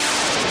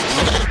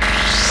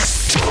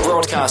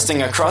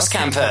broadcasting across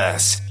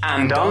campus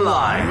and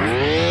online.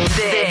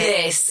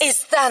 This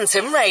is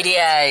Phantom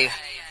Radio.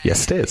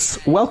 Yes, it is.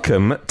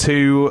 Welcome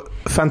to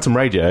Phantom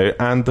Radio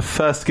and the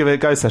first Give It a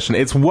Go session.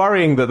 It's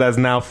worrying that there's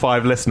now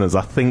 5 listeners.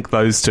 I think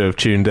those 2 have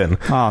tuned in.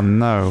 Oh,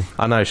 no.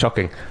 I know,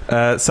 shocking.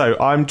 So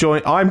I'm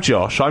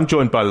Josh. I'm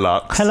joined by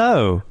Lux.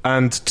 Hello.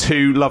 And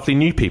 2 lovely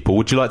new people.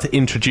 Would you like to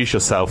introduce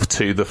yourself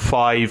to the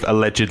 5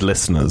 alleged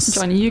listeners?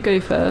 Johnny, you go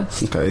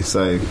first. Okay,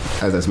 so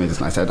as Esme just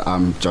said,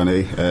 I'm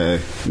Johnny,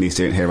 new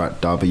student here at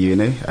Derby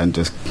Uni, and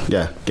just,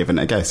 giving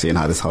it a go, seeing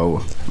how this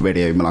whole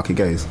radio malarkey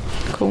goes.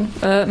 Cool.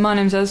 My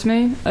name's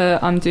Esme.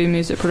 I'm doing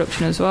music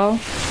production as well.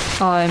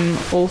 I'm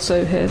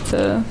also here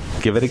to...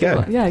 Give it a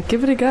go.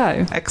 Give it a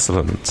go.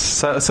 Excellent.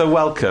 So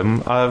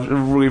welcome.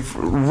 We've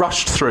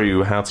rushed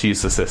through how to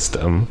use the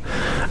system,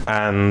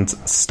 and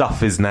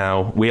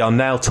we are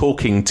now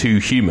talking to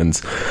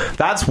humans.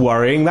 That's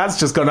worrying. That's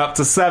just gone up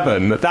to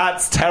 7.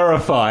 That's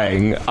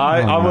terrifying.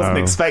 I wasn't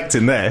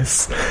expecting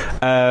this.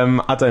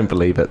 I don't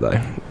believe it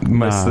though.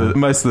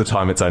 Most of the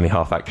time it's only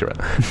half accurate.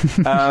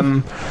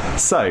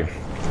 So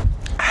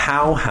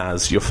how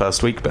has your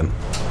first week been?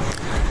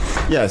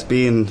 Yeah,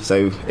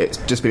 it's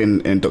just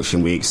been an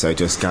induction week, so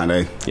just kind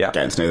of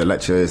getting to know the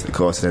lectures, the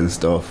courses and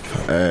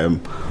stuff.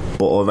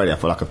 But already I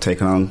feel like I've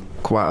taken on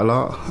quite a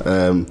lot.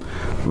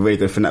 Really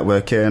good for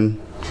networking.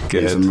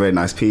 Good. Some really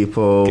nice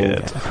people.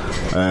 Good.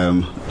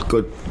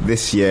 Good.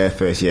 This year,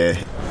 first year,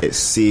 it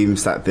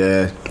seems that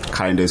they're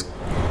kind of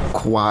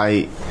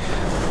quite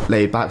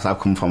laid back. So I've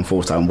come from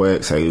full-time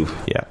work, so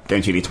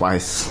going to uni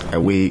twice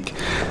a week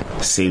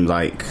seems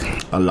like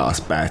a lot of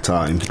spare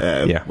time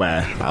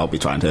where I'll be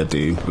trying to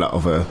do a lot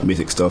of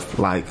music stuff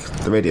like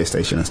the radio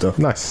station and stuff.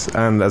 Nice.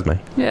 And Esme?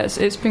 Yeah,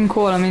 it's been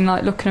cool. I mean,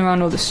 like, looking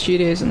around all the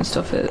studios and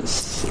stuff,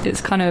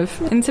 it's kind of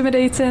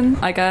intimidating,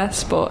 I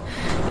guess, but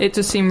it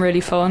does seem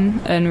really fun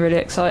and really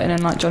exciting.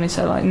 And like Johnny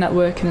said, like,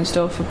 networking and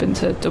stuff. I've been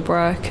to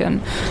Dubrek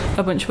and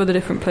a bunch of other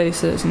different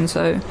places, and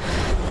so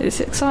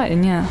it's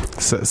exciting.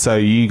 So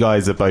you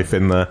guys are both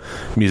in the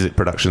music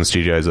production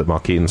studios at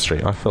Markeaton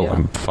Street. I feel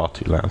I'm far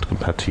too loud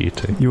compared to you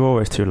two. You're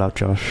always too loud,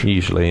 Josh.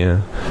 Usually,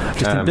 yeah.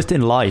 Just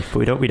in life,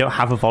 we don't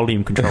have a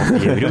volume control for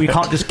you. We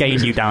can't just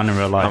gain you down in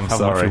real life. I'm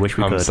sorry. Wish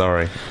we could. I'm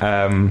sorry.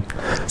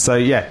 So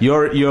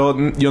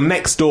you're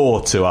next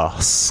door to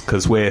us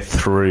because we're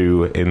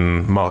through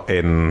in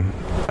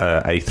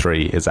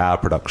A3 is our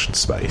production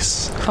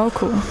space. Oh,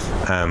 cool.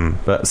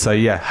 But so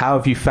how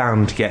have you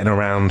found getting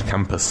around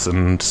campus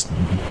and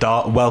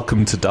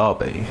welcome to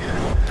Derby?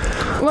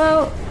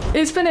 Well,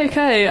 it's been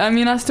okay. I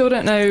mean, I still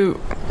don't know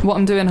what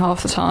I'm doing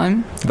half the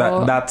time.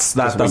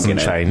 That doesn't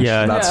change.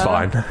 That's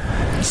fine.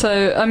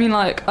 So, I mean,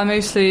 like, I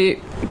mostly,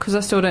 because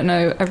I still don't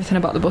know everything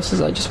about the buses,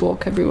 I just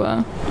walk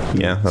everywhere.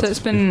 Yeah. So it's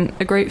been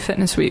a great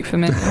fitness week for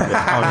me.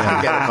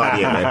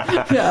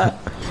 Yeah.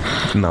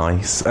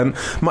 Nice. And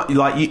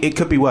it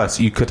could be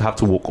worse. You could have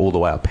to walk all the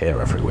way up here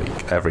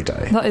every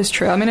day. That is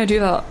true. I mean, I do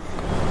that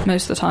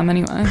most of the time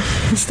anyway.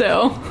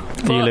 Still.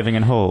 Are you living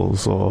in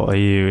halls or are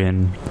you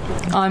in...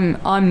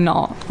 I'm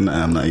not. No,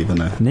 I'm not even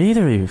there.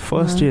 Neither of you.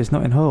 First year's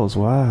not in halls.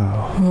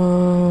 Wow.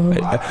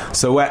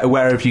 So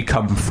where have you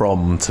come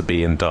from to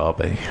be in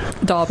Derby?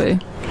 Derby.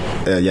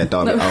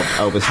 Derby.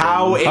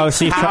 How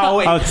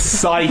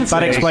exciting.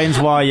 That explains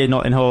why you're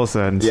not in halls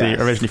then. So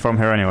you're originally from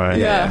here anyway.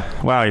 Yeah.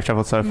 Wow, you've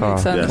travelled so far.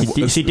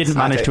 You didn't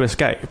manage to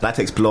escape. Let's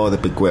explore the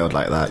big world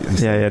like that.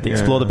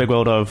 Explore the big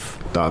world of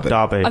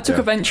Derby. I took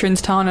a venture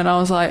into town and I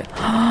was like...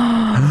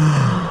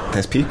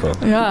 There's people.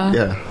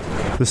 Yeah.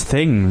 There's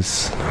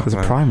things. There's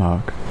a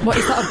Primark. What,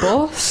 is that a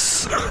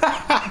bus?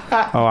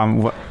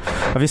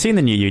 Have you seen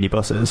the new uni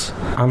buses?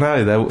 I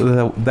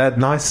know, they're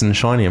nice and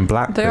shiny and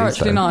black. They are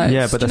actually nice.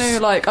 Yeah, but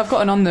like, I've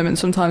gotten on them and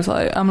sometimes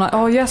like I'm like,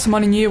 oh yes, I'm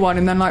on a new one,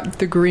 and then like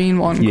the green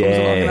one comes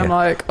along and I'm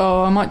like,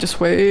 oh, I might just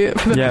wait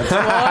for the next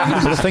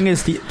one. But the thing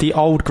is, the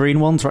old green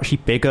ones are actually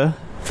bigger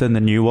than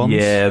the new ones.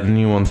 Yeah, the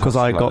new ones. Because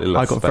I got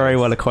very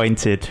well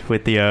acquainted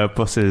with the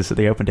buses at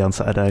the open day on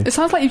Saturday. It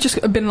sounds like you've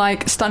just been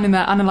like standing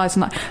there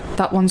analysing like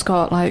that one's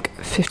got like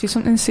 50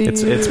 something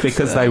seats. It's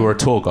because they were a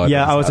tour guide.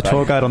 Yeah, I was a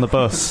tour guide on the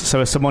bus. So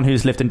as someone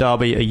who's lived in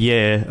Derby a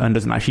year and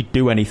doesn't actually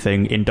do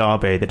anything in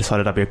Derby, they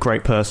decided I'd be a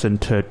great person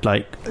to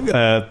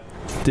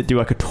to do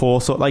like a tour,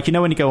 sort like, you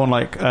know, when you go on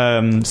like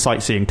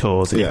sightseeing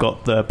tours, and you've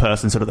got the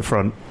person sort of at the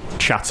front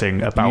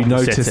chatting about the city.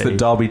 You notice that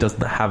Derby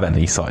doesn't have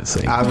any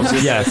sightseeing.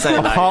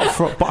 Apart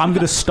from, but I'm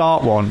going to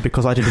start one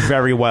because I did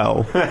very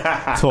well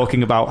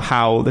talking about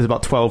how there's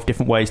about 12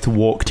 different ways to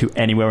walk to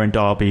anywhere in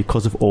Derby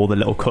because of all the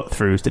little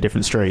cut-throughs to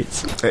different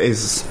streets. It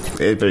is,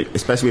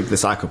 especially with the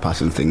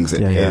psychopaths and things,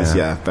 it is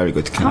very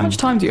good to How much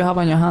time do you have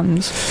on your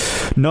hands?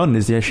 None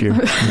is the issue.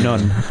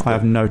 None. I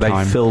have no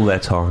time. They fill their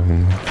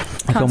time.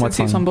 Can't take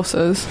seats on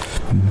buses.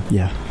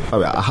 Yeah. Oh,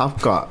 yeah, I have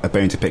got a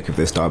bone to pick with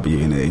this Derby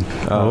uni.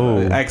 Oh,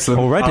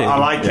 excellent. Already? I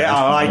like it.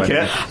 I like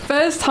it.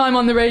 First time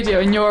on the radio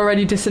and you're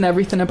already dissing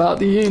everything about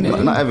the uni.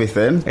 Not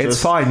everything.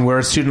 It's fine. We're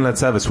a student-led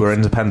service. We're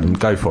independent.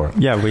 Go for it.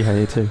 Yeah, we hear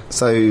you too.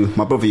 So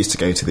my brother used to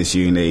go to this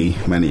uni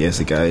many years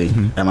ago,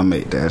 and my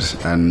mate did.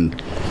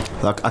 And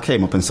I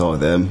came up and saw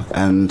them,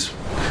 and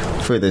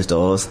through those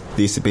doors,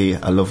 there used to be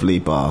a lovely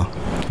bar.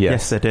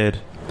 Yes, they did.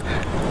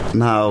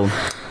 Now,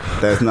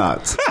 there's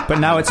not. But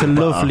now it's a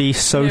lovely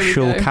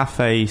social There we go.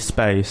 cafe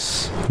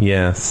space.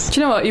 Yes. Do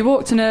you know what? He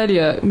walked in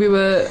earlier. We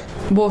were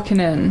walking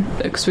in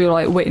because we were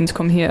like waiting to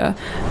come here,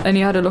 and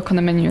he had a look on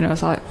the menu, and I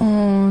was like,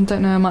 "Oh, I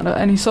don't know, I might not."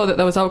 And he saw that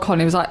there was alcohol,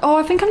 and he was like, "Oh,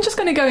 I think I'm just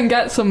going to go and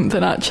get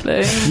something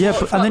actually." Yeah,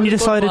 but, and then you That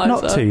was decided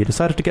not Budweiser. to. You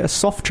decided to get a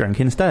soft drink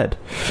instead.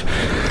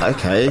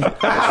 Okay.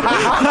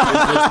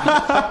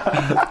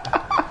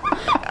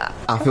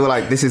 I feel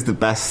like this is the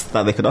best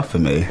that they could offer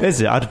me.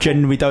 Is it? I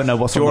genuinely don't know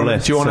what's Do you on the want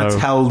list. to so-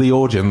 tell the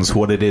audience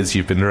what it is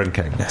you've been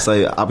drinking?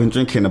 So I've been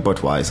drinking a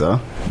Budweiser,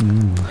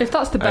 If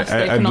that's the best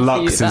they And can offer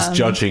you, Lux is then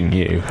judging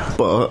you.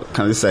 but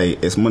can I just say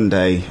it's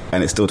Monday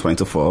and it's still 20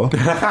 to 4.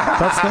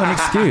 That's not an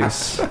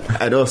excuse.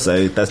 And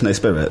also, there's no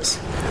spirits.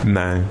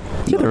 No.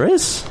 Yeah, there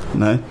is.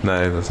 No?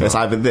 No, that's It's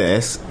not. either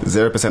this,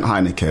 0%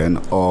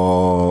 Heineken,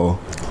 or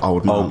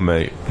Old Malt. Old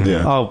Moot.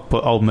 Yeah. Oh,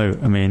 but Old Moot.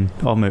 I mean,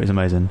 Old Moot is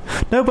amazing.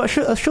 No, but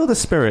sure there's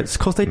spirits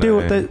because they do.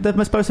 No.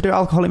 They're supposed to do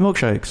alcoholic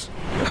milkshakes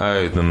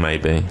Oh, then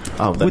maybe.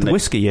 Oh, then with they-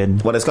 whiskey in.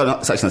 Well, there's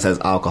got a section that says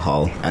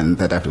alcohol, and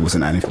there definitely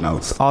wasn't anything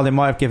else. Oh, they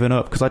might have given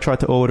up because I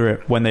tried to order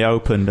it when they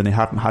opened and they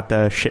hadn't had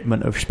their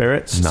shipment of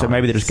spirits. So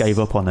maybe they just Nice. gave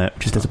up on it,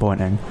 which is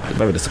disappointing.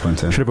 Very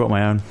disappointing. Should have brought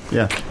my own.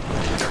 Yeah,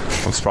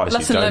 I'm surprised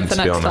Lesson you don't, learned for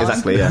to be next honest. time.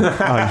 exactly,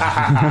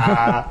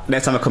 yeah.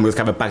 Next time I come, we'll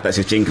have a bag that's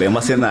just jingling.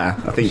 What's in there?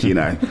 I think you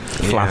know.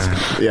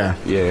 Flask. Yeah.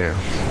 Yeah.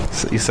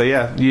 So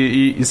yeah,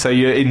 so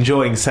you're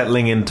enjoying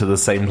settling into the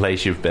same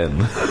place you've been.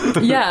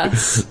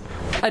 yes,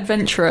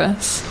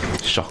 adventurous.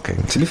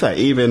 Shocking. To be fair,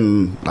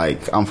 even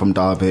like I'm from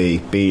Derby,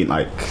 being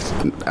like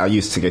I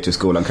used to go to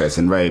school on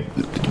Curzon Road,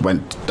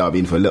 went to Derby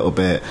in for a little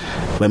bit.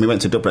 When we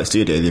went to Dublin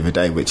Studio the other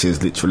day, which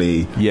is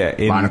literally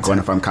around the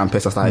corner from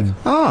campus, I was like,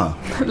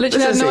 Literally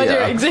This had is no it, idea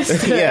yeah. it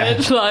existed.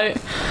 Yeah. Like,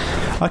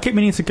 I keep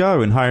meaning to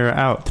go and hire it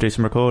out to do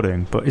some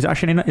recording, but is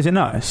it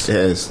nice? it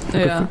is.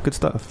 yeah. Good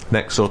stuff.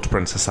 Next door to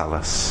Princess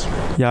Alice.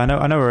 Yeah, I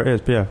know where it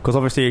is. But yeah, because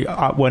obviously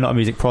we're not a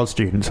music prod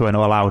student, so we're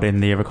not allowed in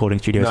the recording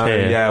studios No,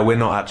 here, yeah, we're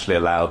not actually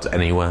allowed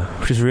anywhere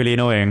which is really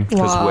annoying.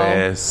 because Wow.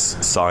 we're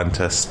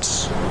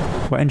scientists.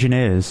 We're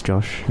engineers,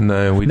 Josh.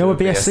 No, we No,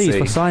 do we're a BSCs.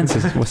 We're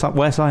scientists.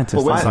 We're scientists.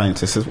 Well, we're aren't we?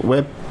 scientists.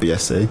 We're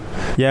BSc.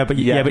 Yeah, but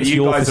it's you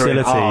your guys are in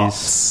facilities.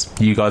 arts.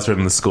 You guys are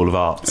in the School of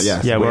Arts.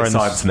 Yeah. Yeah, we're we're in the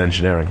science and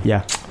engineering.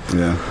 Yeah.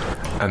 Yeah.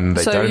 And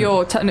they So don't.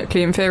 you're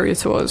technically inferior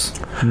to us.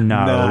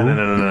 No.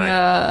 No.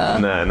 Yeah.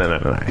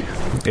 No.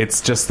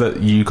 It's just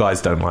that you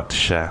guys don't like to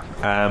share.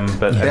 But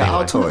They're anyway.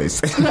 our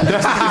toys.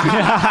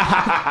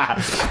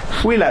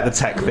 We let the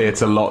Tech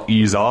Theatre lot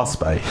use our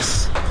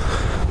space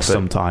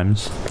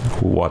Sometimes.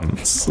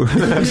 once.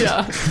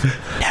 Yeah.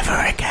 Never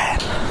again.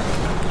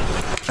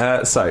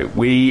 So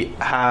we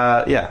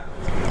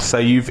So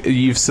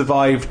you've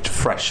survived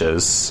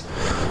freshers.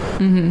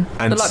 Mm-hmm.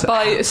 And But like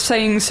by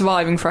saying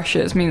surviving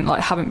freshers, mean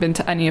like haven't been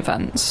to any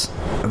events.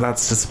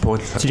 that's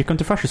disappointing. Did you come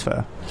to Freshers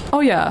Fair?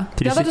 Oh yeah.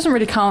 Did you Yeah, see- that doesn't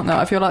really count though.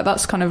 I feel like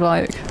that's kind of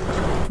like.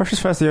 Freshers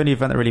Fair's the only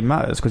event that really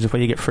matters because it's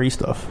where you get free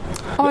stuff.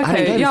 Oh I didn't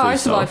okay. get Yeah, free I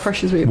survived stuff.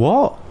 freshers week.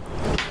 What?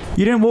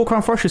 You didn't walk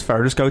around Freshers Fair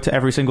and just go to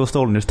every single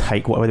stall and just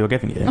take whatever they were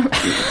giving you?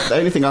 The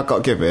only thing I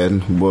got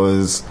given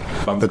was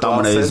the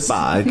Domino's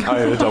bag.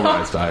 Oh, the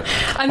Domino's bag.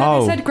 And then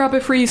Oh. they said grab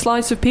a free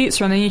slice of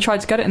pizza, and then you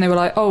tried to get it, and they were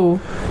like, "Oh,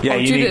 Yeah, oh,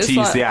 you do need this, to use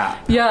like- the app.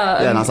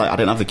 Yeah, Yeah, and I was like, I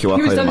didn't have the QR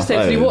he was code on my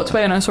devastated. He phone. walked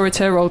away, and I saw a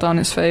tear roll down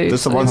his face.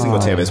 There's the one single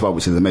tear as well,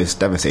 which is the most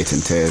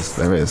devastating tears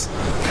there is.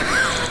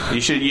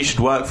 You should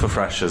work for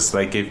freshers.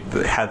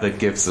 Heather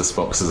gives us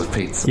boxes of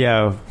pizza.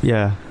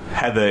 Yeah.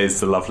 Heather is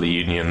the lovely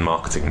union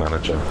marketing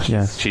manager.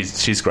 Yes.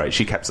 She's great.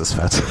 She kept us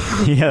fed.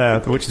 Yeah,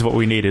 which is what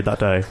we needed that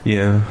day.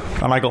 Yeah.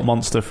 And I got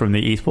Monster from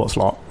the esports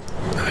lot.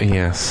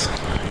 Yes.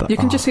 You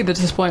can just see the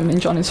disappointment in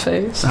Johnny's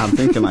face. I'm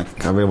thinking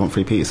like, I really want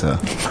free pizza.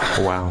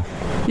 Wow.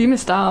 You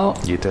missed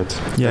out. You did.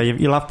 Yeah,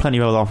 you'll have plenty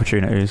of other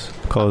opportunities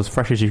because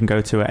Freshers you can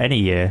go to at any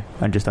year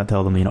and just don't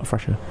tell them you're not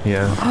Fresher.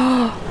 Yeah.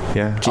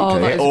 Yeah. Oh,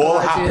 that It is a all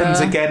good happens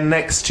idea. again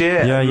next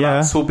year. Yeah, and yeah.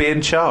 Lux will be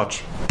in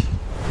charge.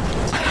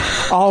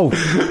 Oh.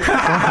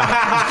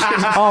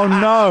 Oh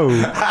no.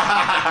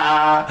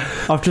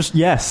 I've just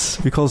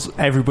because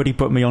everybody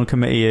but me on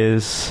committee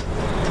is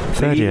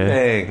third year.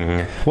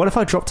 Leaving. What if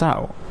I dropped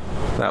out?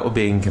 That would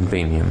be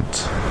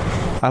inconvenient.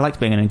 I liked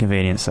being an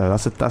inconvenience, so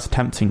that's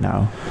tempting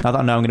now. Now that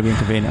I know I'm going to be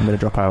inconvenient, I'm going to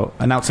drop out.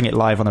 Announcing it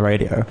live on the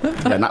radio.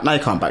 Yeah, now you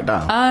can't back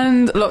down.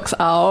 And looks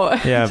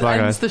out. Yeah, bye,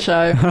 Ends guys. the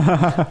show.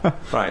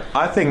 Right.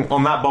 I think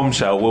on that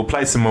bombshell, we'll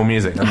play some more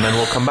music and then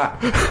we'll come back.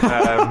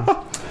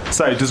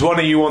 So, does one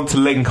of you want to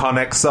link our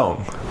next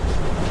song?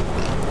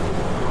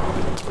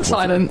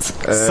 Silence.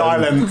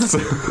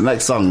 Silence.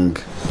 Next song,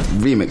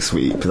 Remix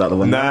Sweep. Is that the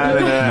one?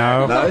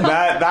 No.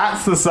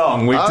 That's the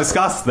song. We've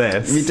discussed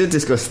this. We did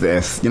discuss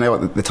this. You know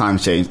what? The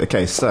time's changed.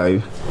 Okay,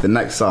 so the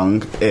next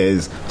song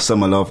is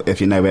Summer Love,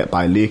 If You Know It,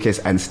 by Lucas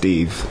and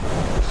Steve.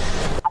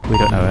 We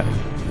don't know it.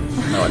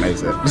 No one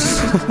knows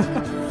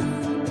it.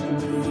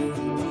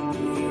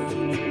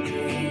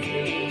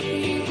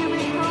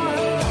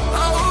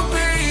 Oh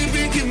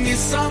baby, give me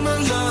summer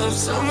love,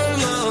 summer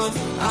love.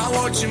 I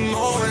want you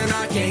more and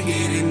I can't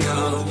get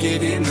enough. enough,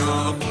 get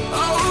enough.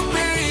 Oh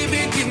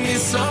baby, give me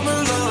summer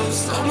love,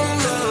 summer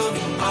love.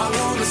 I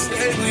wanna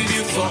stay with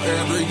you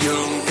forever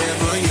young,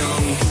 ever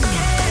young.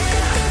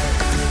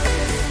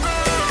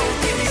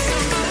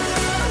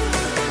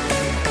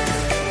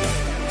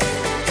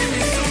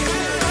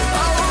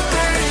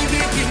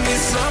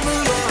 Summer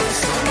love,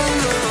 summer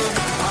love.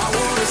 I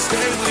wanna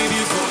stay with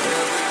you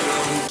forever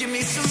young. Give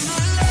me some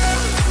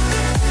love.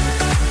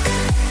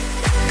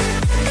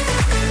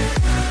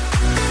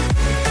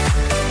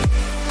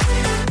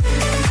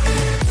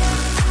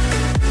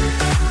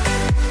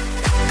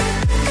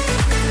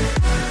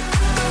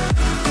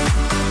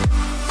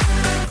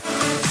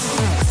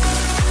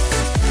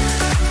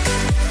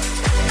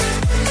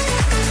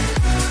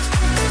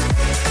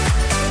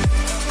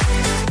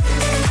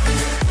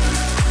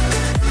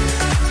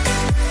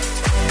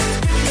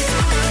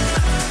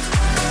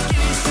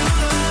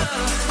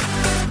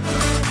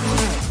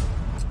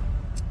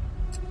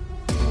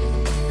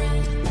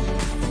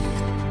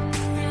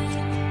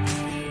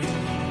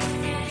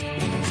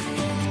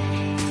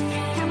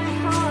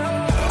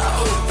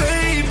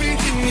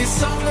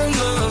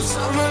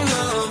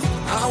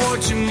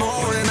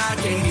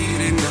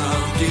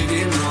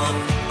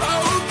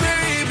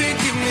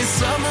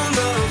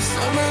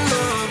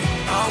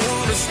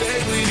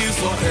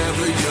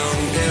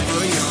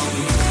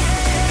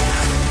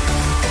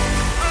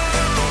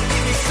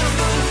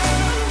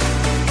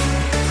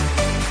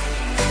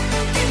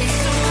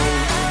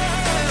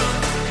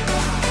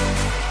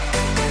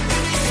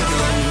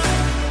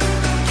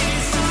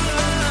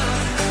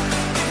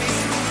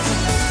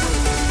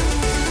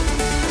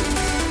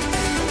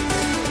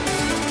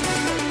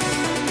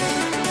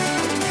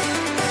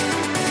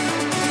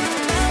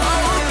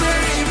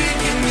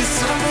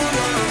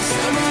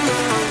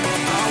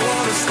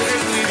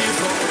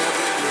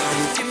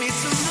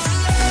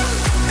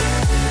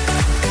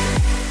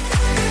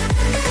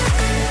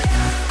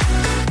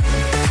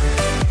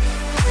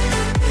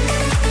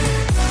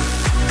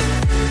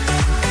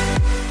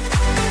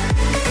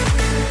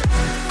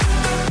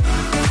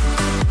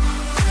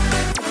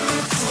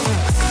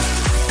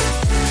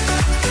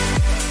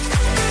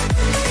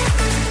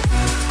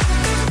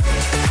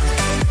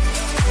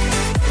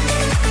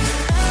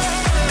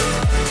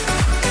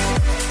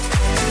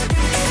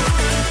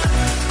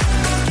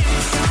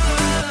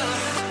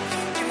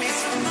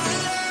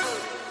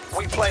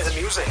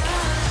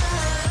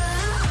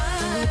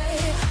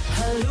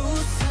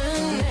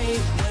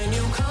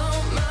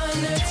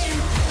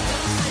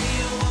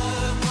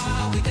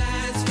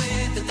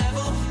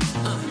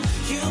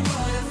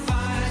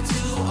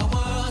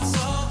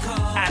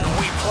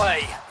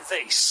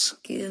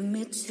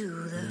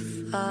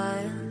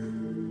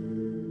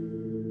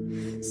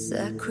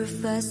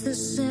 Sacrifice the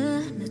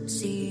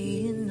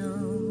sanity, you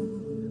know,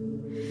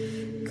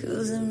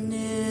 'cause I've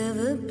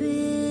never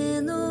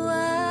been the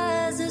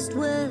wisest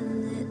when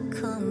it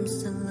comes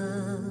to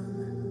love.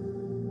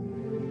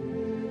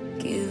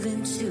 Give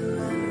in to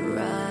the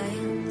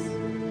right,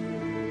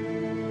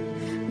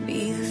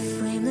 be the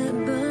flame that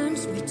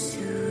burns me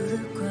to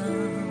the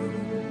ground,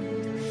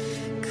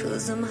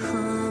 'cause I'm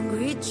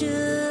hungry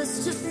just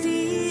to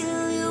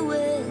feel you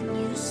when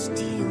you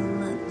steal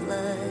my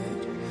blood,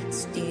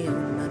 steal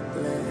my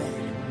blood.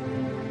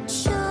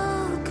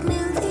 Choke me,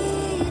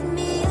 lead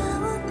me, I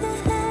will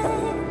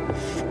behave.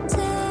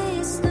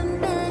 Taste the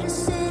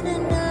medicine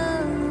and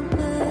I'll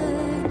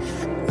burn.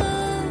 No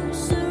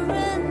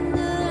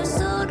surrender,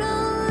 so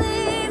don't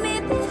leave me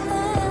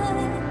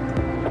behind.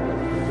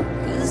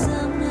 'Cause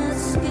I'm not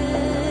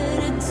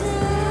scared to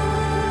die.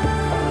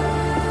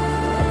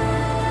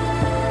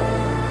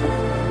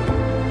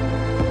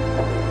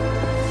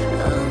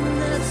 I'm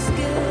not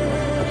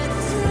scared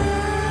to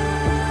die.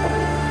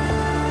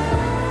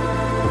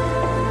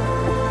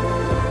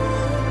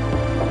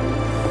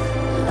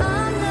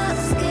 I'm not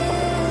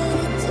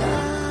scared to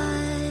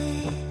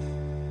die.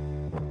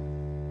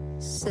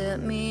 Set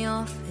me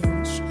off in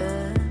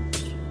church.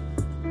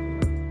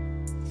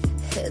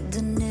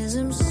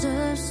 Hedonism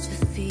serves to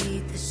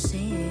feed the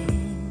sin,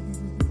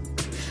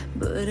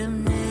 but I've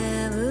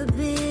never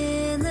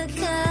been the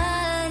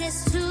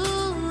kindest to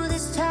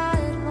this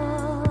tired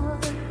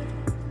heart.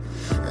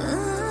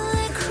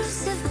 I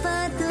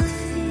crucified the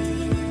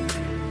fear,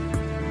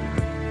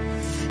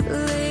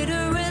 laid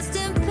to rest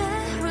in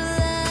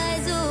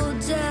paralyzed, oh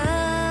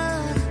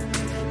doubt.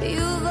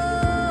 You've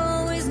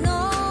always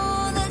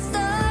known that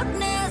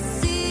darkness,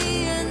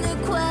 seeing the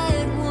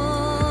quiet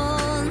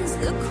ones,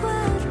 the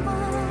quiet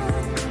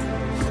ones.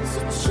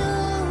 So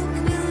choke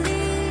me,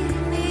 lead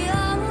me,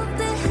 I will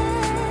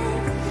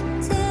behave.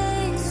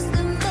 Taste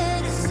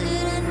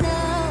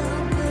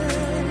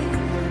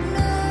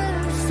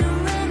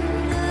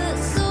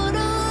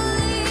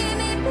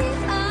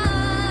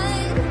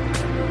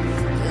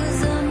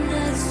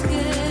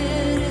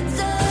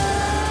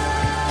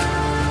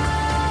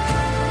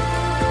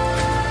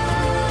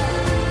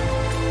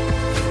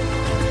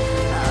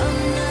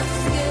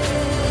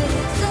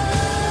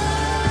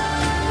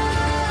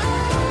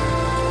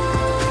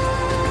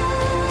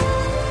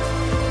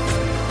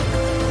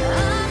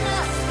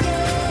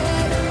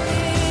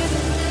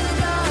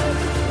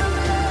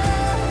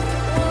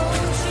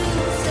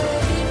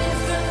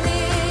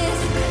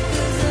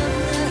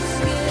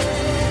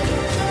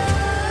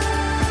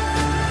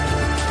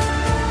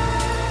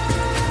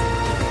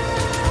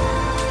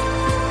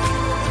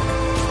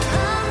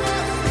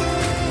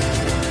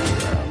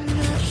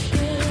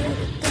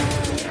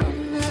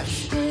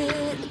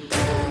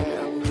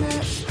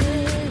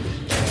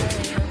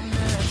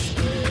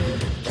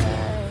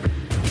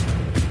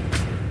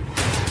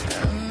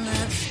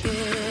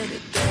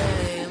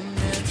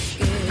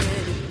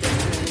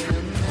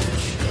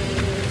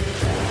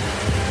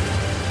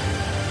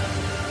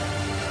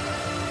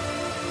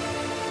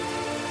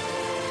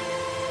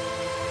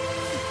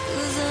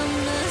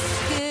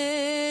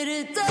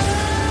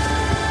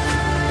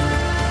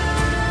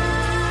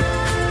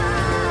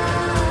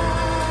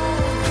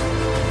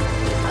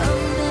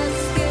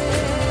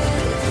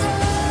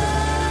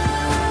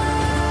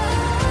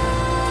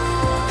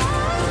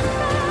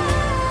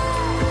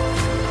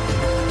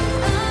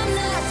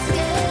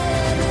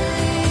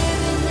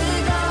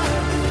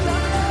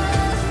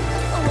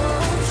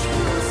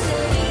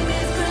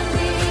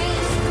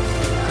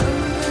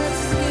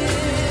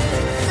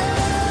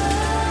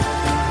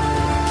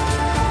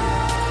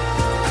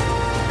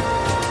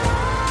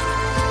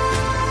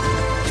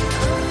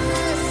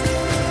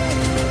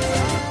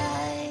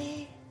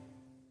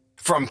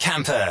from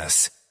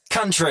campus,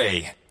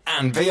 country,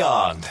 and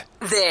beyond.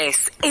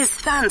 This is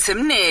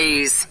Phantom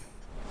News.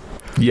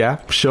 Yeah,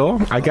 sure,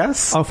 I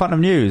guess. Oh,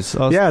 Phantom News.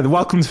 Yeah,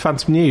 welcome to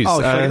Phantom News.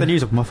 Oh, should I get the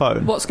news up on my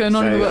phone? What's going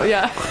on? So,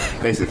 Yeah.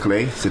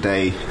 Basically,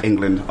 today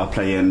England are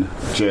playing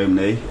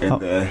Germany in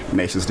the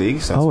Nations League.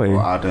 So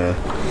I'd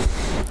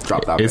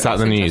drop that. Is that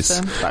the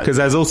news? Because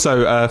there's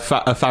also a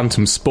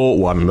Phantom Sport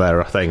one there,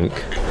 I think.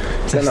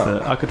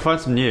 I could find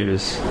some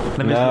news.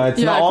 No,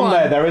 it's not on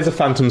there. There is a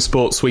Phantom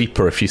Sport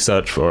sweeper if you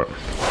search for it.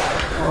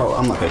 Oh,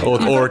 I'm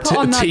not or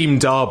Team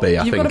Derby,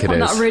 I think it is. You've got to put on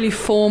that really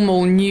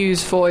formal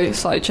news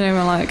voice, like, do you know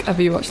when, like, have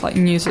you watched like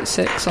News at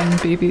 6 on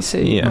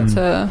BBC?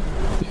 Yeah.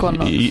 Go on,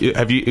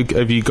 have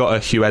you got a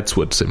Hugh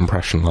Edwards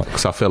impression? Like,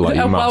 because I feel like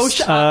you must.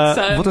 Welsh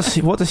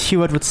accent. What does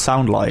Hugh Edwards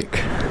sound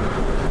like?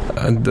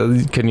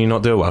 Can you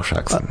not do a Welsh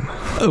accent?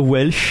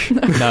 Welsh?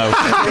 No,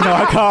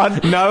 I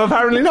can't. No,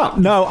 apparently not.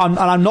 No,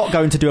 I'm not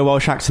going to do a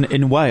Welsh accent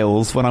in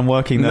Wales when I'm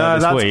working there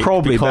this week. No, that's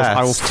probably because best.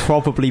 I will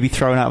probably be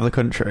thrown out of the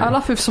country. I'd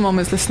laugh if someone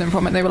was listening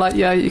from it. They were like,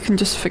 "Yeah, you can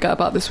just forget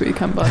about this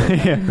weekend." But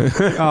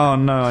Oh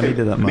no, I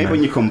needed that money. Maybe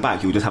when you come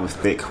back, you'll just have a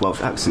thick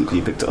Welsh accent because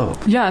you picked it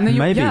up. yeah, and then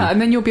Maybe. and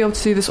then you'll be able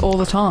to do this all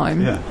the time.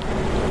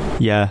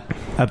 Yeah.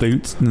 a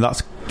boot.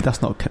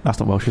 That's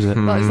not Welsh, is it?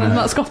 That's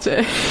not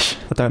Scottish.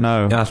 I don't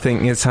know. I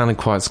think it sounded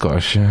quite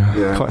Scottish.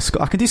 Yeah.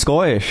 I can do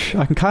Scottish.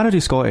 I can kind of do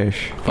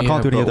Scottish. I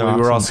can't do any other.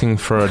 We were asking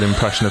for an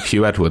impression of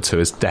Hugh Edwards, who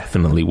is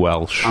definitely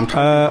Welsh.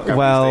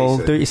 Well,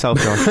 do it yourself,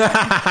 Josh.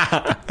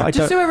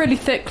 Just do a really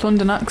thick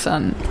London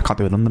accent. I can't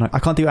do a London. I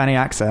can't do any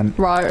accent.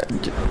 Right,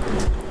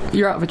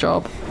 you're out of a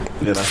job.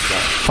 Yeah, that's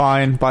that.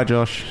 Fine. Bye,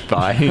 Josh.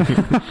 Bye.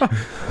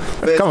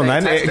 Come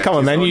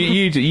on then.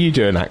 You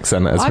do an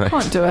accent as me. I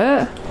can't do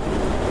it.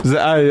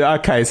 Oh,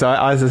 okay. So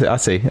I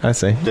see.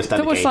 Just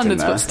Double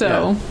standards, but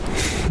still.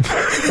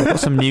 I've got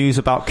some news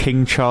about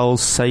King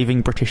Charles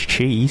saving British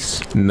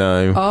cheese.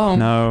 No. Oh.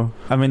 No.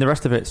 I mean, the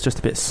rest of it's just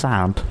a bit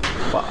sad.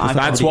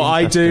 That's what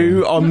I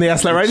do on the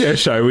SLA Radio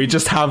Show. We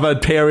just have a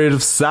period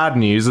of sad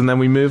news and then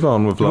we move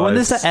on with lives. When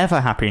is there ever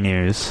happy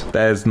news?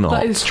 There's not.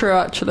 That is true,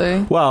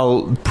 actually.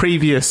 Well,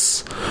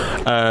 previous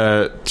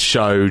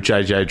show,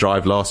 JJ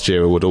Drive last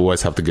year, would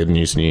always have the good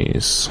news,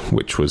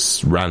 which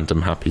was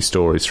random happy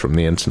stories from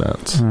the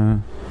internet.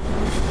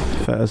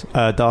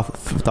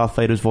 Darth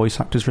Vader's voice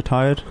actor's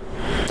retired.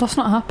 That's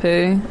not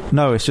happy.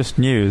 No, it's just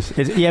news.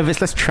 But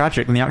it's less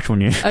tragic than the actual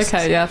news.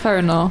 Okay, yeah, fair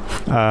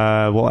enough.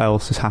 What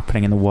else is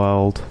happening in the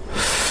world?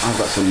 I've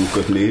got some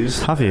good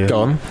news. Have you?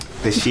 Go on.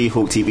 The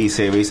She-Hulk TV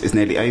series is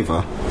nearly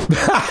over.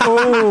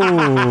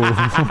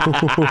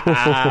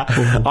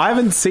 I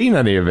haven't seen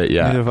any of it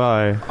yet. Neither have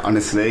I.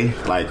 Honestly,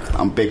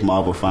 I'm a big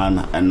Marvel fan,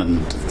 and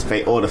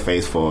all the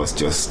Phase 4 is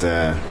just...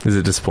 Is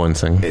it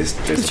disappointing? It's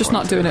just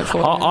not doing it for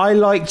me. I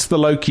liked the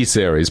Loki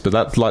series, but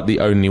that's the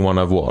only one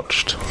I've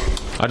watched.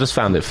 I just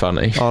found it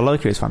funny. Oh,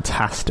 Loki is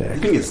fantastic. The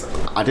thing is,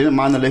 I didn't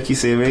mind the Loki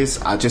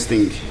series. I just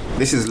think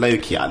this is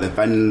Loki at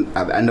the end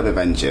of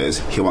Avengers.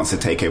 He wants to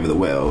take over the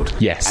world.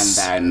 Yes.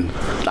 And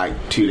then,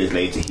 2 days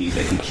later, he's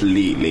a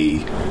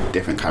completely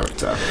different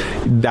character.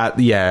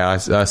 I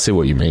see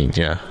what you mean.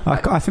 Yeah.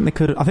 I think they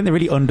could. I think they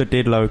really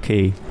underdid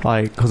Loki,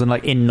 because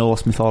in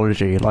Norse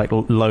mythology,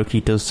 Loki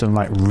does some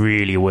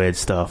really weird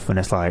stuff, and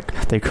it's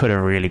they could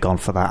have really gone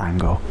for that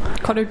angle.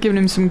 Could have given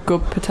him some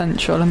good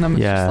potential, and then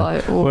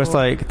just oh. Whereas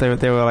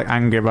they were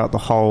angry about the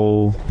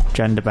whole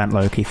gender bent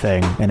Loki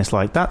thing, and it's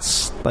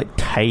that's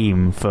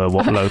tame for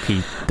what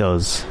Loki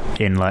does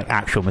in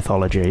actual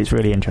mythology. It's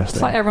really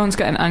interesting. It's everyone's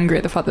getting angry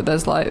at the fact that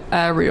there's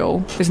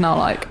Ariel is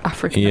now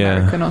African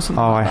American or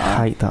something. Oh, I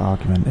hate that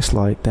argument. It's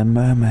they're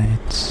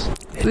mermaids.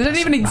 They don't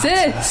even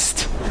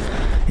exist.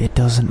 It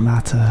doesn't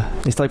matter.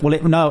 It's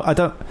no, I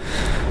don't.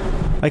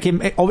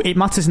 It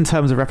matters in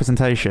terms of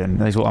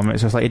representation. Is what I mean.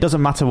 So it's it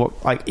doesn't matter what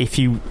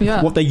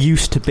what they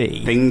used to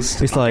be.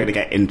 Things it's going to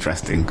get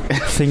interesting.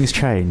 Things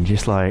change.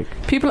 It's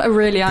people are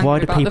really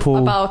angry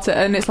about it,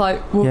 and it's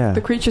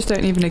the creatures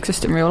don't even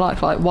exist in real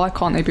life. Why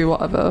can't they be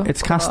whatever?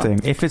 It's casting.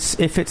 If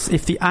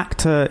the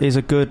actor is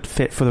a good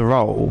fit for the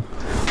role,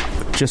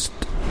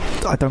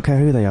 I don't care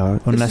who they are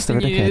unless they're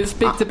a dickhead. It's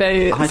big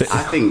debate. I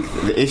think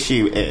the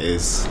issue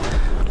is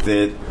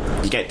you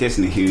get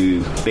Disney,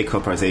 who big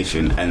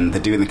corporation, and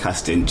they're doing the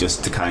casting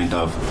just to kind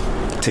of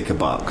tick a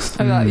box.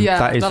 That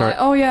is very,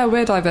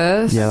 we're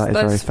diverse. Yeah,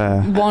 that is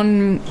very fair.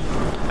 And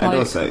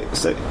also,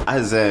 so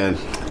as a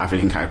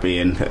African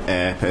Caribbean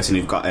person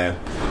who've got a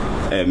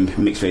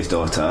mixed race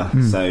daughter,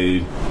 so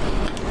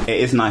it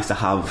is nice to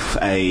have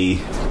a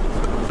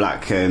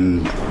black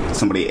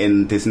somebody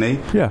in Disney.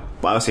 Yeah.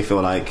 But I also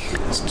feel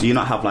do you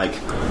not have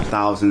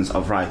thousands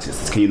of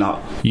writers? Can you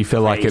not? You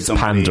feel like it's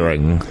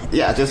pandering?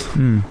 Yeah,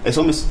 it's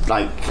almost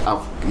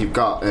you've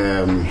got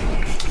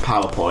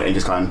PowerPoint and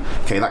just going,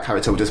 okay, that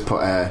character will just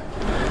put a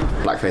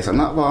blackface on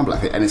that one,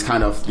 blackface, and it's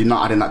you're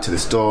not adding that to the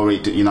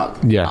story. You're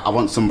not. Yeah. I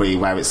want somebody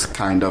where it's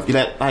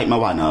like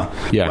Moana,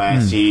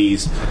 where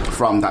she's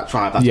from that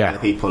tribe. That's where the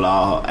people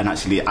are, and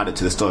actually add it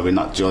to the story,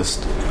 not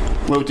just.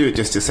 We'll do it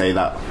just to say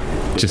that.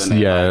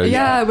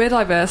 We're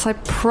diverse. I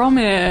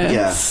promise.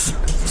 Yeah.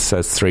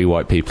 Says 3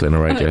 white people in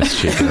a radio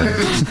studio.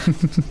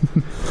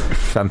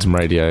 Phantom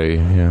Radio,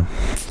 yeah.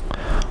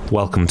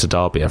 Welcome to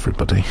Derby,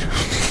 everybody.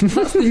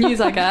 That's the news,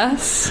 I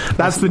guess.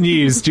 That's the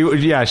news.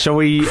 Shall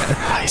we?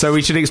 So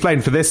we should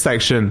explain for this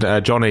section.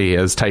 Johnny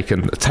has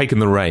taken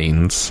the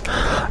reins.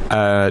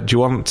 Do you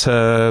want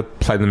to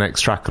play the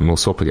next track and we'll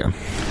swap again?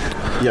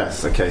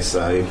 Yes. Okay.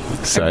 So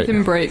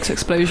Everything breaks,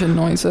 explosion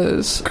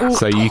noises.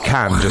 So you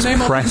can just No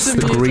more press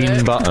the music.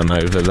 green button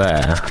over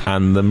there,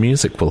 and the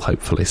music will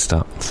hopefully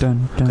start.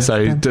 Dun, dun,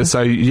 So dun, dun.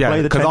 yeah,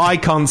 Play the because tension. I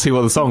can't see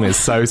what the song is.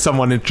 So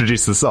someone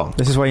introduce the song.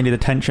 This is why you need the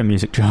tension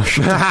music, Josh.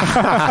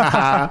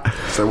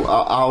 So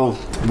we'll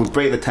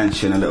break the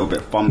tension a little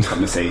bit from the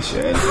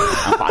conversation and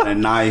find a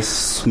nice,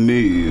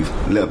 smooth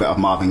little bit of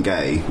Marvin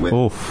Gaye with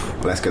Oof.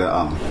 Let's Get It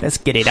On. Let's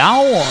get it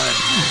on.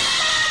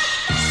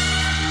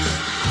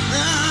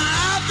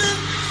 I've been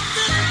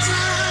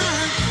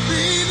trying,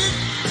 baby,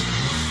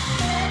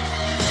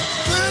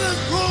 trying to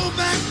hold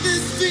back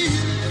this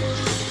feeling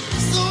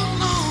so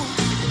long.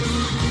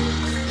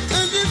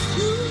 And if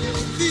you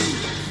feel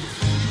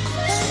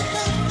like I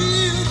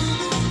feel,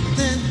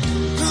 then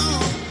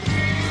come,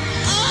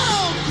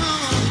 oh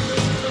come,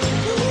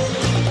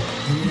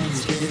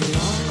 let's get it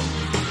on.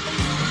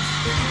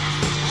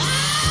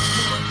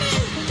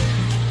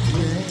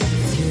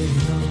 Let's get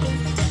it on.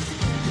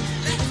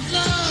 Let's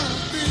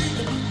love,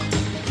 baby.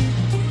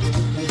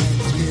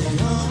 Let's get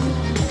it on,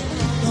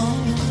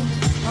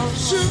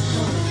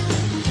 sugar.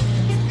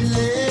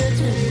 Let's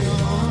get it on,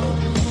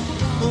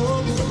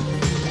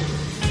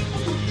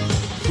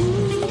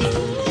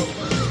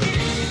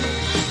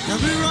 Now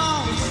we're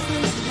all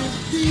sensitive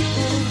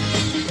people,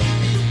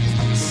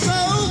 so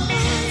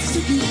much to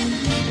do.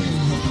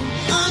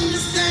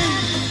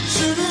 Understand,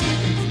 sugar.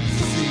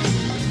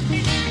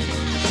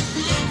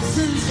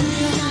 Since we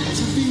got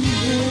to be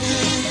here,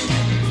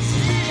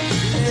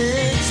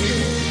 let's get it.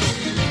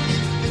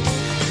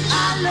 I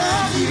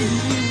love you.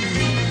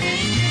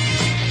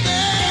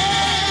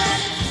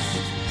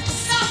 There's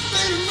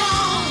something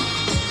wrong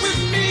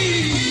with me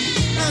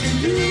loving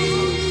you,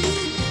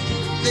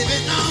 baby.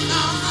 No,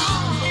 no, no.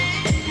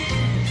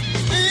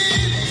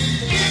 Baby,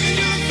 giving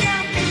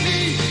yourself to me,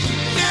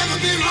 never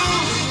be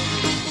wrong.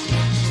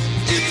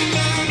 If your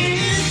love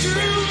is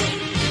true,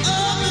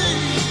 oh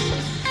baby.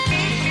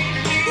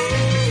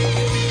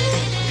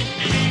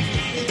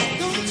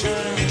 Don't you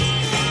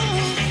know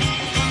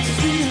I'm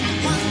seeing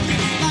one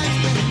like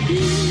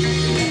you?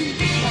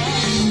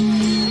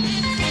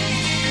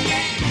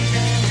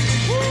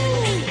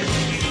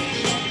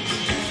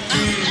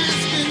 I'm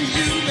asking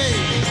you,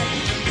 baby,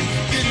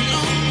 get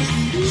on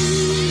with you.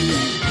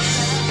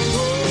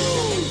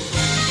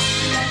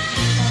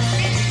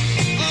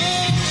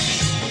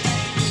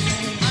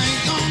 I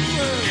ain't gonna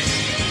worry.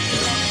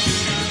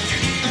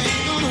 I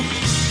ain't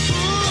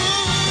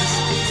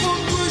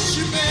gonna push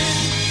you back.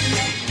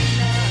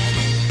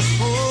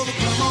 Oh,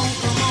 come on,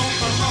 come on,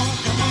 come on,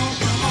 come on,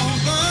 come on,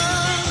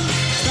 girl.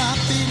 Stop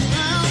beating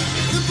around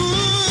the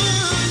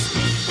bush.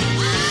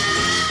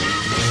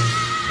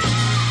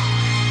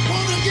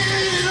 Wanna get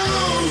it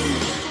on,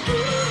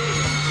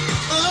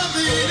 oh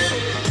baby.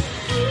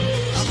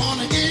 I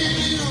wanna get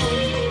it on.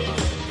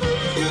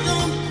 You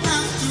don't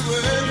have to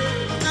worry,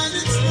 and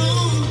it's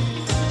long.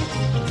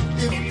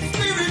 If the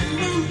spirit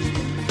moves,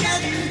 let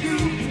me do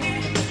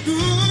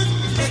good.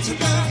 Let your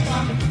love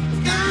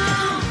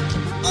down.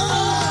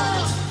 Oh,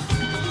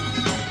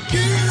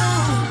 get it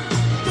on,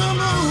 come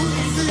on,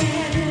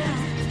 baby.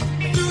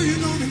 Do you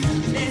know the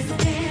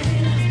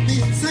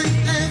being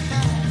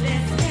sanctified?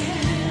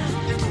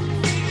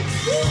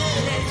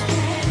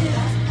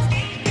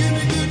 Give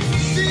me good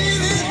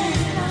feeling,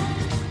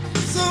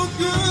 so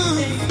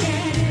good,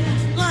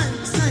 like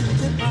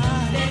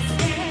sanctified.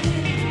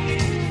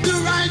 Do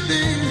right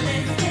thing,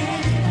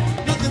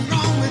 nothing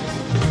wrong with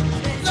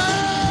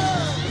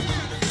love.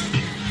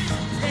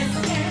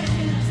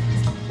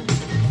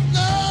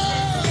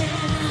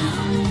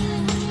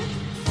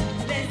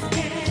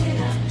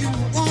 You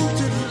want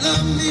to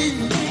love me,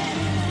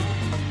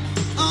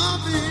 oh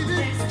baby,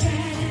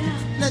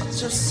 let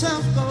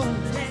yourself go.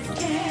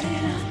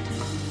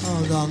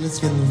 Oh dog, let's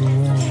get a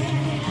little warm.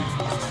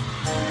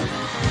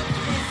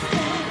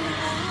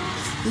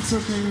 It's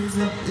okay,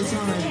 it's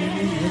alright,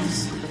 baby.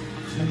 Let's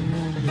get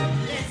warm, baby.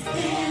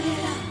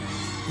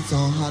 It's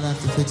all hot, I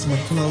have to fix my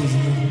clothes.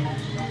 Baby.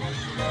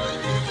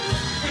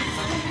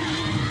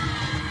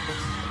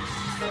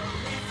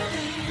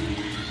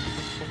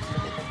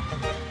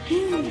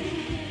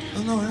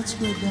 Oh no, that's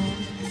good, dog.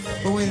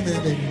 But wait a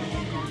minute, baby.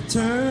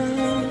 Turn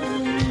the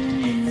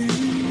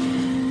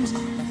music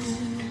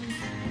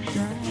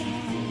down.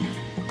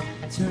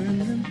 Turn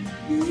the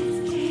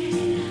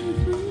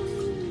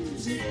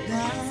music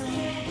down.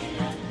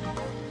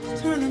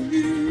 Turn the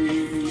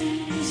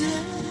music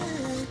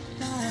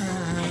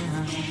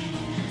down.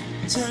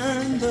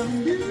 Turn the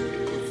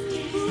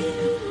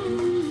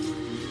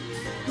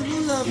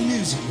love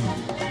music on.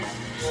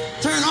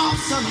 Turn off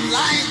some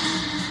light.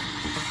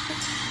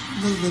 A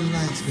little bit of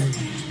lights,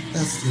 baby.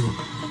 That's good.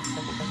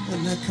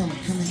 And now come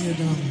here,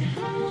 darling.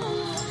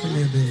 Come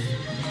here, baby.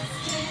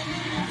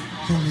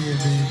 Come here,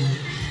 baby.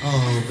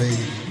 Oh,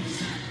 baby.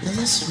 Yeah,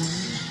 that's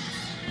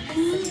right.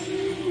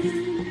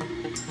 Ooh,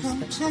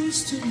 come close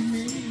to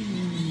me.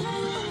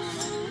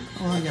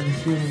 Oh, I got a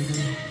feeling,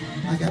 baby.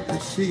 I got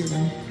that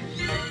feeling.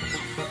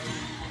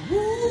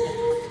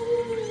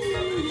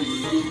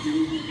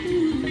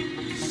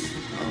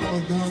 Oh,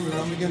 darling,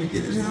 I'm gonna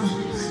get it out.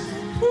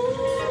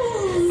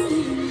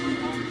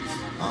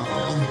 Oh,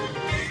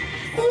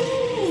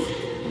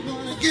 we're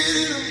gonna get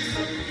it.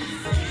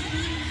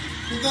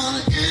 We're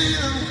gonna get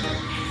it on.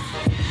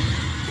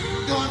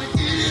 We're gonna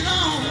get it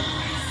on.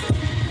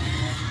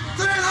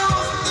 Turn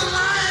off the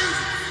lights.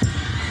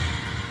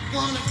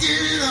 Gonna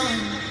get it on.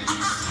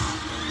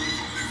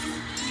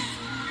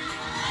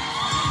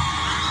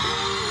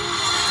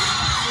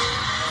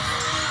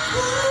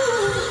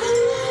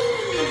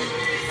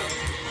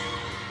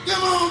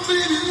 Come on,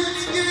 baby,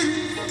 let's get it.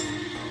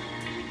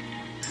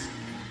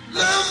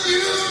 Love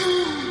you.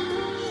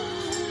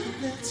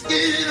 Let's get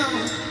it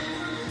on.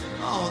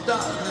 Oh,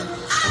 darling.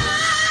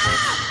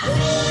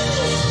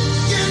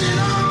 Get it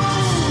on.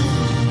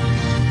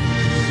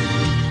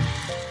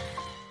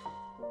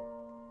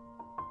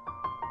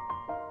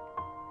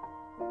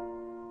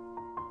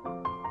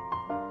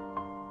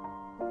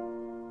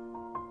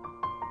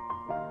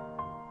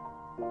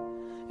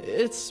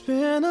 It's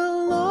been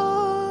a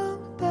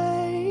long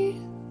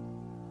day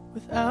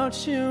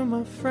without you,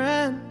 my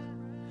friend,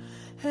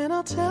 and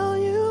I'll tell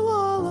you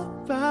all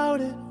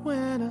about it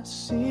when I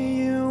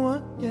see you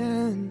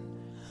again.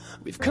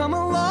 We've come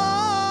a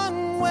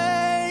long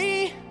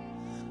way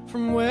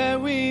from where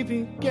we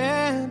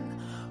began.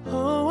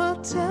 Oh,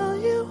 I'll tell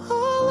you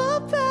all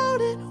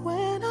about it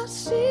when I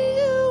see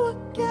you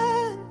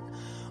again.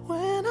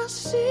 When I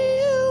see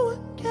you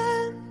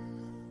again.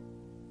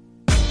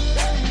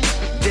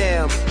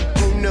 Damn,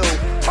 who knew?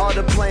 All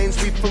the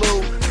planes we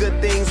flew, good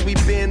things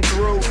we've been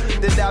through.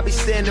 That I'll be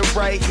standing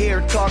right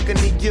here talking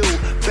to you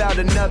about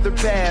another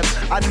path.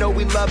 I know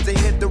we love to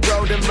hit the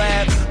road and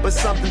laugh, but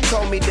something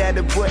told me that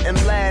it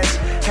wouldn't last.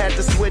 Had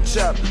to switch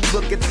up,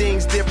 look at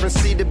things different,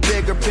 see the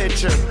bigger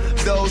picture.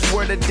 Those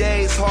were the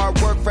days,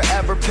 hard work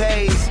forever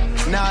pays.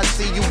 Now I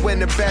see you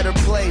in a better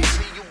place.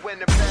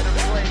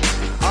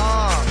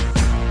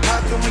 How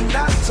can we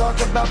not talk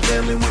about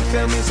family when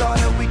family's all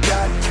that we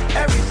got?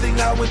 Everything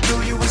I went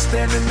through, you were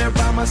standing there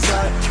by my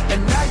side,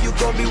 and now you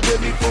gon' be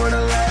with me for the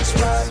last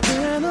ride. It's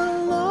been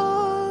a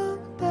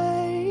long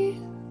day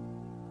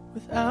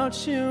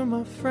without you,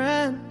 my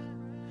friend,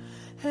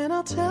 and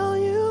I'll tell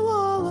you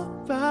all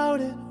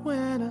about it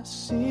when I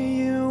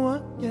see you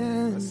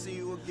again.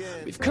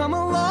 We've come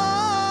a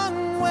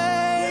long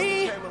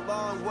way,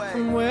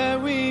 from where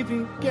we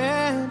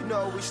began.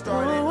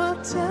 Oh,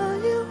 I'll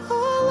tell you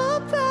all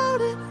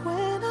about it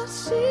when I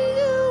see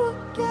you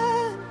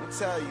again.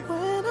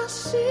 When I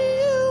see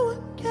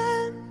you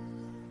again.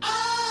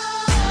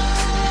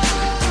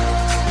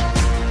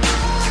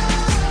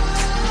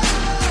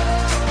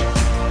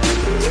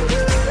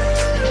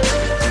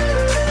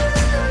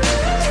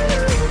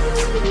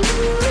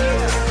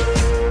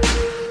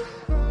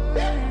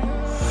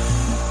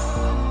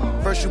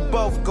 First you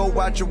both go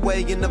out your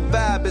way and the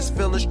vibe is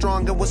feeling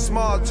strong, and what's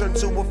small turn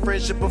to a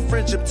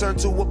friendship turn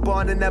to a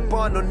bond, and that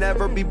bond will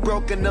never be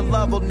broken, the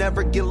love will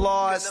never get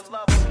lost.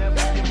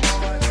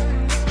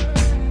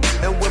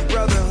 And when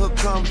brotherhood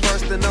come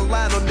first, then the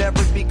line will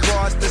never be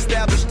crossed.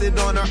 Established it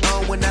on our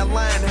own when that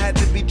line had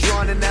to be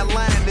drawn, and that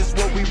line is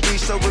what we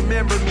reach, so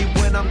remember me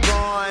when I'm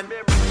gone.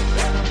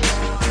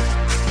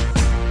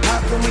 How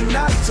can we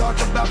not talk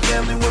about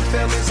family when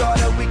family's all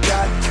that we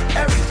got?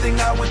 Everything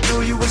I went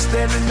through, you were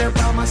standing there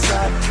by my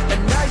side,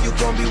 and now you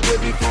gon' be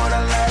with me for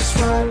the last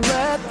ride.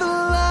 Let the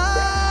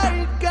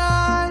light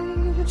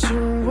guide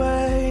your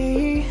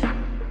way.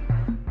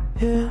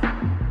 Yeah.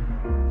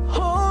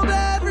 Hold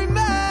every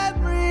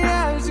memory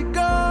as you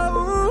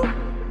go,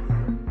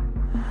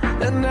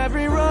 and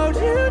every road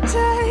you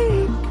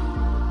take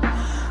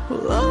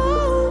will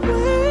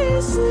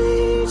always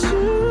lead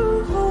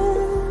you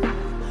home.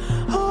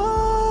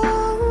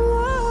 Oh,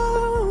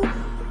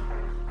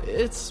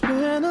 it's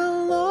been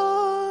a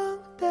long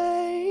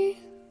day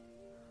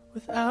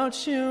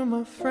without you,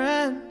 my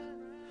friend,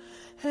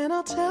 and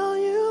I'll tell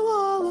you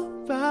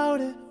all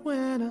about it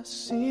when I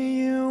see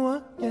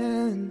you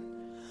again.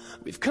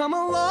 We've come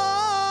a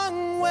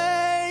long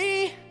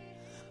way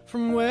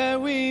from where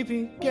we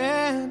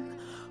began.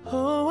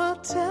 Oh, I'll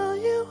tell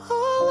you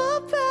all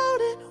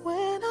about it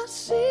when I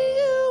see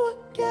you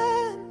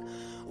again.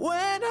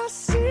 When I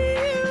see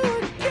you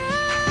again.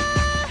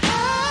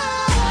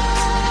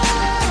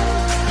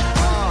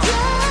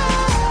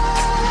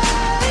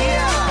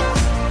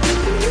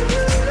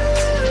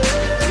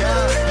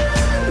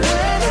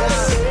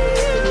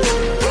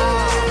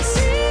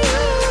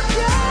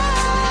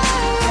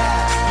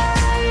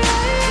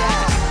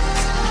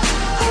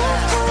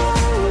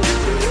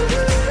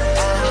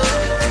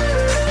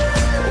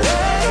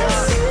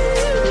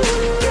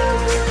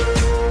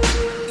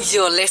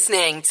 You're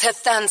listening to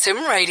Phantom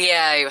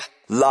Radio.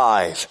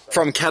 Live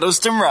from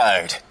Kettleston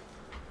Road.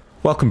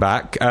 Welcome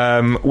back.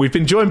 We've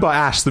been joined by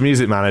Ash, the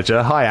music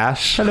manager. Hi,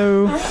 Ash.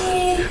 Hello.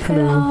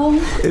 Hello.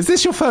 Is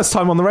this your first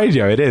time on the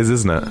radio? It is,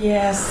 isn't it?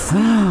 Yes.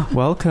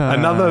 Welcome.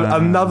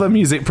 Another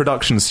music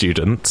production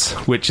student,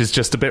 which is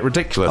just a bit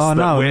ridiculous. Oh,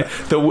 no.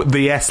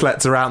 The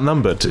S-lets are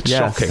outnumbered. It's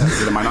shocking.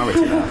 You're the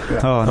minority now.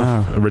 Yeah. Oh,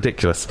 no.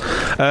 Ridiculous.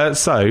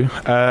 So,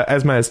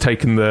 Esme has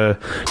taken the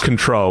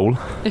control.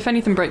 If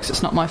anything breaks,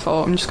 it's not my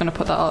fault. I'm just going to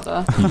put that out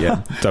there.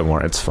 Yeah, don't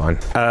worry, it's fine.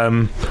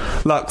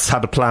 Lux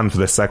had a plan for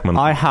this segment.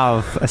 I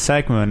have a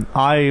segment.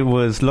 I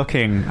was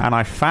looking and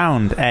I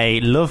found a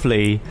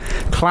lovely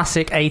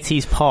classic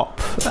 80s pop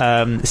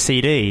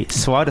CD.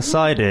 So I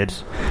decided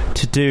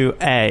to do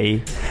a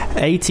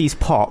 80s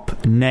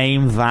pop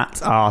Name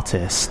That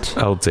Artist.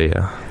 Oh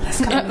dear.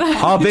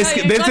 Oh, this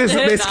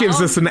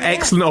gives us an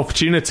excellent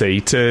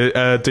opportunity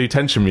to do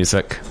tension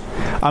music.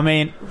 I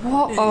mean,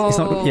 What?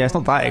 it's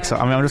not that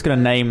exciting. I mean, I'm just going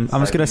to name.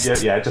 I'm just going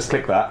to. Yeah, just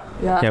click that.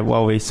 Yeah.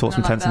 While we sort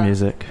some I like tension that.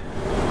 music.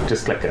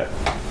 Just click it.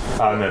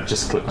 Oh no,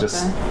 just click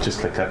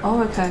it.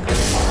 Oh, okay.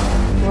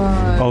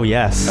 Whoa. Oh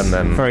yes, And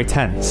then- very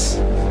tense.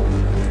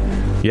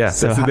 Yeah,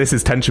 So this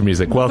is tension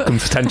music. Welcome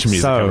to tension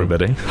music, So,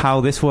 everybody. how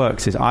this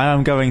works is I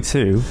am going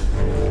to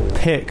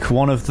pick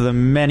one of the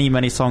many,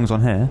 many songs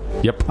on here.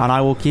 Yep. And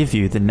I will give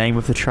you the name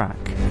of the track,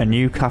 and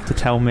you have to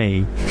tell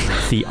me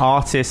the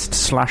artist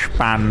 /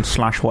 band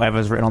 /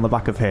 whatever's written on the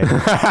back of here.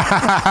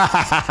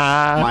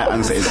 My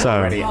answer is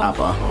already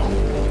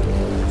ABBA.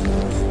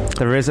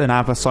 There is an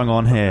ABBA song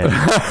on here.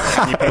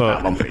 Can you pick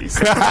that one, please?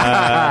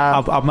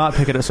 I might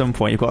pick it at some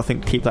point. You've got to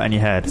keep that in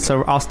your head.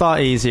 So I'll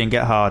start easy and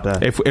get harder.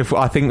 If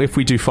I think if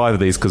we do 5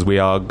 of these, because we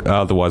are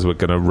otherwise we're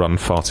going to run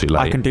far too late.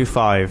 I can do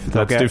 5.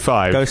 Let's do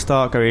 5. Go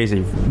start, go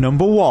easy.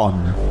 Number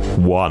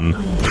 1. 1.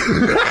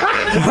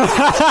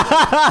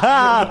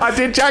 I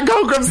did Jack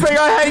Holgram's thing.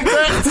 I hate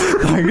it.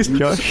 Thanks,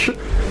 Josh.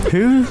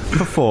 Who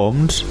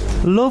performed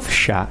Love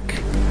Shack?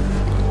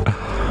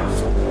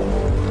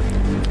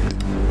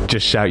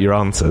 Just shout your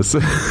answers.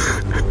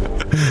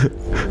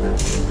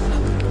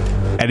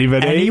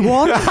 Anybody?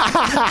 Anyone?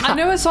 I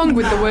know a song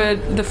with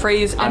the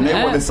phrase in I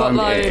know what it, the song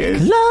but like,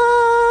 is.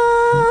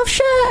 Love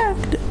Shack.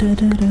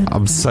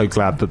 I'm so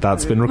glad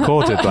that's been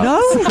recorded. No,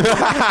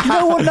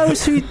 no one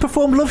knows who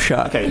performed Love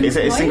Shack. Okay, is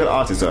it a single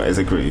artist or is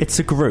it a group? It's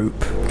a group.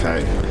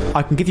 Okay.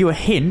 I can give you a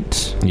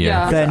hint.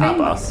 Yeah. They're,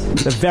 ABBA.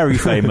 they're very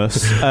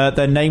famous.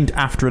 They're named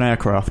after an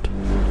aircraft.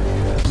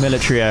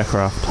 Military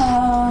aircraft.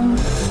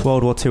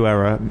 World War II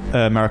era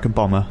American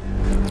bomber.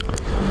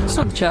 it's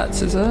not the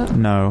Jets, is it?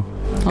 No.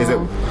 Is it?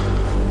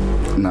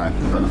 No.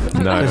 I've got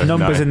nothing. No, There's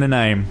numbers no. in the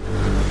name.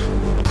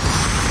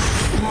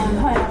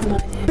 I have no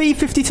idea.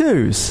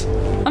 B-52s.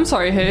 I'm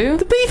sorry, who?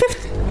 The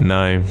B-50...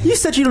 No. You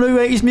said you knew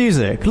 80s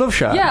music. Love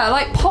Shack. Yeah,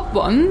 like pop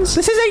ones.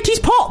 This is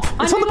 80s pop.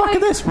 It's I on the know, back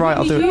of like, this. Right,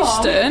 I'll do it.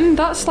 Houston,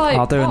 that's like.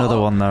 I'll do what? another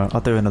one, though.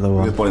 I'll do another He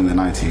was one. born in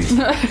the 90s.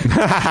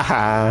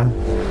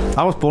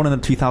 I was born in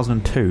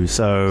 2002,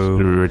 so...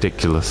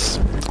 Ridiculous.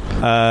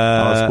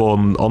 I was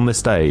born on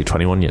this day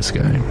 21 years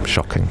ago.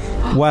 Shocking.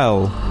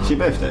 Well, It's your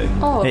birthday.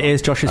 Oh. it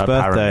is Josh's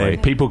Apparently.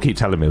 birthday. People keep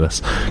telling me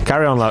this.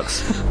 Carry on,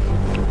 Lux.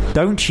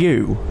 Don't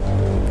you,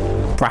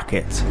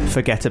 bracket,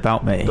 forget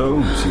about me.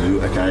 Don't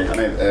you? Okay. I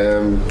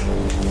know.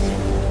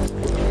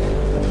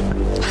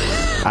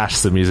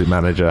 Ash, the music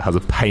manager, has a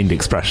pained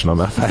expression on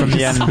her face. From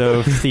the end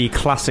of the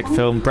classic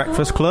film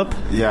Breakfast Club.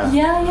 Yeah.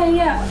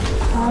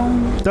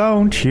 Yeah.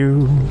 Don't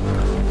you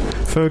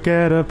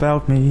forget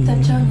about me. Is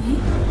that Johnny?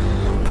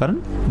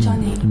 Pardon?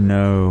 Johnny.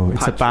 No,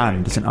 it's Patrick. a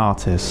band. It's an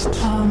artist.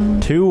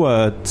 2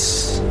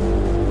 words.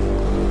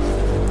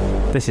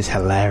 This is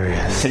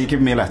hilarious. Can you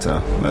give me a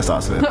letter? Let's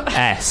start with it.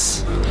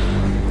 S.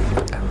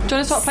 Do you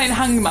want to start playing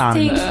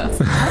Hangman?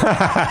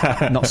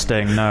 Not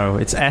Sting, no.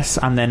 It's S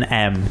and then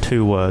M.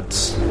 2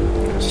 words.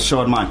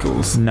 Shawn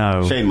Michaels.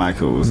 No. Shane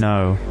Michaels.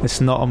 No,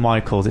 it's not a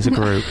Michaels, it's a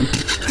group.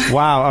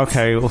 Wow,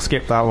 okay, we'll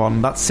skip that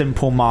one. That's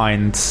Simple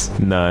Minds.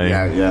 No.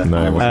 Yeah.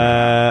 No.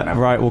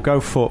 Right, we'll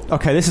go for...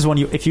 Okay, this is one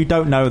if you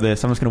don't know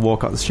this, I'm just going to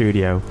walk out the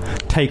studio.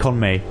 Take On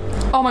Me.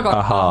 Oh my god.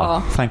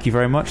 Aha. Thank you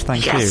very much,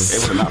 thank It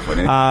wasn't that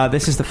funny. you.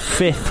 This is the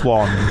 5th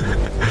one.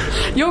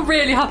 You're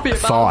really happy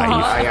about 5.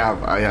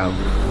 that. I am.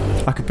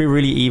 I could be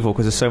really evil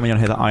because there's so many on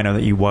here that I know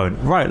that you won't.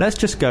 Right, let's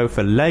just go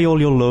for Lay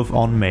All Your Love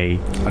On Me.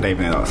 I don't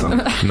even know that song.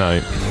 No.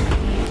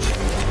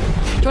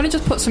 Do you want to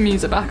just put some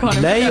music back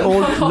on? Lay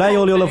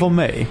all Your Love On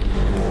Me?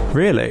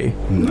 Really?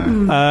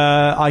 No.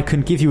 I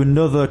can give you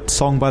another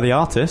song by the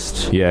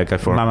artist. Yeah, go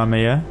for it. Mamma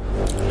Mia.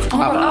 Oh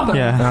my god, ABBA.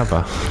 Yeah.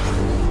 ABBA.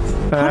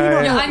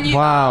 Yeah, I knew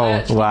Wow. that. I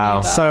actually Wow.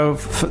 knew that. So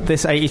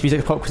this 80s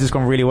music pop quiz has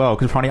gone really well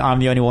because apparently I'm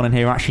the only one in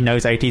here who actually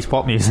knows 80s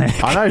pop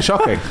music. I know,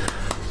 shocking.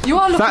 You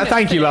are looking at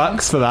Thank you, things.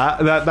 Lux, for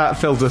that. That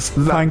filled us.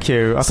 Thank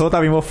you. I thought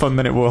that'd be more fun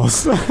than it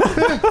was.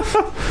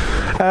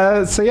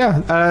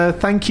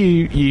 Thank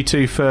you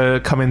two for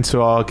coming to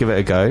our Give It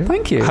a Go.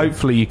 Thank you.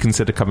 Hopefully you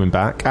consider coming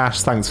back.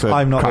 Ash, thanks for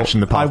I'm not. crashing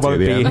the I party won't at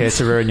the be end. here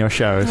to ruin your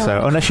show.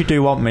 So unless you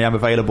do want me, I'm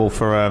available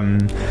for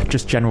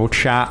just general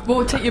chat.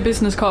 We'll take your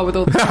business card with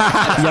all the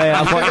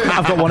Yeah,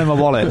 I've got one in my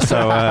wallet.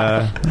 So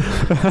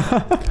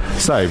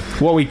So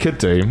what we could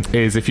do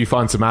is if you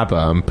find some ABBA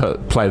and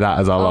play that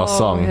as our last Oh,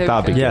 song, here we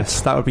that'd be go. good.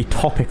 yes, that would be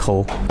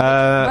topical.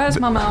 Where's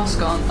my mouse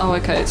gone? Oh,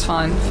 okay, it's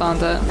fine.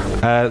 Found it.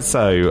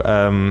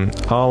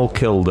 I'll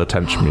kill the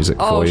tension music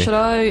for Oh, you.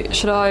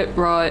 should I?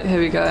 Right, here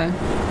we go.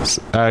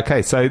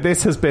 Okay, so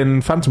this has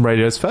been Phantom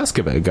Radio's first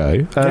Give It a Go.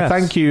 Yes.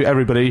 Thank you,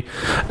 everybody.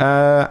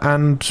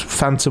 And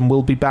Phantom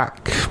will be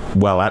back,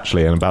 well,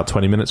 actually, in about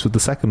 20 minutes with the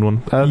second one.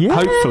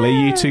 Hopefully,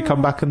 you two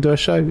come back and do a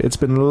show. It's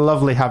been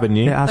lovely having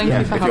you. Yeah, Thank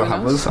you for If you'll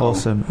having have us. us.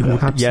 awesome.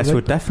 Absolutely. Yes,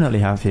 we'll definitely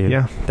have you.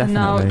 Yeah. Definitely. And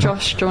now,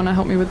 Josh, do you want to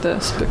help me with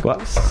this?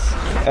 Because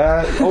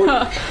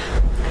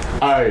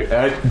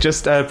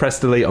Just press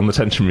delete on the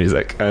tension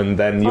music, and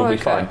then you'll be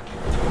okay.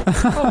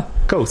 fine.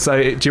 Cool.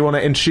 So, do you want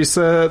to introduce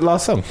the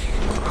last song?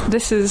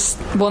 This is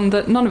one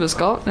that none of us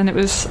got, and it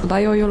was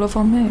Lay All Your Love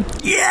on Me.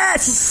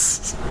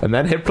 Yes! And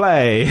then hit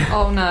play.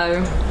 Oh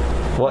no.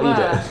 What you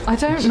Where? did? I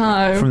don't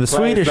know. From the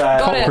Swedish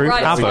Got pop it, group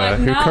right, ABBA, fine.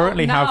 who Now-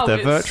 currently now have their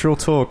it's- virtual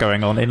tour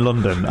going on in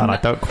London, and I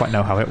don't quite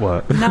know how it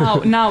works.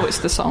 now it's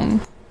the song.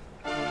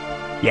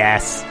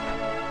 Yes.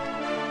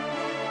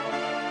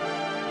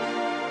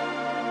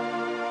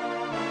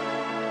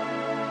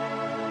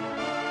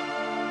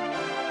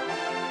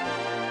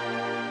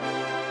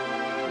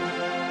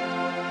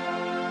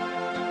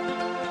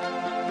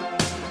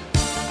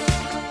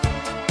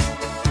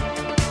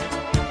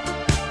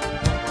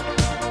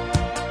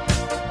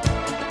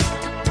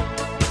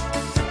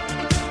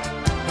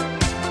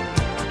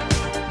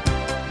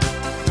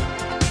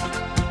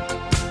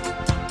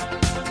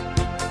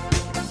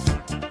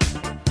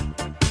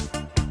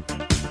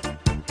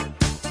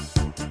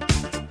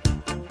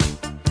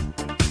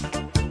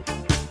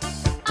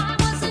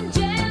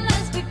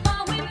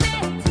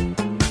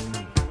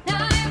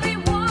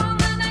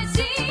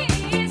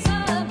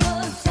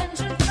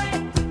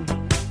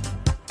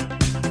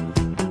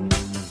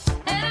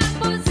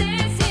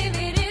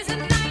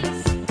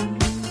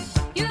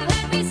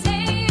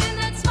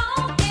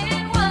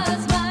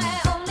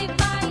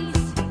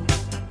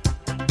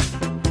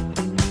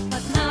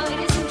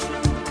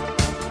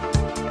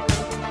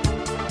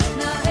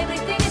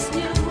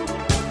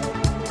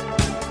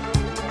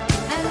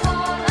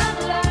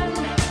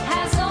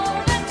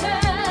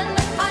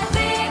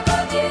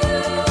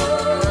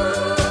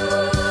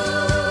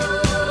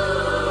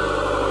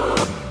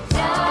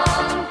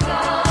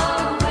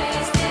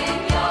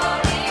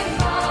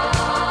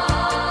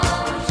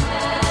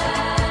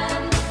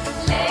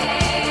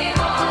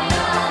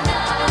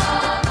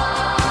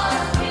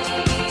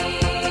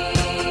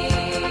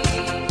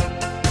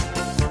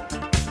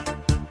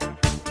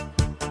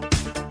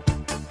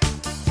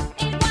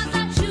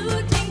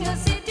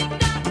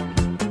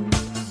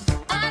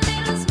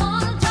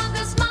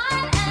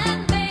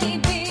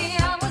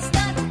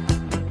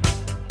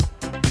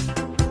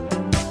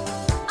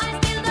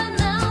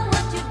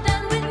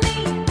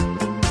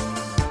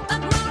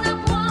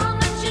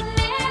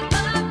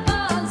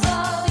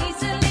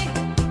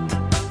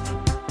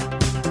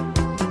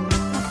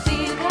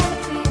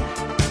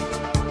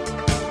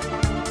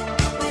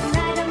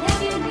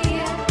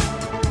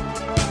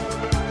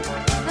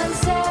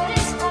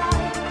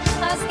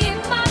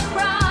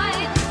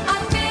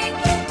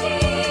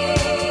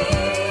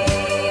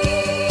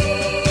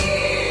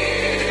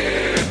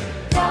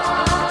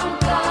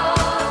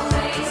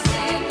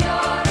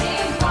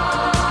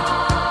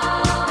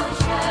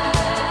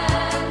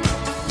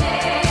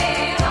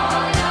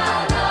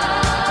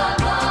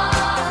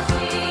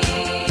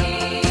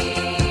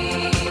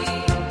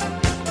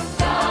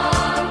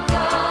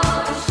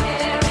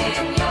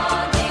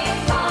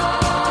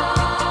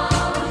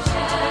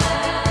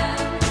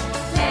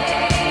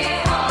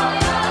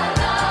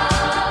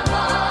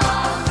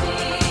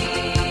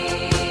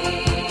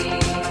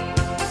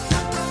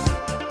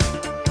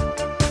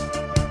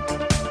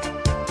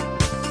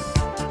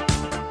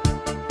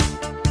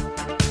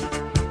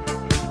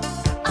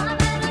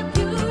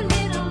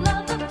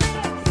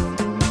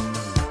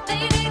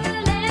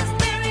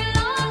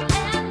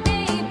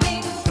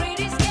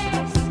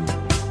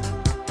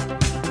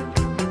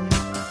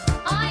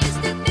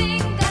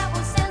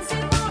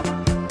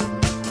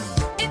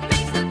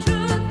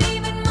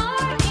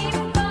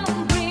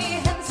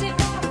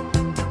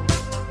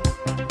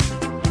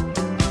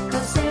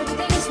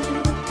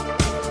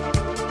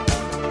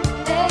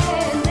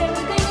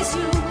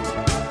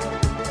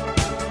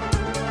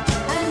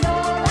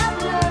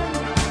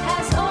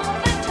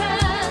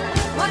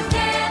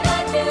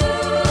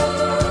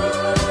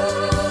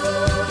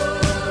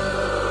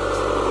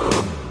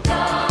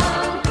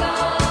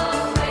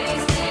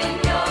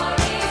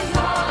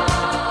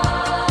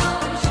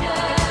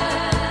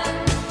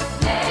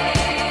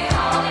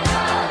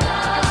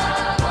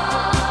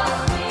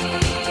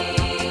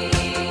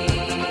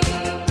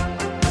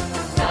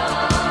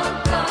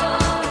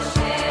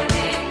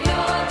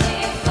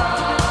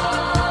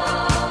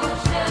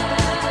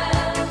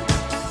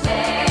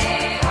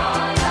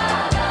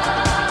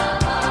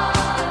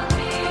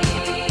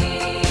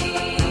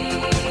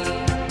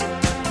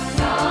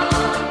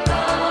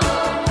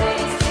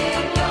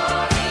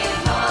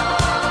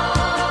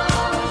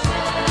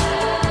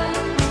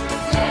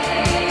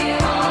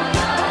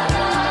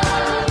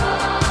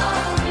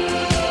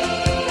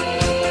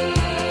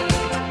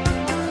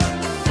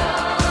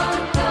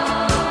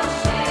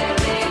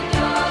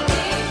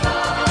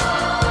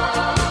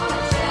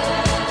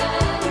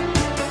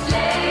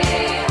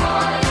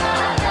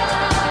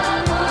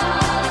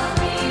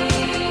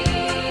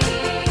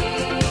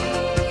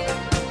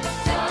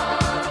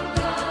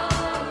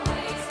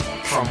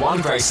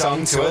 one great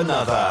song to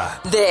another.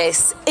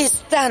 This is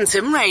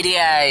Phantom Radio.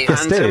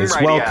 Yes, it is.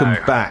 Welcome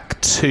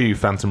back to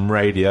Phantom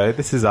Radio.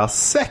 This is our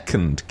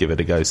second Give It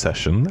A Go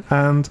session,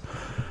 and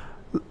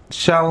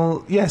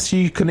yes,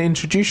 you can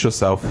introduce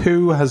yourself.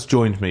 Who has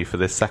joined me for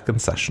this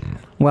second session?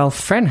 Well,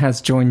 Fred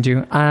has joined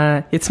you.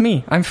 It's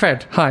me. I'm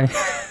Fred. Hi.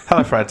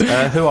 Hello, Fred.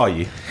 Who are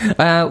you?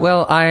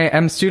 Well, I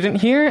am a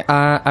student here.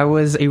 I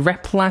was a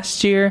rep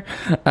last year.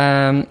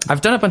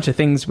 I've done a bunch of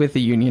things with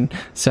the union,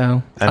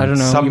 so And I don't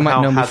know. You might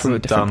somehow know me from a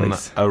hasn't different done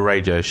place. a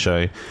radio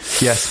show.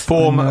 Yes,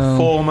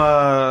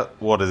 former,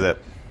 what is it?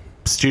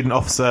 Student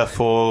officer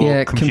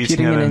for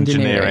computing and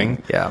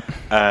engineering. Yeah.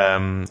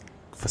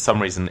 For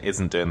some reason,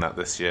 isn't doing that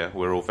this year.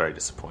 We're all very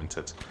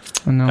disappointed.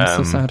 Oh, no, it's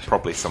so sad.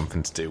 Probably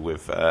something to do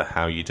with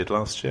how you did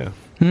last year.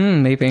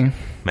 Maybe.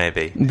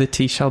 Maybe. The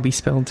tea shall be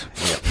spilled.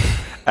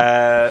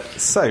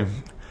 So,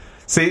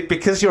 see,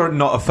 because you're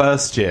not a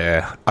first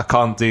year, I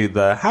can't do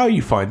the how are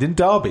you finding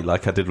Derby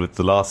like I did with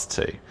the last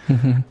two.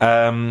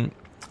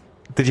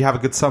 Did you have a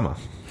good summer?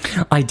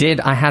 I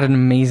did. I had an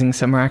amazing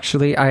summer,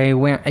 actually. I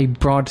went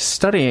abroad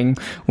studying,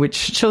 which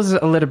shows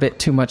a little bit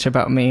too much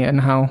about me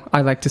and how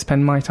I like to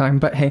spend my time.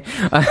 But hey,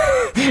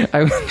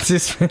 I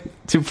went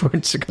to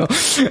Portugal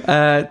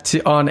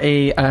on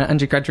a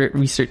undergraduate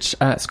research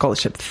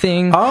scholarship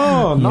thing.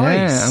 Oh,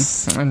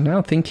 nice. Yeah.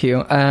 No, thank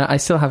you. I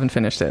still haven't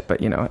finished it, but,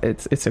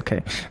 it's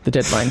okay. The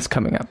deadline's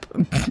coming up.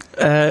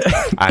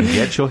 And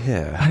yet you're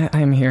here.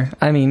 I am here.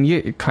 I mean,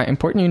 you're quite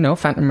important,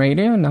 Phantom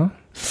Radio, no?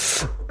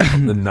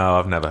 No,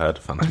 I've never heard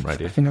of Phantom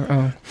Radio.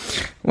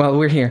 Well,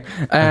 we're here.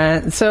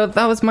 So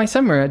that was my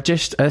summer,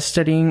 just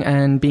studying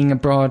and being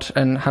abroad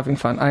and having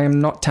fun. I am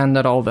not tanned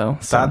at all, though.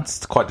 So.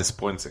 That's quite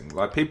disappointing.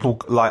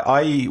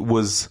 I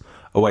was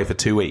away for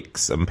 2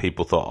 weeks and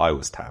people thought I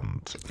was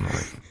tanned.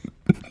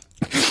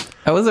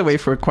 I was away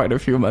for quite a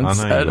few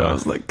months, and I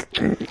was like,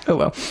 oh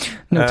well,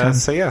 no tan.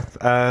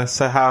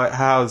 So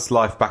how's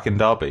life back in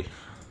Derby?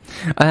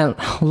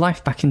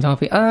 Life back in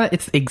Derby,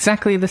 it's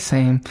exactly the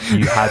same.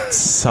 You had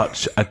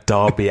such a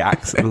Derby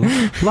accent.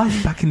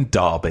 Life back in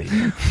Derby.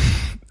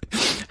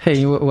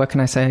 Hey, what can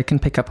I say? I can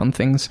pick up on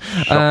things.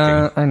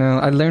 Shocking. I know,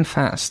 I learn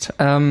fast.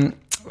 Well,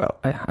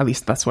 at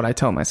least that's what I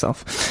tell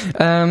myself.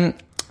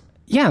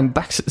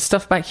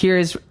 Stuff back here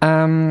is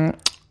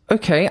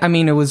okay. I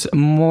mean, it was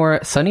more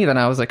sunny than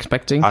I was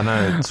expecting. I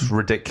know, it's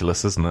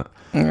ridiculous, isn't it?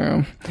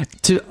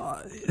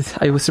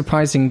 It was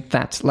surprising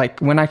that,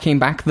 when I came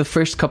back, the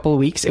first couple of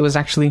weeks, it was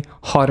actually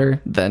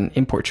hotter than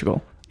in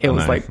Portugal. It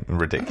was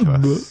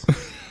ridiculous.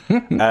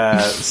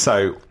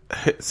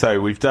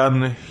 So we've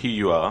done who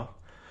you are.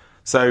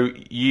 So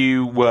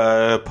you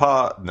were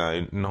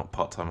not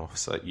part-time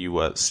officer. You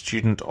were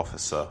student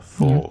officer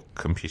for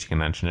computing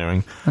and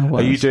engineering.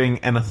 Are you doing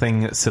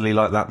anything silly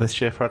like that this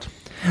year, Fred?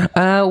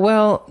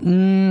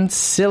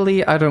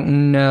 Silly, I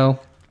don't know.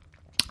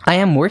 I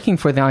am working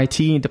for the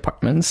IT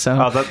department, so...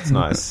 Oh, that's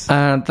nice.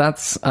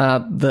 That's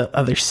the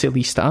other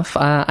silly stuff.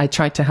 I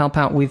tried to help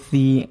out with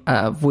the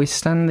voice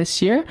stand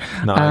this year.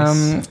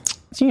 Nice.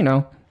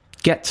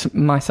 Get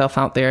myself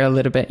out there a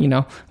little bit,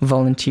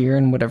 volunteer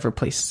in whatever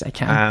places I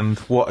can. And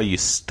what are you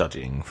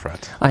studying,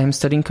 Fred? I am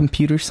studying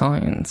computer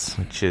science.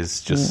 Which is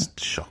just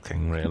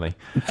shocking, really.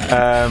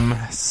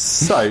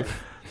 So,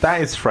 that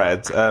is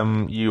Fred.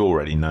 You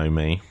already know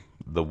me.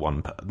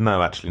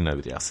 No, actually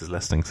nobody else is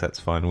listening, so it's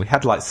fine. We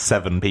had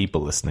 7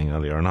 people listening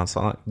earlier, and I was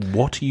like,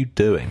 what are you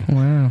doing?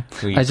 Wow.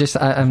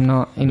 I'm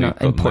not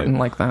important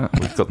like that.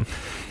 We've got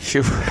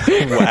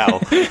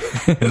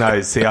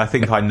no, see, I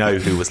think I know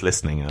who was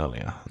listening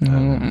earlier.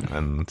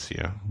 And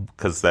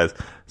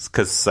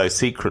because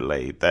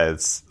secretly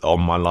there's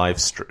on my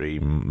live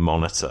stream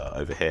monitor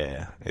over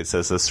here, it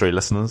says there's 3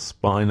 listeners,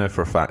 but I know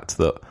for a fact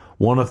that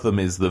one of them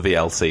is the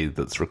VLC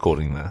that's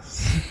recording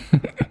this.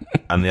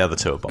 And the other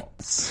 2 are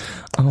bots.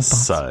 Oh, bots.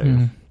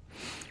 So,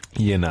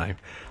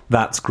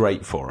 that's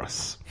great for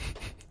us.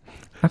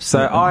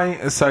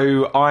 Absolutely.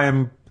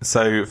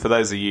 So for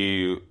those of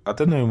you, I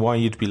don't know why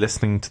you'd be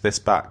listening to this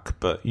back,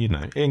 but,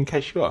 in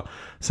case you are.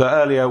 So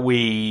earlier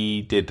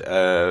we did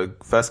a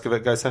first Give It A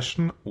Go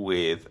session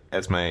with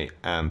Esme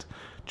and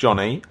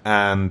Johnny,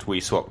 and we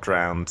swapped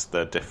around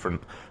the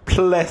different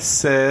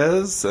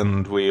places,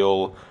 and we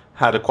all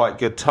had a quite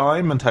good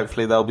time, and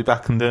hopefully they'll be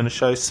back and doing a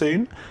show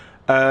soon.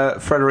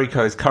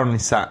 Frederico is currently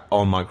sat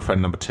on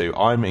microphone number 2.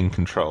 I'm in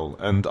control,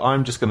 and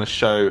I'm just going to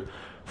show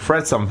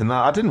Fred something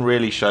that I didn't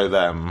really show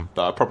them,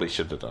 that I probably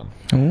should have done.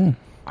 Ooh.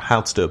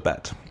 How to do a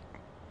bet.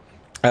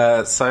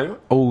 So,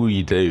 all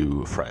you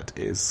do, Fred,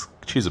 is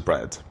choose a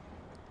bread.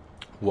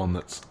 One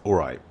that's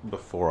alright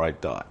before I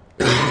die.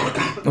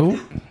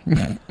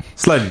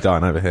 Slowly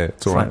dying over here.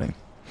 It's alright.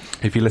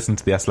 If you listen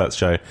to the S-Let's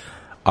show,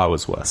 I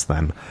was worse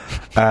then.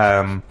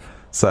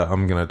 So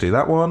I'm going to do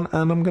that one,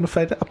 and I'm going to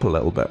fade it up a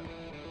little bit.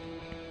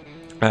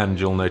 And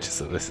you'll notice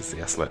that this is the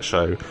S-Let's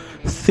show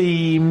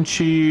theme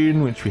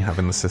tune, which we have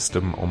in the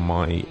system on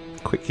my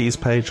Quick Keys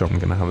page. I'm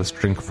going to have a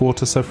drink of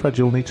water, so Fred,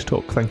 you'll need to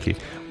talk. Thank you.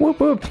 Whoop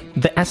whoop.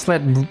 The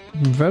S-Let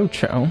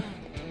Roadshow.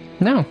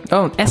 No.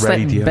 Oh, a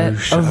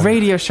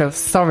radio show.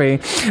 Sorry.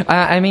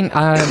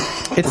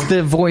 It's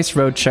the Voice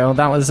Road show.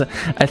 That was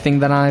a thing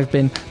that I've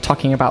been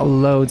talking about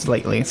loads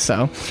lately.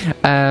 So,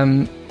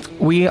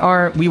 we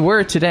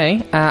were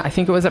today. I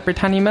think it was at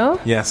Britannia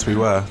Mill. Yes, we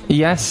were.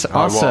 Yes,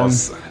 awesome. I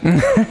was.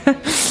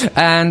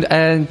 And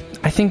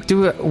I think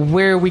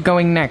where are we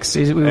going next?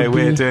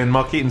 We're doing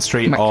Mark Eaton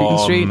Street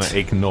Street.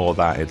 Ignore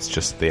that. It's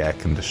just the air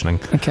conditioning.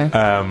 Okay.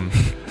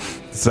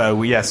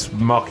 So yes,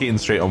 Mark Eaton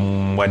Street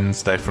on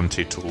Wednesday from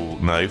 10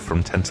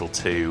 till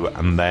 2,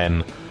 and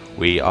then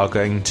we are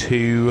going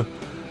to.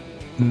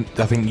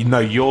 I think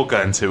you're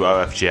going to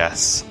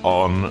OFGS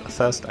on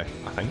Thursday.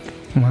 I think.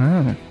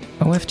 Wow,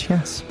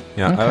 OFGS.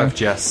 Yeah, okay.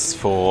 OFGS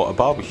for a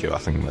barbecue. I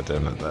think they're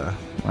doing it there.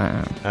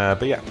 Wow.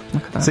 But yeah,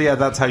 so yeah,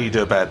 that's how you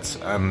do a bed,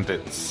 and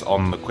it's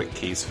on the Quick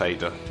Keys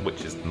fader,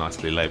 which is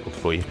nicely labelled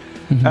for you.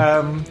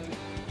 Mm-hmm.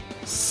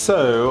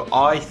 So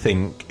I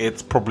think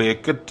it's probably a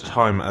good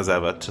time as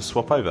ever to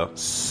swap over.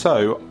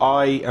 So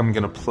I am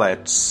going to play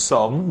a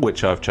song,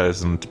 which I've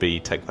chosen to be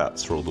Take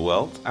That's For All the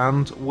World,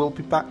 and we'll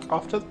be back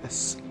after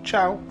this.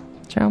 Ciao.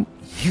 Ciao.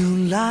 You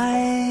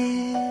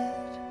light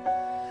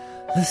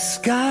the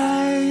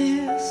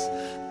skies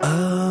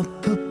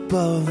up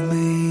above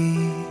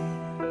me.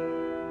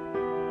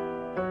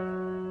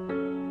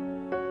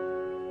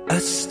 A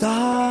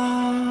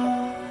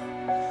star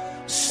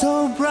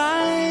so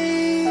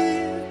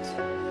bright,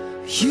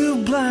 you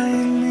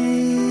blind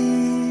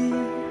me.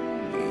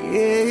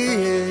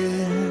 Yeah.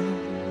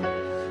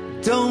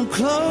 Don't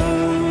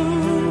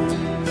close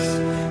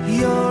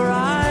your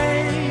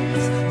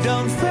eyes.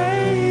 Don't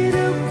fade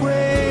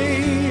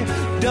away.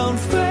 Don't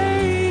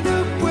fade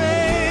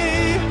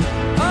away.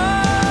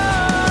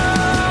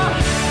 Oh,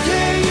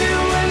 yeah, you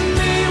and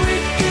me, we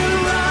can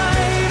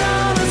ride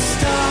on a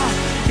star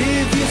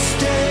if you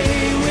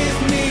stay with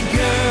me,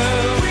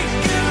 girl. We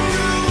can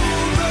rule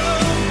the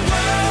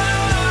world.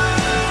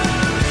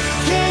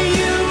 Yeah,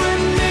 you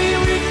and me,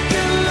 we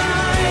can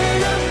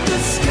light up the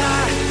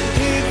sky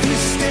if you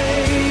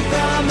stay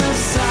by my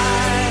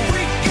side.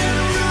 We can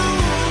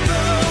rule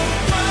the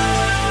world.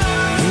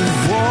 It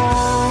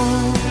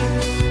won't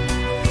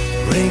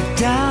break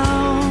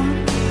down.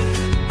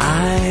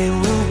 I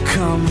will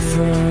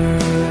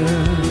comfort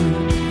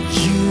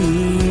you.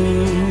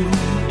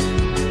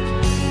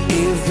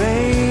 If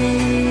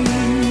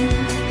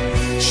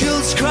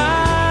angels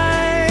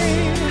cry,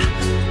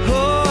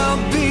 oh,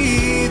 I'll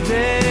be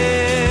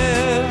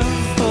there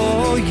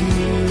for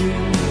you.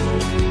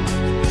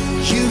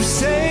 You've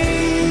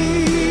saved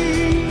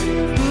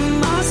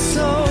my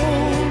soul.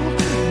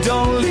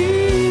 Don't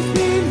leave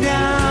me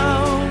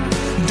now.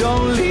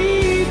 Don't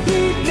leave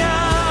me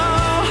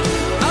now.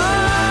 Oh,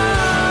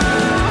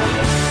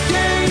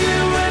 yeah, you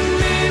and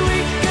me, we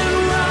can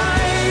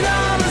ride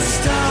on a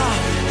star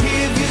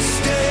if you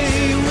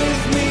stay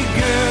with me,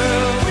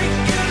 girl. We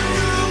can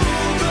rule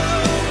the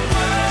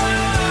world.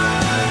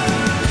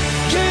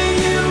 Yeah,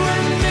 you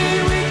and me,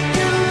 we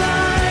can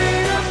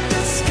light up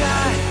the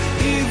sky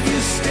if you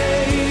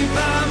stay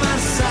by my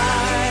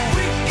side.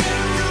 We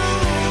can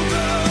rule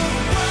the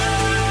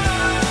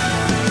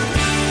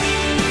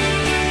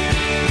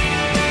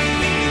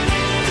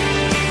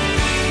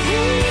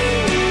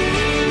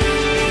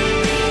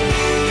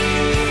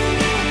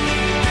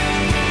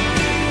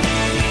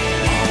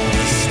All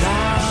the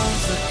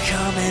stars are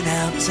coming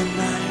out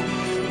tonight.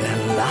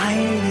 They're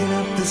lighting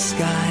up the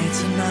sky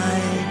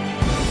tonight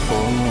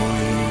for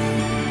you.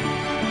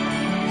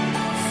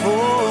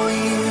 For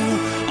you.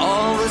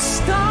 All the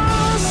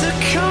stars are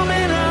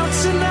coming out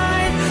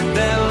tonight.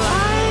 They're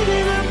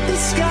lighting up the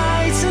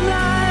sky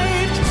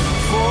tonight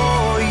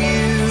for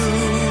you.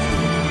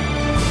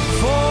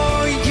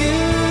 For you.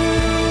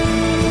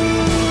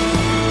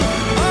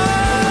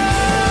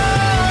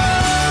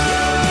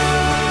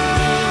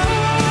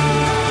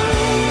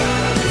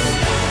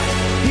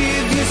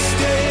 If you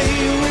stay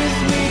with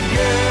me,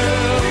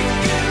 girl, we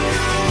can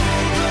rule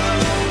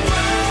the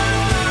world.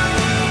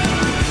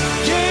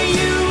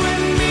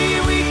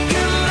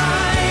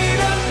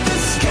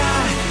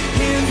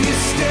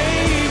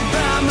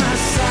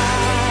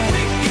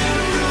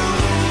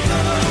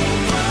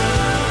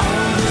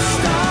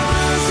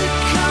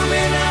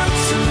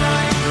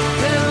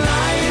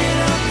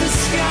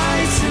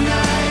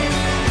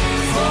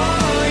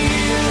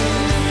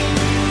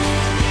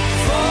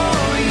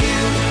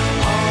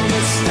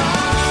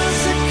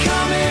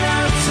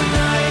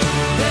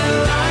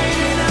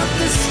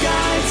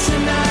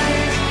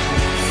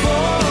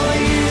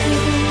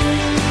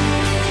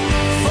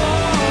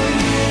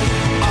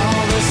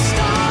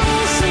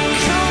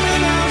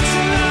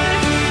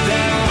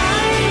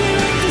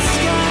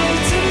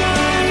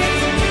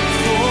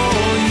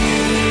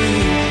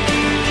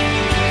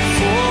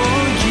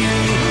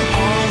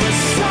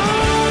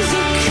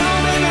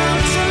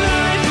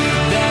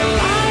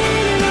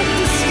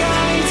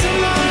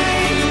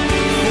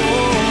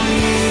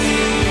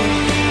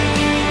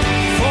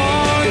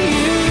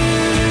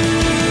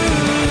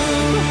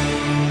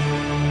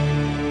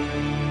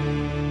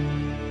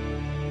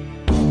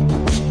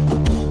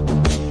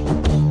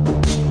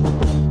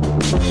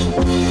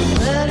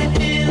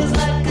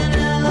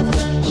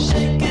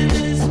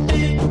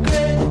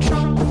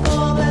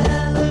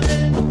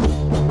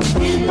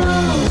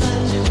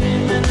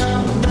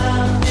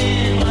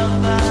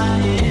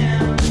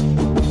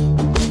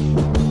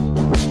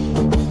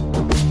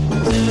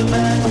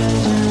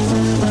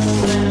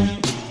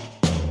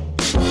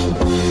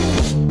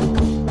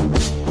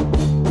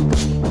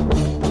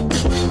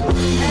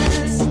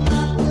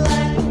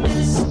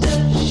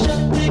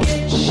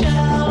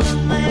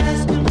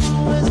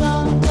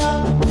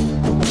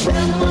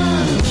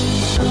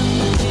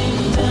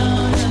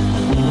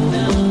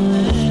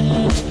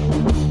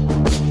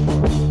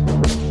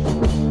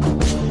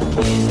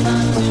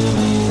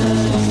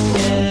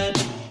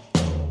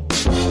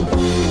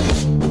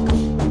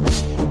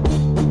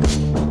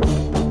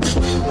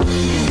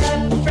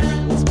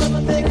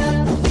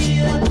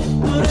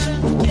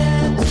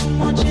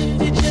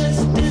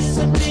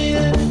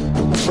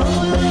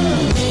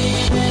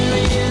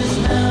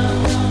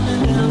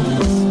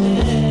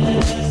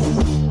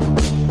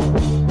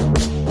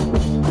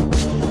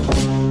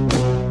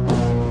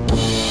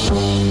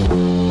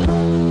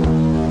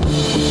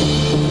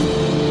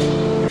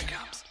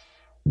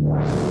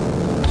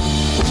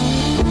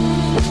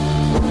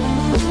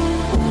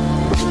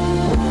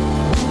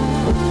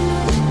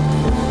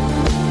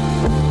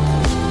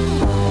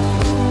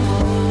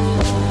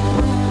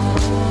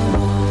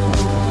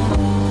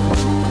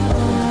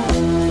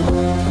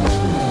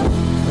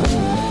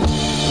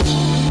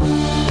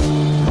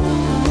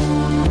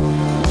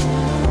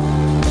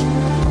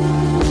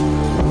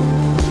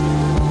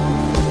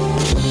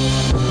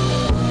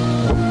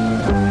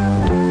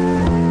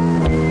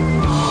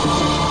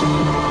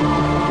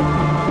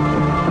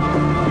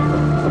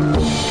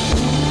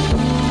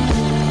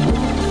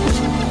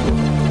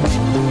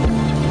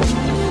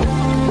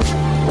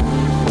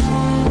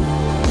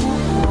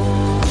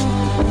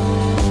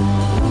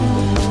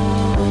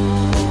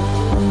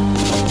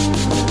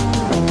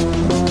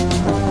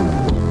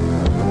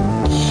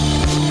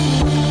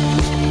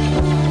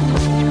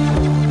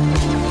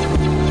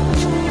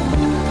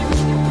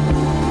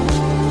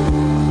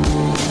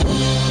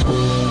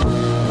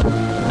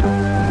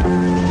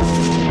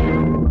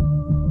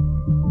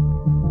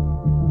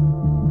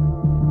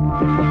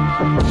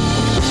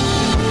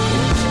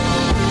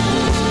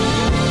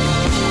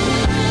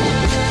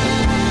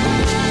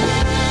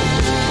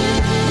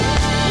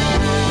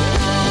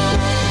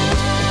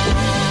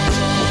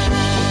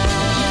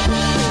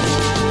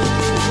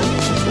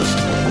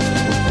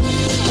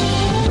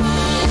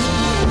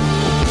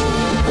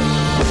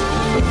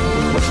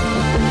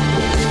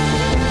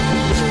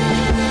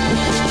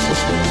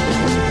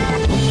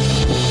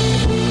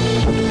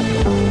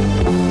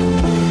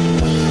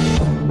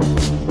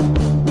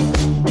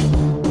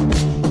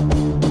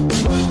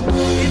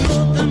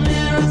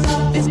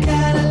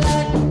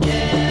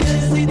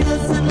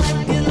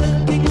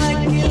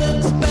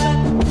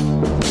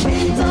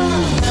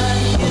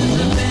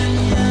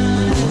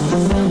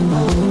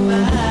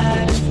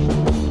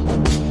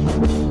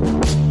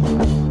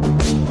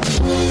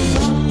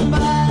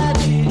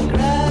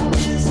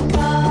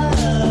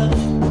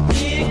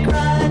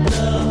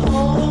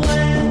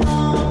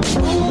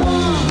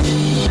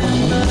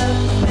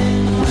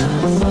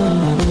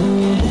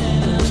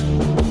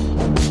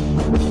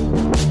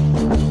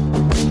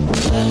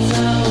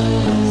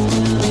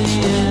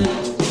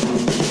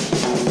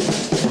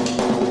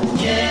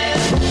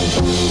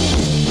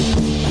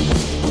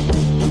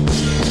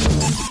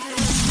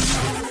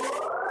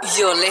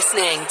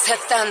 listening to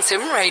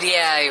Phantom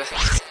Radio.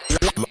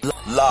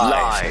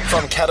 Live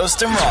from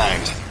Kettleston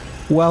Road.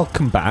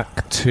 Welcome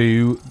back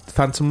to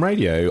Phantom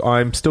Radio.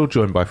 I'm still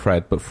joined by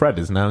Fred, but Fred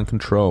is now in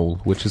control,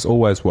 which is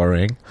always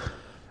worrying.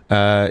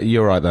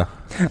 You're right there.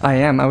 I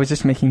am. I was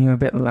just making you a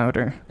bit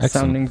louder, Excellent.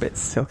 sounding a bit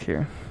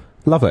silkier.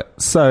 Love it.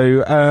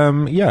 So,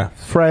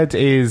 Fred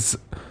is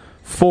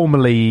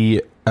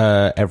formerly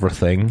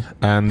everything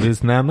and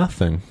is now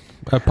nothing,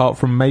 apart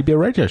from maybe a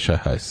radio show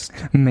host.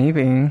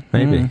 Maybe.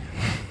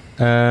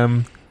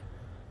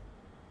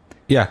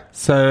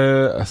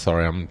 So,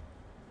 sorry, I'm...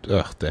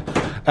 Ugh, dear.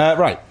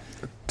 Right.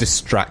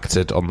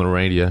 Distracted on the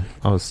radio.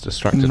 I was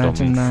distracted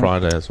Imagine on that.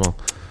 Friday as well.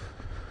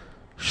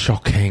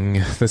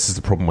 Shocking. This is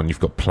the problem when you've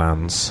got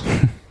plans.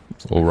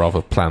 Or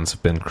rather, plans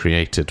have been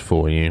created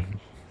for you.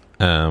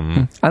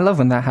 I love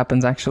when that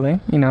happens,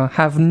 actually. You know,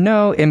 have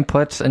no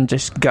input and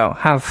just go.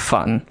 Have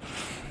fun.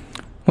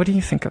 What do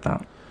you think of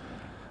that?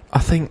 I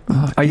think...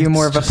 Are you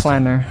more of a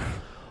planner?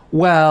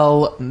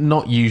 Well,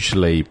 not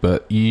usually,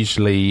 but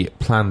usually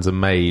plans are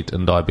made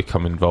and I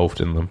become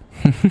involved in them.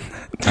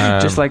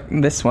 Just like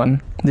this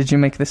one. Did you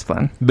make this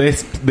plan?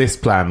 This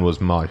plan was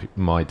my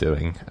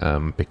doing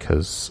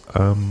because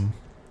I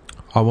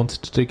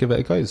wanted to give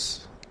it a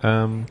goes.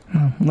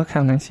 Look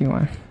how nice you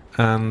are.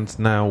 And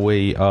now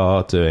we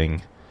are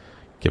doing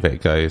Give It a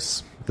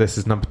Goes. This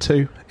is number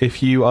 2.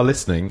 If you are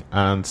listening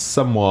and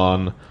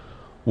someone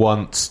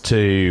wants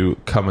to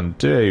come and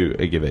do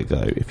a Give It a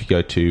Go, if you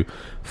go to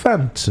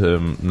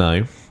Phantom...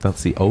 No,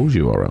 that's the old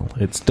URL.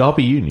 It's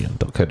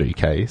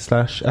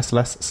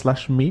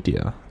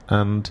derbyunion.co.uk/SLS/media.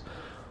 And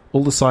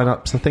all the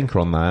sign-ups, I think, are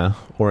on there.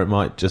 Or it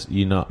might just...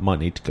 might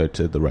need to go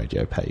to the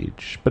radio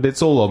page. But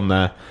it's all on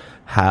there.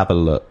 Have a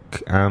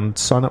look and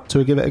sign up to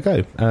a Give It a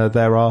Go.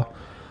 There are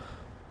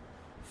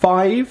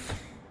 5.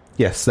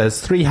 Yes,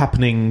 there's 3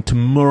 happening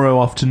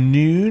tomorrow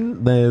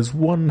afternoon. There's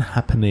 1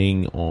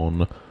 happening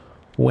on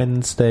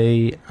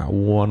Wednesday,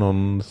 1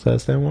 on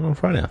Thursday, and 1 on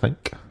Friday, I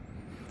think.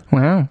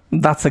 Wow,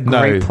 that's a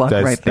great plug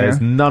right there.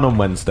 There's none on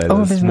Wednesday.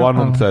 There's 1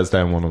 on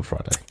Thursday and 1 on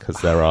Friday. Because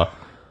there are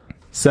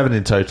 7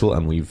 in total,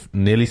 and we've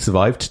nearly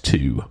survived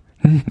 2.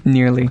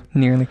 Nearly.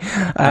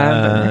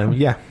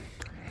 Yeah.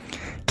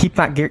 Keep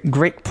that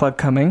great plug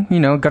coming. You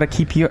know, got to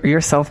keep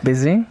yourself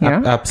busy.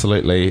 Yeah,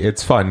 absolutely.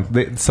 It's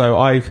fine. So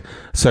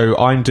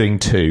I'm doing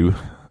 2.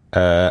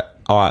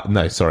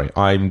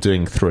 I'm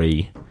doing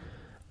 3.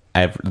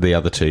 The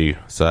other 2,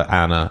 so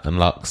Anna and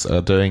Lux,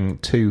 are doing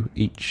 2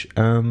 each.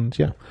 And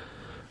yeah,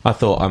 I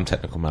thought I'm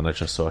technical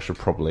manager, so I should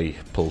probably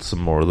pull some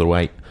more of the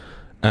weight.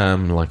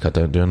 Like I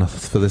don't do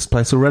enough for this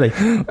place already.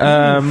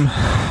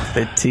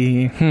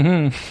 Pity.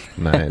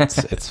 No,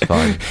 it's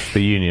fine.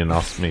 The union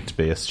asked me to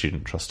be a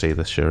student trustee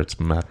this year. It's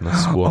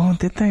madness. What? Oh,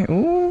 did they?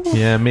 Ooh.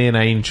 Yeah, me and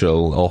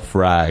Angel off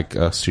RAG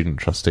are student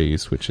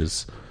trustees, which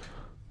is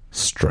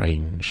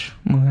strange.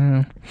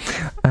 Wow.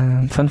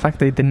 Fun fact: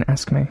 they didn't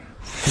ask me.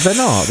 They're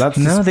not.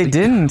 No, they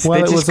didn't.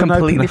 Well, they just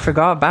completely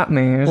forgot about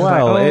me.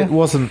 It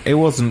wasn't. It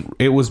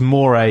was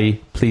more a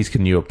please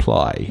can you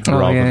apply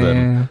rather than.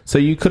 Yeah. So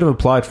you could have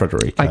applied,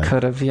 Frederico. I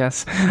could have,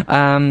 yes.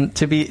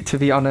 To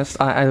be honest,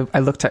 I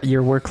looked at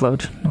your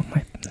workload. Not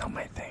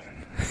my thing.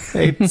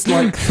 It's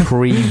like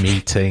 3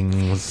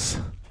 meetings.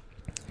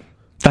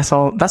 That's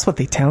all. That's what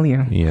they tell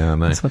you. Yeah,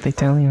 no. That's what they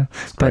tell you.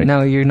 But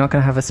no, you're not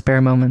going to have a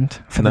spare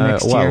moment for the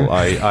next year. Well,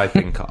 I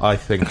think I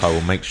will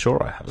make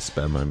sure I have a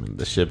spare moment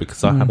this year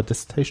because I have a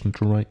dissertation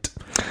to write.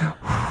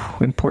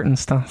 Important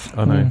stuff.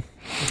 I know.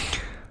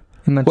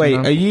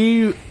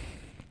 Wait,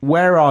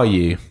 where are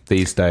you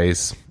these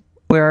days?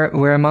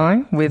 Where am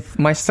I with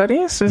my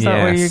studies? Is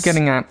that what you're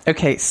getting at?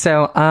 Okay,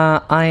 so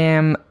I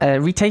am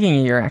retaking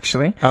a year,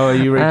 actually. Oh, are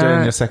you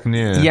redoing your second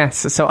year?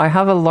 Yes, so I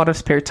have a lot of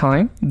spare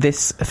time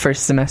this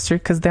first semester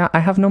because I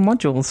have no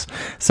modules.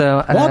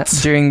 So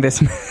during this...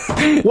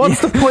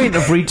 What's the point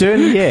of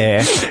redoing a year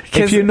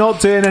if you're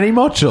not doing any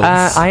modules?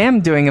 I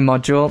am doing a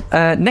module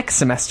next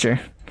semester.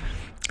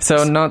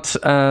 So not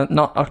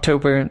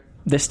October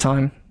this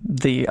time,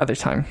 the other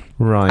time.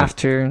 Right.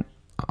 After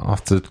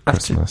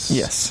Christmas.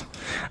 Yes.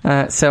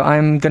 So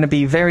I'm going to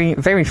be very,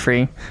 very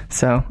free.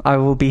 So I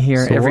will be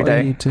here every day. What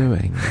are you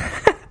doing?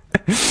 I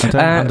don't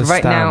understand.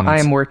 Right now I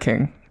am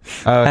working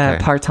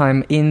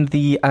part-time in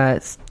the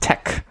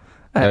tech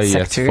sector.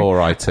 Yes,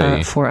 for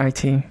IT. For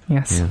IT,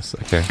 yes. Yes,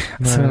 okay.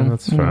 No,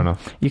 that's fair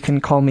enough. You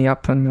can call me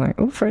up and be like,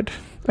 oh, Fred,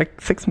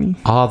 fix me.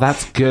 Oh,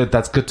 that's good.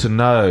 That's good to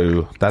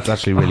know. That's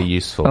actually really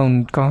useful.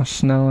 Oh,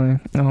 gosh, no.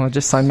 I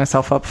just signed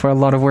myself up for a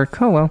lot of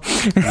work. Oh, well.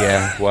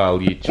 Yeah, well,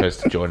 you chose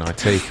to join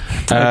IT.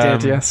 I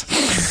did, yes.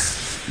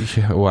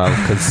 Yeah, well,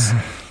 because...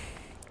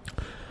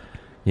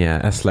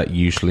 Yeah, SLET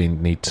usually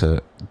need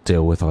to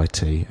deal with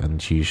IT,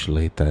 and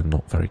usually they're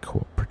not very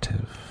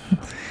cooperative.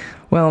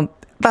 Well,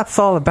 that's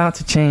all about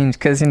to change,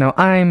 because,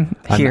 I'm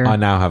here. I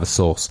now have a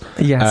source.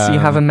 Yes, you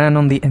have a man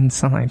on the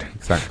inside.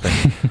 Exactly.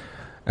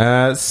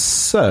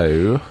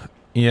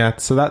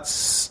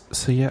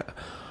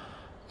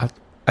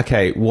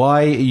 Okay,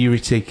 why are you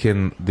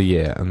retaking the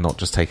year and not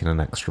just taking an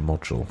extra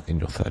module in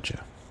your third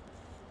year?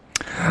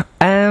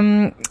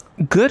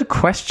 Good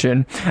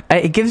question.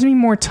 It gives me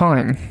more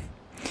time,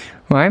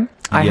 right?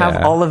 I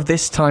have all of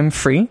this time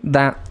free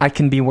that I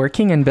can be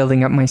working and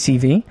building up my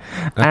CV.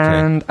 Okay.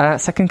 And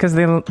second, because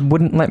they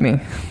wouldn't let me.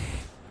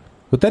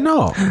 Would they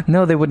not?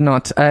 No, they would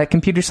not.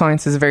 Computer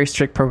science is a very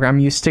strict program.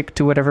 You stick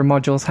to whatever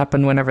modules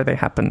happen whenever they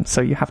happen,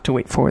 so you have to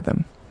wait for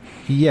them.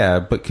 Yeah,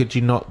 but could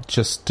you not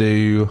just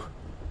do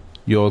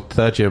your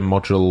third year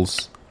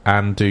modules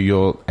and do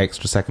your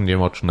extra second year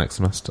module next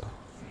semester?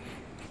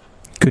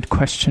 Good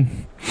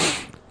question.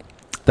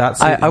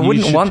 That's I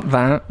wouldn't want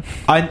that.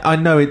 I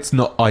know it's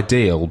not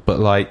ideal, but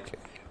like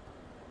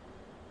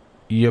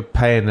you're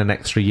paying an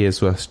extra year's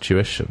worth of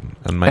tuition.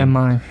 And Am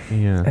I?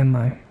 Yeah. Am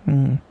I?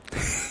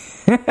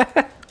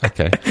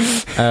 Okay.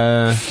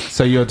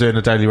 So you're doing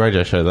a daily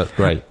radio show. That's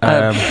great.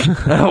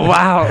 Oh,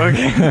 wow.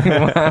 Okay.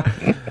 Wow.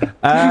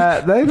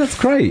 No, that's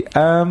great.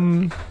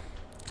 Can't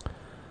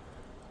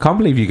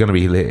believe you're going to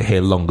be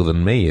here longer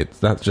than me.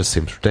 That just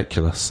seems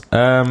ridiculous.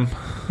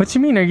 What do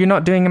you mean? Are you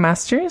not doing a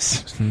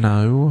master's?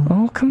 No.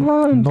 Oh, come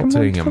on. I'm not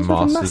doing a come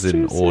on, master's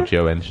in yeah.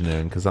 audio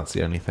engineering because that's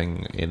the only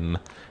thing in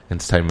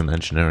entertainment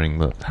engineering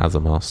that has a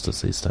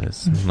master's these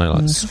days. There's no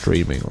like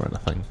streaming or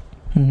anything.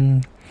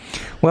 Mm.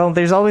 Well,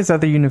 there's always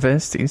other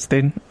universities.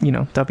 They,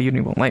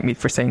 WUni won't like me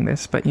for saying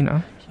this, but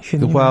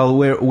Well,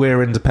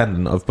 we're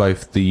independent of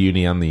both the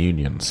uni and the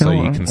union, so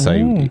you can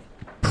say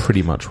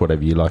pretty much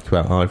whatever you like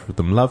about either of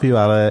them. Love you,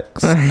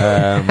 Alex.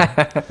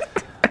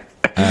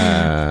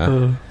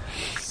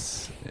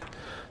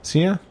 So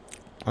yeah,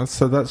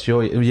 so that's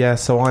your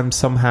So I'm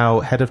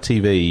somehow head of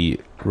TV,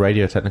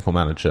 radio technical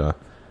manager,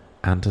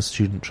 and a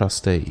student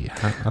trustee.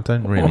 I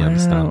don't really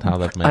understand how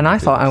they've made. And me I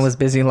do thought I this. was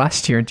busy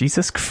last year.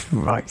 Jesus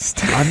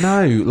Christ! I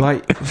know,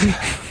 like,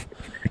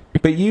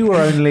 but you were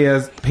only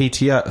a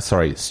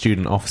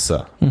student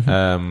officer.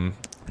 Mm-hmm.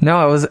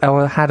 No,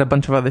 I had a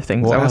bunch of other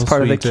things. What I was else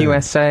part of were the you doing?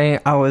 QSA.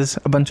 I was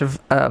a bunch of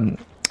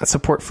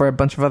support for a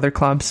bunch of other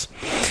clubs.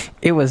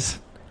 It was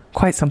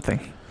quite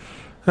something.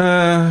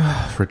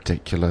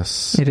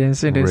 Ridiculous. It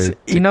is. Ridiculous.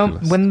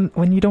 When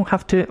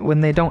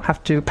they don't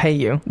have to pay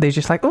you, they're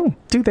just like, oh,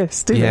 do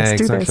this, do Yeah, this,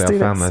 do exactly. this, do I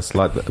found this. this.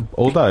 Like,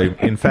 although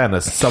in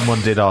fairness, someone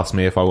did ask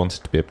me if I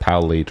wanted to be a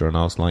PAL leader, and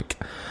I was like,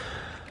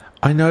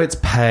 I know it's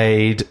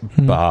paid,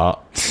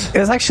 but It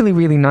was actually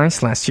really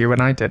nice last year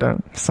when I did it,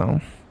 so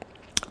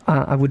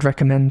I would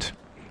recommend.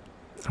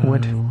 I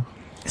would. Oh.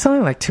 It's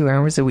only like 2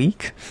 hours a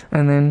week,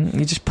 and then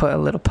you just put a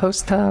little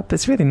post up.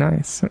 It's really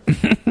nice.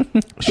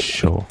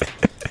 Sure.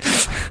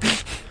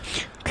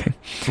 Okay.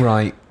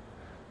 Right.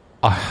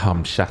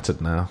 I'm shattered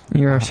now.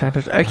 You're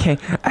shattered. Okay,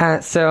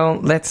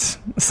 so let's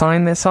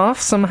sign this off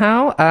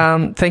somehow.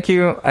 Thank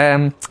you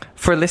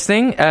for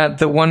listening.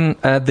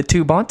 The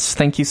two bots,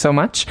 thank you so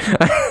much.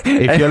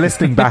 If you're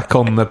listening back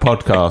on the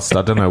podcast,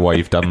 I don't know why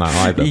you've done that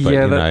either, but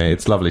Yeah,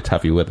 it's lovely to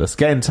have you with us.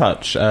 Get in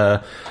touch.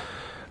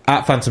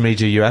 At Phantom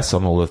Media US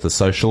on all of the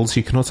socials.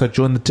 You can also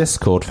join the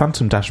Discord,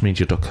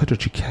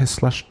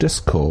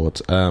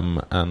 phantom-media.co.uk/Discord,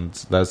 and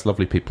there's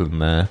lovely people in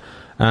there.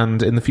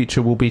 And in the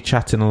future, we'll be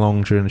chatting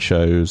along during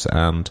shows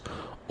and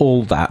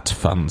all that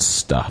fun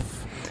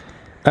stuff.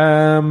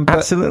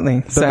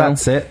 Absolutely. But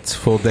that's it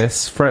for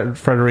this.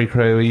 Frederico,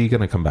 are you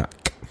going to come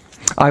back?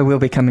 I will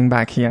be coming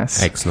back,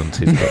 yes. Excellent.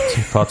 He's got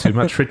far too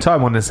much free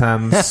time on his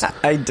hands.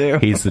 I do.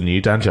 He's the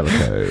new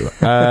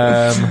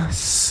D'Angelico.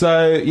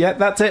 So, yeah,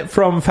 that's it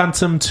from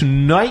Phantom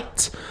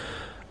tonight.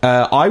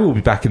 I will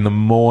be back in the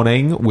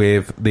morning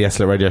with the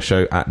SLA Radio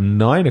Show at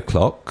 9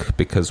 o'clock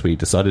because we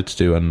decided to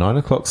do a 9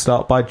 o'clock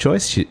start by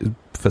choice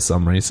for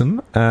some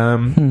reason.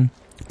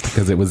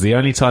 Because it was the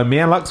only time me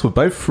and Lux were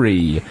both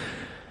free.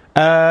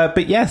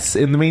 But yes,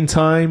 in the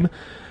meantime,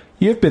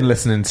 you've been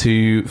listening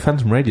to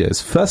Phantom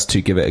Radio's first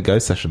two Give It A Go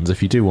sessions.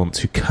 If you do want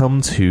to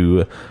come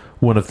to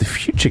one of the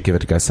future Give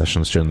It A Go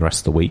sessions during the rest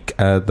of the week,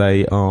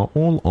 they are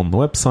all on the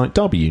website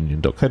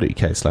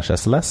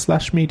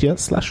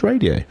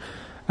derbyunion.co.uk/SLS/media/radio.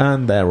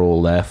 And they're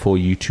all there for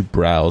you to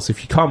browse.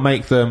 If you can't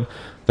make them,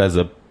 there's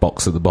a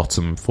box at the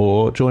bottom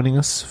for joining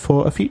us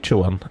for a future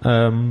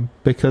one,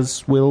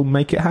 because we'll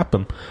make it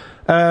happen.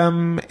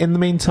 In the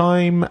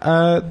meantime,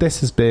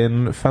 this has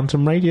been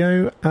Phantom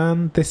Radio,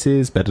 and this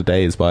is Better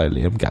Days by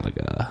Liam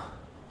Gallagher.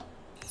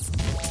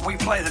 We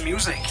play the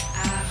music.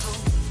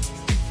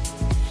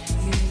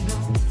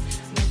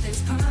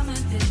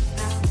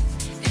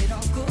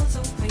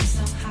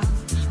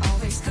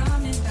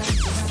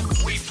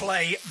 We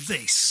play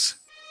this.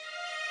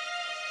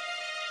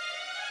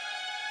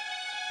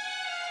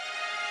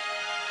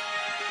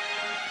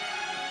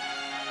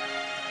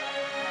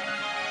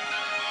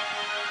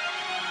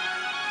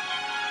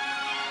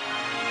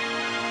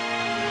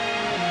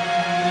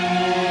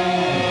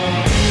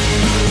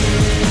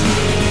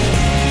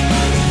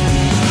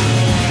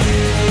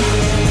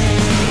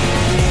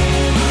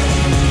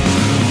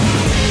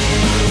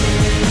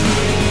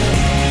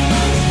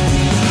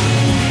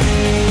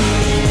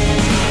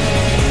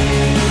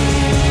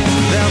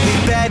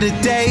 Better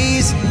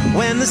days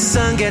when the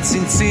sun gets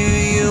into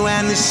you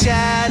and the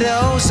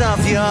shadows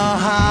of your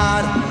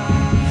heart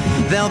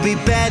There'll be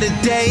better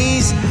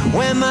days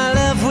when my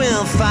love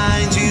will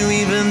find you,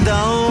 even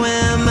though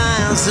we're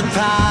miles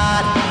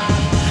apart.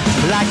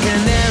 Like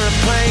an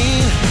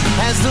aeroplane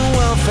as the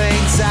world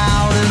fades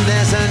out and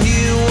there's a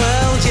new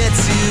world yet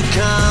to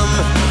come.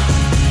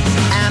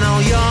 And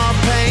all your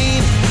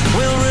pain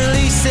will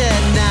release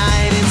at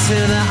night into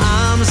the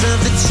arms of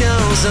the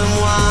chosen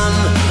one.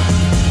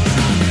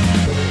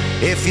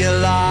 If you're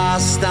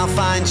lost, I'll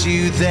find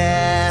you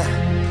there,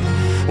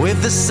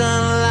 with the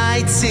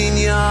sunlight in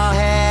your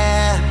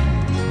hair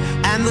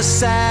and the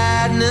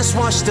sadness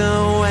washed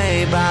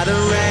away by the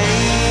rain.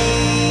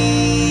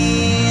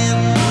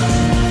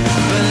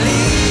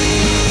 Believe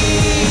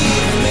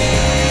me,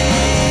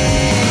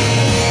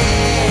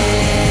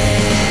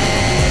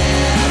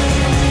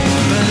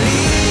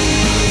 believe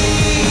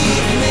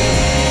me.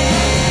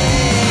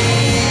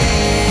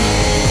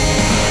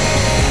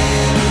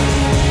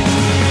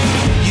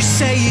 You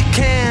say you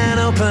can't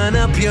open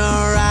up your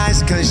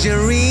eyes 'cause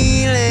you're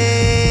reeling.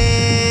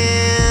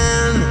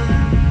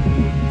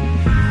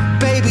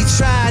 Baby,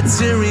 try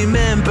to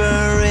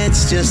remember,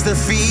 it's just a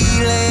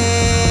feeling.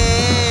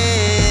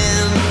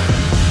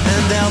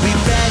 And there'll be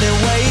better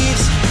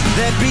waves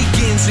that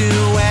begin to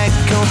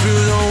echo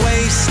through the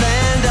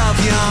wasteland of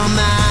your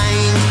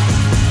mind.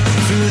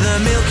 Through the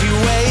Milky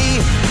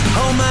Way,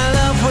 oh my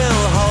love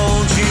will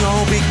hold you,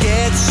 hope it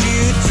gets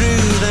you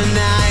through the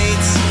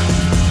night.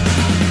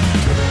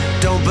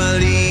 Don't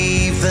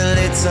believe the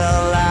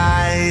little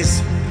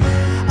lies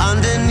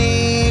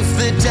underneath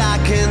the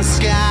darkened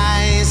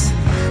skies.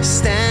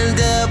 Stand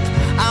up,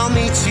 I'll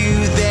meet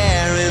you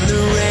there in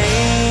the rain.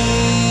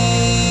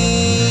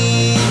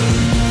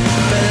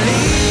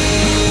 Believe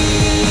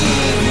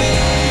me,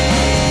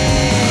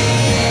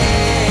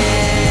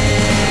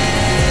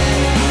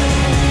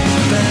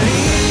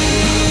 believe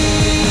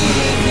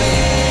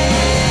me.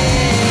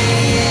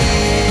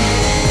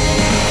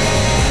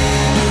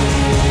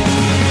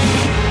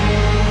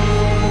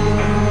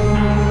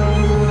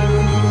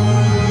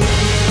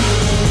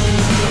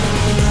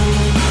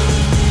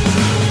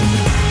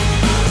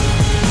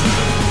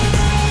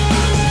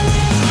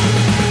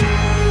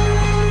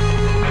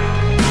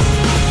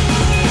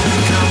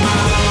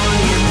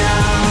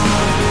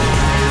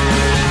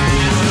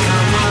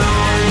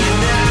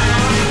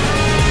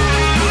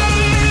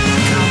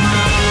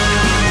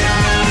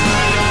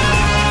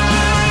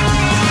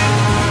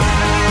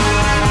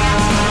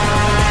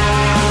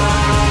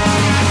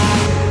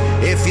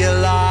 If you're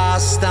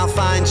lost, I'll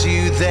find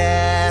you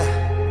there,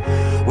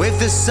 with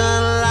the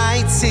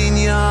sunlight in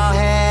your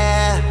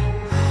hair,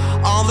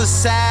 all the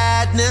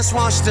sadness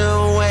washed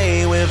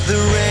away with the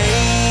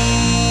rain.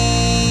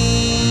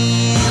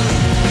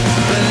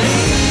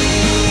 Believe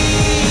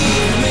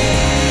me,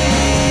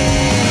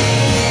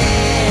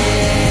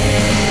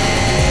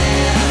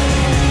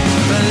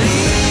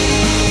 believe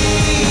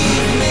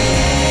me.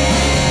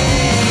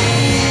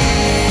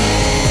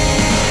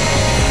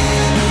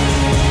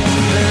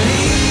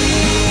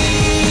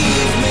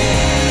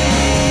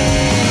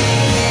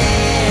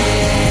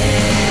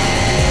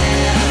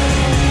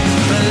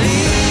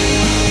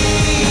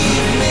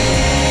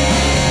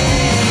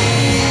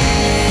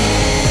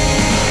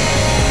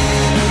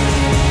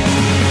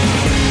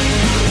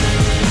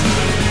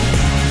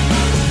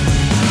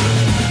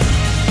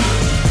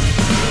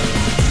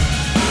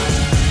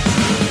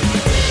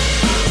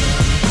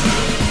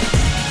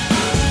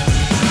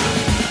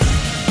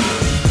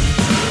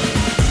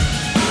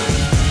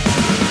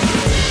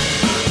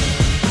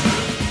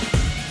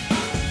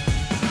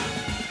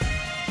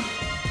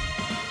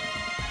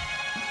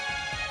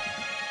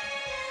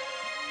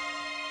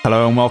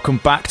 Hello and welcome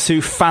back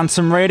to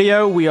Phantom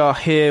Radio. We are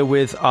here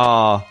with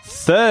our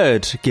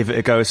third Give It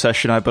A Go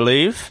session, I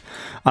believe.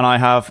 And I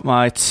have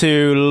my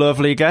two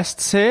lovely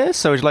guests here.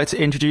 So would you like to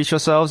introduce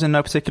yourselves in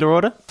no particular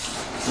order?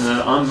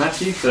 I'm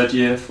Matthew, third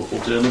year football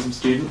journalism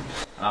student.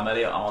 I'm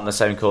Elliot, I'm on the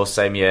same course,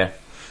 same year.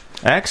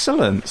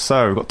 Excellent.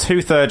 So we've got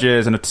 2 third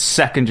years and a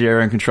second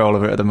year in control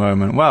of it at the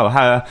moment. Well,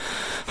 how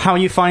are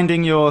you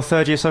finding your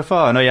third year so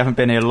far? I know you haven't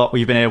been here a lot.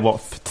 You've been here, what,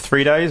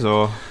 3 days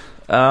or...?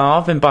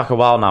 I've been back a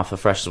while now for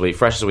Freshers Week.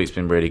 Freshers Week's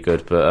been really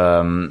good,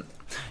 but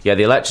yeah,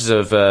 the lectures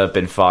have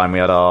been fine. We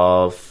had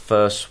our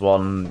first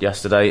one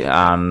yesterday,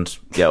 and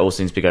yeah, all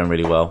seems to be going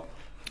really well.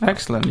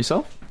 Excellent.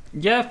 Yourself?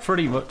 Yeah,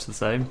 pretty much the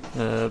same.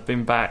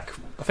 Been back.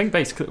 I think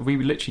basically we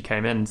literally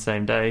came in the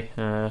same day,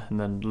 and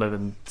then live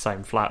in the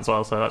same flat as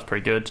well, so that's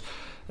pretty good.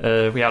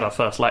 We had our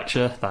first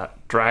lecture that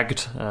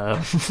dragged,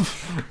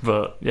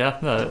 but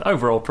yeah,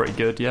 overall pretty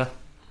good. Yeah.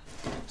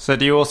 So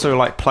do you also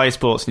like play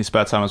sports in your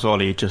spare time as well, or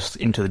are you just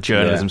into the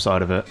journalism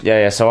side of it?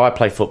 Yeah, so I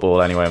play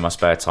football anyway in my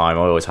spare time.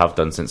 I always have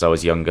done since I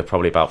was younger,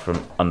 probably about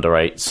from under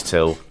 8s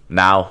till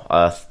now.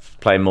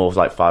 Playing more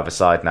like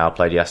 5-a-side now.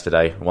 Played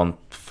yesterday, won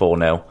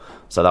 4-0,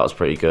 so that was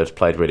pretty good.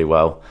 Played really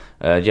well.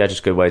 Yeah,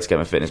 just a good way to get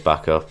my fitness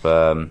back up.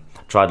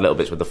 Tried little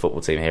bits with the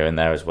football team here and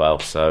there as well.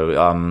 So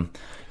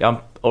yeah, I'm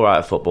alright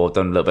at football.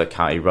 Done a little bit of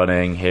county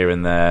running here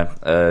and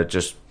there.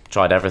 Just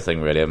tried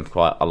everything really.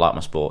 I like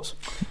my sports.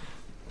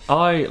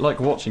 I like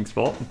watching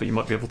sport, but you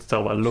might be able to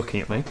tell by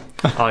looking at me.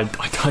 I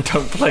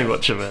don't play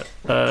much of it.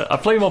 I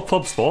play more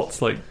pub sports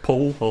like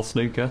pool or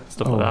snooker,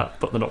 stuff like that,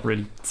 but they're not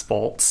really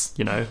sports,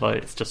 you know,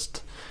 like it's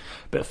just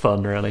a bit of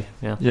fun, really.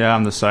 Yeah,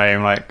 I'm the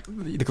same. Like,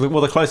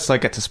 the closest I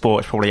get to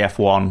sport is probably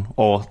F1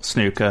 or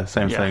snooker,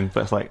 same thing.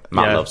 But it's like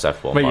Matt loves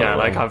F1. But yeah,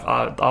 like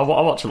I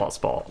watch a lot of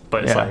sport,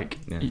 but it's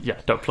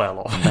don't play a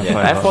lot.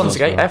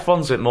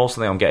 F1's a bit more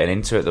something I'm getting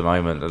into at the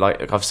moment.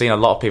 Like I've seen a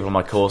lot of people on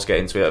my course get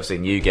into it. I've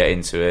seen you get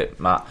into it,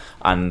 Matt,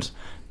 and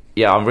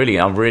yeah, I'm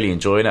really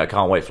enjoying it. I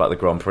can't wait for like the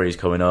Grand Prix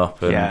coming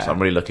up, and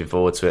I'm really looking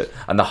forward to it.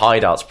 And the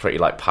hideout's pretty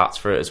like packed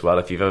for it as well.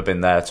 If you've ever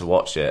been there to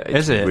watch it,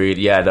 it's really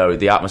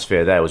the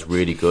atmosphere there was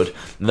really good.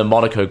 And the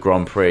Monaco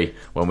Grand Prix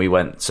when we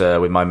went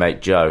with my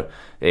mate Joe,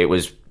 it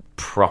was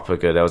proper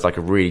good. There was like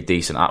a really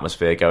decent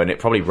atmosphere going. It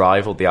probably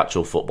rivaled the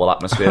actual football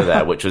atmosphere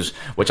there, which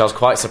I was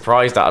quite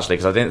surprised at, actually,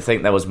 because I didn't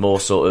think there was more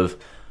sort of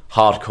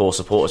hardcore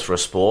supporters for a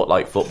sport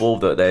like football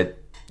that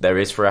there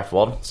is for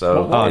F1,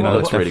 so it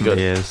looks really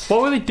good.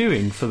 What were they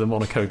doing for the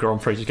Monaco Grand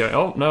Prix? Just going,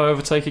 oh no,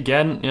 overtake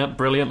again. Yeah,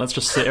 brilliant. Let's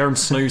just sit here and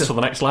snooze for the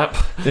next lap.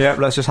 Yeah,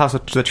 let's just have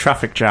the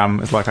traffic jam.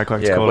 Is like I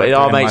like to call it.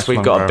 Our mates,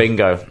 we've got a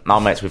bingo.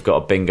 Our mates, we've got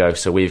a bingo.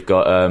 So we've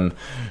got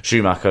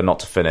Schumacher not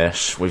to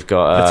finish. We've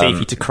got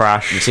Latifi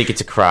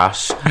to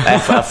crash.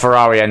 A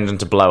Ferrari engine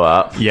to blow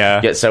up.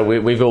 Yeah. So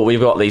we've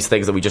got these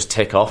things that we just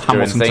tick off.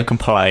 Hamilton to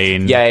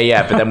complain.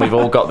 Yeah. But then we've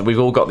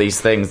all got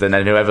these things, and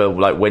then whoever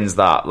like wins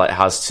that like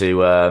has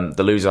to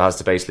the loser has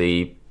to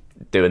basically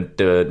do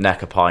a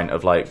neck a pint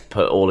of like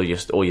put all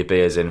your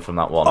beers in from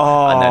that one,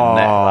 and then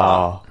neck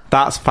that.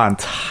 That's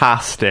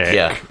fantastic.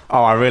 Yeah.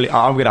 I'm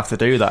gonna have to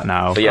do that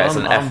now. But yeah, it's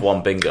an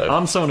F1 bingo.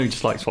 I'm someone who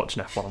just likes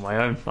watching F1 on my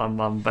own.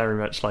 I'm very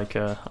much like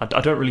I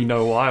don't really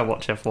know why I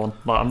watch F1.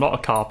 Like, I'm not a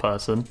car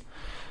person.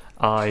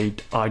 I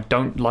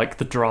don't like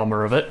the drama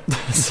of it,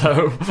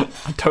 so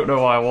I don't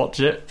know why I watch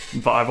it.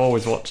 But I've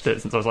always watched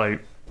it since I was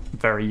like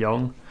very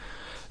young.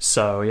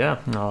 So yeah,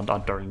 no, I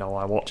don't really know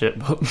why I watch it,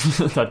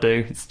 but I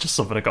do. It's just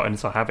something I got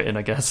into a habit in,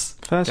 I guess.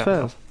 Fair.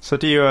 So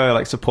do you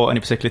like support any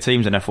particular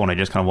teams in F1, or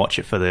just kind of watch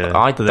it for the?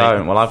 I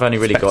don't. Well, I've only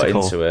really got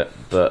into it,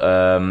 but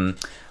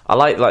I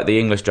like the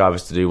English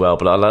drivers to do well,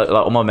 but like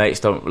all my mates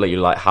don't really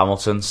like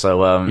Hamilton,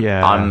 so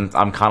I'm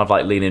kind of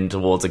like leaning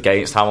towards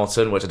against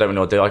Hamilton, which I don't really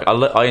know what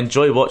to do. I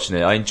enjoy watching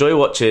it. I enjoy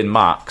watching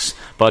Max,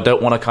 but I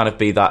don't want to kind of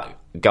be that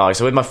guy.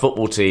 So with my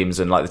football teams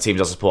and like the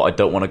teams I support, I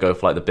don't want to go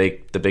for like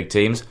the big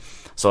teams.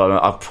 So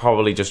I'm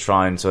probably just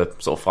trying to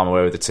sort of find my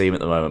way with the team at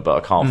the moment, but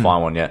I can't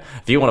find one yet.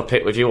 If you want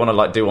to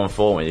like do one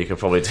for me, you could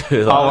probably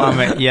do that. Oh,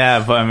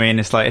 I mean,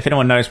 it's like if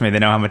anyone knows me, they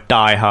know I'm a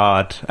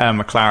die-hard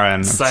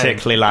McLaren,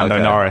 particularly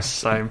Lando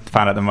Norris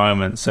fan at the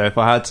moment. So if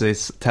I had to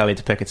tell you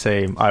to pick a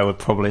team, I would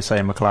probably say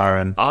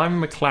McLaren. I'm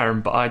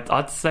McLaren, but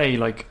I'd say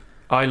like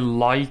I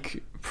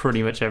like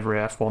pretty much every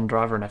F1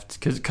 driver and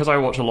because I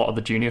watch a lot of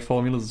the junior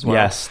formulas as well.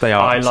 Yes, they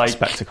are a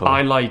spectacle.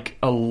 I like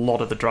a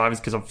lot of the drivers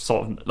because I've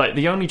sort of like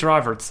the only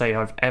driver I'd say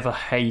I've ever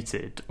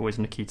hated was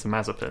Nikita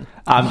Mazepin.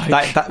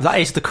 That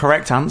is the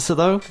correct answer,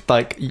 though.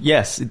 Like,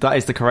 yes, that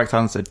is the correct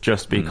answer,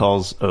 just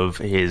because of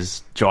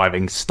his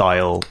driving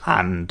style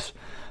and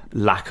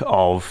lack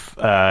of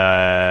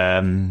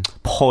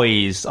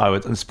poise,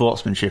 and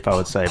sportsmanship, I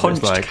would say.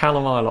 Punched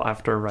Callum Ilott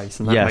after a race,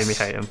 and that made me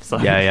hate him. So.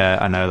 Yeah,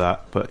 I know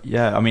that. But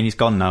yeah, I mean, he's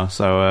gone now,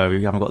 so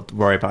we haven't got to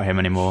worry about him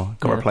anymore.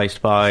 Got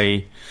replaced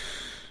by...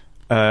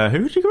 who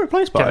did he get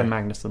replaced by? Kevin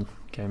Magnussen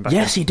came back.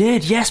 Yes, he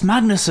did. Yes,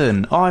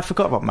 Magnussen. Oh, I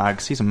forgot about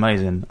Mags. He's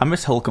amazing. I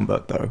miss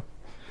Hulkenberg, though.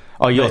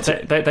 Oh,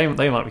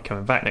 they might be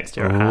coming back next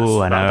year. Oh,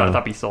 I know.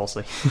 That'd be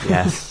saucy.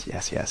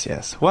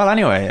 Yes. Well,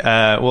 anyway,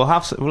 we'll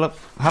have a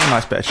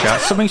nice bit of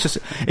chat. Something's just,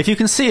 if you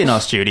can see in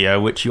our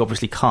studio, which you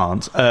obviously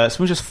can't,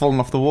 something's just fallen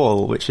off the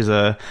wall, which is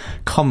a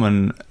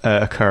common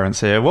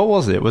occurrence here. What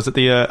was it? Was it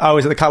the?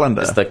 Is it the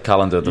calendar? It's the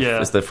calendar.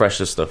 It's the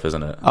freshest stuff,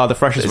 isn't it? Oh, the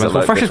freshest.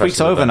 Well, freshest week's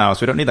over now,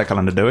 so we don't need that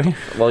calendar, do we?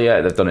 Well, yeah,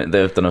 they've done it.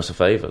 They've done us a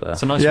favour there.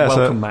 It's a nice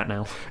welcome, Matt.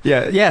 Now.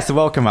 So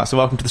welcome, Matt. So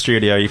welcome to the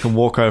studio. You can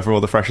walk over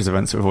all the freshest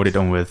events that we've already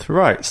done with.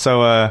 Right. So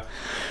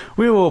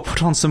we will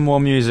put on some more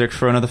music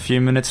for another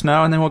few minutes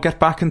now, and then we'll get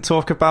back and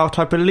talk about,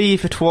 I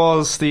believe it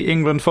was the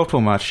England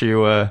football match you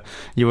were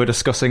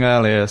discussing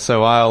earlier.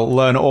 So I'll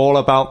learn all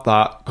about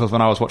that, because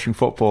when I was watching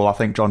football, I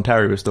think John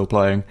Terry was still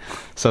playing.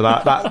 So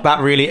that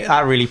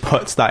really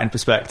puts that in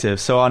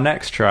perspective. So our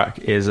next track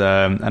is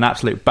an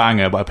absolute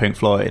banger by Pink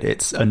Floyd.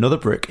 It's Another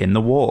Brick in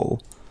the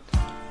Wall.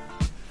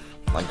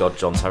 Thank God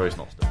John Terry's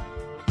not still.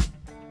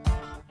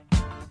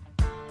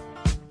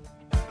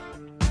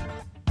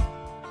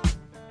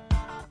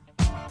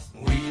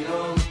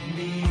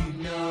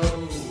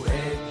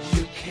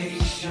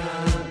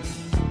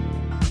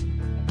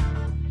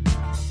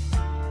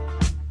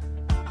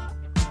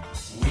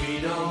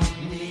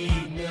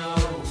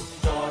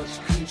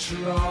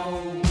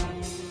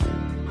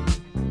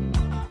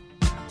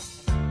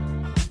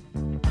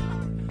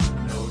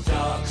 No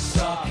dark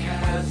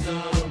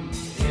sarcasm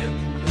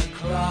in the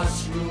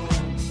classroom.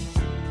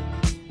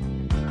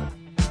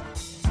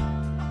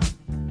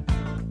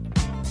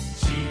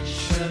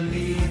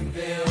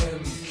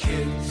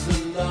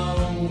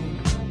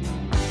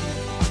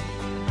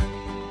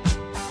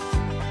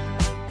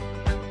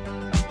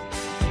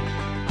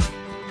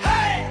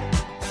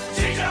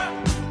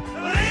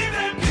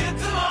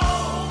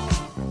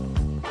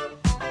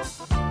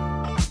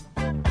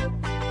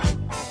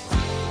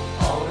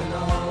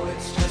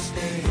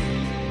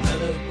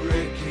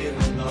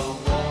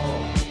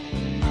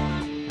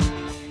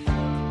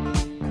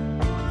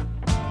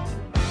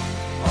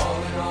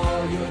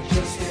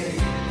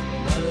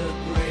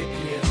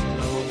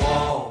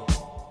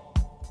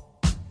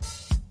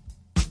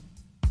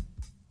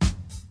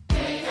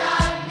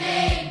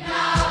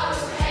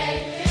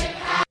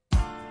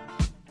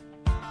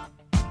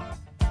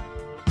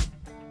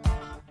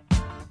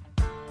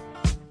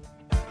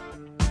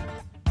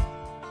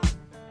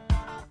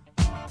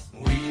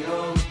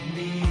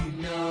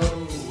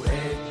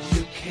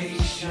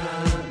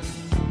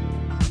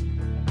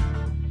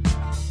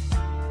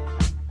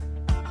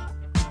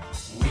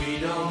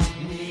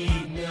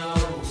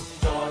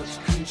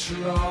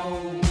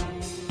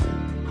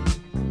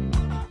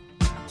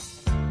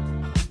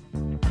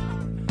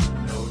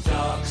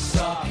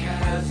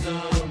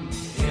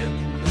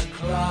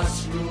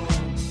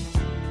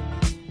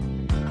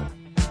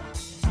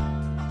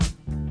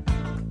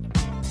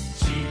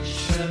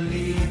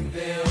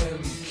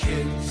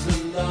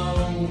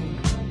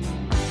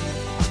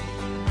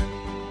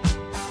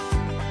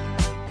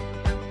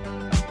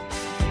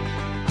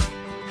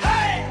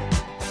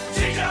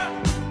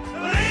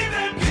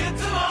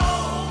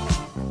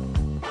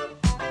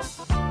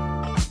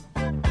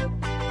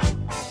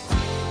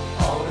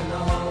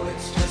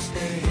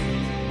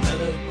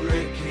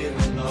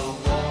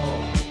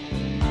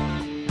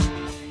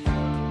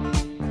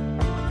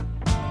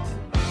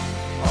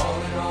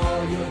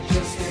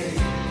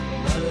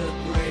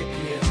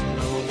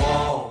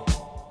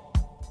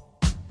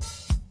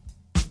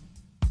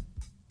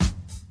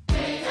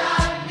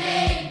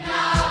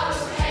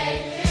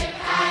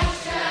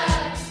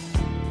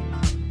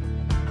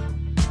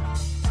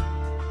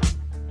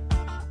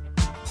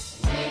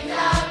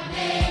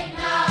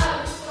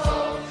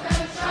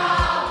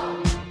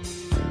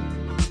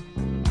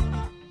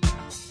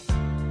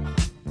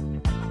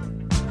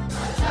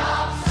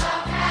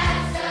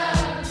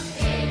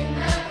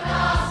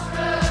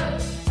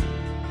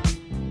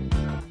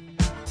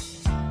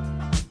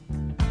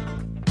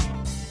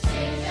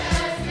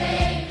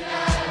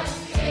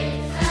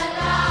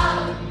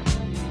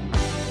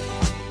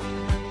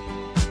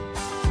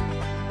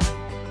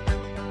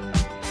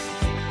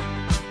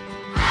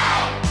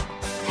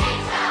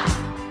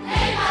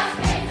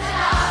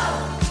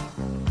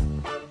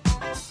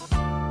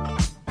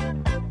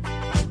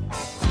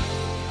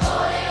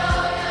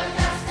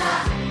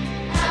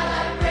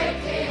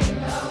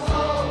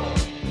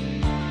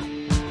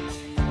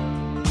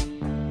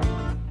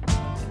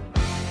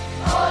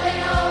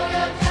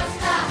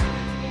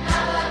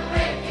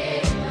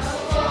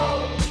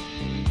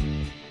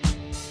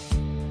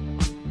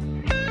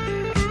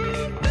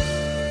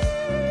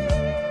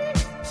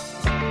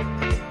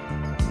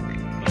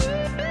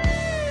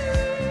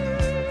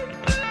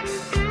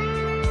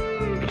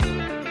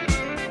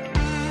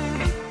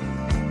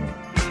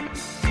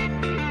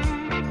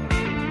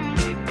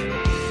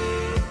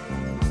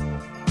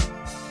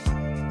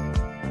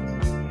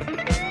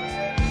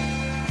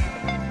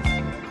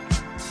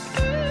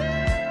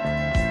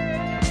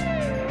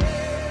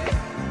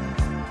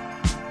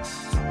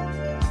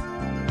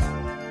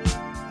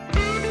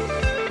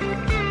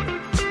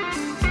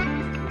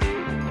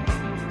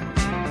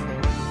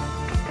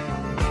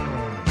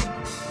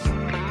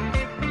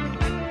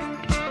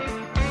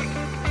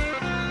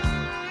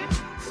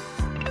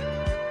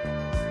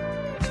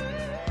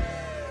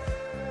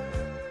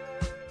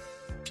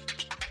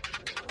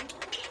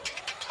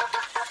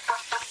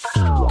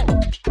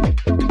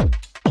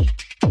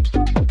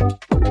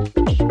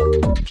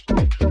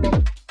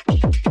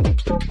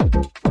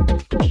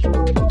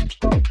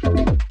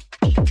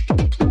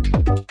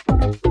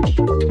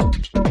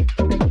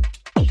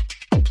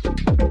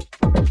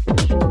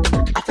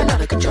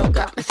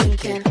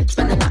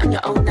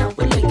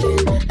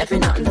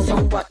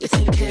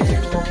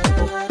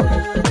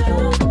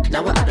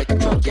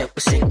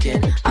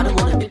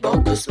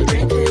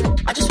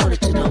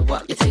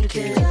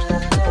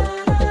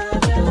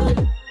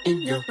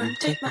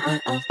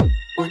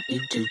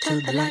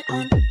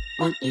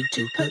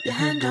 2, put your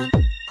hand on.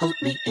 Hold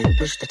me and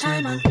push the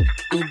time on.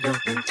 You know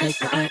and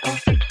take my eye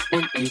off.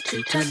 Want you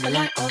to turn the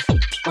light off.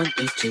 Want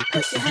you to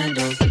put your hand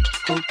on.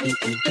 Hold me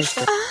and push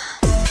the.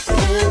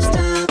 Can't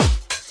stop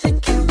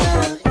thinking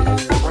about you.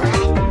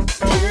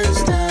 Can't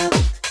stop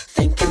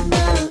thinking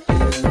about you.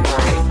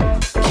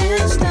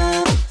 Can't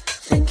stop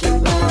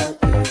thinking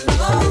about you.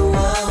 Whoa,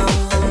 whoa,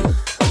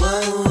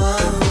 whoa, whoa.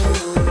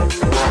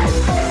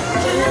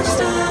 Can't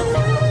stop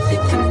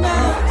thinking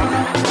about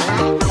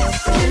you.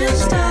 Can't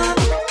stop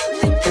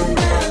thinking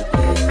about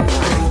you.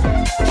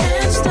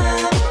 Can't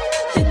stop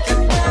thinking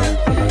about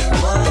you.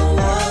 Whoa,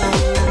 whoa,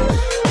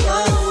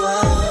 whoa,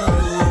 whoa.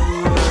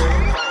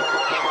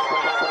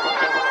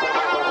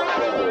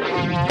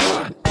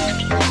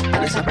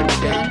 And it's happened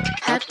again.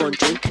 Had one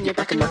drink and you're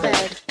back in my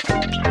bed.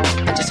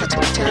 I just had to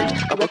pretend.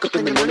 I woke up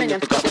in the morning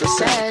and forgot what I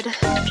said.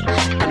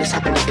 And it's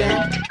happened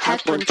again.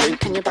 Had one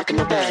drink and you're back in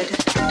my bed.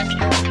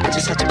 I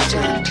just had to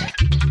pretend.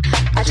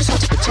 I just had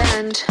to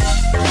pretend.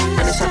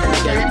 And it's happened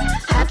again.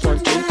 Had one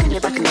drink and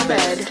you're back in my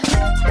bed.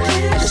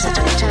 I just had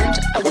to pretend.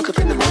 I woke up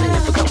in the morning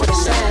and forgot what I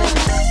said.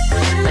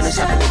 And it's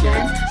happened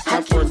again.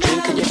 Had one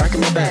drink and you're back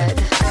in my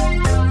bed.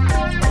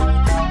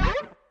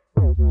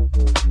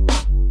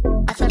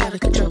 I felt out of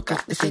control,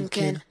 got me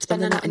thinking.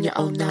 Spend the night on your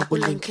own, now we're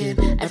linking.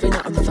 Every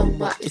night on the phone,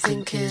 what you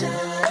thinking?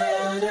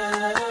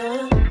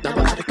 Now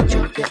we're out of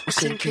control, yeah, we're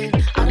sinking.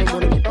 I don't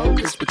wanna be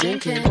bold, cause we're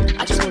drinking.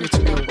 I just wanted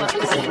to know what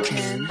you're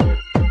thinking.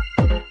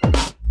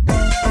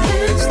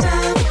 Can't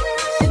stop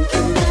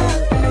thinking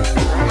about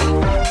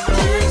you.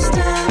 Can't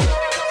stop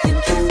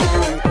thinking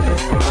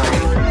about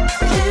you.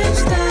 Can't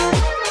stop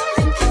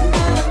thinking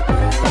about you.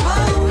 Whoa,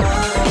 whoa,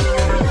 whoa,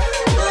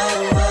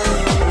 whoa.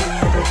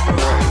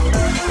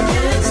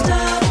 Can't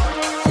stop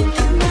thinking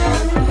about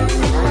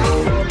you.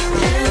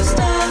 Can't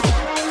stop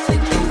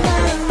thinking about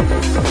you.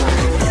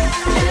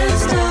 Can't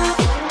stop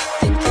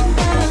thinking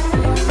about you.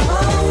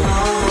 Whoa,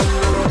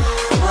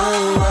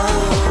 whoa, whoa, whoa.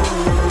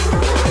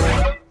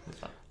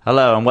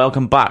 Hello and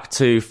welcome back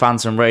to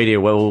Phantom Radio,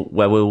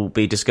 where we'll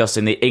be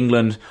discussing the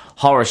England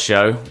horror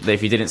show that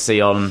if you didn't see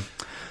on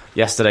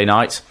yesterday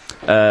night.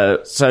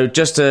 So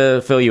just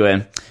to fill you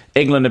in,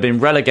 England have been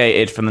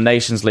relegated from the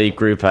Nations League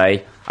Group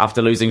A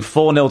after losing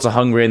 4-0 to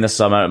Hungary in the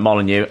summer at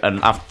Molineux, and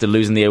after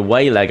losing the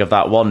away leg of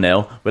that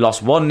 1-0. We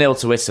lost 1-0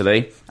 to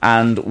Italy,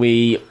 and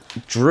we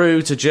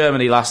drew to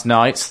Germany last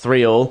night,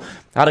 3-3.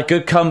 Had a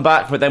good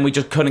comeback, but then we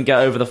just couldn't get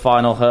over the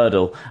final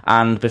hurdle.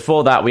 And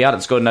before that, we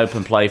hadn't scored an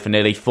open play for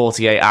nearly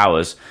 48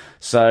 hours.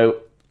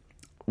 So,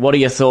 what are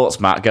your thoughts,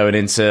 Matt, going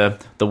into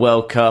the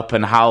World Cup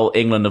and how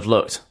England have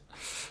looked?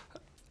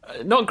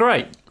 Not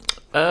great.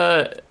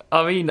 I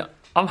mean,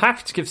 I'm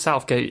happy to give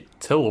Southgate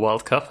till the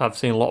World Cup. I've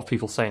seen a lot of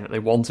people saying that they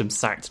want him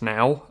sacked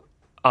now.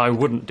 I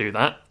wouldn't do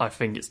that. I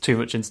think it's too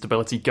much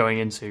instability going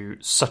into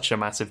such a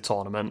massive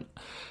tournament.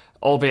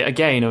 Albeit,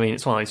 again, I mean,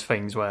 it's one of those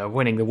things where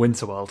winning the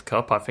Winter World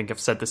Cup, I think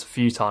I've said this a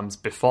few times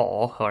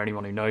before, or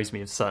anyone who knows me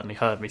has certainly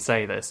heard me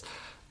say this,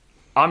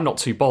 I'm not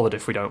too bothered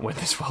if we don't win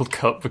this World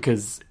Cup,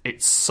 because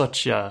it's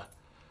such a...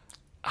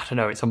 I don't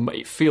know,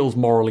 it feels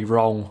morally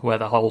wrong where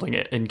they're holding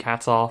it in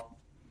Qatar.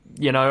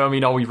 You know, I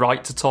mean, are we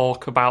right to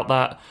talk about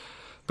that?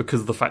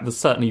 Because of the fact there's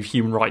certainly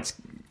human rights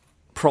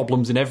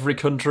problems in every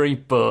country,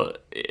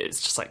 but it's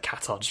just like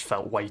Qatar just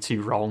felt way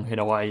too wrong in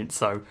a way, and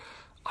so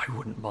I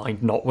wouldn't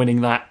mind not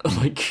winning that.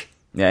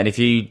 Yeah, and if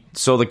you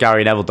saw the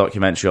Gary Neville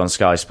documentary on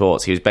Sky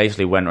Sports, he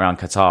basically went around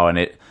Qatar,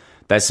 and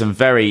there's some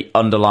very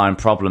underlying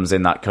problems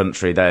in that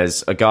country.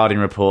 There's a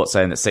Guardian report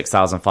saying that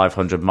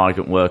 6,500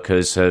 migrant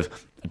workers have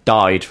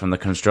died from the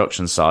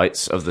construction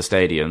sites of the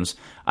stadiums,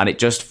 and it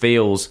just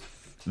feels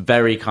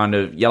very kind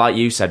of, yeah, like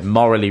you said,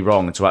 morally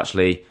wrong to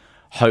actually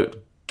hope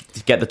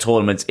to get the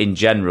tournament in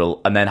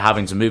general and then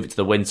having to move it to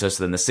the winter,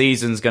 so then the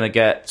season's going to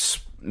get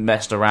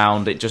messed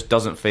around. It just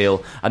doesn't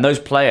feel, and those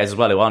players as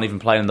well who aren't even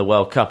playing in the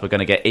World Cup are going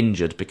to get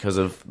injured because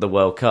of the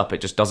World Cup.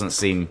 It just doesn't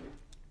seem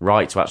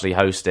right to actually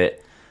host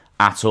it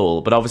at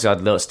all. But obviously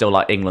I'd still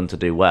like England to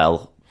do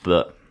well,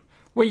 but...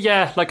 Well,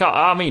 yeah,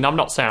 I mean, I'm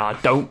not saying I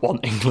don't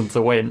want England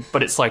to win,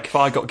 but it's like if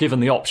I got given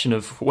the option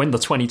of win the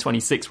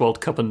 2026 World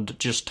Cup and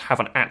just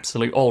have an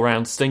absolute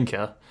all-round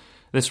stinker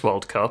this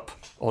World Cup,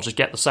 or just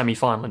get the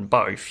semi-final in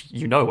both,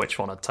 you know which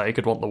one I'd take.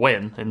 I'd want the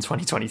win in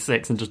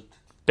 2026 and just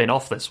bin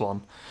off this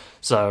one.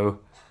 So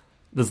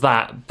there's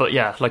that. But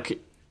yeah,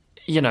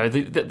 you know,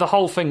 the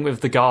whole thing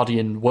with the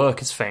Guardian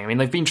workers thing, I mean,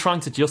 they've been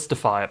trying to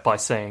justify it by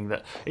saying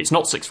that it's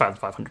not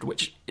 6,500,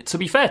 which, to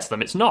be fair to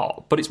them, it's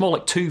not, but it's more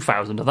like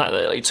 2,000 of that.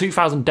 Like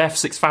 2,000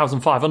 deaths,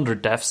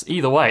 6,500 deaths.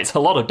 Either way, it's a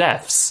lot of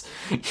deaths.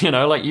 You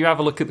know, like you have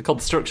a look at the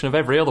construction of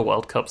every other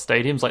World Cup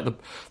stadiums, like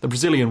the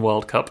Brazilian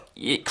World Cup.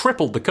 It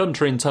crippled the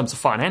country in terms of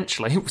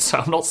financially, so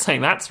I'm not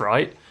saying that's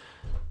right.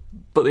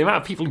 But the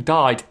amount of people who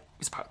died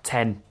is about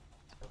 10.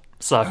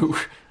 So...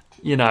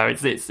 You know,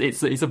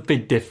 it's a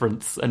big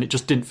difference, and it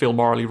just didn't feel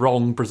morally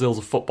wrong. Brazil's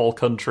a football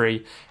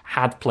country,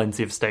 had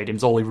plenty of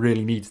stadiums. All they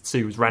really needed to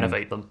do was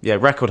renovate them. Yeah,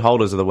 record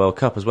holders of the World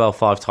Cup as well,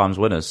 5 times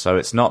winners. So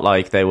it's not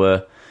like they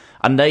were...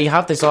 And they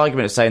have this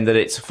argument of saying that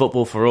it's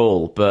football for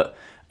all, but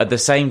at the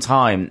same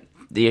time,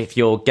 if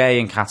you're gay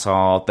in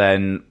Qatar,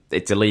 then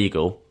it's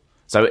illegal.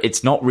 So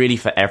it's not really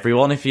for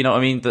everyone, if you know what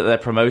I mean, that they're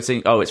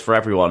promoting, it's for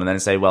everyone, and then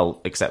say,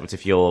 well, except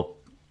if you're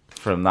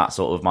from that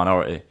sort of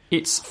minority.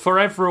 It's for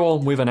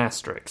everyone with an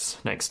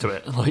asterisk next to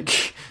it. Like,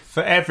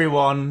 for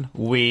everyone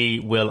we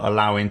will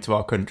allow into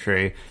our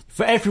country.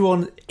 For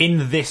everyone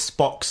in this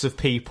box of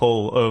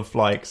people of,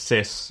 like,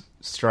 cis,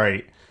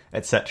 straight,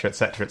 etc.,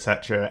 etc.,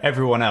 etc.,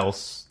 everyone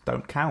else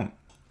don't count.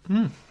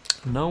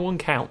 No one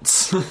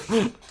counts.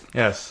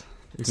 Yes.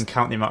 You can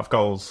count the amount of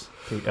goals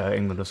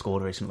England have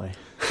scored recently.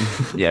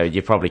 Yeah,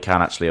 you probably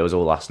can, actually. It was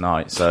all last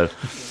night. So,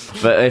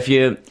 but if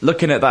you're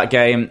looking at that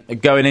game,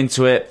 going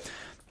into it,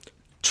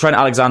 Trent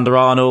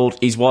Alexander-Arnold,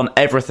 he's won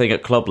everything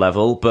at club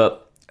level,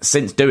 but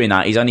since doing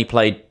that, he's only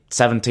played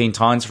 17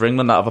 times for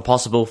England out of a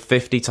possible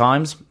 50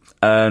 times.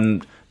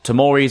 And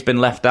Tomori's been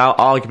left out,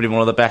 arguably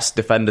one of the best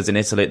defenders in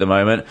Italy at the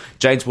moment.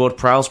 James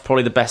Ward-Prowse,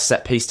 probably the best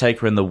set-piece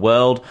taker in the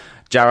world.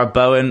 Jarrod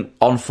Bowen,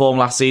 on form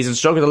last season,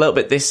 struggled a little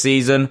bit this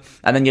season,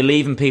 and then you're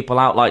leaving people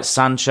out like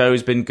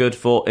Sancho's been in good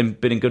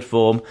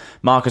form,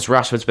 Marcus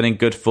Rashford's been in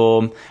good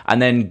form, and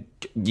then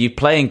you're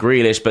playing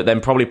Grealish, but then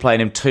probably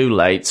playing him too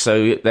late,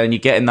 so then you're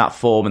getting that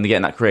form and you're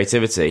getting that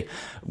creativity.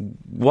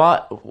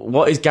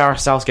 What is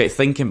Gareth Southgate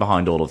thinking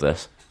behind all of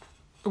this?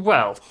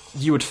 Well,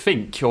 you would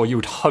think, or you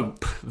would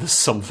hope, there's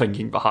some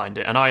thinking behind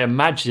it, and I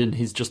imagine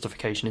his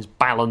justification is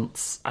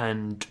balance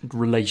and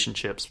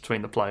relationships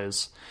between the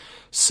players.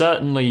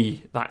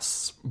 Certainly,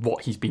 that's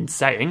what he's been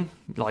saying.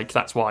 Like,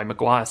 that's why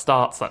Maguire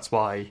starts. That's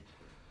why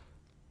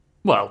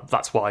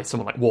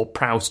someone like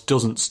Ward-Prowse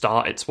doesn't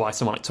start. It's why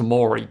someone like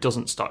Tomori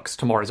doesn't start, because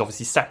Tomori is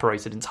obviously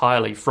separated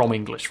entirely from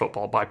English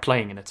football by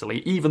playing in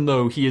Italy. Even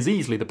though he is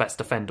easily the best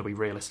defender we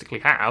realistically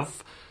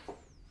have,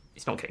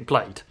 he's not getting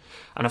played.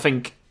 And I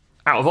think,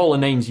 out of all the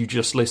names you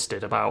just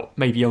listed, about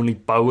maybe only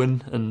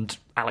Bowen and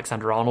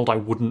Alexander-Arnold, I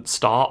wouldn't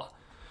start.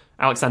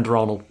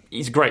 Alexander-Arnold,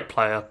 he's a great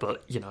player,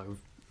 but,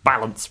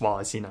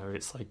 balance-wise,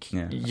 it's like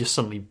you're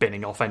suddenly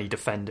binning off any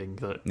defending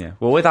that... Yeah.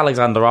 Well, with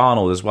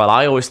Alexander-Arnold as well,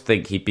 I always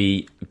think he'd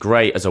be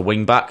great as a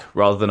wing-back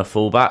rather than a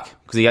full-back,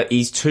 because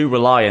he's too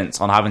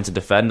reliant on having to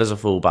defend as a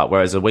full-back,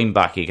 whereas a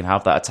wing-back, he can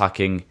have that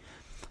attacking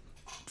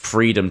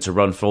freedom to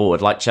run forward,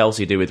 like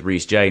Chelsea do with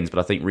Reece James, but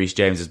I think Reece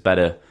James is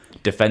better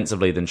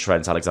defensively than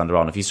Trent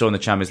Alexander-Arnold. If you saw in the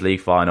Champions League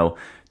final,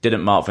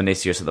 didn't mark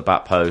Vinicius at the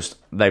back post,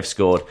 they've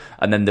scored,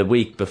 and then the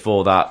week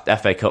before that,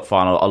 FA Cup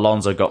final,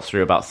 Alonso got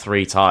through about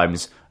 3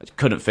 times,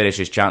 couldn't finish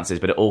his chances,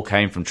 but it all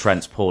came from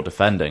Trent's poor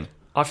defending.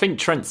 I think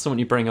Trent's someone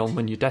you bring on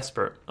when you're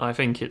desperate. I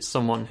think it's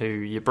someone who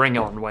you bring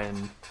on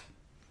when...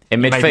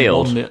 In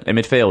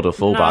midfield or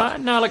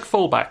fullback? No, like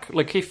fullback.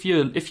 Like, if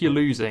you're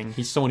losing,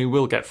 he's someone who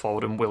will get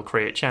forward and will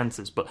create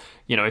chances, but,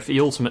 if he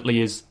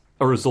ultimately is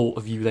a result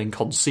of you then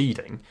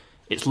conceding,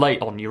 it's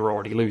late on, you're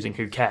already losing,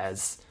 who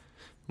cares?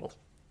 Well,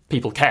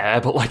 people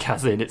care, but,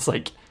 as in, it's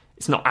like,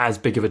 it's not as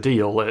big of a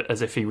deal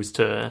as if he was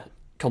to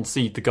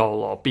concede the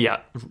goal or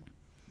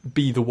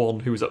be the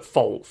one who was at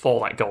fault for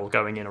that goal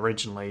going in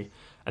originally,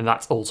 and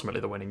that's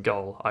ultimately the winning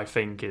goal, I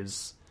think,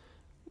 is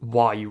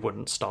why you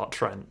wouldn't start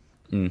Trent.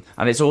 And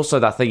it's also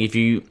that thing, if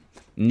you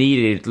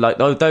needed, like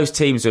those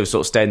teams who have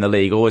sort of stayed in the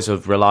league always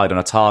have relied on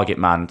a target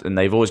man, and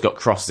they've always got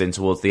crosses in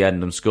towards the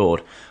end and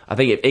scored. I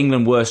think if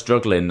England were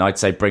struggling, I'd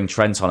say bring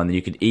Trent on, and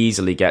you could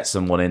easily get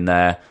someone in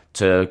there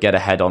to get a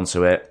head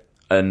onto it,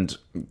 and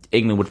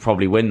England would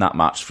probably win that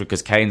match,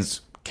 because Kane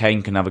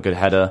can have a good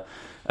header.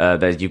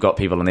 You've got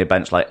people on their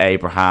bench like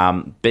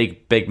Abraham,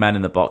 big men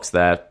in the box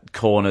there.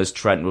 Corners,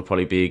 Trent would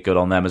probably be good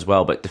on them as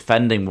well. But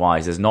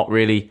defending-wise, there's not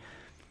really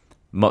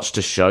much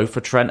to show for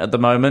Trent at the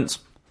moment.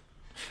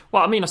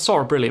 Well, I mean, I saw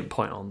a brilliant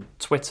point on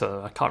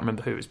Twitter. I can't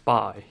remember who it was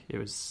by.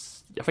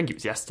 I think it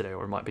was yesterday,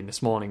 or it might have been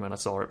this morning when I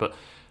saw it. But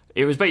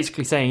it was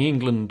basically saying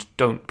England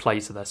don't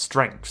play to their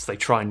strengths. They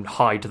try and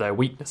hide their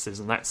weaknesses,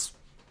 and that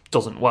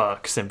doesn't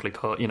work, simply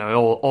put.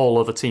 All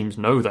other teams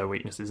know their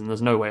weaknesses, and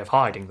there's no way of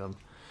hiding them.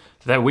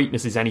 Their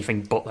weakness is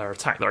anything but their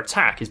attack. Their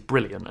attack is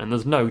brilliant, and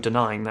there's no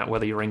denying that,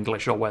 whether you're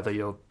English or whether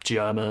you're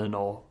German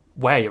or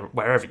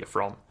wherever you're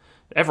from.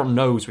 Everyone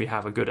knows we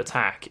have a good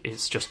attack.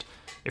 It's just,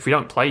 if we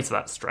don't play to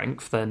that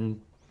strength,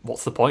 then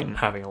what's the point in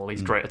having all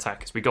these great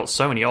attackers? We've got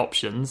so many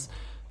options,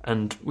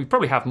 and we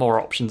probably have more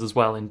options as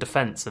well in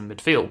defence and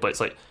midfield, but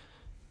it's like,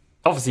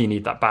 obviously you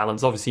need that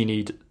balance. Obviously you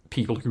need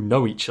people who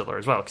know each other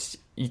as well, because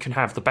you can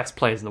have the best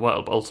players in the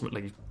world, but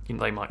ultimately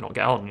they might not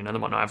get on, they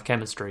might not have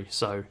chemistry,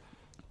 so...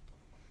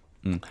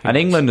 And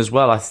England as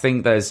well, I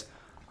think there's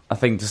a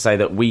thing to say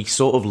that we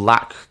sort of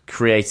lack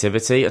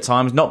creativity at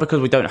times, not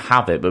because we don't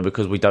have it, but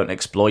because we don't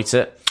exploit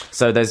it.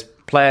 So there's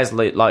players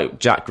like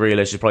Jack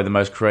Grealish is probably the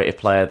most creative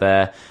player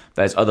there.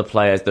 There's other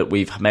players that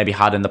we've maybe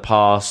had in the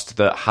past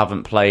that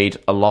haven't played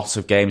a lot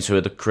of games who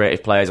are the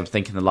creative players. I'm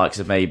thinking the likes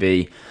of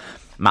maybe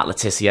Matt Le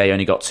Tissier,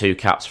 only got 2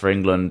 caps for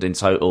England in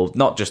total,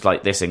 not just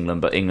like this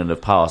England, but England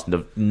of past, and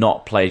have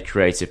not played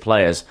creative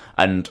players.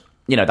 And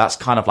that's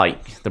kind of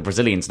like the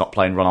Brazilians not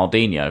playing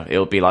Ronaldinho. It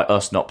would be like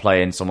us not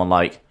playing someone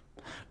like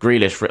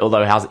Grealish,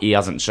 although he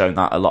hasn't shown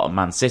that a lot of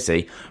Man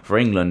City, for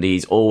England,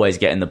 he's always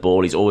getting the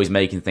ball, he's always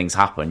making things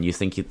happen. You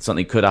think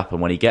something could happen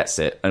when he gets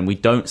it, and we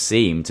don't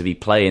seem to be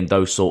playing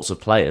those sorts of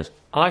players.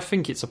 I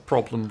think it's a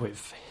problem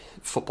with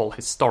football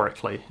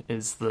historically,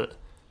 is that...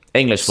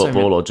 English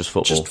football or just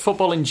football? Just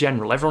football in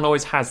general. Everyone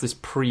always has this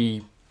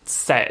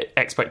pre-set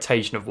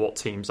expectation of what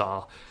teams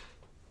are.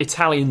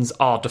 Italians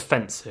are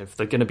defensive,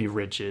 they're going to be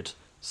rigid.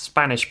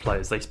 Spanish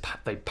players,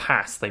 they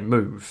pass, they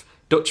move.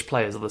 Dutch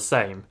players are the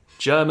same.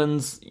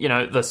 Germans,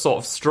 they're sort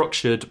of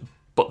structured,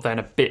 but then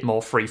a bit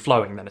more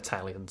free-flowing than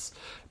Italians.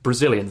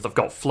 Brazilians, they've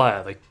got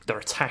flair, they're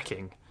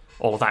attacking.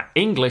 All of that.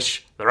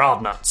 English, they're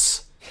hard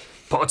nuts.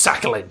 Put a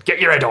tackle in,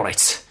 get your head on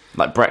it.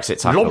 Like Brexit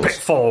tackles. Lump it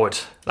forward,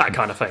 that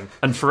kind of thing.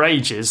 And for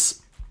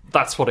ages,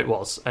 that's what it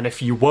was. And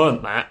if you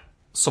weren't that,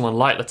 someone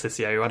like Le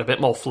Tissier, who had a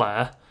bit more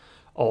flair,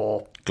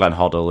 or... Glenn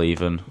Hoddle,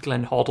 even.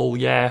 Glenn Hoddle,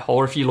 yeah.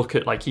 Or if you look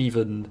at,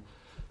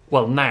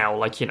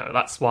 now,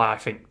 that's why I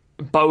think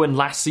Bowen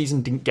last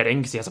season didn't get in,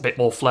 because he has a bit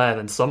more flair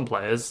than some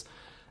players,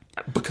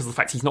 because of the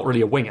fact he's not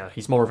really a winger.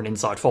 He's more of an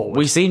inside forward.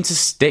 We seem to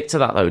stick to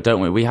that, though,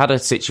 don't we? We had a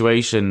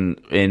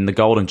situation in the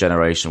golden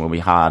generation where we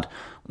had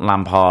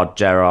Lampard,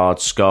 Gerrard,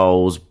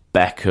 Scholes,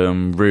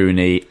 Beckham,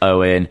 Rooney,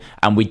 Owen,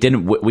 and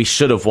we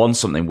should have won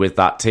something with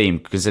that team,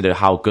 consider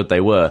how good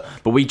they were.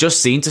 But we just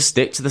seem to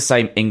stick to the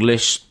same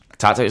English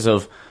tactics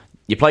of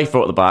you play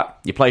 4 at the back,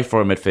 you play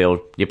 4 in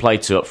midfield, you play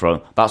 2 up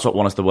front. That's what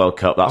won us the World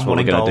Cup. That's what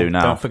we're going to do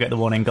now. Don't forget the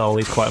one in goal.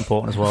 He's quite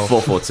important as well.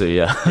 4-4-2,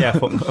 yeah. Yeah,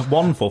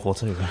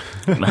 1-4-4-2.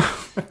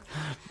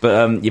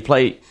 But you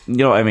play, you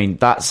know what I mean?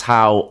 That's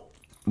how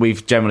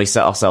we've generally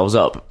set ourselves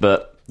up.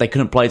 But they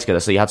couldn't play together.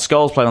 So you had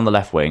Scholes playing on the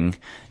left wing.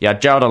 You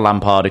had Gerrard and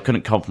Lampard who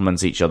couldn't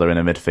complement each other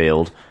in the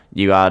midfield.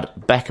 You had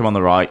Beckham on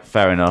the right,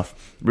 fair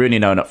enough. Rooney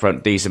and Owen up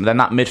front, decent. But then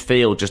that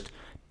midfield just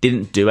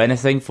didn't do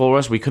anything for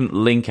us. We couldn't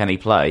link any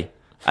play.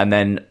 And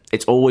then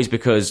it's always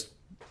because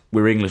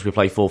we're English, we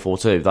play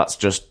 4-4-2. That's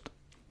just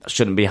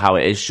shouldn't be how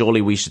it is.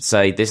 Surely we should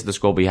say, this is the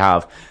squad we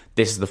have,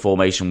 this is the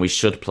formation we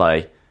should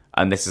play,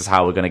 and this is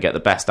how we're going to get the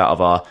best out of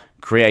our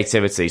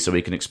creativity so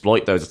we can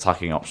exploit those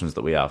attacking options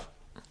that we have.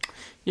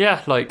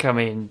 Yeah,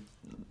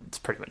 it's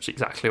pretty much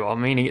exactly what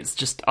I'm meaning. It's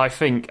just, I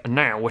think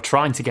now we're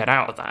trying to get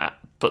out of that,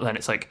 but then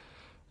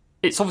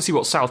it's obviously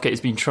what Southgate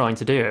has been trying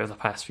to do over the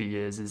past few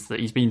years, is that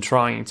he's been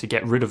trying to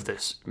get rid of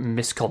this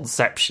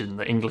misconception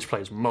that English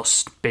players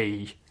must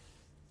be,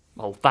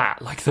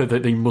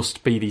 they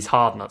must be these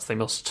hard nuts. They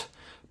must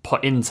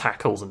put in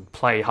tackles and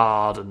play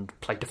hard and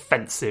play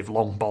defensive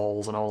long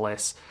balls and all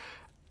this.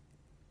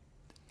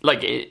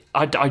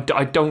 I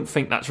don't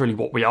think that's really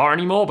what we are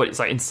anymore, but it's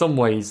in some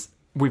ways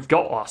we've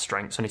got our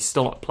strengths and he's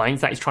still not playing.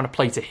 That he's trying to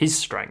play to his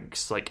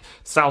strengths,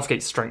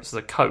 Southgate's strengths as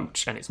a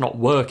coach, and it's not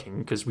working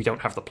because we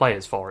don't have the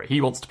players for it.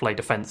 He wants to play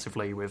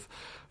defensively with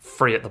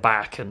 3 at the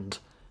back and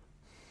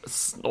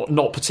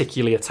not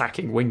particularly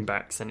attacking wing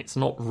backs, and it's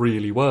not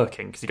really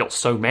working because he got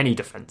so many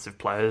defensive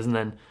players, and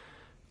then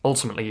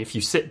ultimately if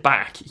you sit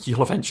back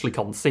you'll eventually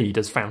concede,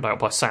 as found out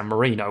by San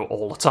Marino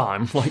all the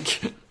time.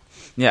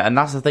 Yeah, and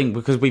that's the thing,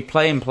 because we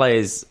play in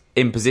players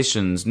in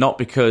positions not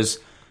because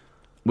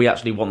we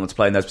actually want them to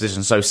play in those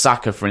positions. So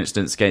Saka, for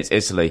instance, against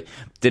Italy,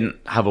 didn't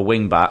have a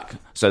wing back,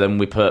 so then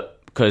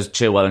because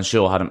Chilwell and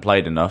Shaw hadn't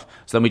played enough,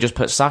 so then we just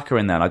put Saka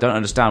in there. And I don't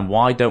understand,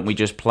 why don't we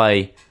just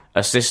play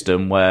a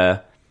system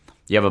where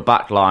you have a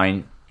back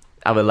line,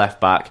 have a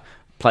left back,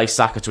 play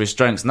Saka to his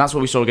strengths? And that's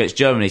what we saw against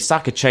Germany.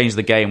 Saka changed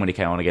the game when he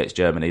came on against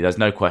Germany. There's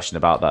no question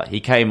about that. He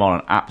came on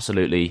and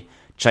absolutely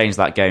changed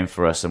that game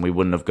for us, and we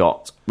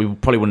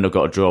probably wouldn't have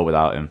got a draw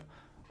without him.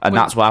 And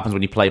that's what happens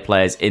when you play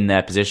players in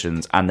their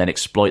positions and then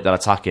exploit that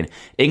attacking.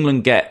 When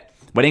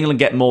England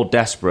get more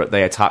desperate,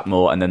 they attack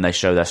more and then they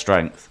show their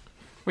strength.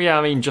 Well,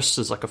 yeah, just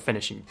as a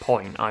finishing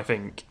point, I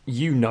think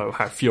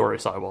how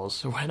furious I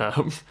was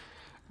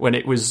when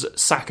it was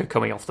Saka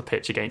coming off the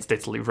pitch against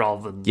Italy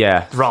rather than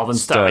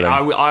Sterling.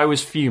 I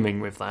was fuming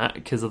with that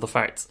because of the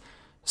fact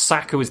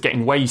Saka was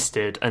getting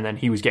wasted and then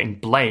he was getting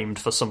blamed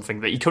for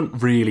something that he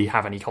couldn't really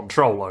have any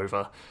control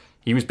over.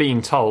 He was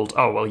being told,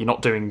 oh, well, you're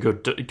not doing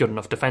good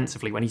enough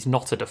defensively, when he's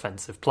not a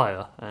defensive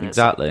player. And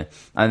exactly.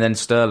 And then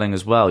Sterling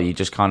as well, you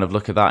just kind of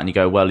look at that and you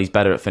go, well, he's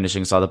better at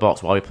finishing inside the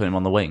box. Why are we putting him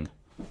on the wing?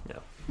 Yeah.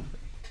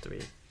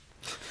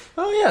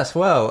 Oh, yes,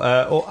 well,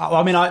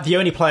 the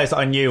only players that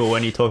I knew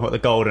when you talk about the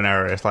golden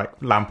era is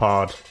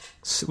Lampard.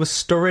 Was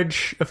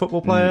Sturridge a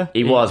football player?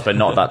 He was, but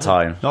not that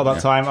time. Not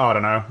that time? Oh, I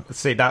don't know.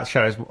 See, that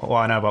shows what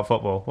I know about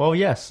football. Well,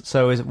 yes.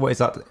 So what is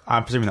that?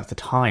 I'm presuming that's the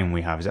time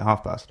we have. Is it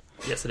past?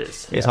 Yes, it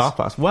is. It's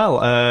past. Well,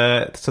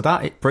 so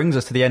that brings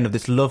us to the end of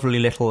this lovely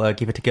little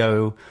Give It a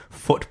Go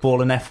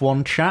football and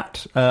F1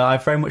 chat.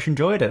 I've very much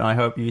enjoyed it. I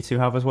hope you two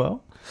have as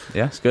well.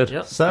 Yeah, it's good.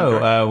 Yep.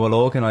 So we'll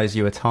organise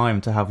you a time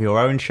to have your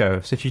own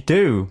show. So if you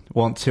do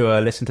want to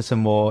listen to some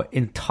more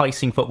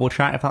enticing football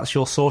chat, if that's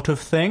your sort of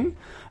thing,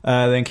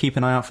 then keep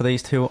an eye out for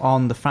these two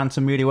on the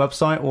Phantom Media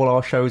website. All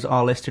our shows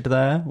are listed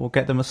there. We'll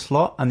get them a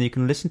slot and you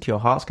can listen to your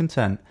heart's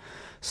content.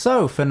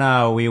 So for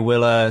now, we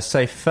will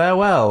say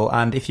farewell,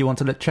 and if you want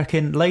to check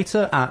in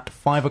later at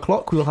 5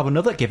 o'clock, we will have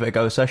another Give It a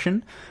Go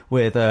session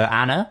with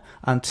Anna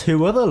and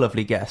 2 other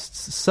lovely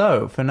guests.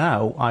 So for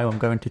now, I am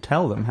going to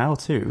tell them how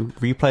to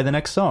replay the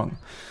next song.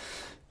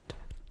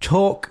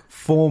 Talk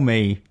for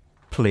me,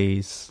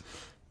 please.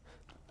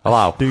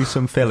 Hello. Do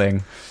some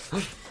filling.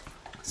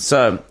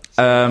 So,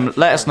 let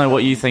us know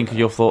what you think of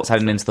your thoughts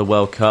heading into the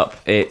World Cup.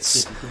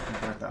 It's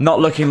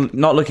not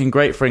looking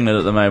great for England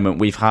at the moment.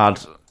 We've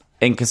had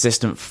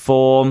inconsistent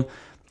form,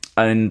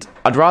 and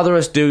I'd rather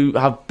us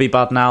be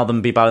bad now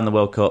than be bad in the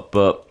World Cup.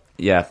 But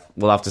yeah,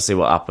 we'll have to see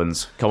what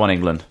happens. Come on,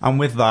 England! And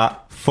with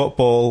that,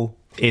 football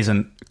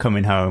isn't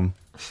coming home.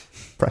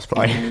 Press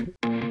play.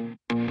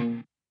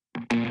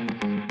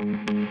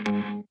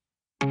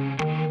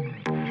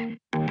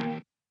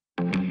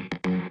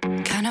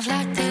 Kind of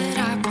like that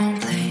I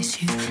won't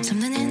place you.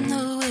 Something in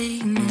the way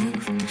you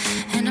move.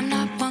 And I'm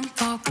not one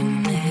for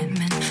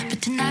commitment, but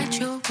tonight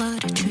you're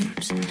what I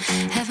choose.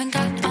 Haven't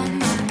got all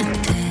my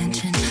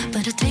attention,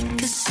 but I'll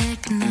take a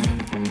second look.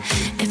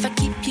 If I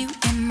keep you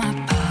in my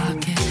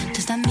pocket,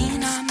 does that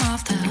mean I'm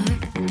off the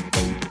hook?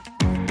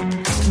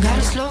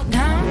 Gotta slow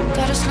down,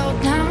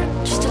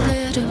 just a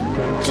little.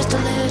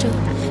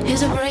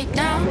 Here's a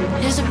breakdown,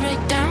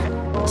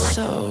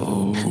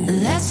 so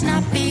let's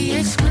not be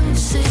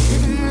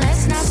exclusive and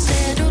let's not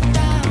settle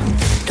down.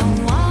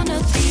 Don't wanna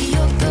be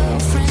your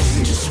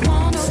girlfriend, just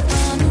wanna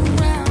run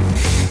around.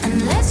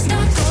 And let's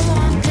not go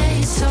on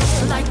dates so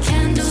like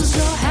candles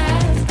or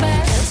half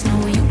baths.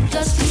 No, you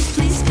plus me,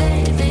 please,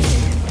 baby.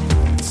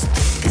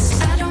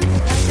 'Cause I don't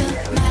like the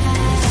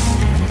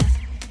math.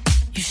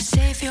 You should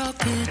save your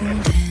good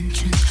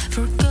intentions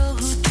for a girl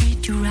who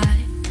treat you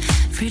right.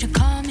 Free to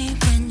call me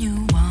when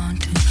you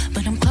want to,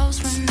 but I'm close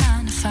from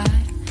 9 to 5.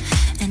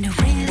 And it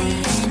really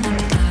ain't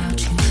about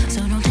you,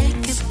 so don't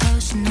take it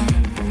personal.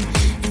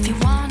 If you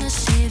wanna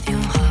save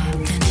your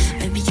heart, then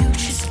maybe you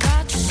should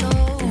cut your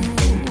soul.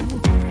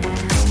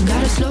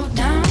 Gotta slow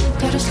down,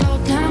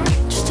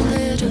 just a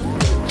little.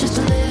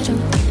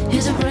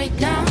 Here's a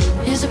breakdown,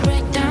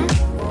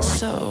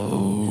 so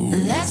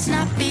let's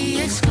not be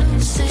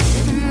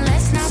exclusive and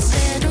let's not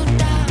settle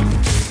down.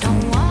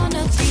 Don't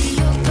wanna be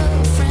your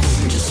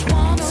girlfriend, just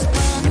wanna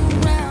run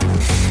around.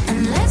 And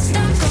let's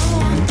not go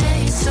on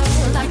dates so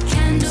like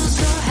candles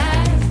or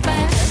half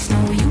baths.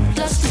 No, you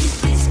plus me,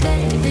 please,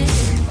 baby.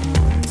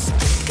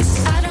 'Cause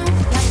I don't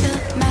like the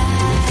math.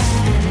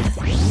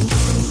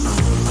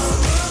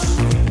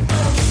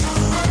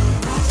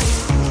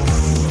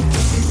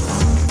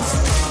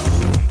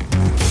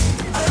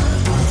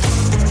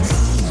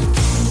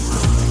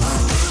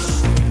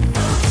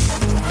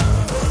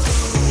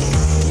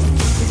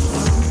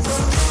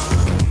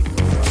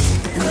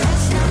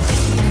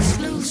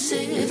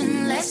 Exclusive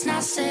and let's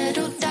not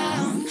settle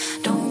down.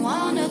 Don't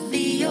wanna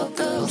be your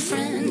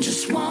girlfriend,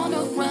 just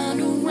wanna run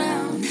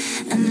around.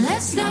 And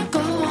let's not go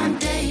on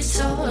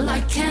dates or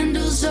like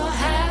candles or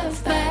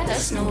half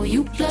baths. No,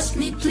 you plus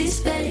me,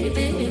 please,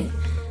 baby.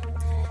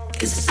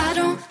 'Cause I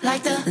don't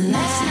like the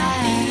let's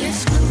not be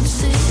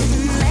exclusive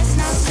and let's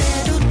not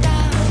settle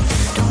down.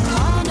 Don't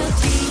wanna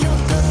be your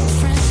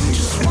girlfriend,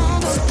 just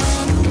wanna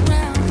run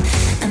around.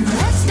 And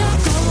let's not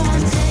go on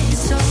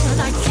dates or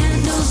like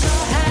candles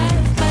or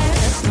half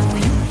baths. No,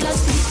 you plus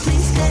me,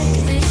 please,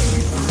 baby.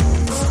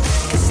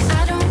 'Cause I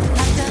don't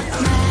like the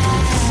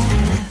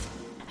math.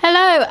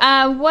 Hello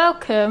and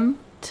welcome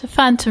to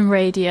Phantom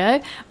Radio.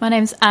 My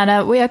name's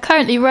Anna. We are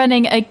currently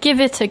running a Give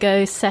It a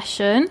Go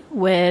session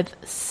with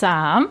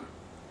Sam.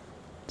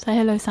 Say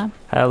hello, Sam.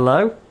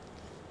 Hello.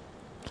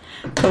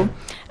 Cool.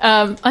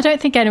 I don't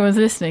think anyone's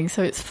listening,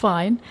 so it's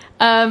fine.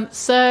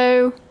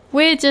 So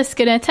we're just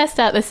going to test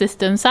out the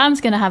system. Sam's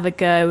going to have a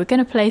go. We're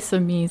going to play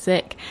some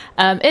music.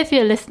 If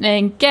you're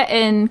listening, get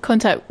in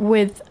contact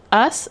with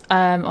us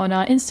on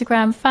our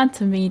Instagram,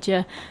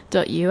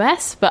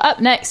 phantommedia.us. But up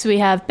next, we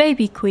have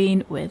Baby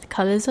Queen with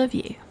Colours of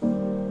You.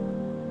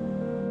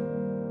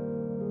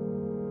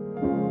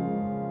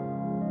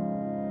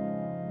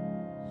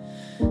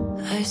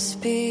 I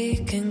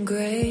speak in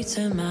grey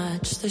to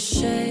match the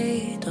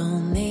shade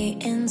on the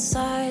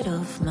inside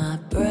of my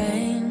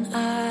brain.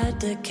 I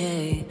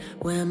decay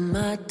when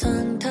my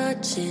tongue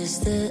touches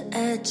the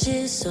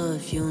edges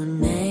of your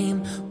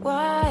name.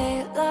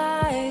 White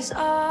lies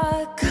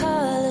are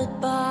coloured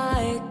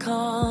by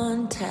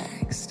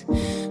context.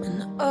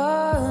 And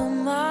oh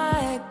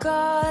my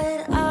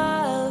God,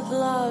 I've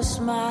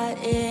lost my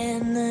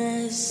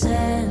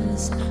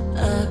innocence.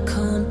 I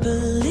can't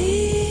believe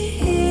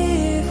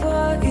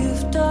what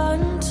you've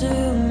done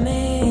to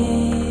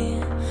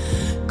me.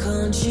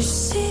 Can't you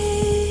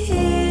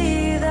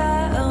see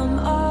that I'm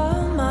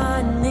on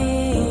my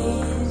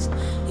knees?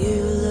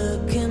 You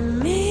look at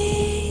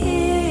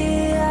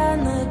me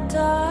and the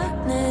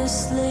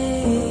darkness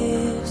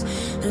leaves.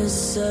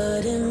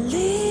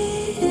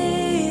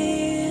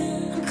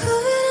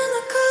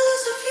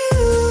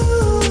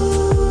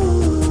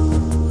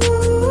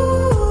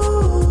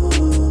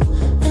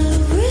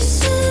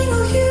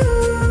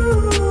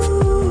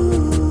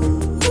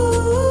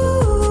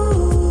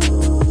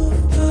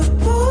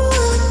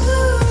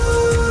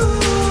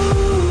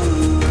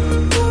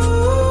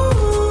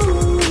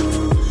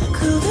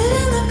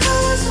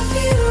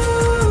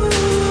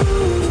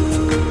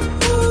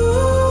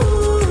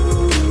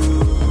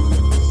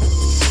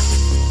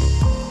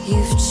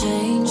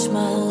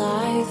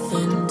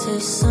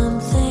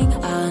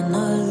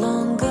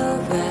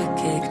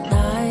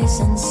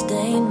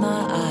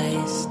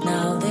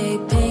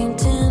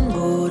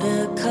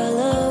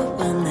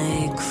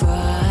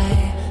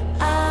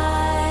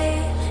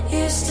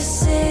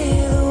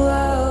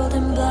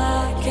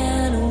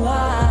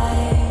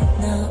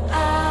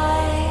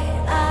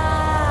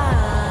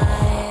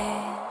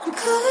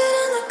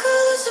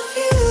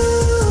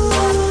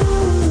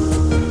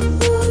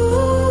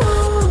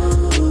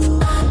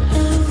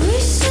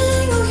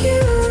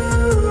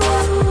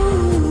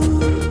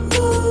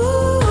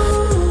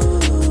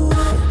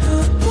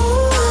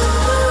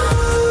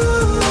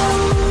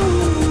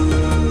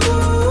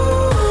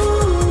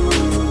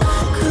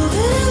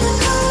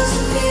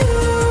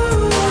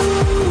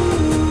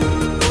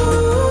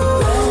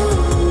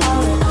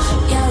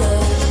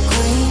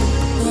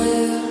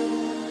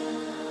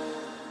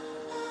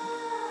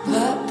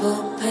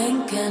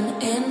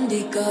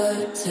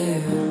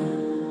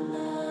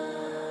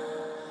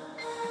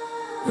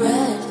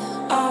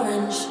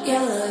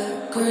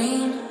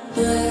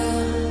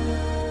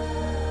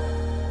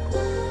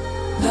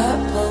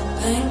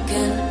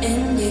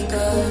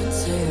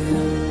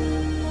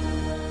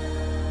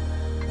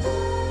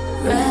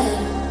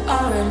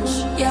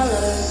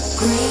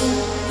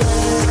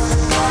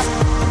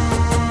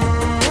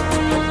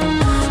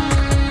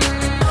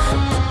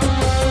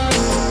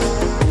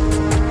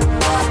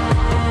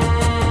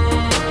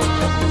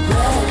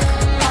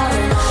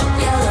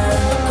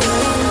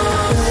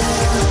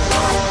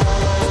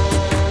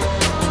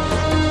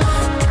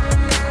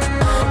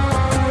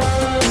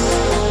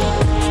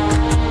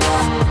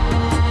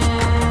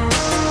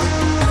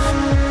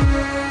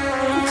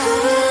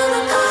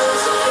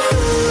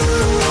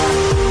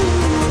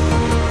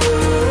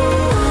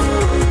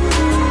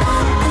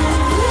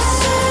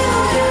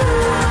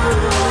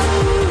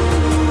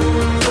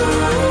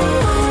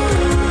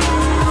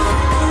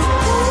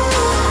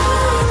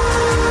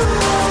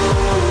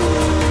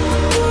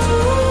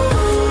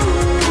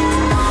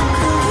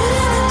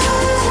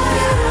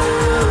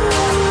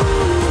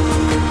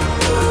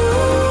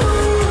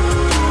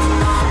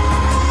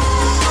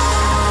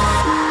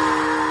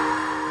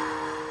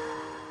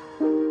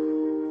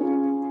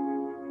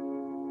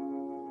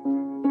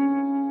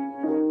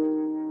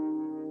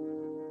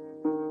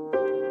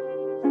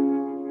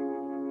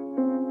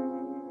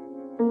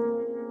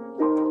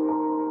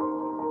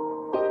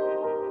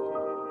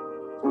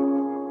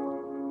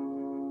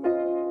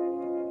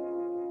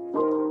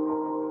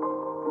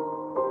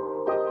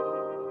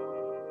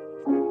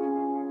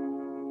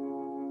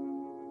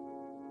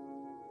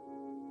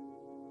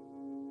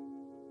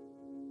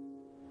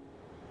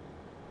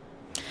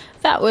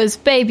 That was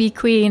Baby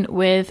Queen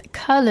with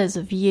Colours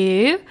of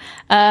You.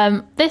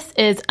 This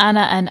is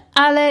Anna and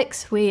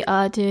Alex. We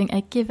are doing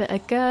a Give It a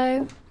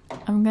Go.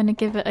 I'm going to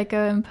give it a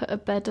go and put a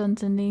bed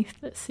underneath.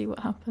 Let's see what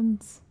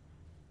happens.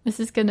 This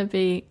is going to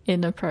be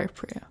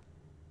inappropriate.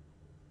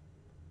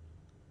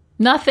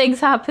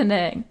 Nothing's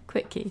happening.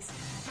 Quick keys.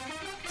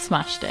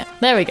 Smashed it.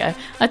 There we go.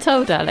 I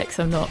told Alex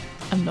I'm not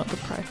the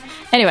pro.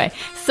 Anyway,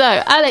 so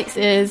Alex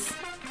is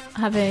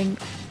having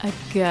a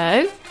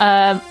go.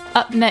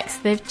 Up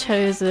next, they've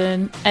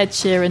chosen Ed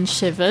Sheeran,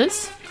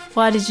 Shivers.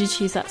 Why did you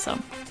choose that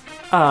song?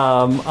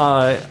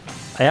 I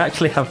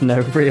actually have no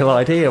real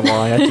idea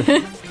why.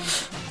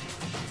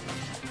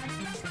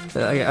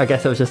 I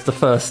guess it was just the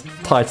first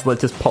title that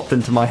just popped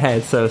into my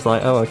head, so it's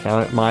like, oh, okay,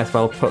 I might as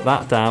well put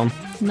that down.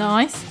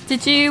 Nice.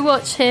 Did you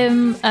watch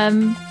him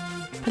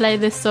play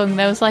this song?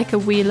 There was like a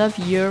We Love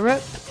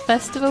Europe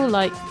festival,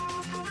 like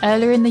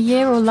earlier in the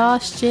year or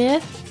last year.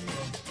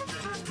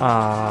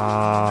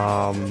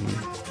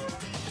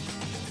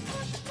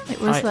 It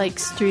was like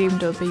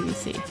streamed or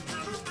BBC.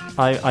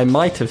 I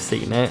might have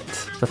seen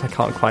it, but I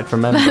can't quite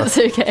remember. That's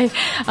okay.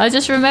 I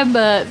just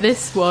remember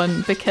this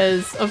one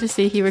because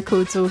obviously he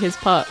records all his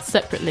parts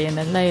separately and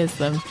then layers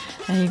them,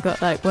 and he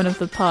got like one of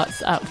the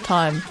parts out of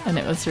time, and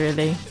it was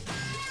really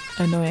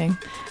annoying.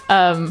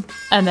 And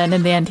then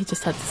in the end he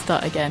just had to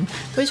start again,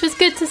 which was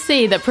good to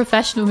see that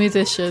professional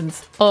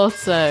musicians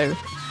also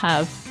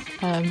have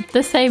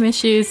the same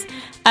issues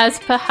as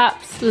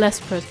perhaps less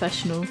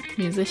professional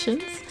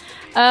musicians.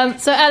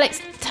 So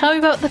Alex, tell me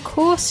about the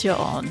course you're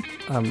on.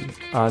 I'm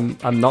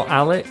not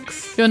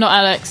Alex. You're not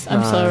Alex.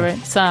 I'm sorry,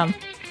 Sam.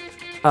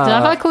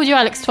 Have I called you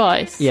Alex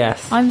twice?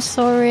 Yes. I'm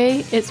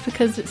sorry. It's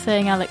because it's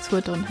saying Alex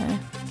Wood on here.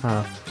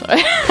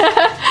 Sorry.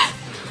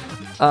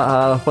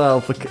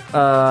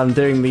 I'm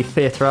doing the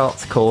theatre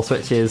arts course,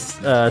 which is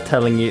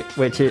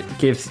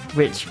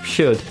which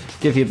should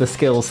give you the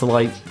skills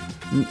to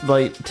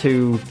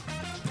to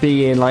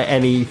be in like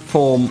any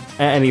form,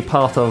 any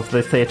part of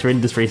the theatre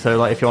industry. So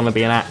like if you want to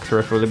be an actor,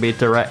 if you want to be a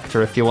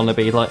director, if you want to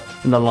be like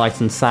in the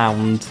light and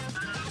sound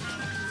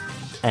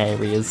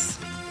areas.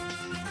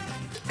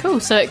 Cool.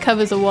 So it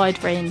covers a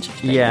wide range of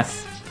things.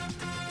 Yes.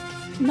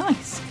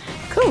 Nice.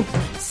 Cool.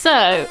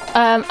 So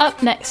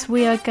up next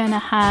we are going to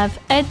have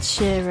Ed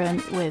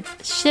Sheeran with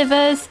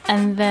Shivers,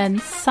 and then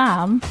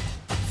Sam,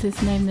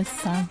 his name is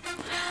Sam,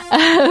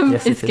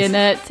 Yes, is going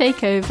to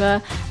take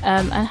over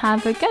and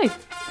have a go.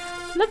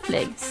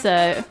 Lovely.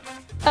 So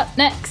up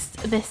next,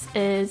 this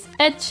is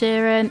Ed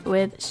Sheeran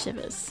with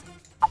Shivers.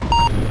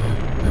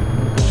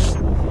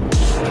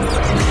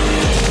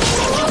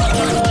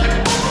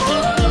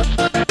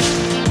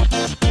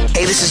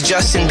 Hey, this is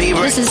Justin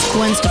Bieber. This is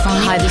Gwen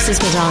Stefani. Hi, this is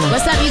Madonna.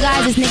 What's up, you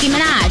guys? It's Nicki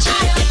Minaj.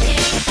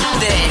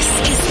 This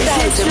is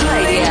Phantom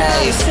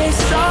Radio. Say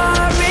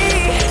sorry.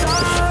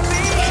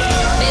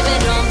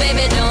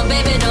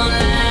 Baby, don't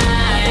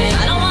lie.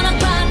 I don't wanna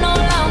cry no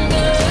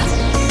longer.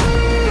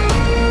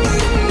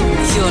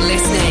 You're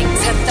listening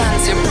to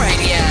Phantom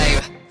Radio.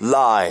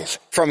 Live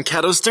from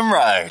Kettleston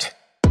Road.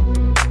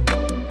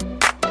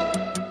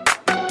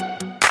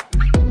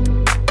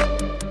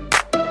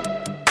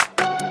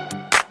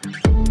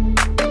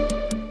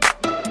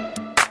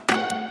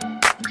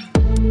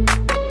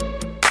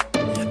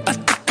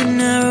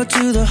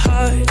 To the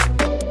heart,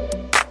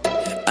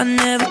 I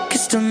never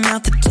kissed a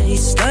mouth that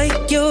tastes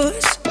like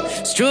yours.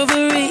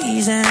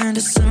 Strawberries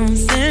and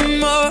something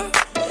more.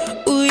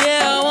 Ooh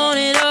yeah, I want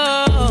it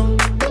all.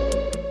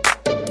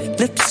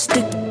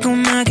 Lipstick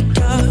on my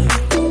guitar.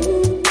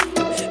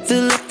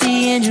 Fill up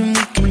the engine,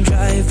 we can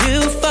drive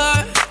real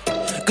far.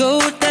 Go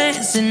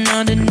dancing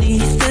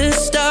underneath the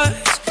stars.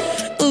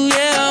 Ooh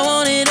yeah, I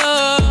want it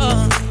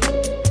all.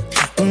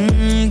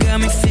 Got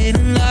me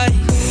feeling like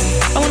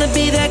I wanna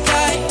be that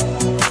guy.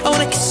 I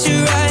wanna kiss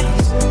your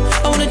eyes.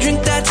 I wanna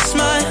drink that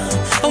smile.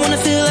 I wanna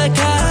feel like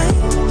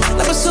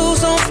my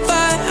soul's on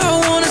fire.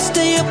 I wanna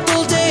stay up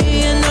all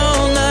day and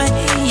all night.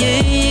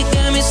 Yeah, you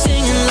got me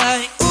singing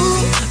like,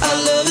 ooh, I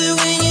love it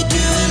when you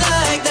do it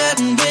like that.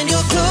 And when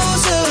you're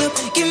close up,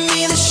 give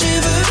me the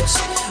shivers.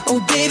 Oh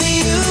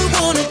baby, you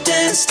wanna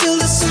dance till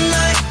the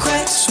sunlight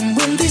cracks. And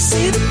when they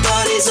say the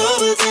party's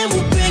over, then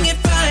we'll bring it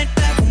right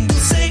back. And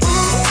we'll say,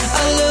 ooh,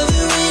 I love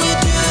it when you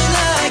do it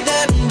like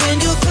that. And when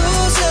you're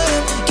close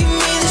up, give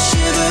me the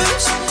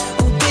shivers.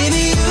 Oh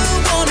baby, you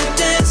wanna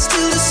dance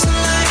till the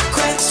sunlight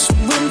cracks.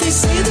 When they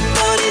say the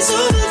party's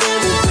over, then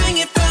we'll bring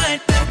it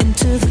right back.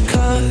 Into the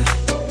car,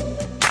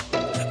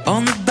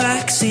 on the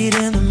backseat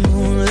in the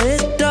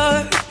moonlit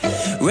dark.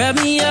 Wrap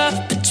me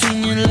up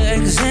between your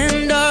legs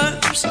and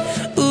arms.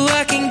 Ooh,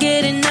 I can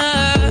get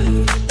enough.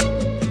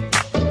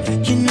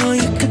 You know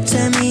you could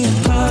tear me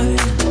apart.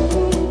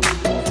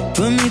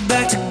 Put me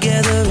back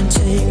together and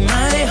take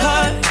my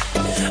heart.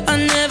 I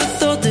never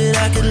thought that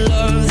I could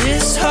love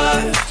this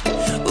hard.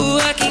 Ooh,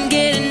 I can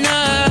get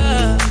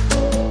enough.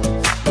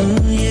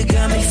 Ooh, you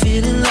got me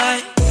feeling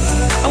like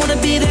I wanna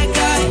be that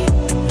guy.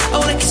 I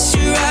wanna kiss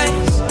your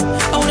eyes.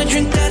 I wanna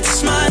drink that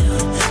smile.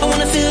 I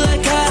wanna feel like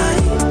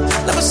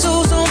my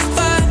soul's on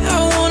fire.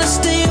 I wanna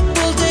stay up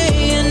all day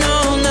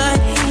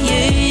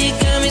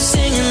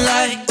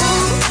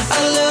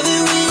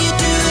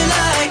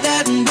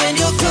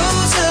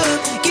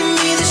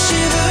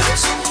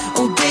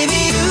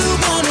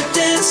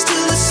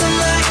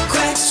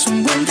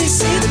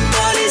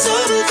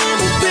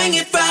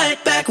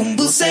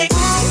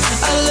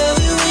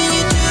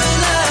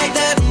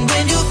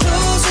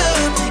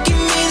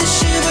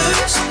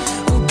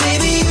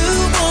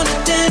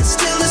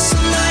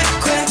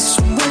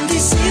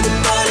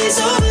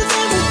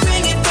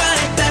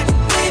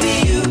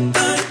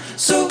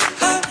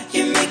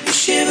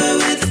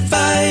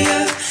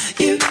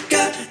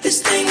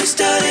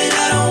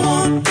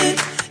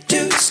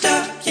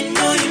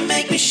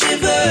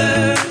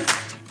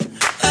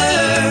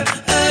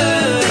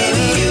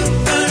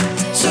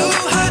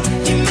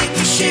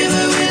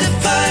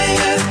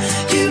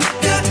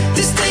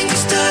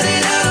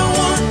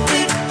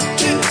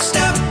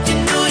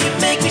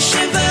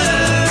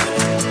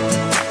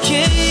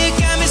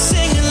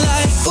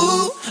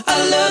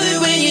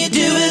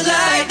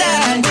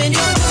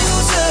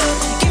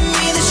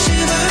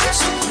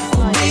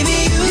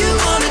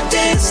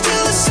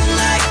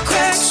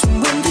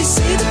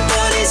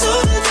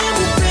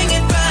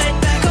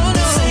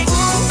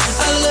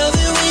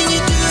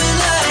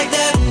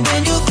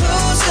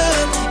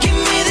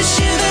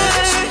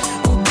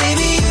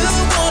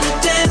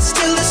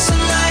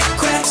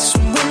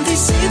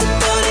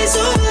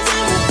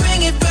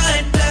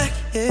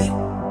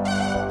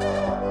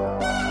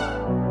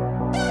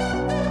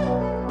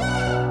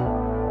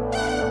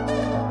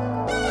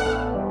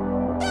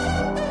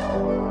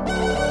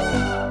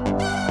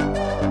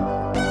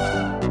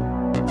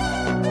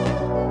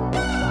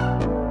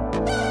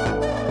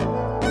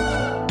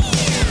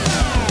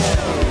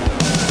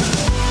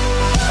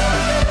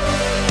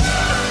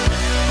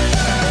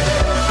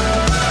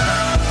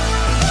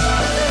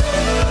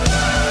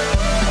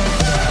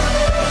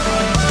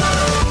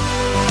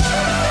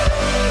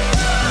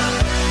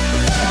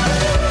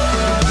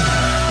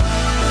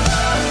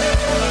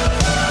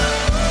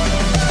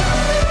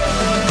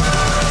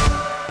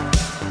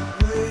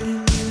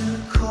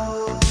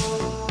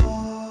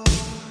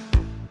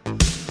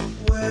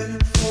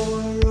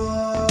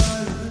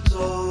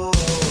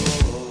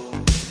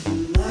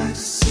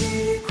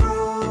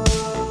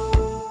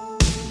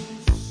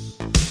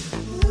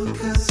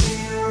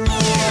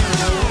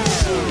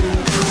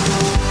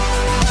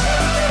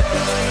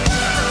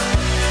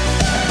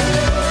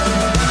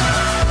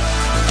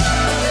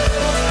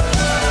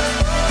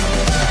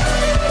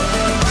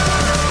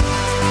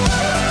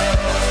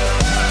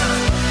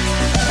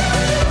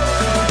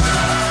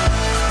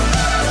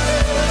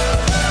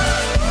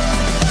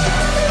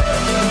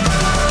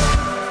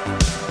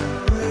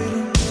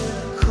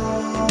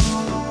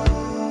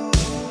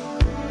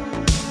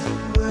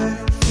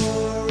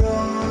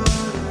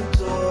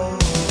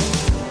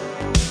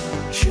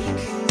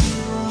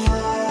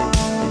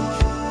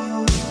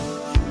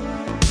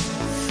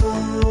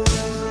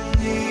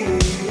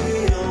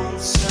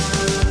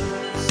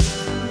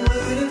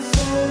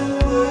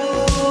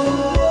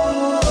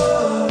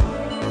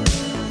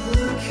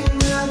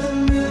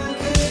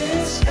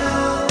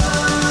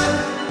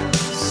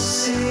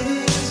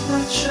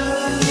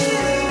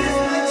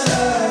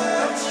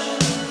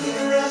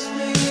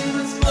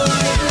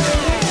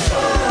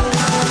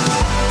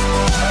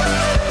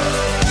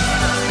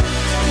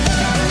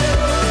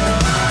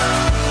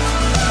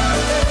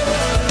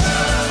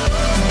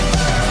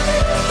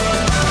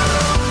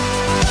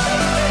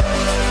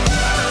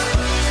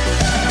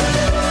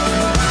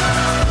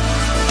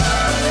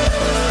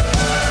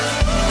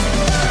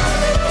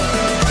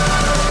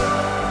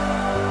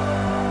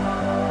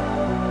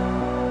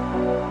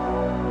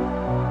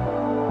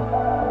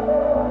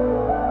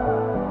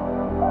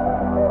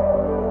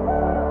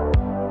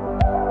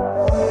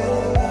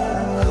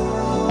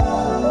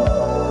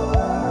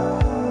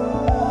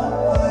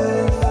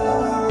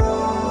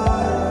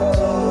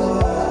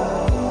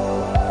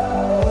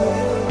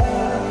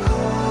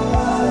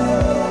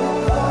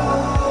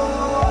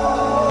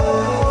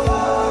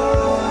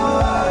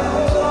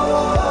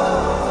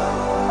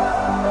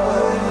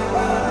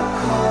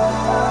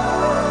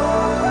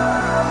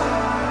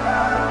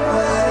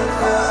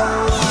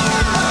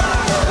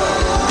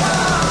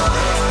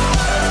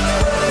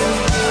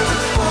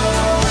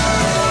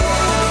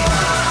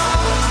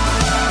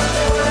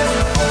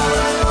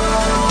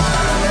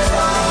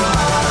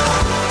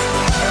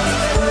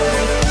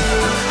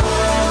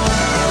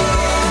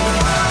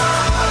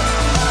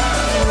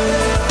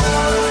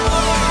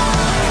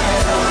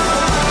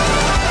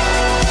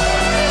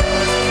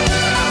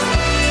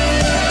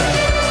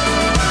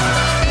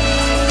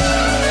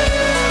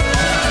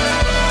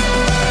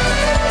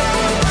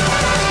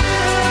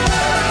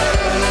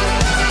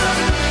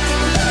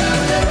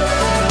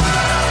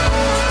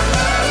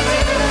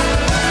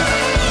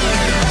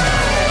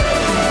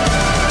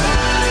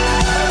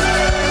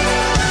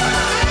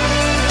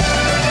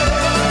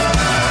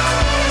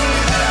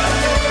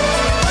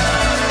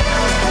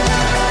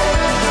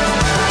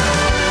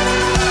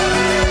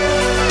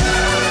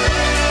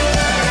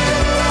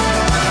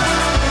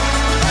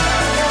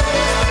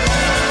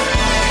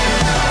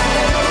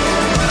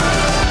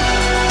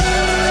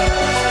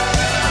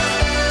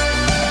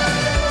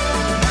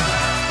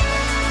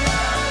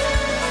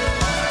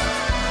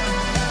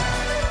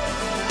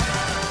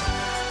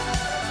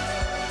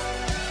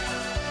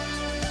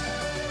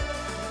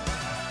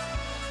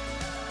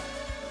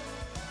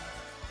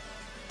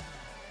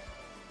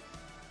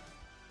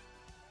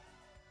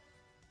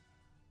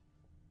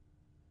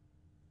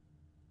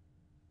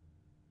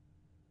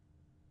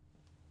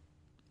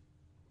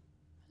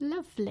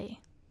Lovely.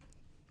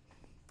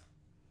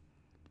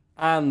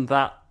 And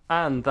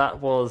that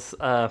was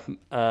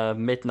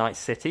Midnight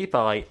City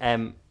by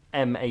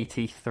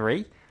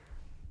M83.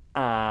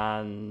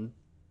 And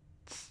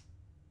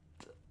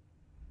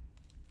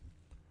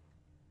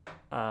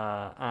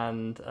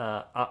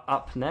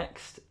up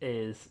next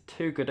is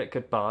Too Good at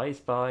Goodbyes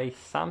by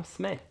Sam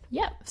Smith.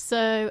 Yep,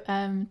 so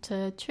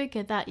to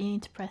trigger that, you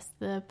need to press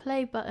the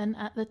play button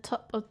at the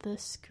top of the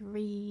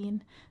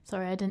screen.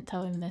 Sorry, I didn't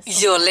tell him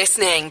this. You're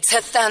listening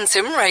to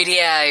Phantom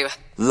Radio.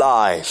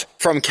 Live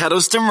from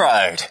Kettleston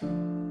Road.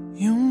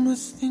 You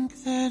must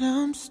think that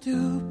I'm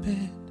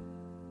stupid.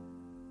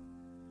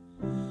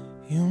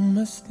 You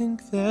must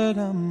think that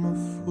I'm a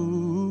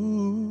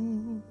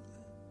fool.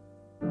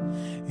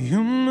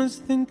 You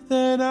must think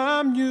that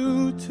I'm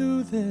new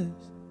to this,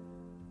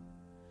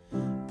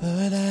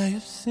 but I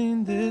have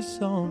seen this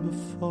song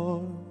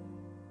before.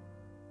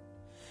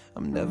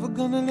 I'm never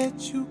gonna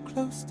let you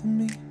close to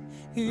me,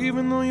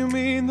 even though you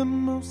mean the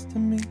most to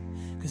me.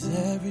 'Cause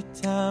every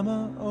time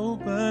I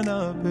open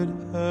up it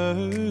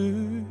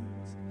hurts.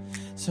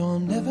 So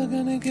I'm never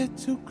gonna get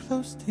too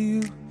close to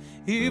you,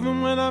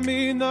 even when I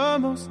mean the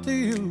most to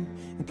you,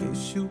 in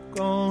case you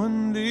go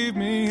and leave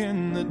me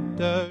in the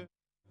dirt.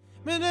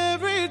 But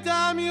every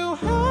time you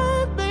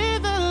hurt me,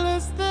 the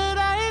less that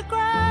I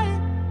cry.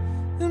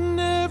 And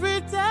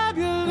every time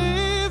you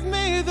leave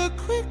me, the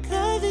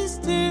quicker these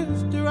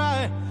tears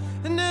dry.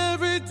 And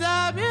every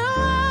time you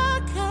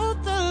walk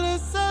out, the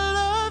less I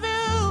love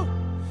you.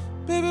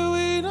 Baby,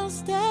 we don't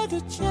stand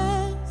a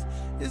chance.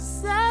 It's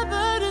sad,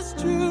 but it's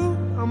true.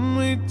 I'm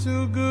way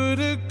too good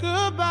at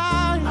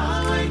goodbye.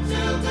 I'm way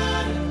too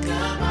good at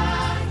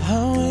goodbye.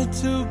 I'm way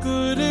too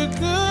good at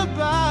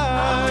goodbye.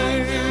 I'm way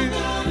too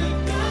good at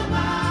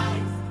goodbye.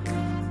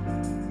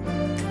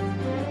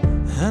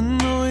 I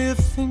know you're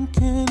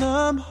thinking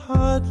I'm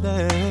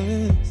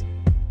heartless.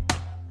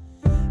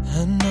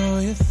 I know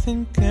you're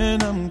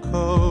thinking I'm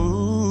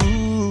cold.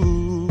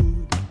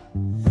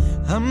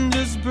 I'm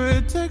just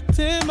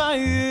protecting my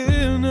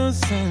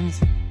innocence.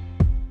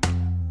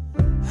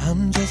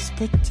 I'm just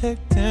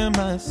protecting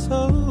my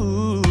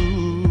soul.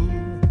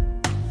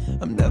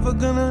 I'm never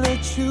gonna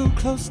let you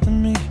close to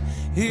me,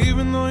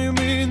 even though you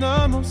mean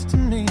the most to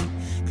me.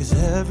 'Cause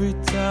every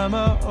time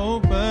I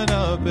open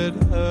up it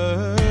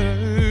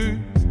hurts.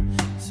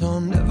 So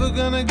I'm never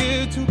gonna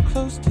get too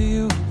close to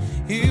you,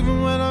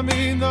 even when I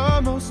mean the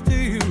most to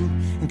you,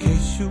 in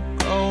case you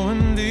go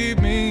and leave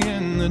me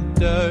in the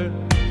dirt.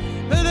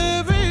 But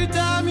every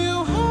time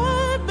you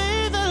hurt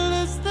me, the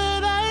less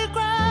that I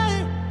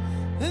cry.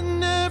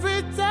 And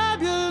every time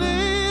you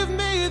leave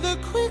me, the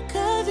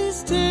quicker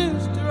these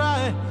tears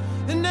dry.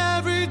 And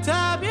every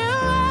time you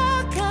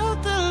walk out,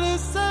 the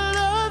less I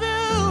love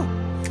you.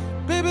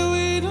 Baby,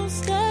 we don't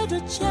stand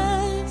a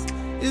chance.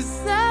 It's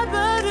sad,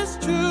 but it's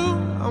true.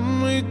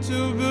 I'm way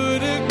too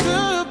good at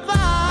goodbye.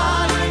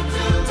 I'm way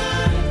too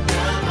good at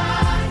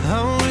goodbye.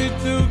 I'm way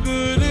too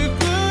good at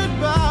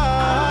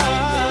goodbye.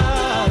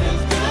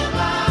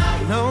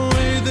 No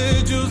way that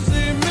you'll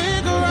see me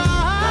cry.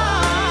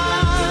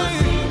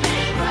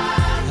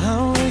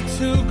 I'm way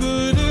too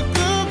good at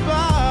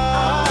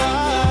goodbye.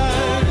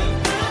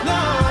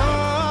 No,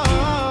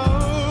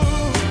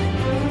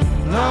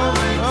 no,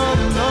 no,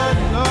 no,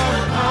 no,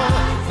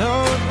 no,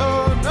 no,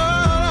 no.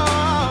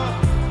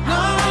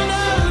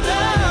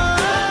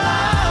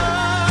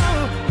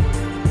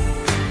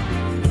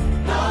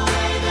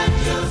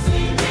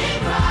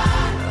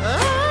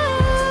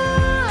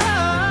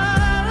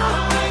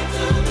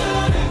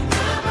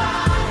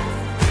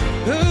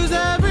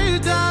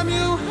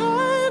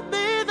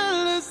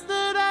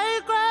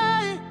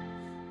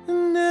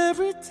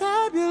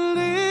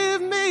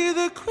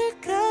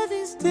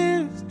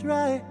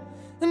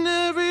 And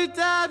every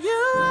time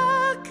you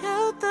walk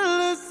out, the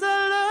less I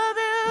love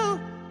you.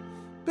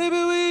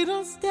 Baby, we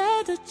don't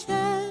stand a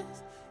chance.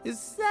 It's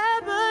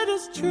sad, but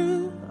it's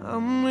true.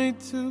 I'm way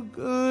too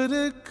good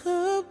at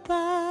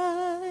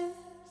goodbye.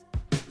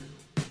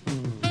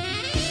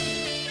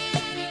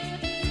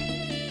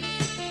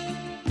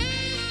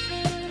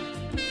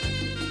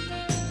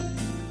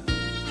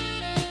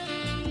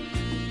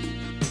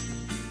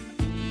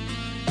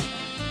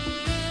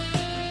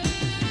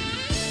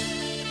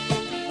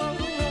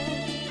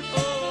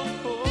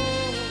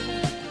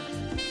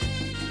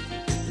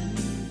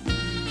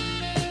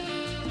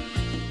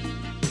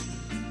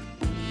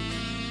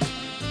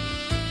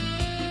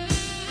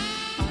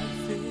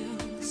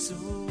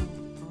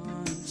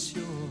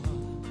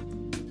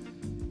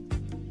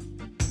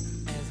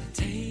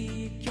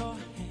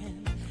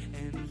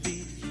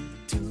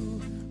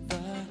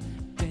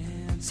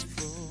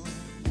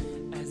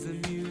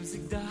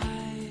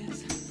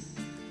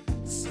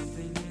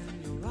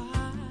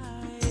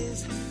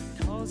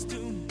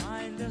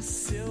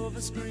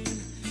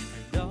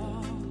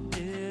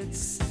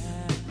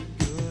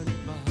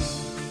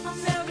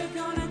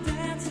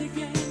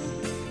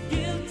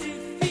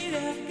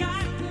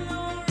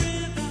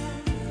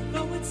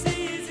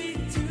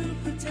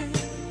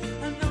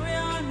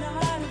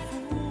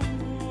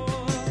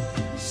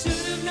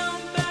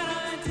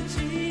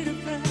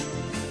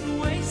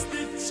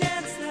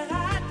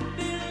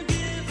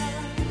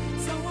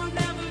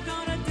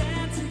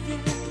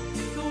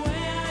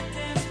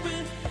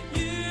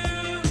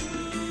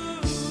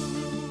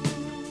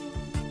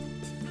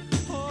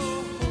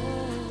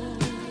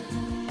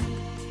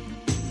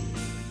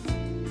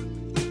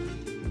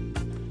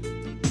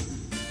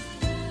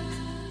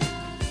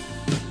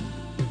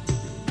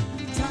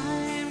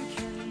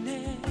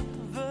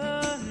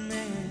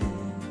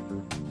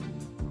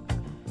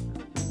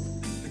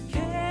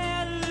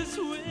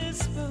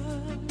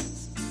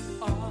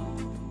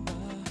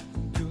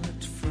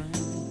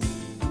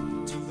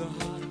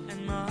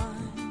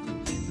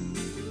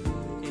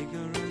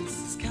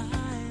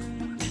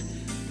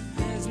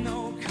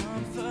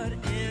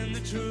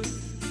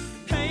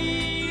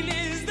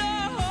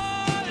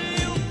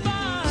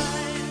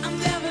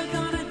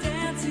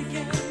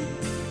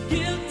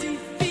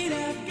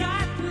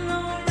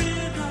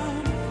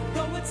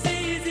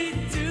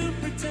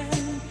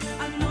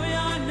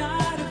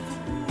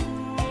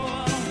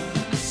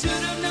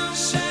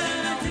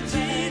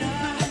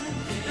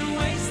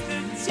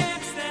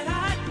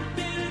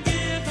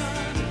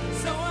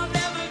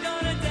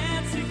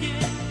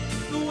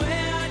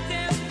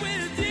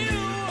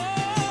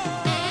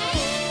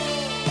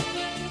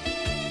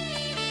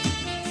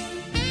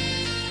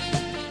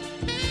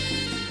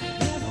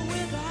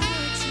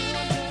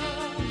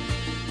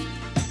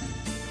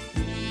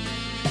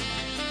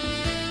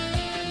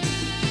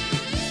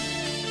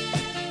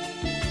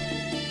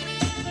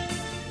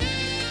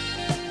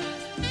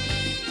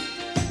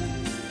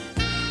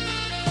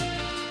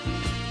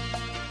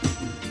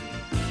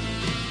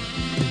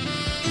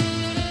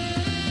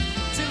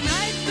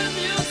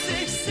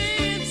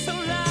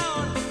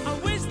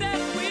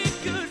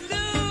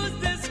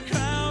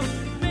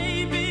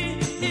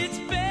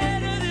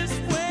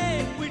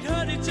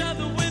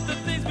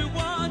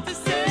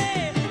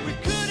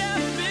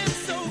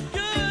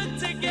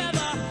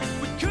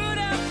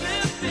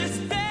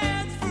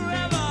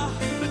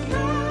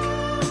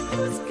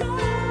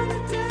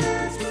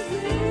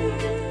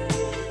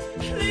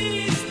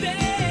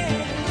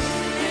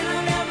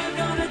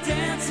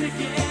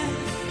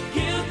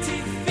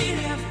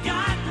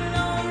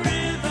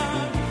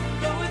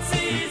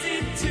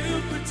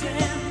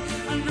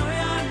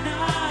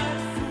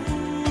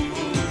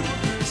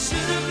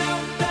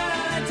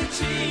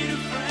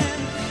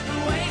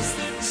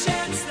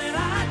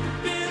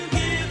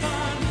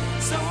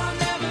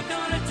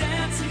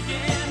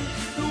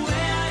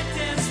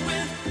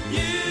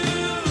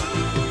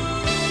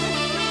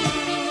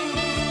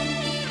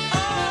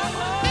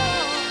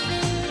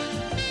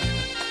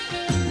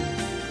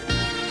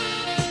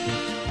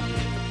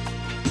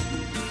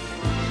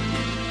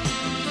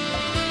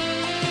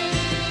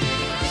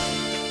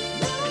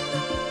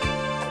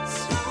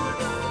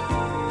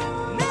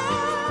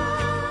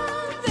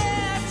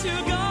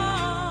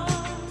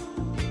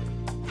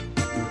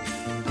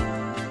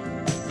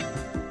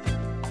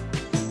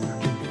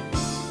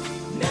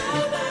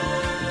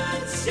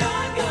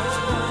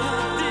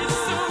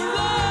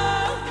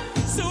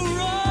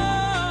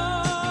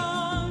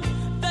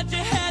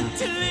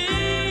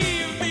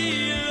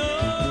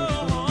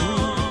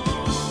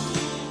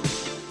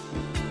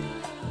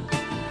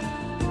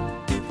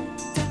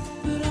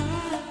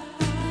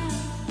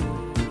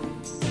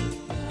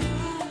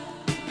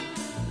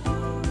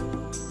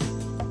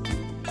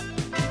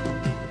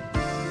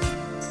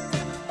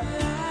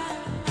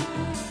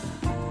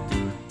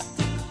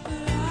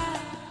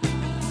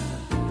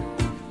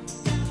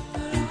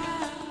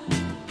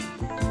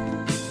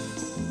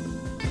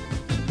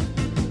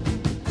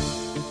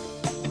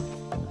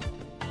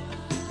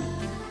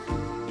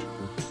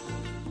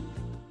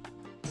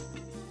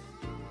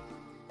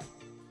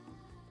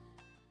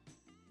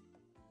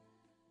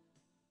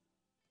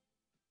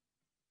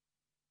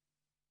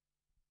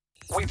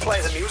 We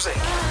play the music.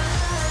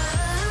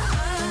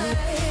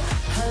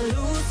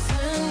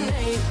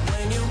 Hallucinate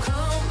when you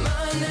call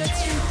my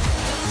name.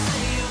 Don't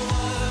say a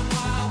word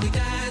while we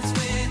dance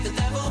with the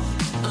devil.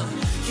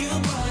 You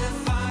brought a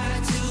fire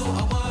to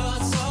a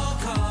world so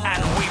cold.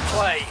 And we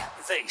play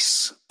this.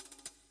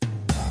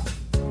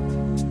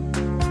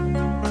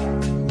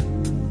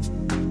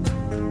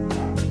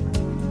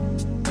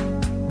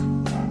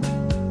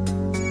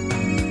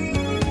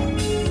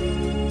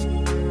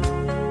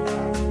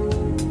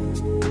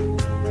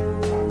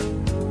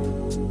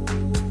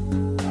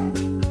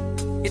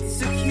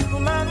 It's a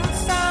human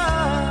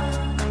sign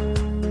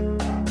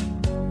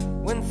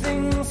when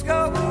things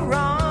go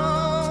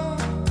wrong.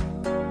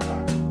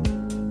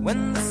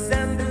 When the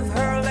scent of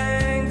her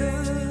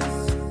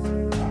lingers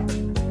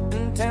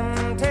and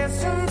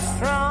temptation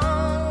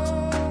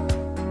strong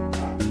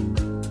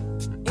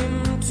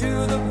into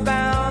the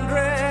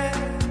boundary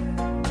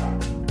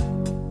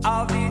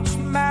of each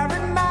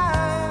married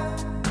man.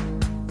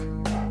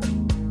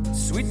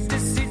 Sweet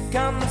deceit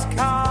comes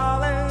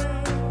calling.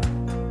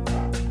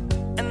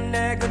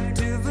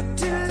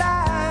 Negativity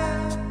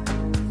lies,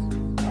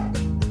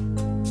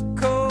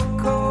 cold,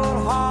 cold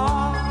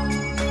heart,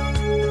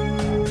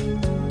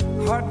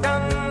 heart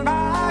done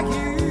by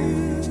you.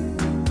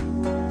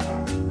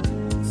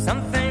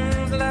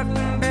 Something's left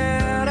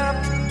better,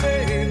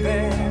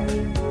 baby,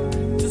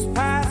 just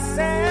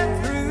passing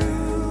through.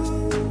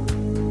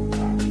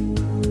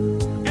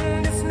 And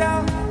it's no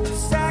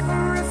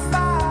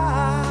sacrifice,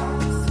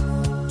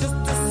 just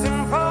a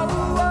simple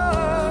word.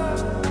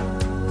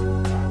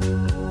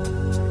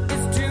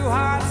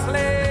 Hearts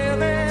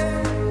living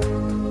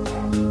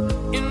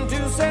into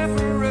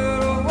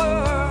separate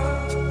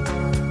worlds,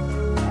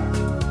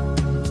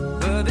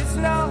 but it's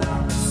no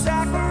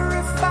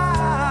sacrifice,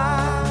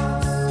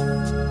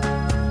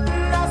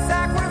 no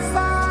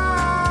sacrifice,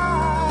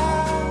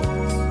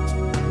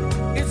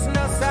 it's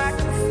no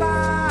sacrifice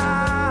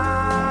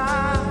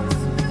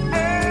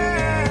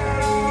at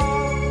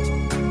all.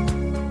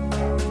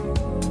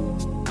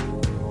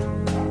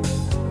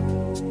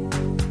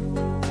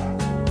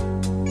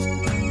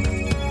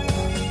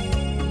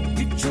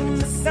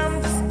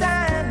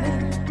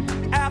 Misunderstanding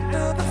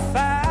after the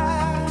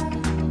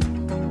fact.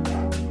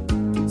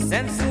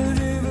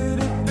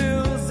 Sensitivity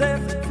builds a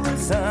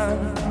prison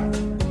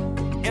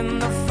in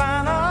the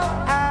final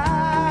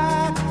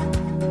act.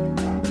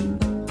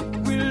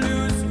 We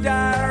lose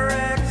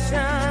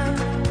direction,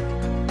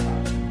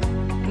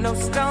 no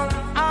stone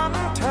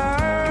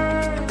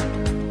unturned,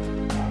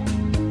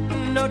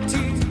 no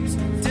tears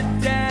to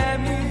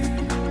damn you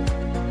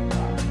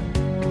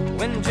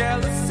when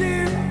jealousy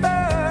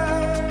burns.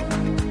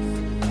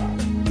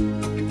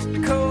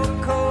 Cold,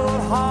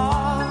 cold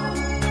heart,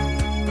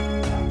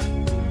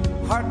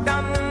 heart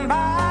done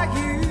by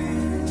you.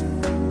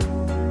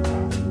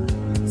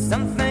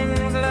 Some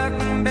things look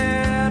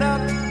better,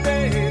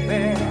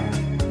 baby,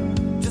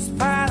 just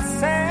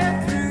passing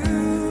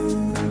through.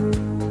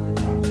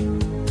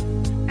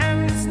 And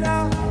it's no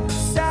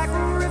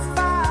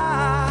sacrifice,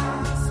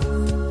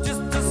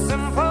 just a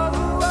simple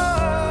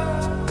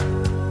word.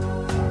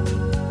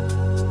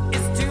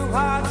 It's two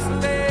hearts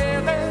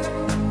living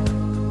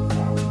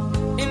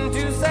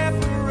into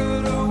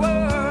separate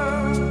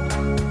worlds,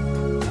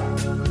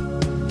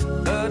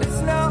 but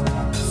it's no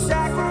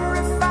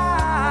sacrifice,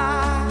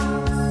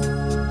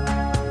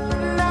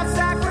 no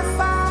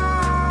sacrifice,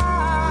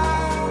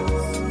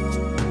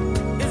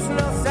 it's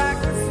no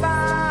sacrifice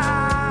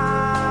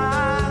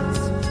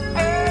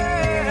at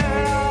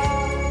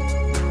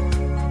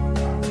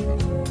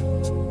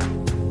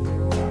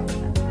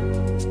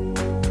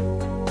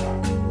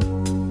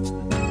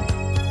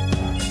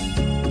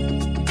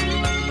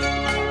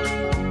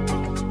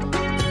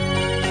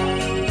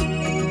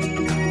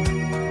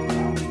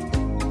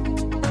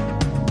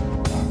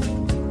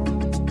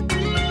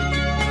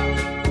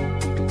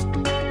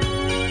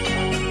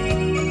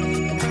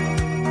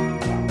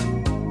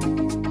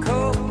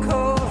cold,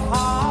 cold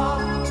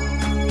heart,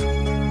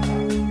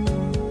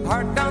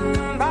 heart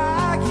done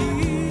by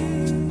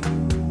you.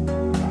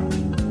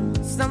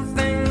 Some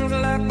things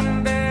look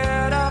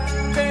better,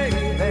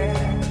 baby,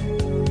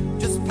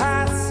 just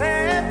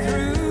passing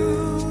through.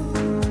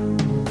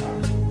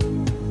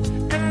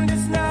 And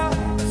it's no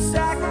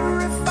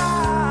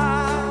sacrifice,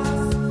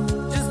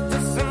 just a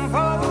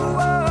simple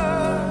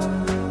word.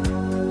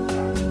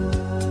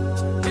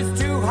 It's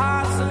two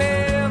hearts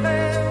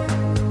living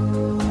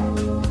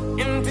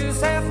into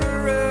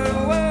separate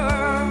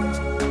worlds,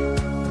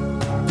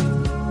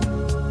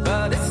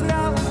 but it's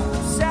no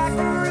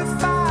sacrifice,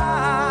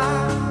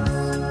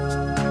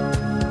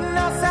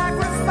 no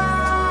sacrifice,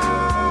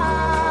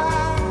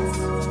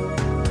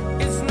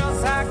 it's no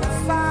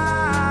sacrifice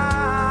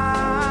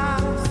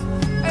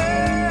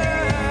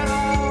at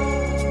all.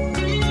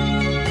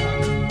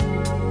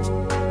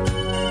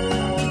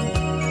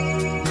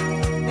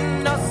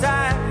 No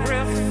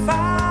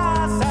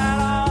sacrifice at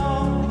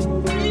all.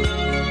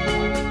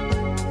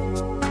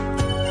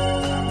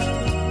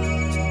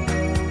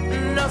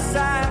 No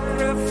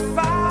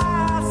sacrifice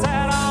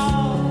at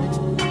all.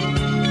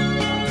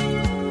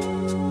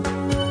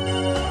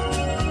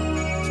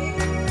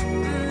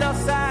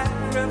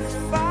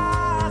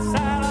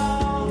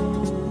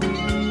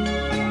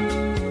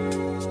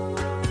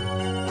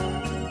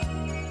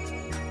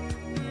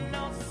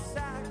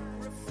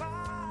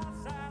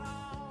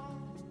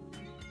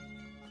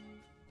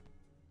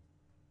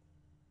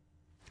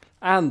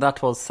 And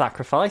that was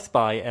Sacrifice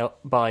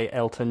by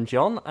Elton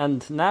John.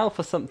 And now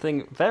for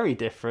something very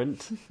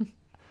different.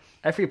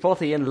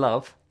 Everybody in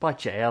Love by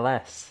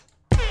JLS.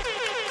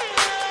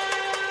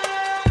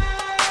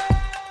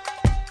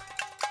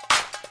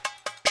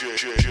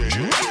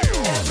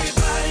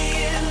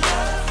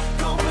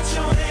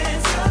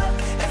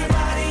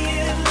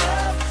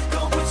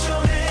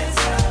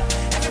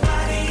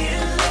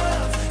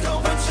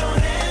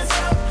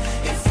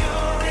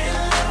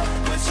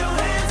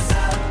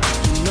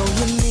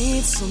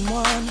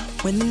 Someone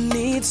when the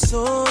need's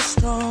so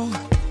strong,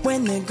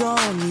 when they're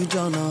gone you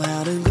don't know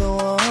how to go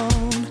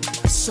on.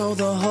 So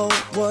the whole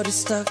world is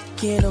stuck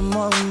in a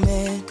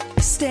moment,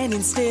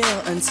 standing still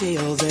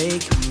until they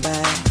come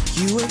back.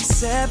 You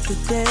accept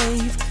that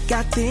they've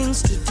got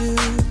things to do,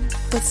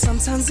 but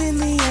sometimes in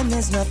the end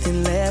there's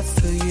nothing left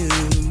for you.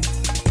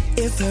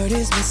 If hurt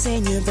is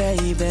missing you,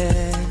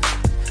 baby,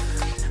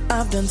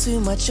 I've done too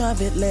much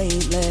of it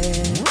lately.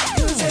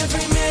 'Cause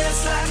every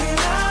minute's like an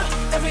hour,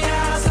 every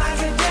hour's like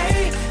a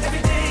day,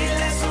 every day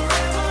lasts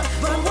forever.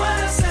 But what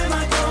else am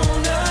I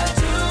gonna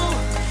do?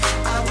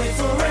 I wait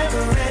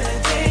forever and a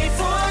day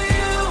for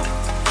you.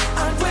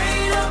 I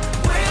wait up,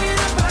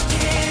 I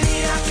can't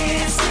eat, I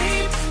can't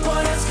sleep.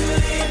 What else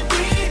could it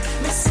be?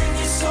 Missing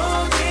you so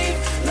deep.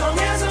 Long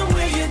as I'm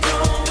where you're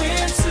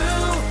going to,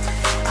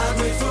 I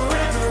wait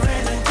forever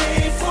and a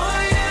day for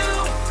you.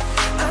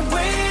 I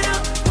wait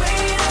up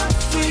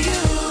for you.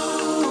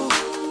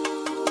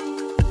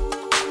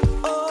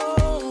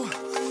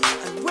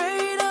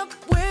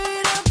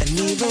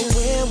 Even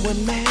when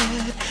we're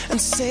mad and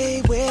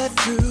say we're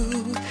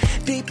through,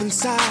 deep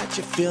inside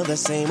you feel the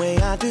same way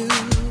I do.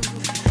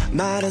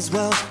 Might as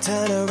well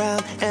turn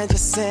around and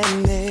just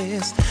send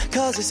this,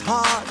 'cause it's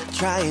hard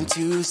trying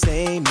to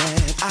stay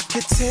mad. I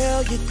could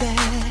tell you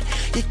that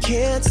you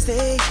can't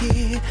stay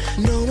here,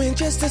 knowing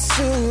just as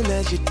soon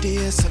as you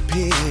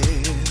disappear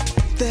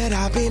that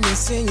I'll be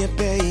missing you,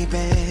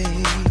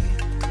 baby.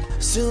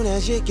 Soon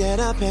as you get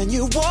up and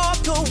you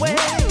walk away,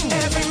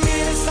 every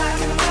minute's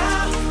like an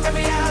hour,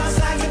 every hour's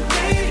like a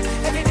day,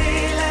 every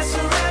day lasts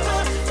forever.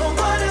 But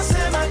what else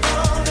am I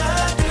gonna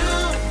do?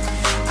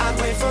 I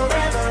wait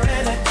forever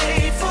and a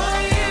day for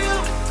you.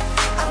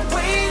 I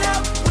wait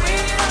up,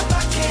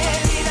 I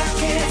can't eat, I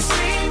can't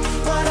sleep.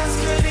 What else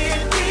could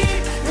it be?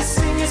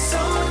 Missing you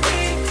so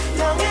deep.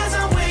 Long as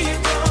I'm where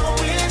you're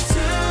going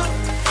to,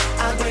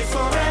 I wait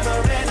forever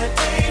and a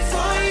day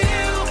for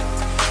you.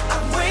 I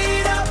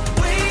wait up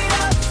for you.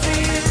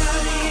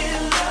 Everybody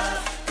in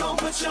love, go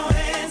put your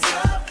hands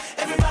up.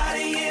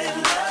 Everybody in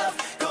love,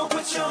 go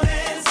put your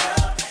hands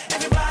up.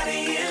 Everybody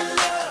in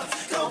love,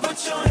 go put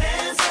your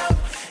hands up.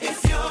 If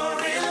you're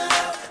in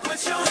love, put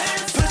your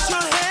hands up. Put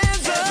your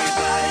hands up.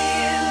 Everybody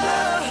in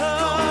love,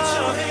 go put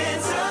your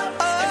hands up.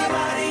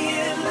 Everybody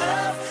in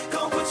love,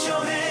 go put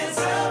your hands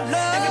up.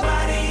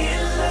 Everybody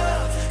in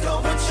love, go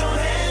put your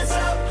hands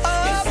up.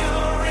 If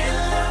you're in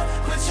love,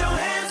 put your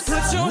hands up.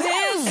 Put your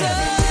hands up.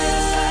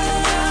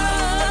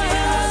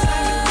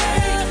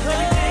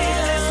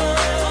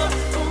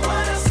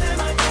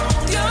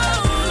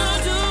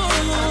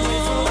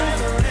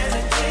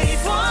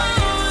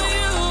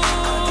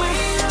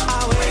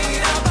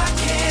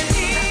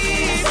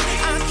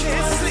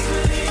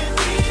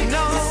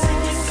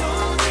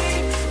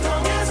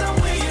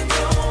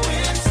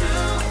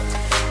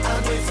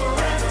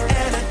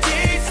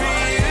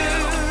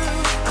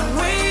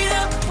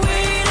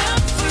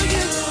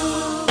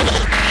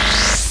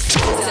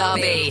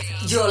 Derby,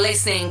 you're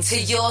listening to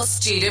your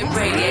student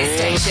radio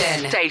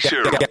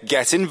station.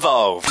 Get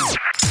involved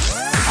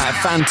at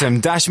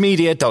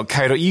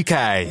phantom-media.co.uk.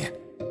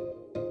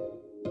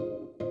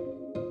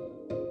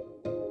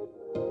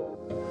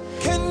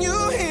 Can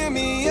you hear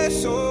me?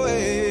 SOS.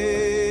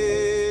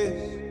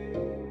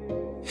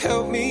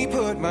 Help me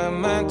put my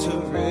mind to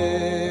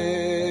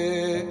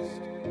rest.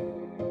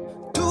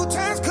 2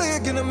 times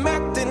click and I'm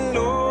acting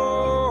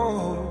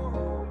low.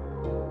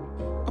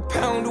 A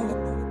pound of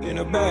in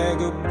a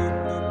bag of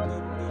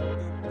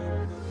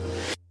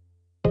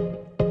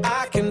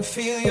I can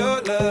feel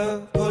your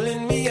love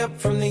pulling me up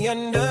from the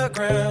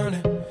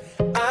underground.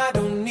 I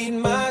don't need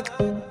my.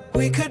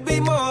 We could be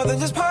more than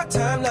just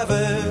part-time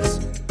lovers.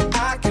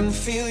 I can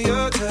feel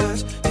your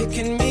touch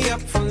picking me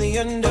up from the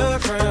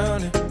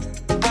underground.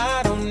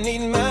 I don't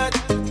need my.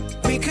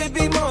 We could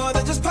be more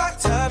than just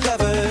part-time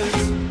lovers.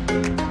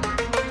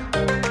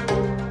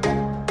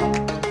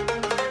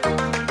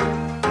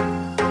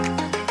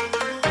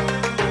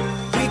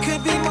 We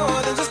could be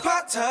more than just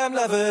part-time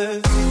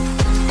lovers.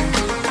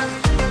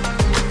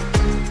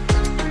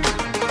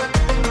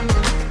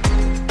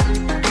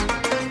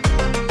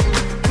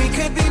 We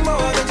could be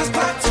more than just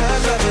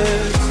part-time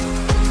lovers.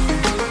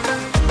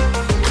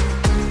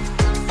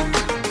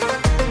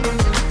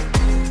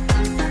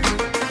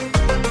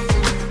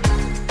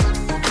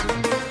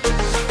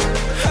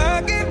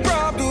 I get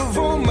robbed of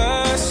all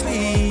my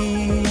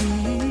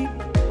sleep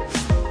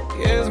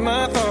as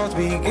my thoughts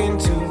begin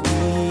to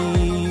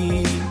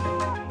bleed.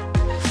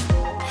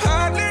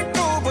 I let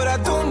go, but I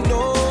don't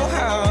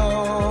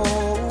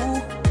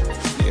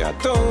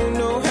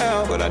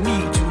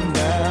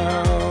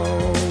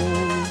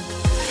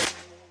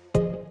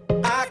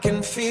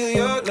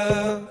your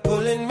love,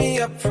 pulling me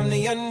up from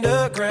the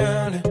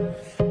underground.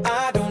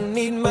 I don't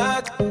need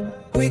much.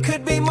 We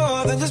could be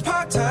more than just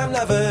part-time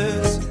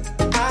lovers.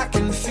 I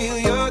can feel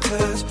your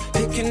touch,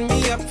 picking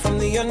me up from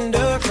the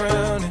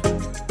underground.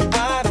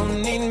 I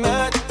don't need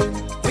much.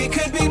 We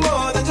could be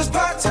more than just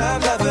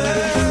part-time lovers.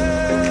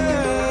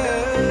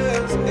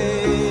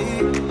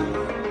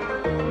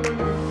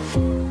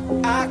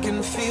 I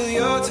can feel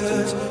your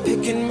touch,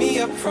 picking me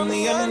up from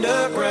the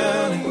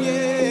underground.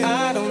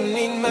 I don't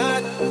need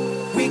much.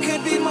 We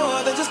could be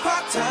more than just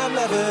part-time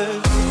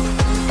lovers.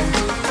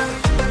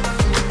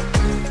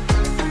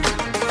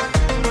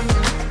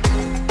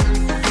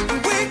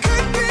 We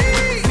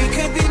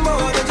could be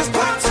more than just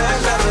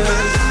part-time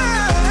lovers.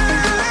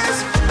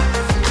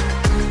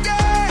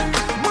 Yeah,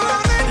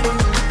 more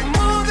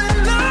than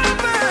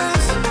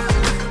lovers.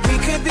 We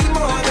could be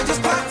more than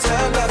just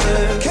part-time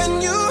lovers. Can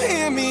you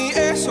hear me,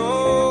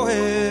 SOS?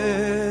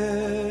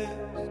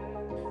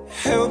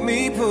 Help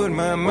me put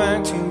my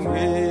mind to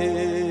rest.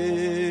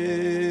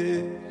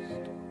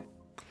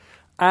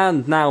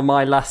 And now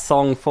my last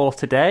song for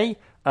today,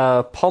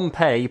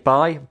 Pompeii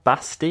by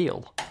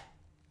Bastille.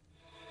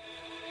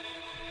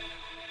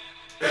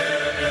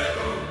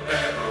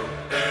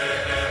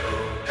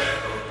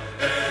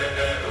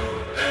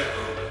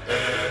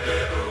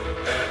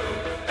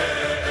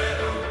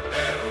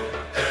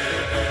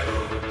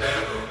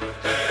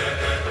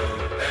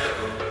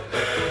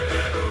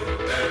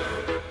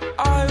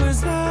 I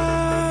was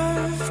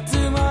left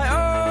to my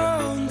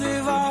own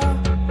devices.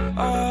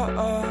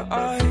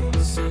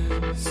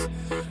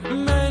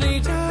 Many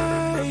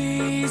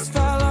days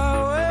fell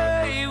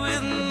away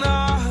with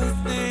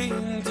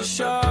nothing to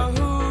show,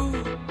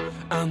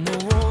 and the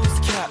walls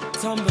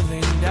kept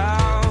tumbling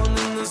down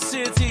in the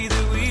city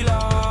that we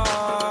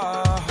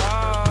love.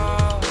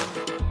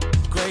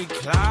 Great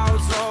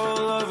clouds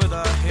all over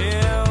the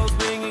hills,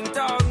 bringing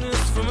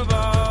darkness from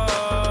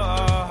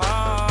above.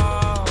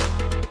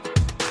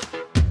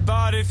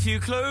 But if you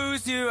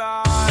close your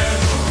eyes,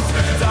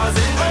 does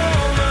it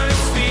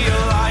almost feel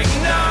like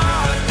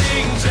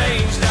nothing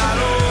changed at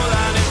all?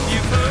 And if you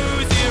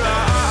close your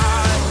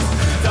eyes,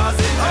 does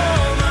it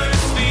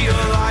almost feel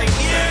like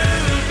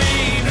you've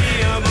been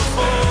here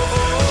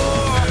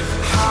before?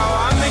 How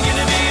am I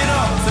gonna be an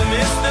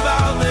optimist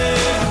about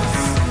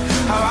this?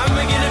 How am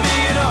I gonna be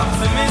an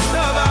optimist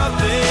about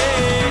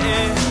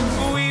this?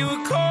 We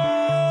were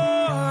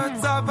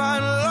caught up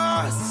and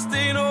lost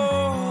in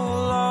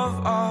all of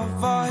our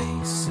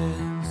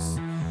vices.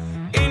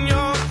 In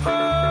your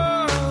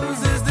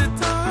poses, the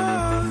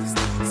dust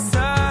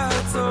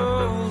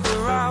settled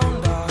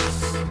around us,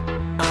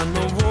 and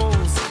the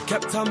walls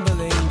kept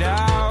tumbling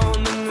down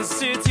in the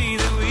city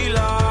that we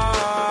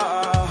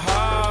love.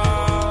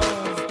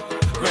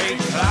 Great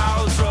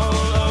clouds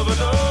roll over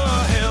the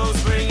hills,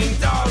 bringing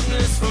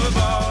darkness from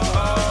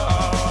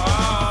above.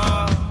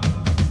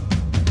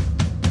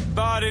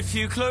 But if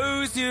you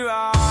close your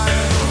eyes,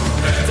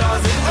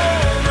 does it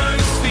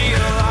almost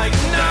feel like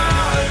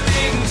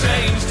nothing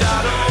changed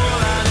at all?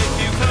 And if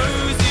you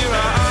close your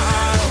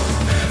eyes,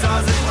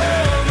 does it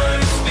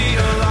almost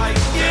feel like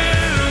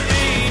you've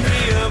been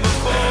here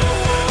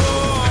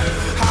before?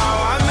 How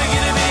am I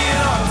gonna be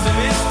an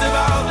optimist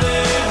about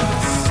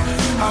this?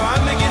 How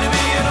am I gonna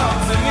be an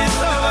optimist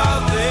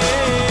about this?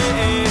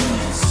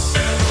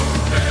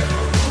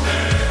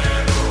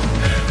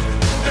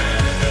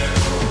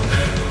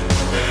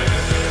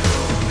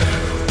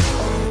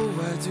 Oh,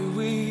 where do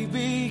we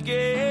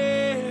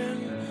begin?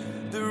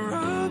 The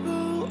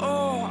rubble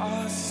or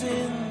our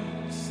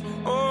sins?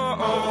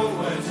 Oh,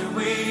 where do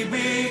we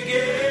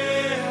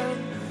begin?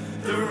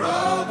 The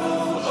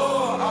rubble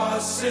or our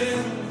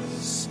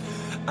sins?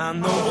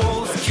 And the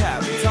walls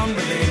kept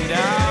tumbling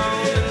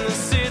down in the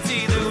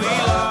city that we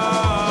love.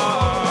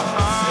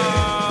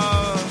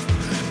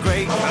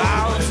 Great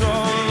clouds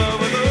roll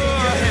over the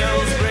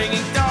hills,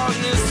 bringing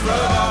darkness from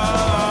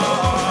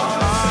above.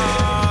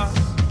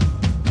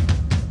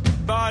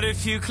 But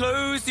if you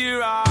close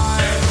your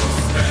eyes,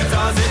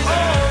 does it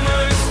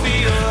almost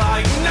feel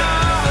like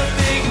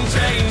nothing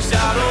changed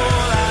at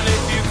all? And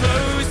if you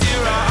close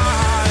your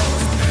eyes,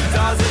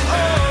 does it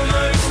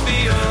almost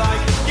feel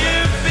like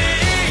you've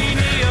been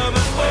here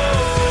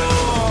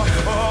before?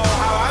 Oh,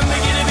 how am I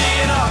gonna be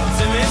an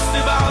optimist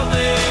about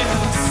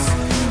this?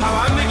 How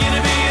am I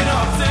gonna be an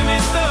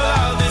optimist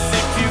about this?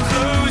 If you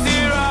close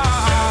your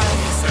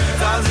eyes,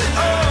 does it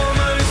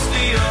almost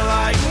feel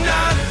like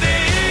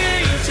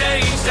nothing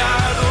changed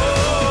at all?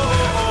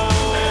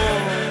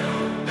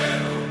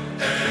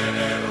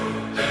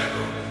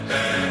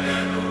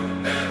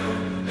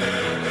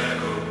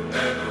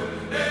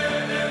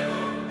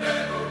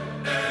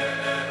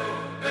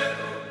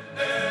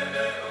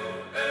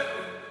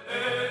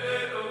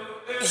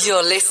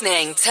 You're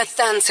listening to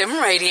Phantom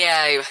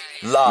Radio.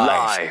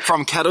 Live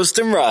from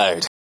Kettleston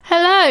Road.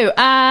 Hello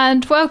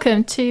and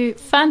welcome to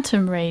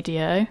Phantom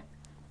Radio.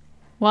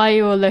 Why are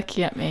you all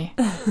looking at me?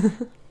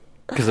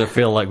 Because I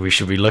feel like we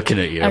should be looking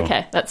at you.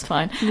 Okay, that's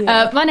fine.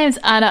 My name's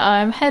Anna.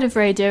 I'm head of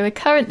radio. We're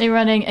currently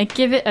running a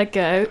Give It a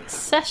Go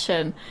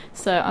session.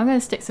 So I'm going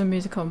to stick some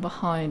music on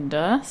behind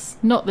us.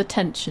 Not the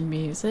tension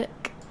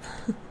music,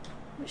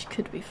 which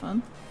could be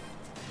fun.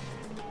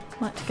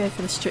 I like to go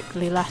for the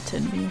strictly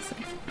Latin music.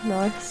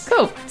 Nice.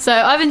 Cool. So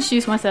I've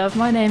introduced myself.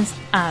 My name's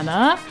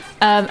Anna.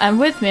 And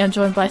with me, I'm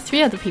joined by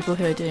 3 other people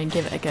who are doing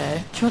Give It a Go.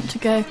 Do you want to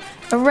go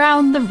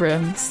around the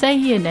room, say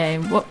your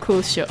name, what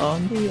course you're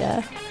on?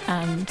 Yeah.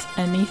 And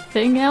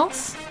anything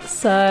else?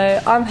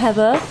 So I'm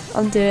Heather.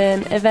 I'm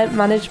doing event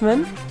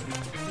management.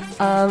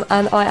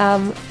 And I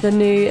am the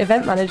new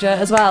event manager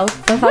as well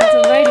for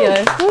Phantom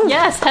Radio.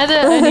 Yes, Heather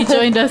only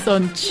joined us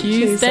on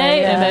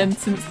Tuesday, yeah. and then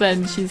since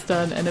then she's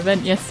done an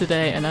event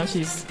yesterday, and now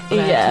she's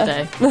there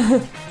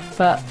today.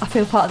 But I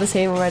feel part of the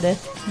team already.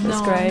 It's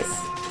Nice. great.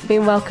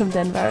 Been welcomed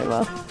in very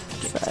well.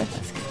 So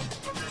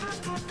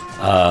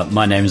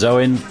My name's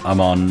Owen.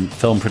 I'm on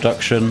film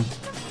production,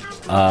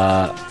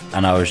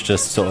 and I was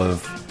just sort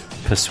of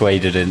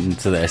persuaded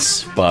into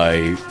this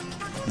by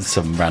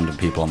some random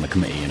people on the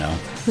committee, you know.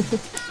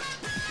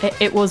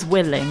 It was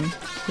willing.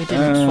 We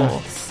didn't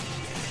force.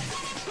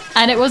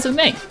 And it wasn't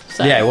me.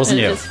 So yeah, it wasn't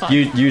you. was fine.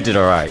 You did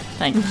all right.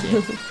 Thank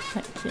you.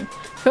 Thank you.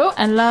 Cool.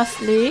 And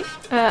lastly,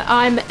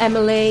 I'm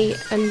Emily,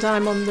 and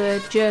I'm on the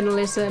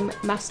journalism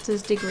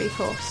master's degree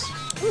course.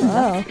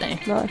 wow, lovely.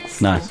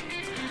 nice. Nice.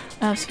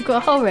 So we've got a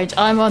whole range.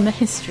 I'm on the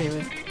history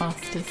with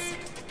masters,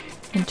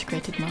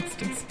 integrated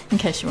masters, in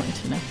case you wanted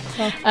to know.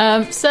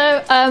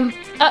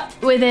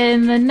 Up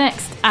within the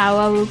next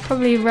hour, we'll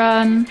probably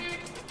run.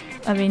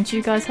 I mean, do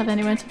you guys have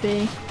anywhere to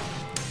be?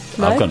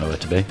 No? I've got nowhere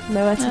to be.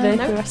 Nowhere to be No.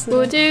 for the rest of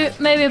We'll the day. do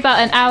maybe about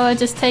an hour,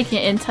 just taking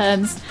it in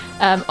turns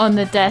on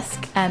the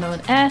desk and on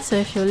air. So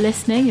if you're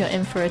listening, you're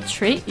in for a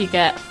treat. You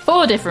get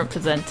 4 different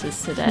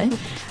presenters today.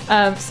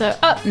 So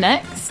up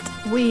next,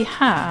 we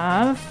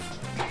have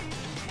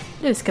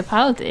Lewis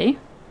Capaldi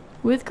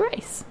with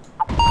Grace.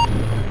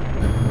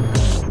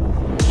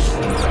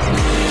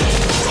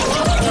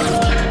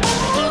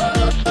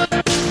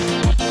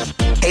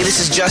 Hey, this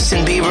is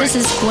Justin Bieber. This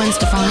is Gwen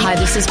Stefani. Hi,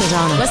 this is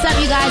Madonna. What's up,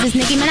 you guys? It's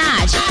Nicki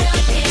Minaj.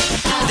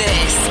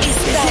 This is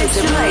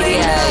Phantom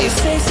Radio.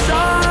 Say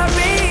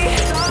sorry.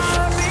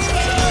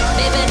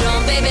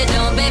 Baby,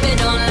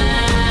 don't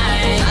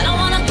lie. I don't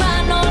wanna cry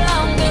no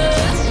longer.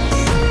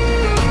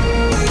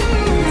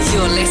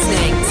 You're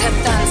listening to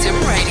Phantom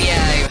Radio.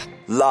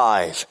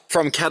 Live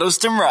from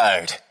Kettleston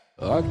Road.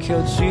 I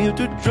can't seem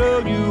to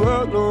drown you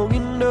out long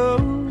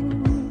enough.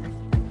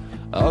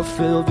 I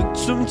fell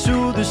victim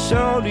to the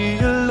sound of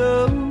your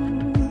love.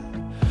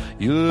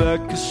 You're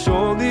like a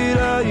song that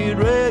I ain't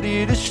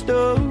ready to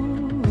stop.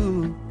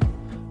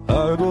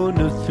 I got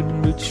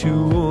nothing but you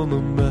on my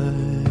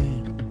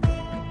mind.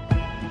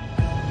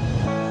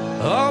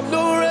 I'm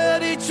not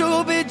ready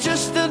to be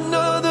just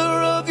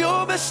another of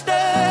your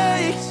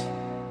mistakes.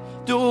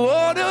 Don't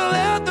wanna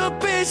let the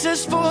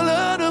pieces fall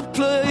out of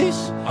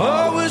place.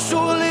 I was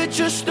only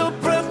just a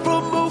breath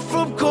removed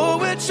from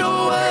going to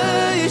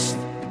waste,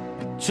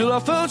 till I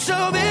found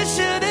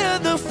salvation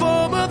in the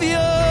form of your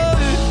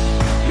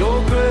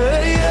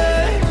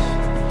grace,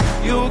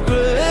 your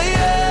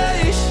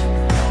grace,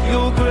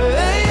 your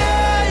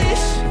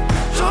grace.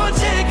 Don't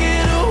take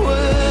it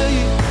away,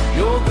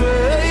 your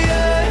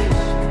grace,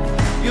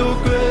 your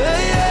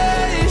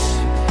grace,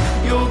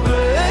 your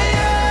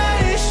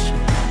grace.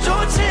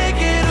 Don't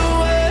take it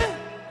away.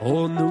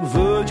 On the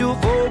verge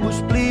of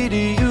almost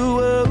bleeding you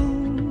out.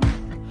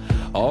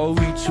 Are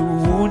we too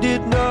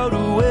wounded now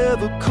to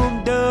ever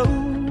come down?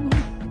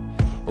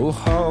 Oh,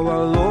 how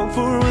I long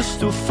for us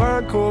to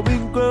find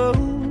common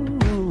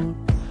ground.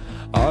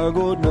 I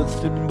got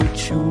nothing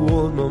but you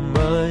on my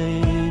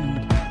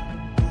mind.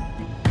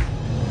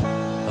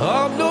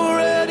 I'm not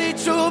ready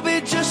to be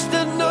just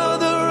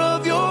another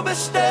of your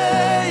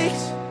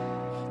mistakes.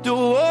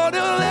 Don't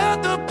wanna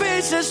let the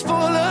pieces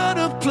fall out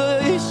of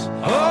place.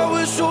 I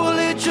was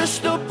only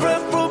just a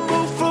breath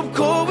removed from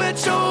going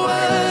to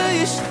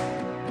waste,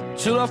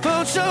 till I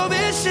found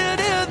salvation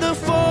in the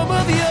form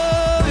of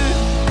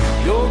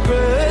your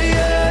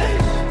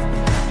grace,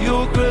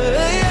 your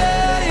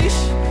grace,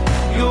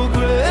 your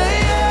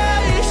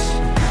grace.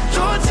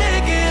 Don't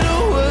take it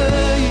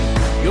away,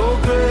 your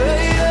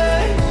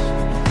grace,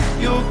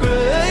 your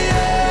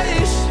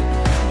grace,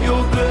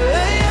 your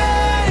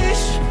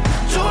grace.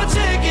 Don't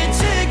take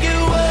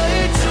it way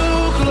too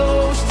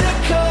close to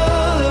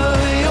color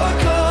your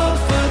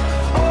comfort.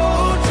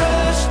 All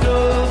dressed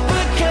up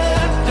but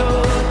kept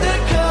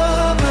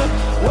undercover.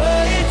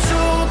 Way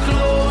too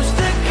close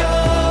to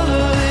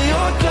color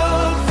your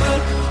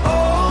comfort.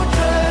 All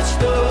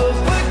dressed up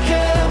but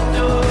kept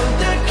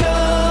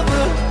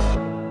undercover.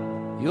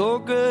 Your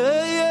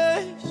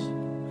grace,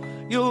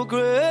 your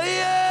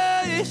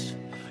grace,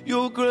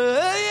 your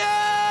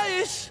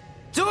grace.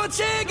 Don't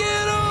take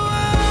it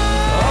away.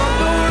 I'm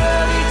not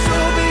ready to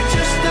be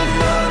just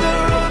another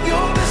of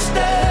your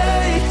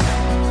mistakes.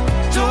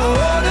 Don't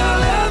wanna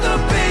let the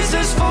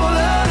pieces fall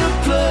out of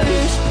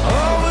place. I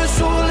was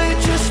only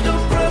just a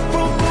breath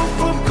removed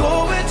from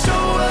going to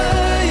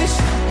waste,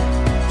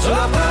 till I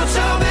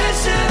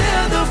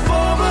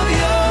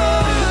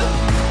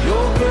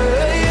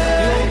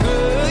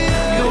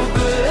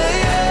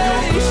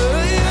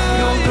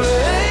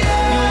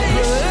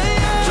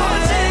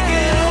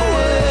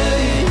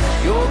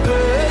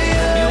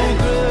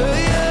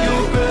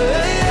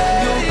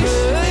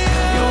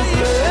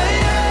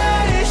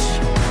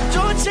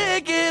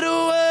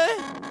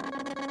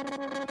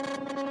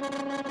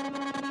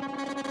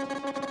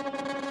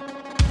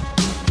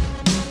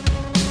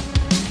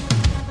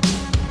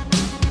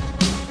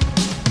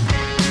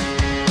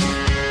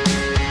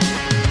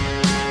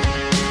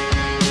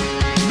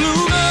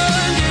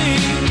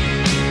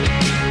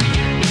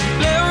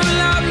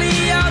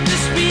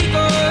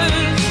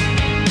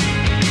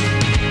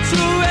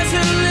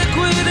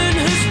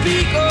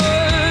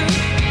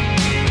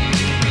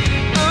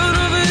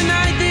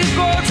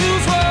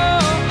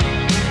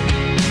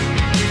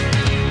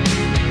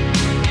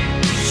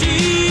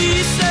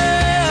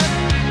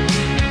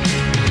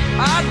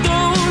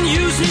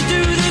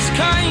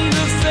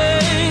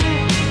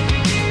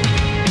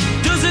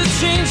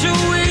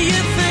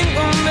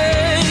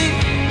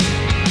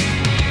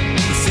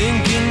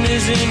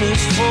is in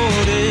his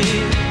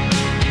 40s.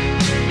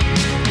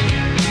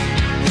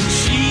 And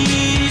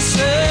she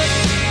said,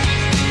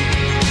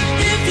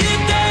 if you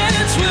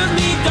dance with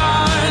me,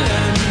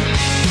 darling,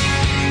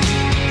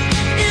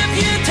 if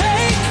you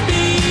take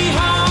me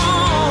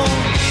home,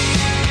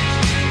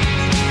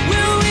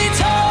 we'll be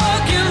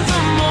talking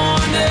the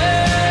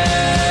morning.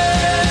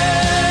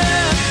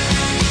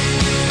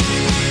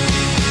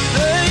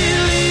 They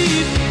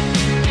leave,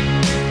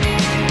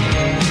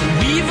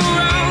 weave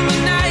around the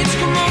night's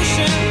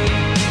commotion,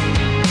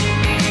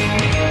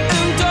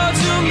 and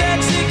dodge a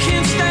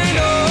Mexican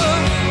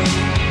stand-up.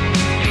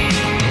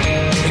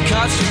 They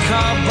catch a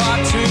car back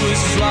to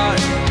his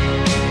flight.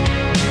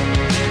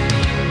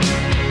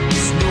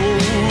 There's no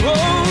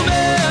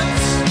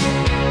romance.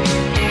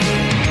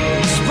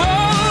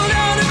 Sprawled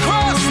out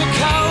across the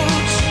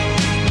couch,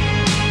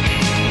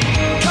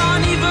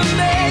 can't even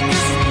make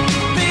his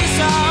face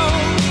out.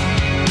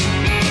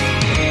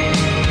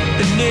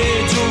 An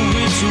age of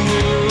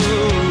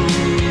ritual.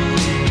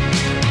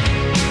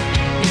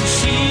 And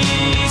she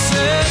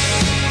said,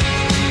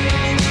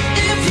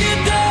 if you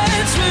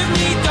dance with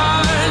me,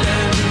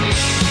 darling,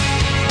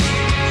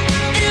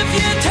 if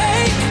you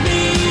take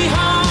me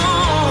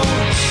home,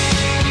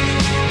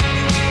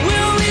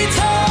 we'll be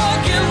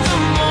talking the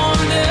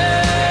morning.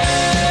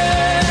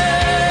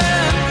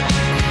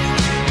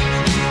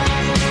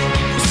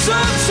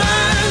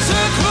 Sometimes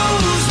I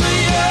close my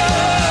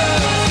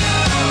eyes,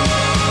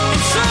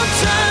 and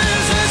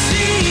sometimes I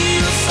see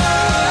your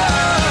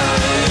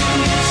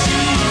sign.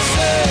 She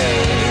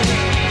said,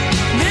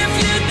 if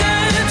you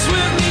dance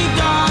with me,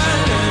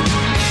 darling,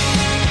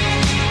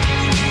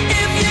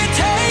 if you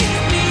take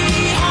me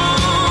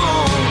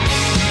home,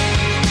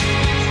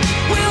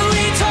 we'll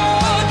be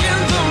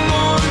talking the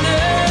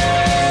morning.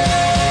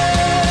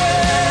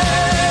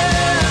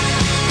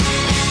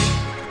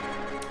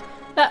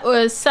 That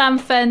was Sam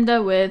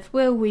Fender with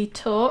Will We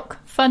Talk.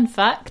 Fun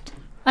fact,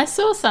 I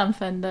saw Sam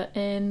Fender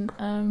in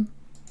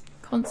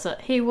concert.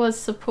 He was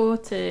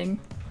supporting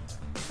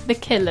the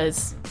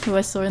Killers, who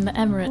I saw in the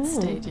Emirates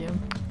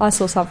Stadium. I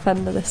saw Sam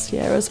Fender this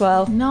year as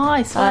well.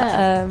 Nice,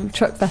 at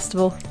Truck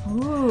Festival.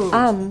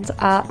 And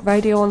at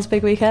Radio 1's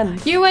Big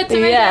Weekend. You went to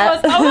Radio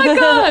 1's? Oh my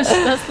gosh!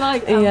 That's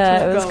like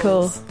yeah, it was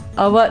goals. cool.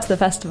 I worked the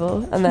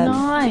festival and then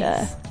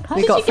Nice. How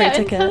we did got you free get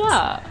tickets. into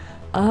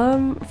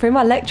that? Through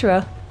my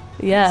lecturer.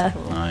 Yeah.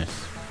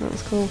 Nice. That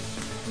was cool.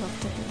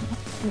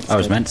 I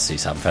was meant to see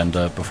Sam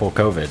Fender before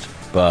COVID,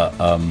 but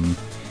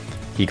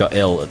he got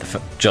ill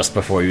at just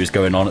before he was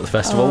going on at the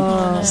festival,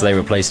 Oh. so they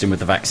replaced him with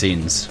the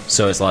vaccines.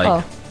 So it's like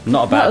Oh.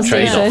 not a That bad was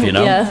trade-off, decent, you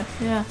know? yeah.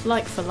 Yeah,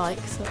 like for like.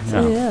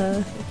 So,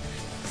 Yeah.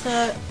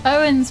 So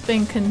Owen's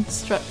been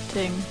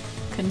conducting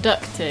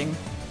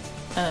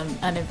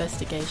an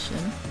investigation.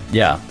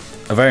 Yeah,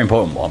 a very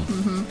important one.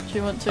 Do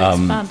you want to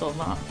expand on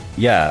that?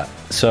 Yeah,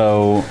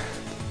 so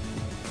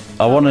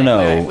I want to know.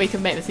 Wait, we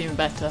can make this even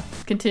better.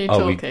 Continue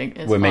talking.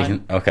 We're fine.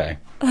 making okay.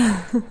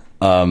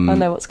 I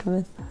know what's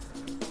coming.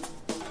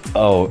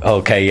 Oh,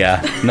 okay,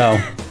 yeah. No,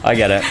 I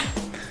get it.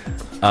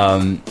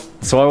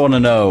 So I want to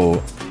know,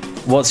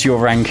 what's your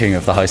ranking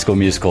of the High School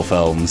Musical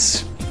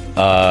films?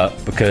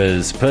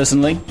 Because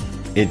personally,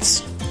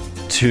 it's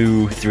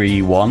 2,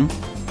 3, 1.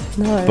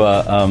 No.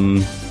 But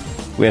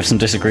we have some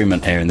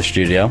disagreement here in the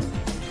studio.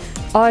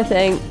 I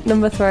think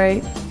number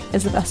 3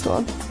 is the best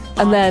one.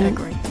 And then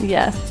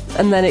yeah.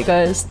 And then it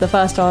goes the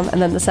first one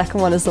and then the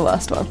second one is the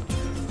worst one.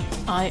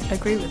 I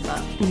agree with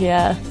that.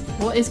 Yeah.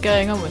 What is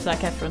going on with Zac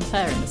Efron's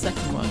hair in the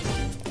second one?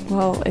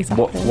 Well,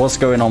 exactly. What's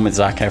going on with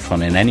Zac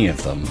Efron in any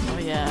of them? Oh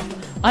yeah.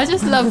 I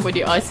just love when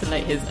you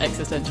isolate his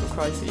existential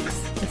crises.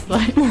 It's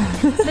like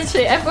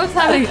literally everyone's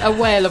having a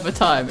whale of a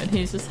time and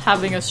he's just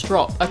having a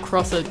strop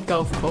across a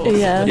golf course with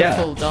a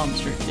full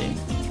dance routine.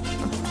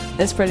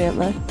 It's brilliant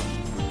though.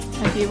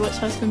 Have you watched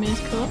High School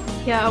Musical?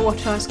 Yeah, I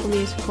watch High School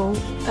Musical.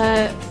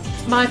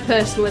 My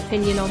personal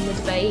opinion on the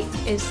debate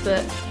is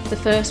that the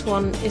first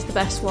one is the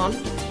best one,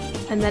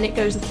 and then it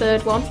goes the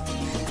third one,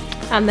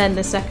 and then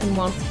the second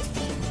one.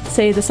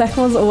 See, the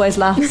second one's always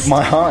last.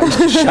 My heart is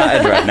just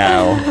shattered right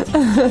now.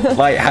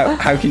 Like,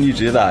 how can you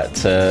do that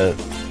to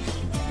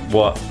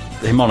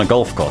him on a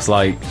golf course?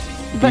 Like,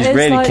 But he's it's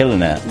really like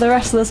killing it. The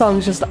rest of the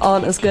songs just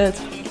aren't as good.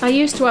 I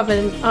used to have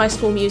an High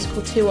School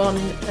Musical 2 on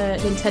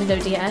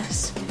Nintendo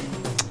DS.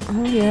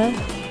 Oh yeah.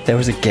 There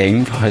was a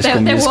game for High School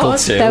There Musical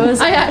was. 2.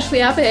 I actually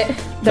have it.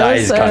 That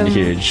is kind of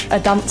huge. A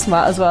dance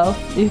mat as well.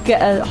 You could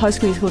get a High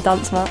School Musical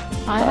dance mat.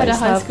 I had a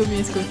High School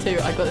Musical too.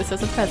 I got this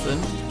as a present.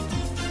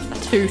 A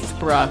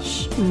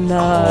toothbrush.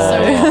 No.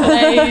 So it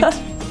played.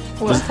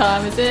 What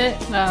time is it?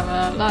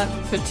 No, like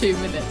for 2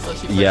 minutes. Or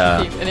she pushed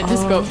Yeah. the key, and it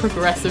just got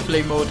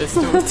progressively more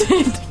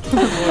distorted.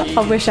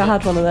 I wish I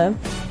had one of them.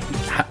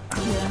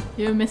 Yeah,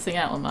 you were missing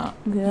out on that.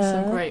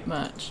 Yeah. Some great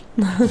merch.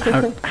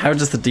 How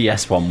does the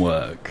DS one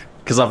work?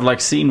 Because I've like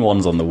seen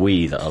ones on the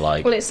Wii that are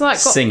like, Well, it's like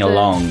got sing the-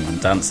 along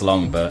and dance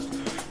along, but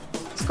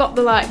It's got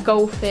the like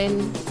golfing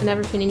and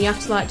everything, and you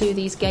have to like do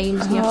these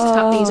games, and you have to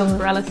tap these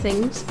umbrella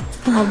things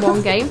on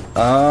one game.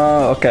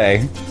 oh,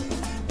 okay.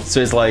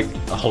 So it's like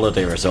a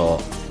holiday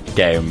resort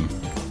game.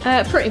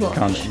 Pretty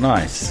much.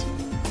 Nice.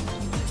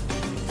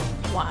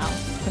 Wow.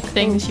 The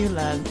things you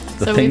learn.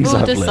 The So we've things all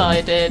I've learned.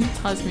 decided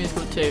High School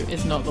Musical 2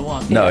 is not the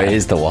one. No, it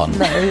is the one.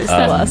 No, it's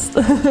the worst.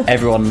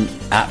 Everyone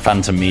at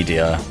Phantom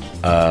Media,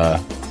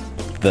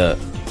 the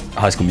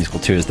High School Musical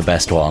 2 is the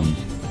best one.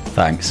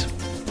 Thanks.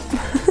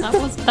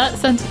 That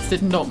sentence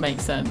did not make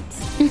sense.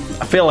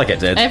 I feel like it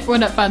did.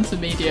 Everyone at Phantom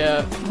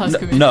Media, High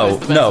School Musical No, is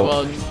the best no.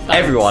 one. Thanks.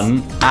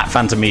 Everyone at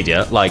Phantom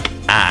Media, like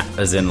at,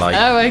 as in like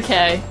Oh,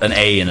 okay. an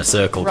A in a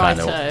circle kind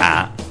of Righto.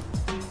 at.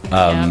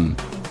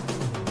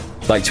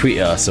 Like tweet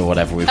us or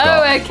whatever we've got.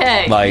 Oh,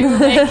 okay. Like,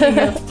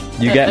 Making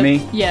you get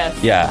me?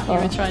 Yes. Yeah. You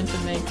were trying to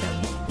make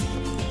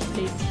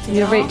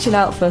You're reaching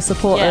out for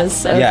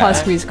supporters of Yeah. High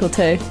School Musical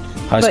 2.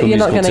 High but School you're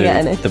not Musical going to 2, get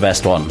any. the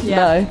best one.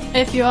 Yeah.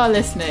 If you are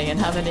listening and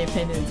have any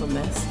opinions on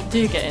this,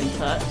 do get in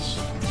touch.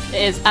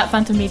 It is at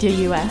Phantom Media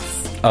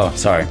US. Oh,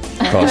 sorry.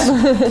 Of course.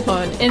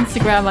 On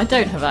Instagram, I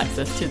don't have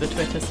access to the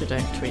Twitter, so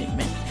don't tweet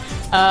me.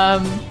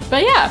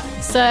 But yeah,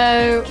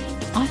 so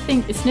I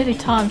think it's nearly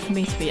time for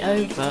me to be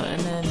over, and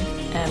then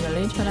Emily, do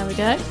you want to have a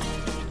go?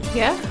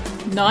 Yeah.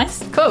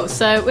 Nice, cool.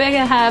 So we're going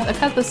to have a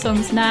couple of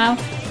songs now.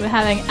 We're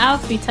having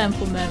Alfie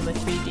Templeman with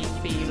 3D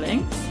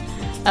Feelings,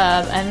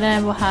 and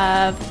then we'll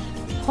have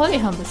Holly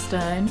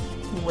Humberstone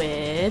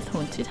with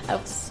Haunted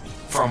House.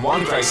 From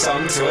one great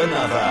song to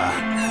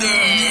another.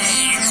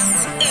 This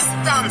is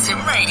Phantom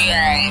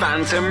Radio.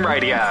 Phantom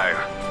Radio.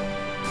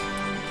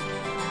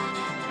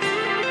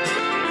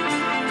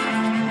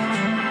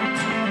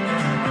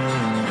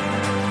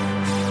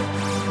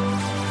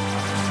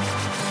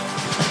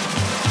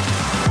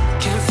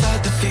 Can't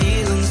fight the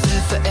feelings,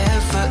 they're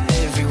forever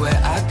everywhere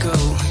I go.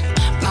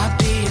 Might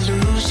be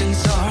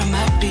illusions or I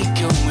might be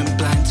going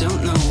blind,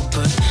 don't know.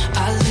 But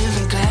I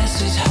live in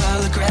glasses,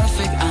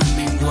 holographic, I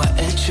mean what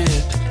a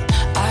trip.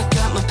 I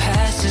got my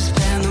passes,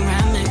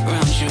 panoramic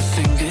round your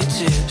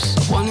fingertips.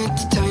 I wanted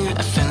to tell you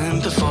a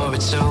feeling before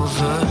it's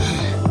over,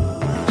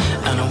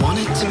 and I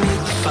wanted to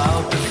make the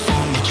fall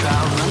before my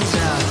trial runs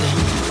out. Then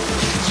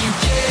you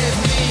gave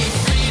me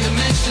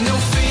three-dimensional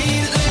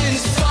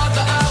feelings, thought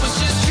that I was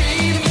just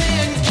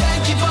dreaming,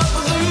 can't keep up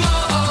with them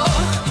all.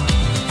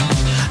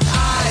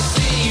 I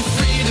see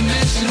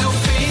three-dimensional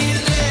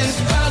feelings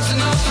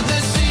bouncing off of the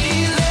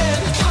ceiling,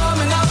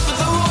 coming off of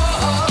the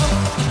wall.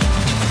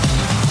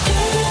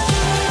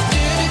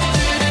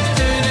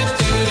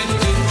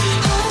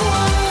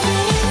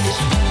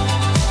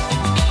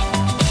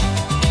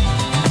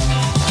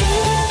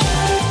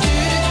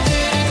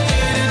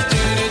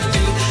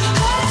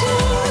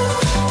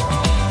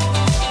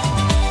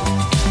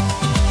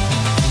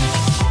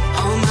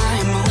 All my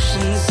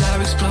emotions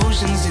are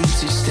explosions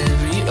into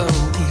stereo.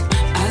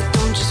 I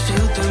don't just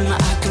feel them,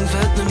 I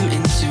convert them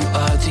into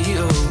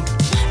audio.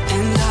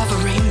 And I've a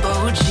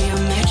rainbow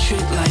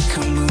geometric like a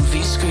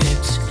movie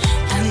script.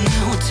 And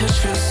now a touch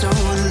feels so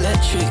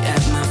electric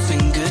at my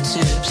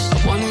fingertips. I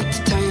wanted to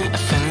tell you a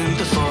feeling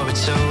before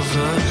it's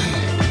over,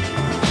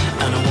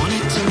 and I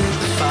wanted to make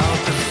the fall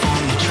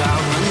before my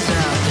trial runs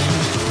out. Then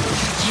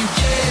you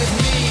gave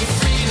me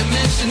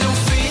three-dimensional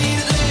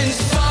feelings,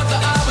 thought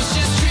that I was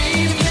just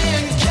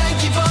dreaming, can't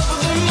keep up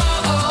with them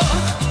all.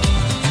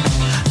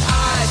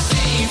 I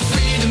see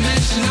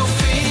three-dimensional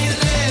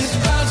feelings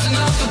bouncing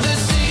off of the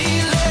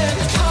ceiling,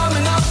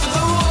 coming off of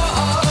the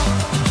wall.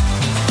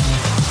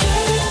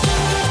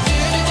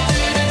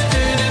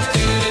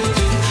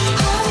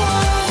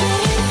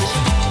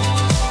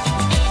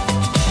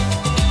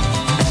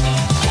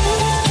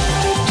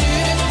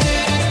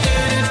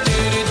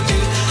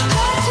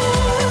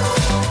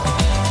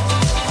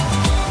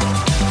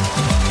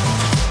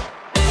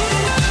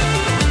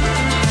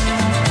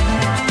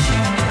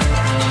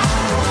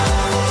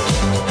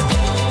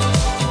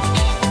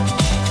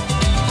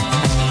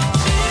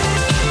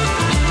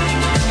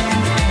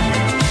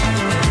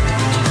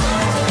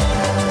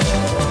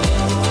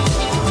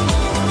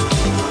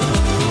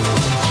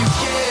 You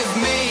gave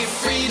me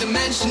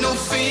three-dimensional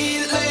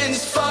feelings,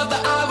 thought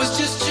that I was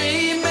just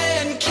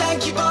dreaming, can't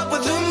keep up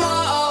with them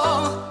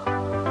all.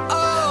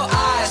 Oh,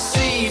 I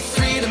see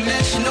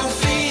three-dimensional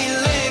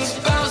feelings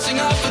bouncing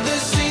off of the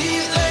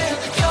ceiling,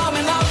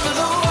 coming off of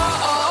the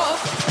wall.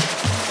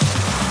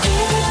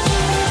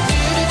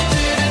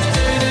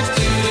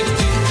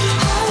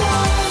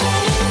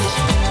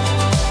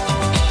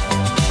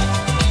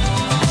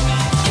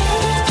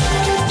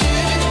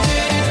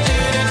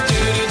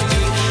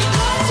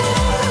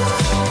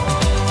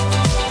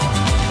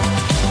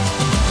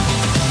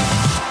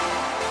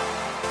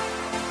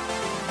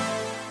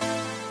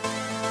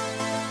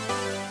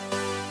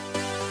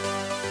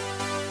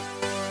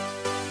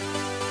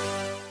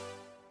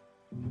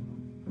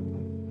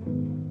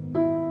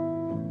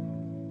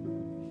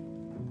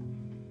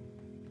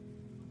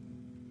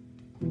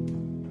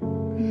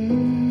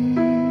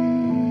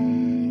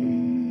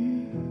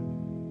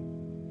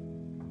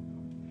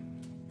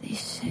 They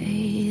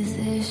say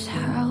this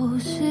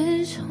house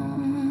is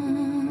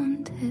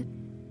haunted,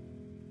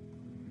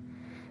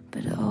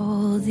 but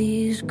all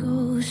these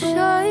ghosts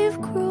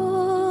I've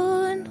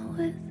grown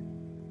with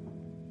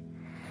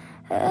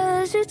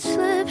as it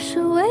slips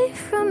away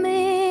from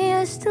me,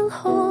 I still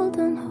hold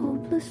on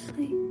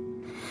hopelessly.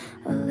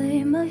 I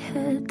lay my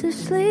head to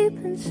sleep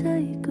and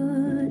say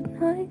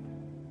goodnight.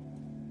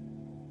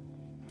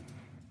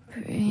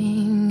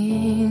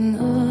 Bringing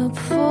up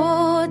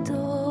 4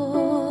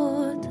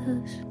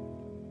 daughters,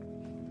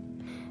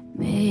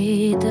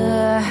 made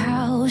a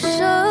house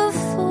a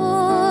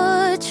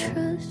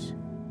fortress.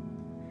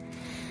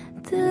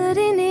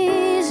 Dirty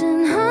knees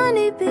and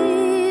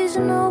honeybees,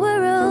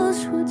 nowhere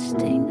else would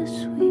sting as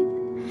sweet.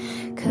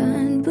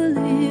 Can't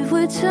believe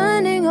we're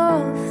turning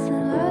off the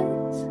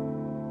lights.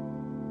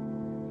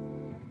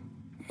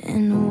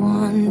 And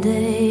one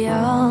day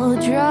I'll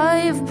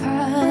drive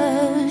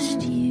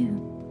past you.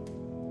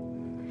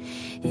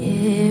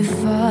 If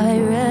I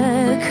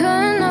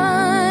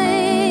recognize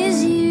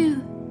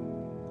you,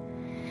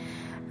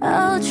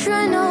 I'll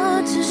try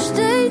not to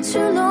stay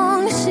too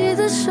long. See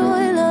the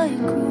soil I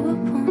grew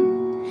up on.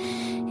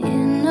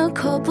 In a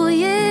couple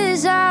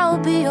years I'll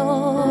be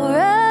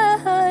alright.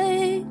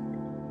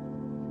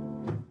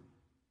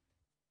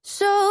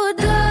 So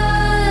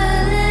darling,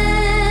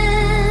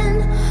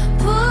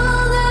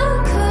 pull the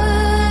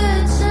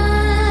curtains,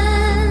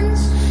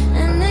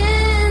 and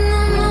in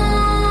the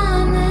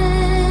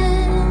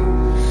morning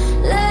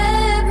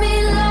let me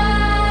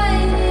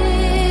lie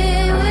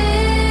here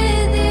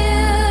with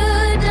you.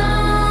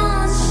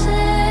 Don't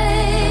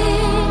say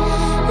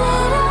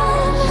that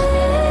I'm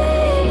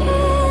leaving.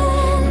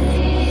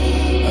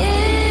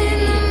 In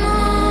the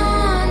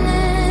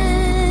morning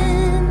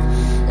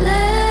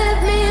let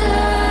me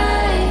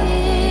lie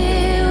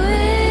here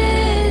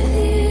with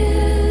you.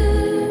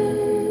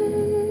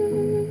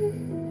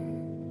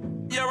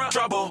 You're a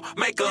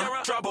troublemaker,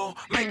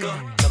 troublemaker.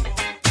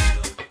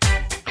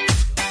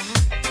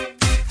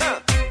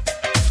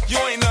 You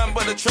ain't nothing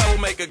but a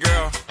troublemaker,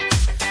 girl.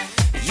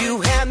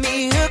 You had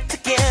me hooked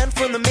again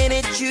from the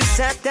minute you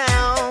sat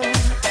down.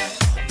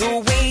 The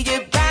way you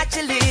bite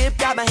your lip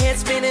got my head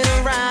spinning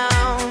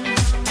around.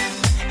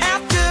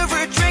 After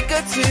a drink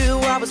or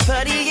two, I was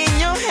putty in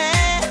your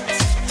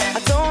hands. I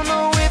don't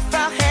know if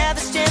I'll have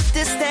the strength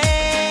to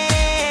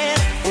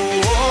stand.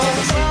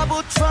 Oh,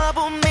 trouble,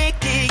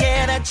 troublemaker,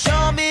 yeah, that's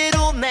your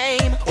middle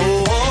name.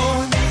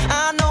 Oh,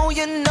 I know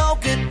you're no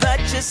good, but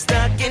you're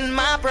stuck in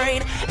my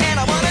brain. And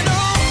I wanna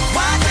know,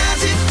 why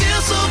does it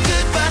feel so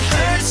good but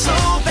hurt so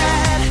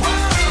bad?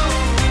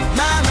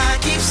 My mind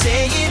keeps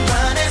saying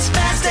run as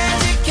fast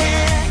as you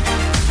can.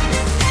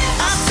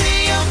 I say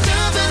I'm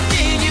done, but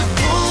then you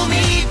pull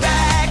me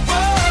back.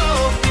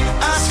 Whoa,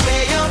 I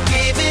swear you're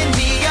giving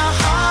me a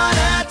heart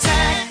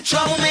attack.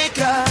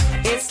 Troublemaker,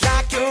 it's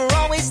like you're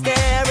always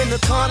there in the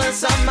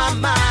corners of my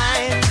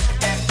mind.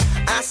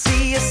 I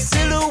see a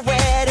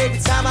silhouette every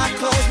time I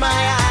close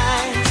my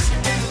eyes.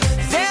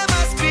 There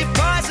must be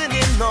poison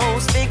in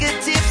those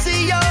fingertips of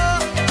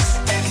yours,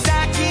 'cause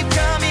I keep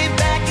coming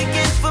back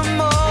again for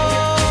more.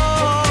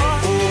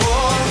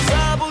 Oh,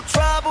 trouble,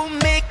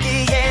 troublemaker,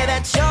 yeah,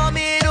 that's your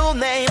middle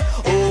name.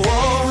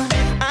 Oh,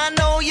 I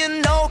know you're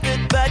no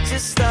good, but you're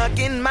stuck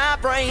in my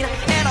brain.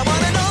 And I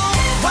wanna know,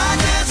 why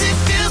does it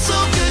feel so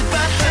good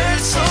but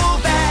hurt so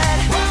bad?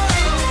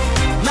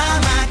 My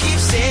mind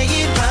keeps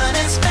saying run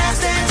as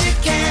fast as you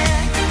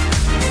can.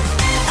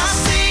 I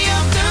say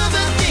I'm done,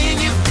 but then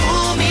you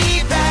pull me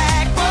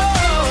back.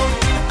 Whoa,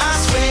 I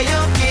swear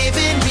you're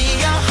giving me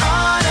a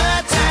heart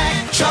attack.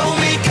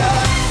 Troublemaker,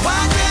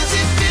 why does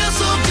it feel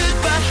so good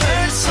but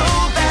hurt so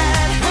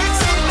bad?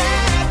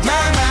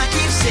 My mind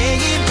keeps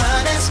saying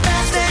run as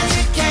fast as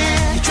you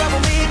can. You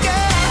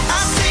troublemaker,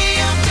 I say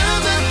I'm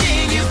done, but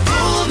then you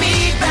pull me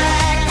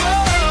back.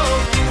 Whoa,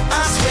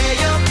 I swear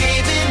you're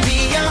giving me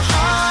a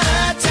heart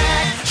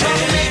attack.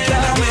 Troublemaker.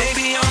 Now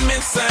maybe I'm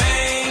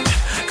insane,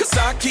 'cause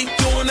I keep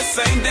doing the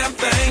same damn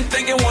thing,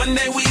 thinking one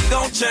day we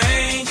gon'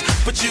 change.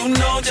 But you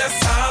know just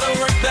how to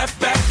work that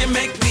back and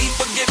make me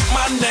forget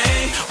my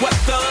name. What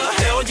the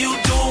hell you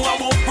do, I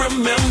won't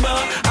remember.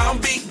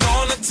 I'll be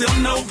gone until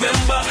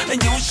November, and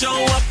you show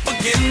up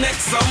again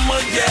next summer,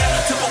 yeah.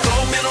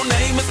 Typical middle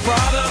name is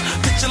Prada.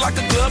 Picture like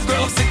a glove,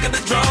 girl, I'm sick of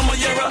the drama.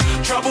 You're a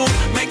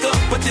troublemaker,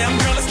 but damn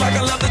girl, it's like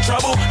I love the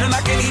trouble, and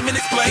I can't even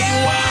explain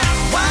why.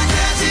 Why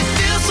does it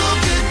feel so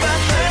good but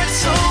hurt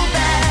so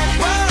bad?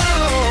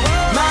 Whoa,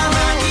 my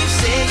mind keeps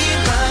saying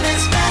run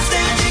as fast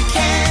as you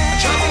can.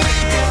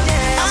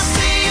 I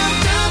say I'm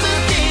done, but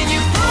then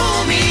you pull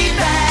me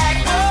back.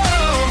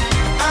 Whoa,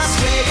 I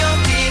swear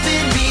you're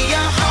giving me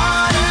a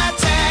heart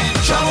attack.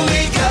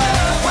 Troublemaker,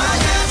 why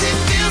does it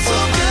feel so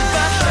good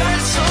but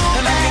hurt so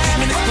bad?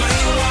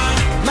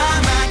 My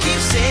mind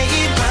keeps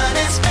saying run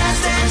as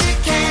fast as you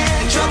can.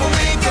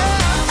 Troublemaker,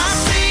 I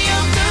say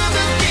I'm done,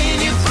 but then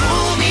you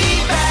pull me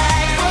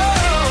back.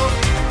 Whoa,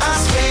 I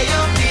swear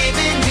you're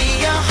giving me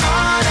a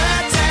heart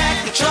attack.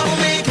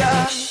 Troublemaker.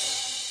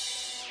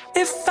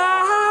 If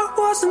I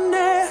was an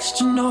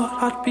astronaut,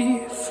 I'd be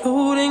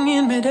floating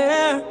in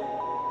midair,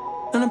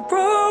 and a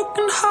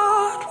broken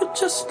heart would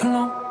just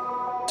belong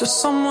to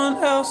someone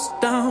else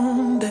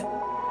down there.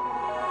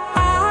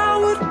 I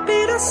would be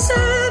the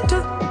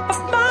center of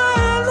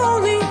my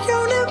lonely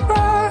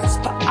universe,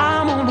 but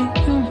I'm only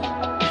human,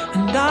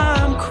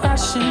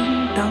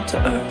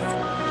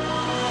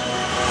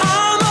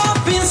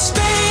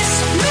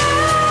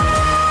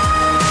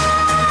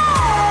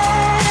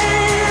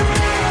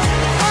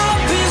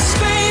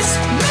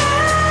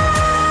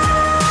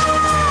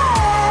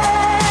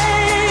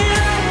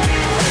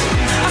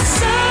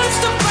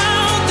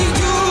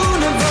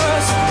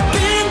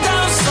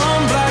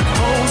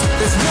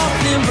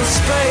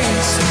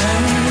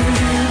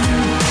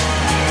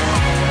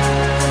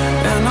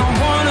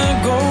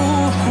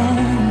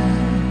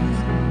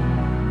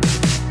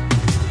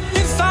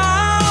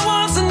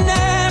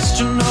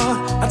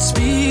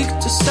 speak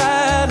to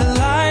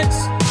satellites.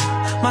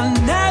 My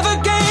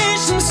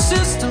navigation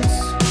systems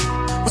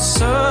will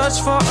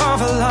search for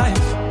other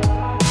life.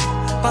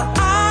 But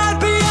I'd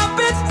be up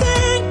and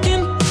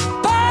thinking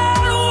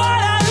about what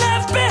I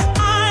left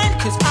behind.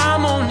 'Cause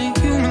I'm only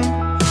human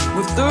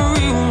with the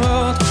real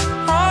world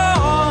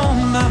on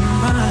my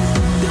mind.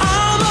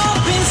 I'm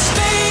up in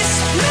space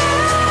now.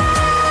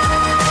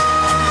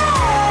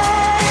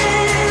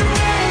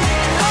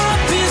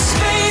 Up in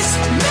space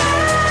now.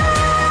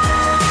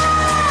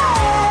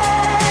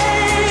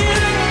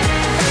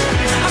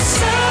 I've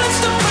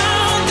searched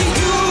around the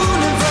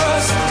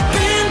universe,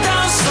 been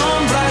down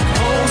some black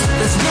holes.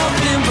 There's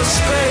nothing but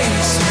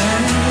space,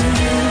 man.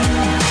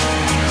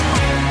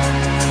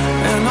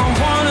 And I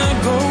wanna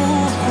go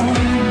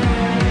home.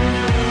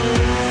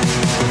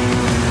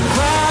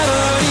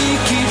 Gravity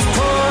keeps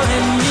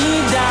pulling me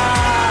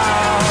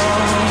down.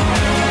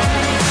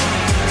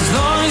 As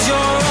long as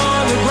you're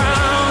on the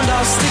ground,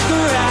 I'll stick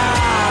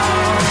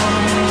around.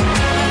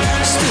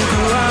 Stick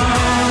around.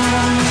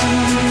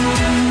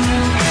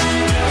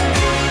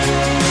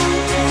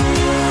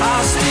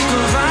 I'll stick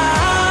around.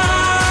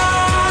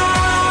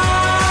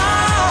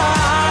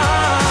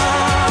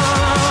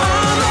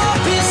 I'm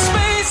up in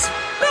space,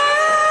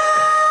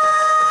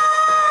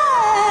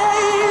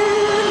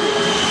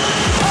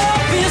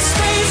 up in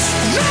space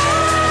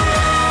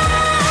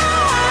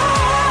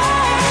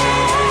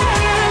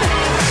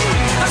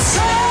I've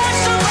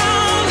searched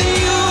around the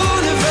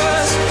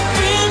universe,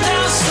 been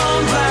down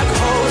some black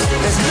holes.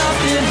 There's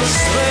nothing but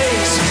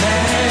space,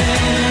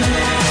 man.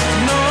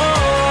 No,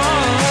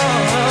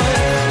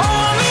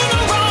 I'm in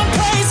the wrong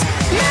place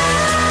now.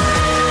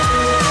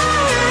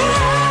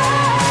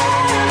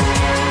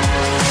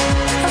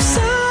 I've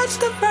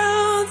searched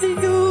around the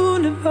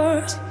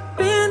universe,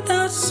 been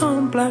down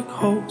some black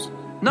holes.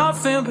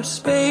 Nothing but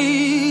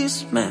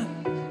space, man.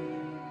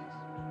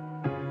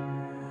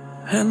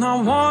 And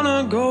I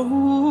wanna go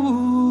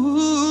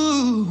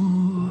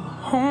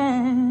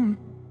home.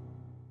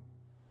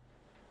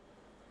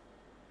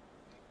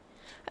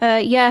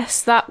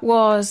 Yes, that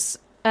was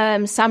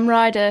Sam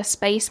Ryder,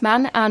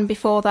 Spaceman, and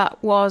before that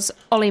was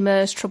Ollie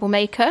Murs,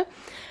 Troublemaker.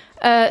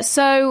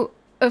 So,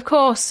 of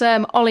course,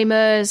 Ollie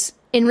Murs,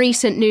 in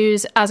recent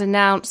news, has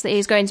announced that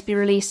he's going to be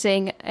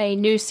releasing a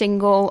new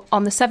single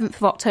on the 7th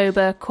of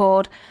October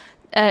called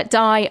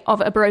Die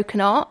of a Broken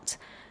Heart.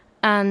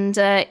 And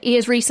he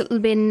has recently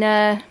been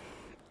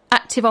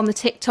active on the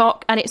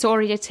TikTok, and it's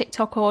already a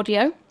TikTok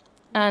audio.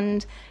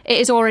 And it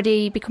is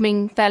already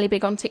becoming fairly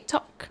big on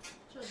TikTok.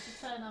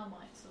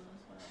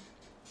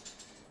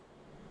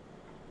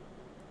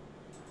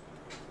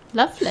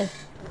 Lovely.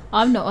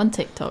 I'm not on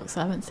TikTok, so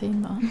I haven't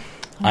seen that.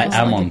 I was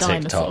am like a on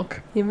dinosaur.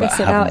 TikTok. You're but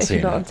missing I haven't out if you're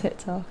seen not it. on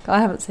TikTok. I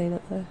haven't seen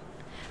it though.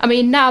 I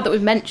mean, now that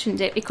we've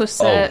mentioned it,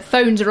 because Oh.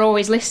 phones are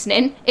always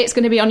listening, it's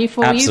going to be on your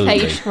For You Absolutely.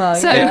 page. Well,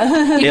 So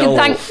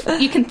yeah.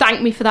 you can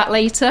thank me for that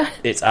later.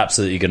 It's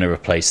absolutely going to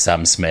replace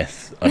Sam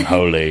Smith,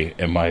 Unholy,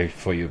 in my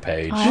For You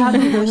page. I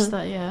haven't watched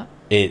that yet.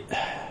 It.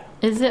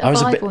 Is it a I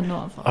was a vibe bit- or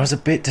not a vibe? I was a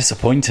bit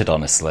disappointed,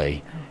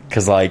 honestly,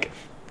 because like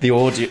the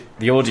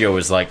audio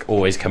was like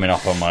always coming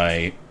up on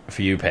my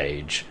For You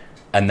page,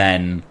 and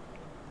then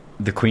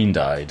the Queen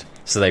died,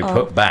 so they Oh.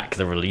 put back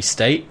the release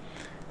date,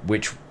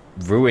 which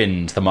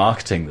ruined the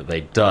marketing that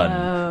they'd done,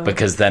 Oh.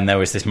 because then there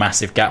was this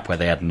massive gap where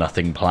they had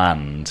nothing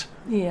planned,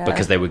 Yeah.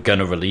 because they were going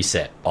to release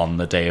it on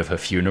the day of her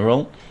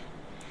funeral,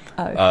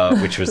 Oh.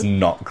 which was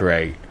not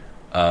great.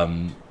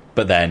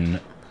 But then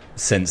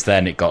since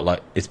then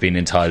it's been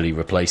entirely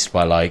replaced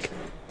by like,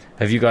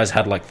 have you guys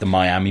had like the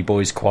Miami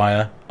Boys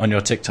choir on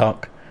your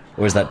TikTok,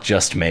 or is that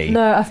just me?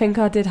 No, I think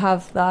I did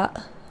have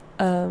that.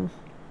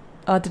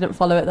 I didn't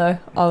follow it though.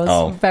 I was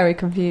Oh. very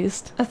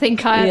confused. I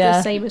think I have Yeah.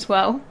 the same as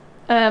well.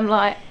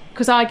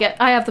 Because I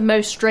have the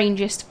most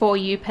strangest For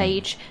You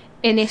page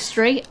in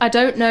history. I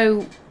don't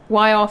know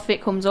why half of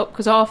it comes up,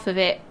 because half of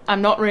it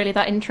I'm not really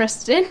that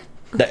interested in.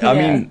 I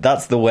mean,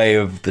 that's the way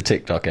of the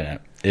TikTok in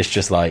it. It's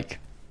just like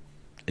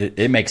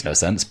it makes no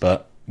sense,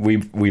 but we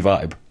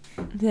vibe.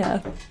 Yeah.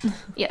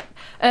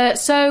 Yeah.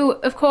 So,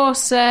 of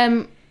course,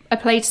 I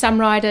played Sam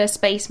Ryder,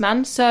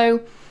 Spaceman.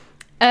 So,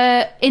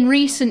 in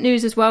recent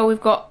news as well, we've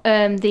got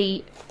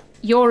the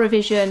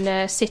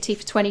Eurovision city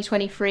for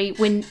 2023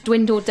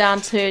 dwindled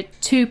down to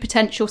 2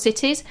 potential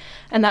cities,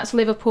 and that's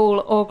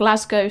Liverpool or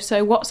Glasgow.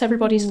 So, what's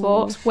everybody's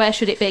thoughts? Where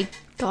should it be?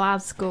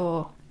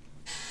 Glasgow.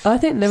 I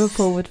think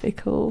Liverpool would be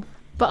cool.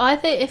 But I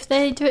think if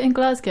they do it in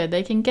Glasgow,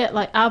 they can get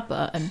like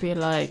ABBA and be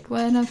like,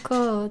 "When I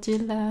called you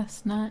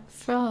last night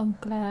from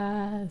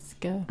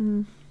Glasgow."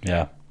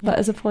 Yeah. That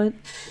is a point.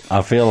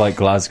 I feel like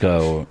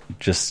Glasgow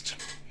just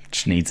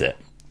needs it.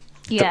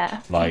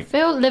 Yeah. I Like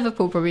feel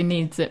Liverpool probably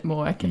needs it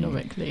more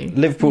economically.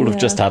 Liverpool have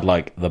just Yeah. had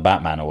like the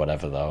Batman or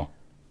whatever though.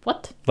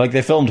 What? Like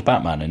they filmed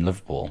Batman in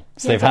Liverpool,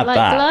 so Yeah, they've but, had like,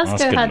 that. Glasgow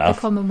That's good had enough.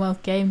 the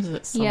Commonwealth Games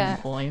at some Yeah.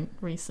 point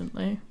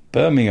recently.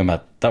 Birmingham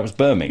had that was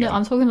Birmingham. No,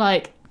 I'm talking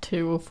like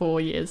 2 or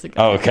 4 years ago.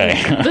 Oh,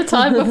 okay. The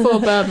time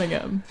before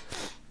Birmingham.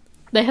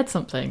 They had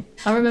something.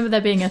 I remember there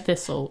being a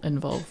thistle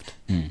involved.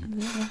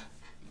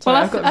 Well,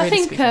 I've got I really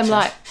think speaking chest.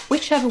 like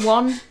whichever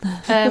one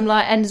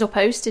like ends up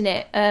hosting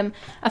it,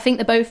 I think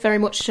they both very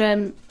much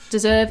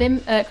deserve him,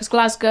 because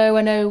Glasgow,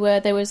 I know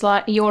there was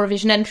like a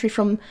Eurovision entry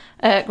from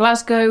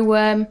Glasgow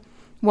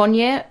one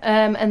year,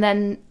 and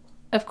then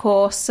of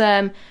course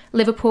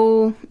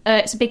Liverpool.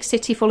 It's a big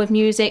city full of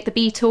music. The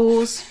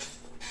Beatles,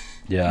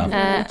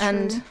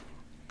 and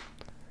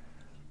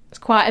it's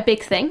quite a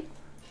big thing.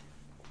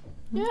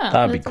 Yeah,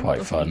 That'd be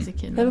quite fun.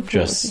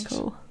 Just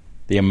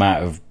the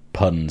amount of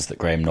puns that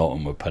Graham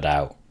Norton would put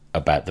out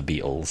about the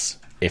Beatles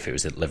if it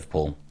was at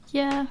Liverpool.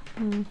 Yeah.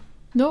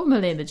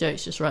 Normally the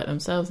jokes just write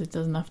themselves. It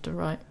doesn't have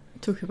to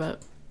talk about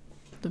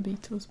the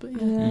Beatles, but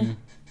yeah.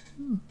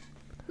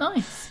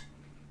 Nice.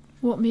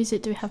 What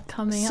music do we have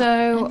coming up,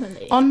 So,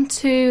 Emily? on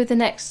to the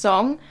next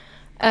song.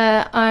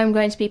 I'm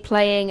going to be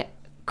playing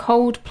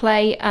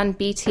Coldplay and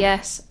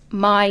BTS,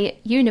 My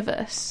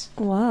Universe.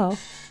 Wow.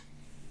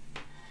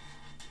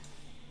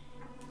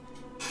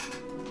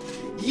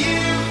 You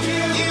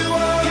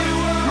are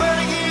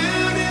my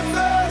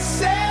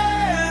universe,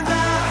 and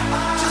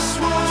I just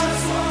want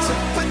to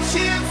put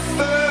you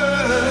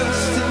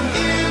first. And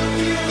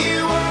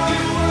you are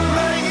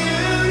my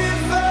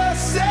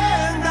universe,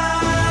 and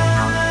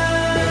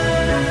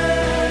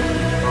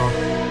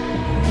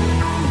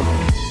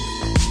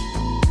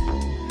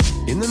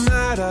in the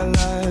night I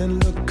lie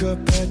and look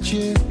up at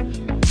you.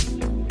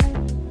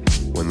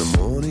 When the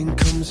morning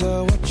comes,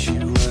 I watch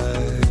you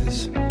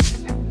rise.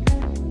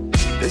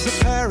 There's a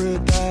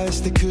paradise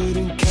they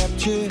couldn't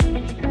capture,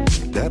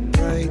 that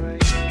bright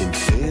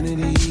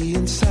infinity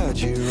inside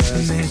your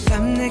eyes. 매일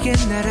밤 내게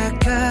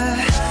날아가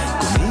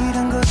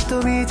꿈이란 것도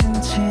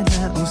잊은 채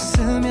나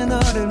웃으며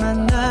너를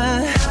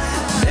만나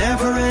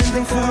Never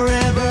ending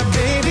forever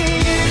baby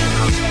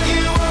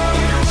You are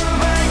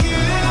my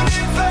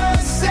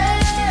universe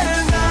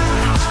and I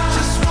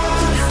just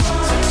want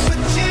to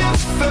put you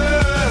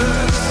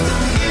first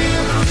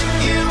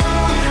You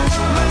are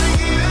my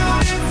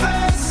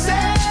universe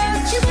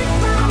and you make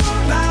my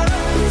world light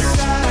up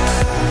inside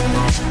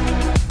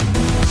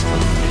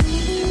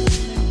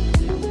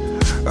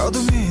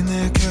어둠이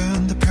내게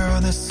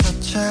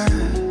흔들펴냈었지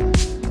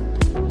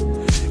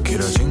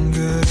길어진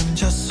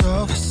그림자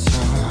속에서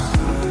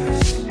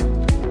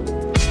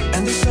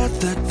And they said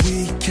that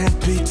we can't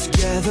be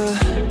together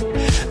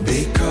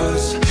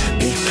Because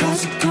we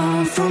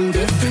come from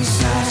different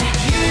sides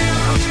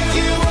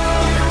You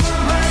are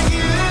my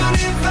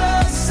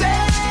universe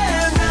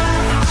And I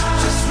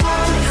just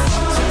want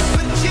to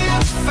put you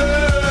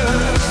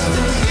first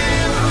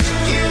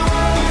You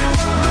are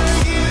my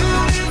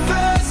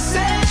universe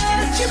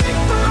And you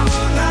make my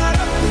world light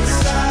up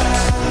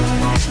inside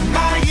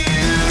My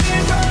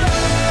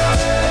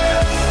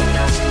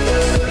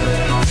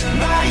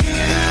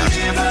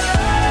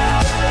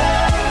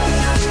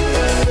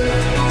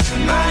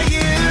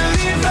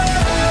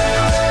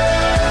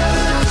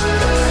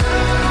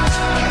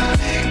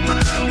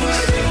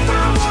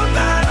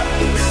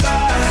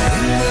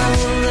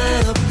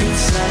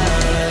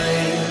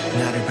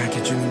나를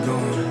밝혀주는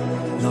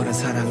건 너란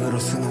사랑으로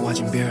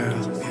수놓아진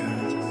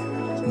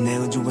별내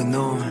우주에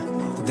넌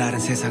또 다른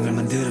세상을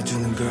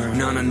만들어주는 girl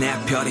너는 내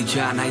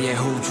별이자 나의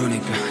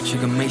호주니까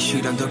지금 이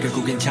시련도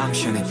결국엔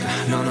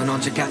잠시니까 너는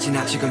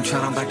언제까지나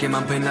지금처럼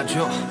밝게만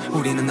빛나줘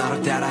우리는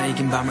너를 따라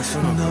이긴 밤을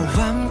수놓고 너와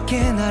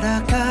함께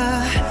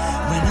날아가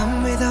When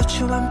I'm without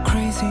you I'm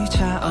crazy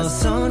자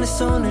어서 내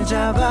손을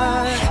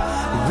잡아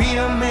We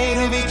are made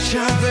of each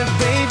other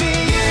baby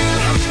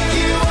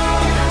You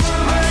are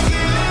my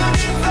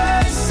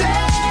universe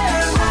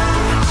and I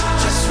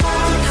just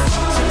want to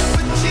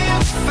put you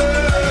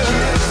first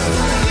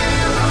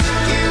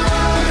You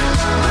are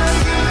my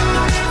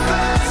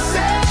universe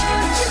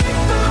and you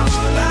make the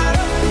world light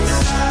up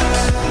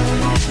inside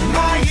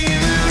My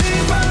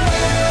universe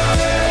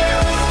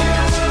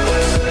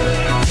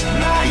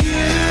My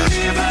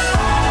universe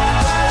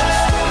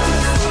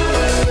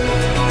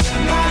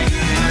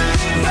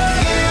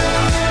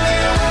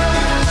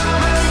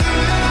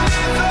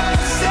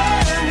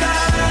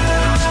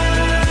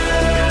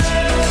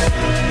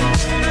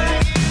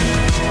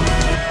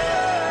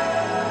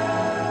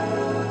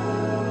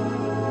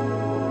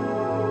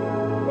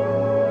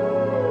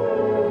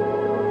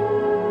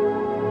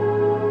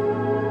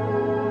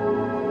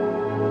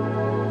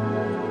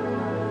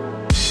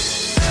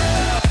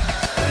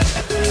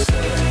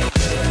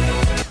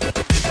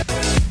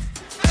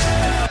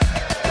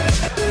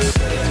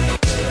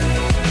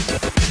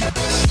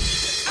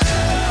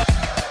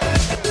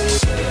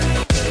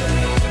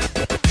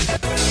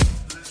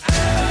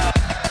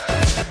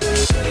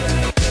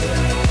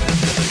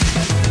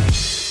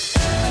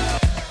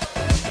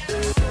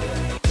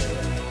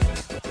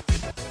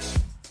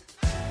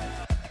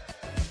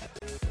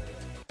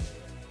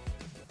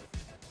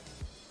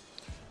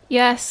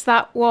Yes,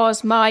 that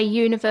was My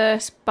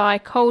Universe by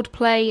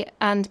Coldplay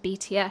and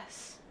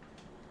BTS.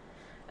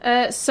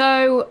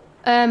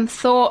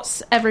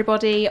 Thoughts,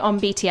 everybody,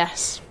 on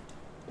BTS?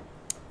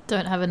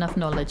 Don't have enough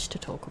knowledge to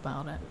talk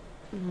about it.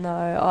 No,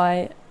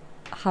 I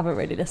haven't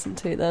really listened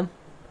to them.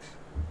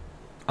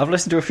 I've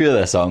listened to a few of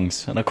their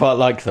songs and I quite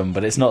like them,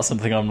 but it's not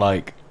something I'm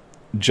like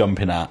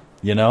jumping at,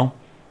 you know?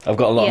 I've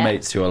got a lot of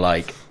mates who are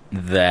like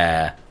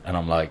there, and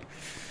I'm like,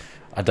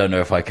 I don't know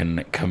if I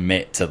can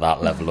commit to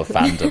that level of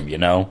fandom, you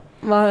know?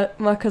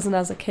 My cousin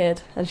has a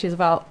kid, and she's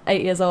about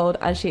 8 years old,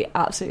 and she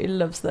absolutely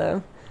loves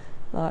them.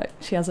 Like,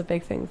 she has a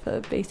big thing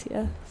for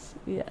BTS.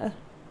 Yeah.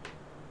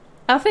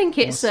 I think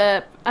it's.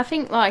 I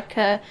think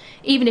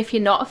even if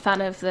you're not a fan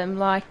of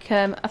them, I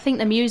think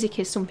the music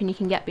is something you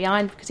can get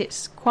behind because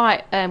it's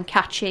quite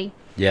catchy.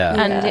 Yeah.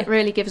 And it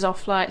really gives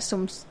off like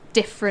some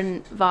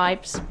different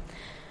vibes.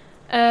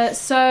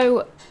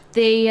 So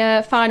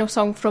the final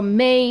song from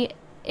me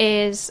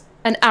is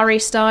an Harry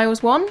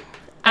Styles one.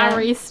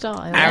 Harry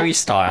Styles. Harry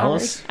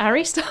Styles.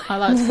 Harry Styles. I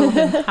like to call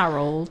him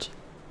Harold.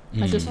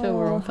 I just feel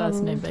we're on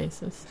first name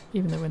basis,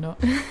 even though we're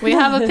not. We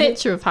have a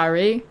picture of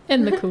Harry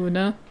in the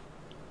corner.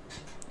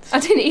 I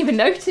didn't even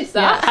notice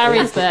that. Yeah,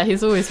 Harry's there.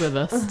 He's always with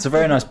us. It's a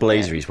very nice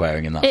blazer he's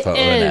wearing in that photo,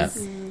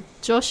 isn't it?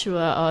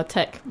 Joshua, our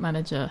tech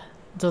manager,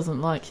 doesn't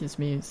like his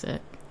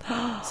music,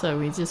 so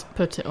we just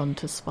put it on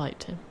to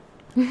spite him.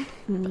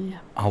 But yeah.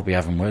 I'll be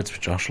having words with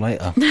Josh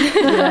later.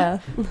 Yeah.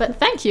 But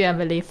thank you,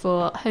 Emily,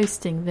 for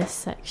hosting this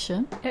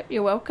section. Yep,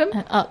 you're welcome.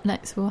 And up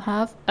next we'll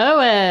have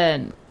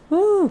Owen.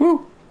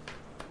 Woo.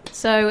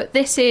 So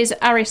this is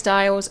Harry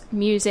Styles'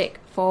 Music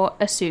for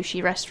a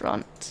Sushi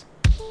Restaurant.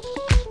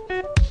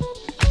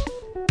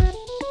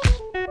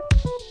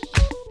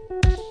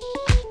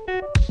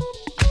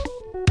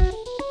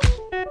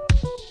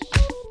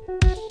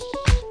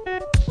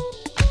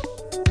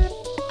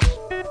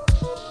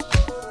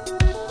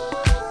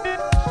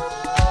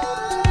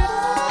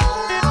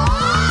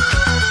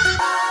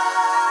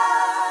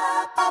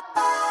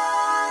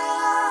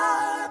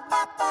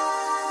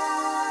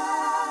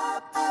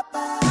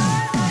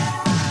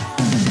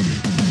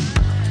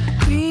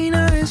 Green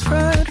eyes,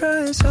 fried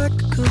rice, I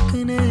could cook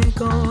an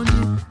egg on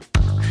you.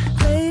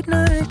 Late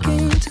night,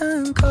 game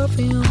time,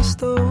 coffee on the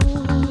stove.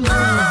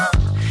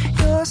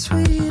 Your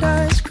sweet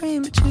ice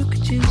cream, but you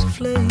could use a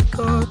flake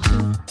or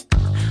two.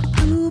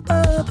 Blue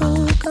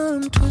bubble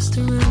gum twist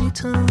around your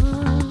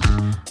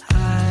tongue.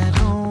 I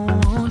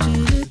don't want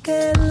you to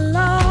get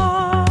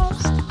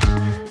lost.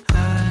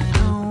 I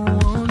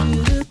don't want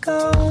you to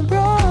go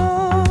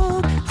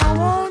broke. I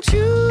want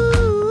you.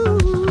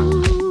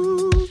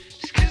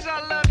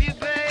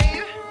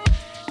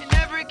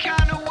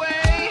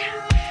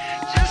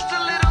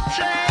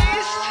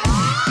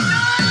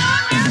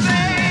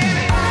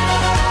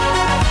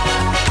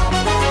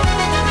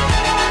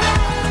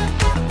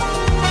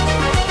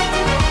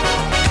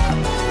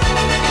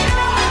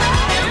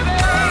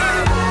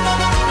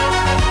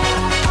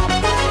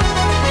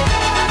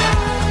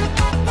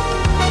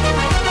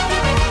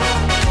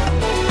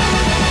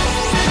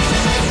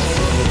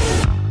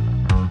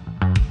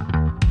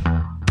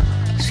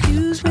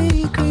 Excuse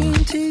me, green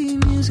tea,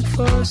 music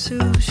for a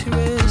sushi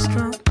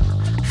restaurant.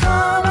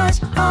 All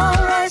rice, all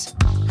rice.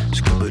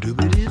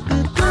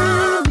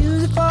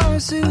 Music for a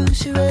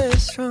sushi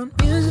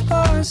restaurant. Music for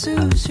a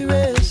sushi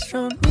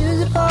restaurant.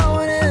 Music for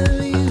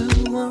whatever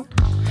you want.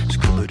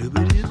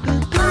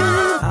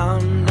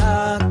 I'm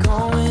not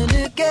going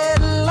to get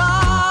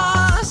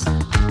lost.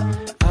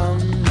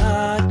 I'm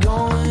not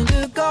going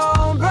to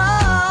go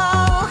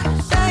broke.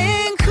 That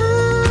ain't cool.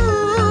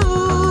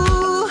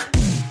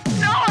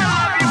 No, I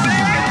love you,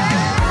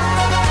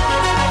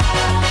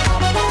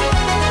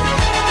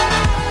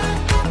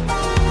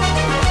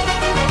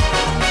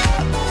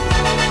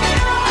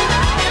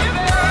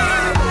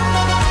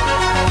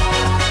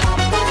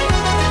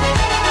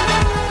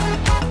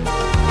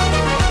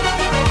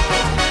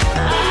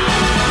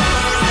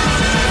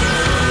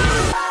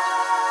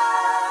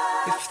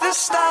 If the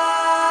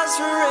stars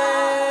were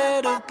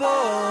edible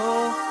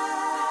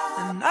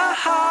and our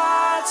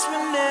hearts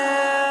will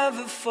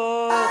never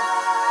fall,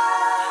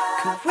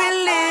 could we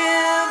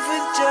live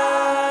with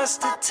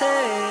just a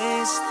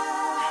taste?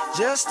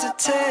 Just a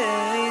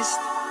taste.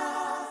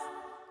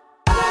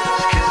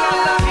 'Cause I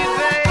love you,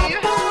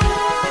 babe,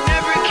 in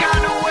every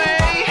kind of way.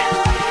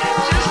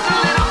 Just a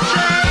little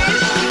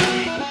taste.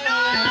 You know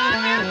I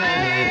love you,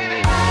 baby.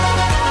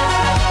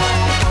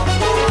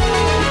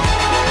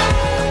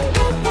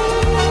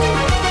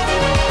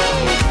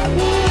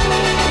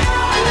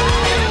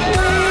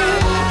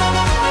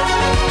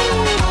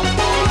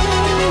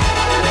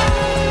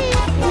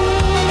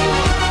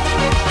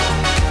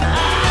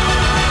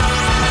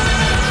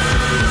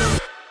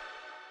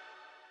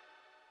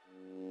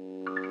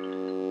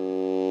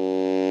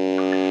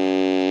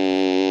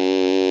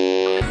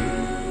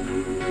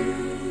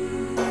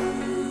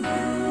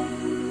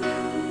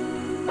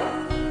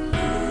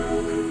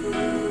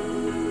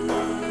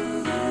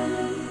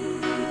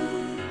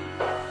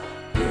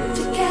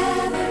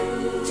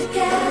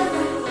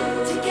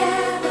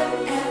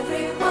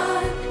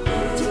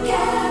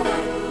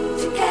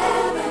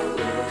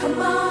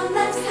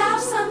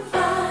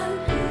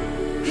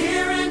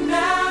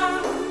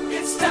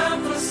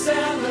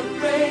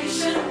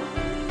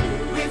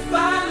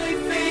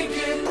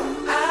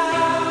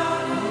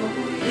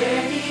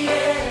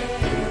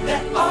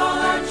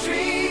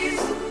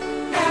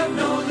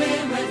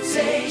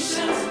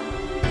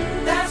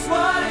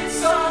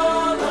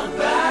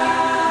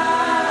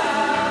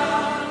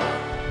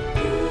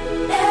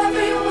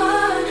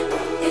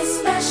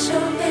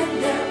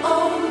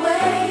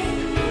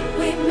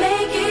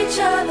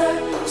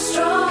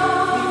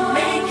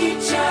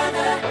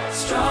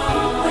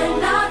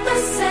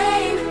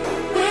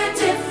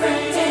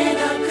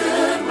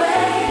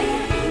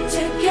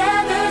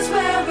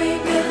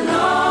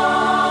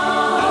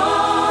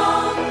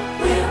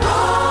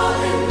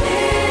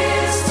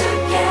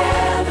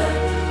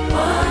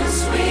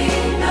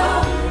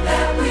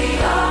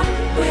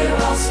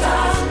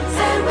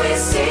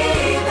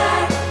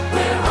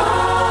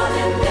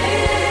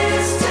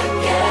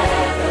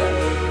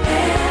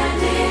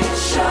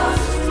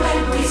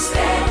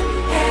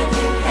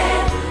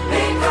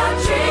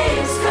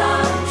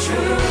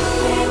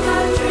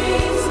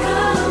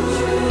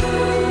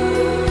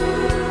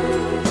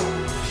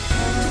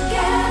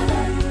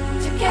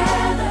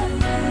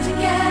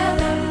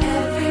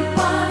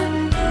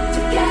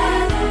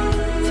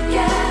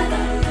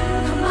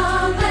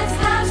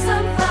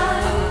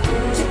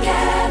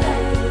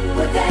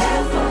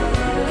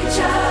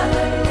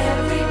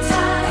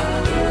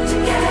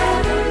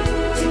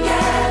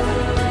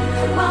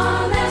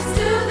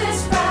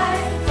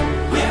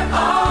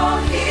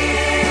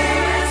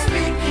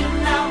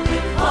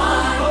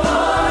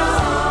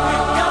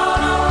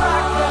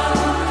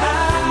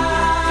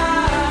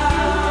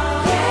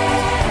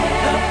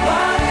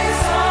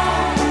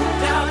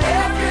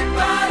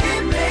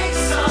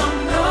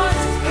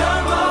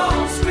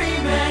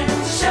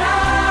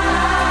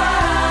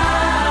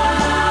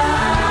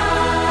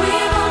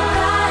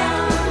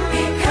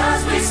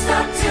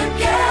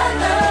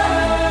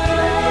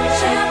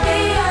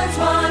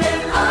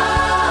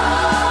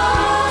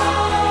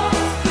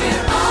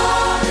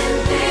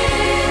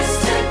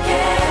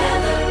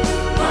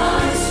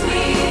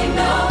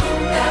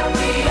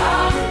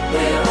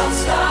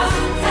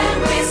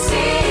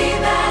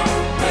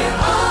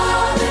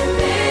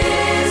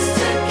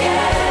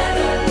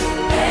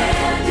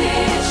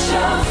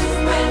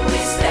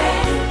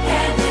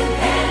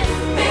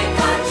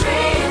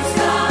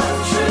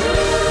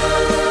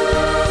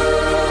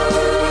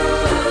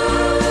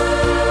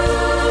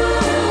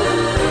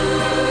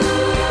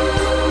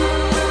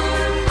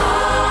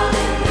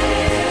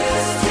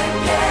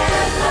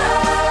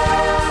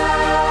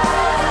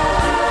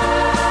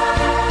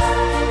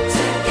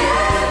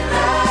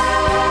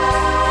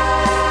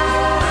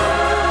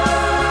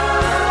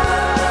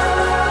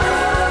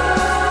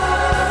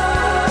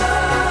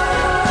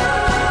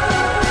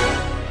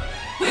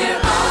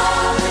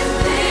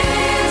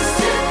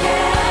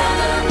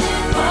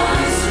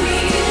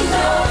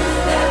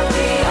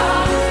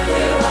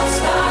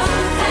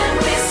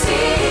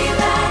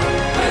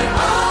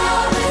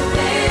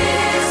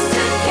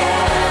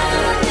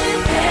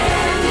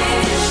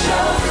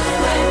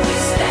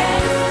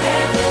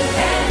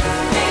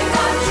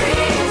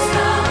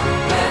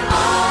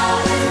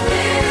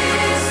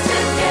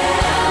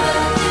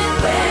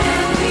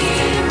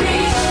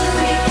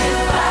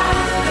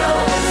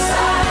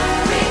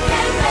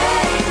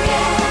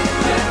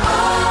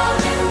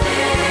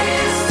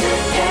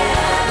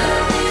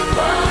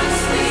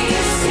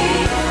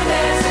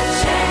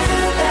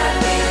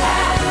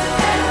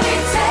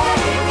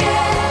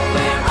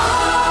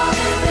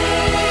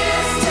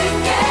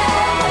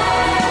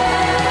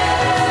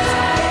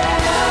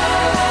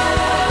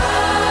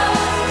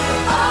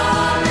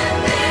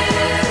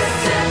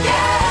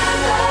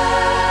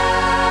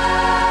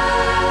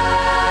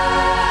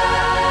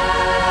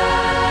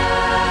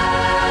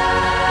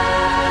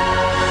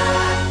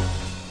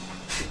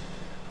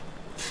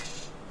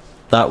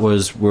 that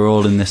was We're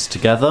All in This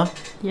Together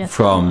Yes, it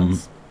from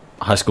was.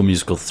 High School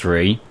Musical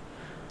 3.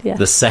 Yeah.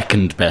 The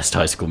second best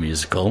High School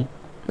Musical.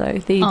 No,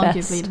 the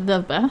Arguably best. the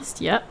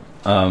best, yep.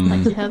 Um,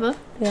 Thank you, Heather.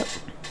 Yep.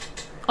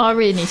 I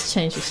really need to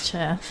change this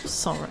chair.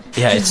 Sorry.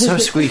 Yeah, it's so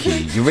squeaky.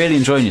 You're really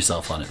enjoying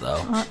yourself on it,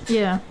 though.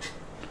 Yeah.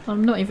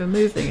 I'm not even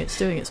moving, it's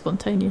doing it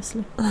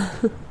spontaneously.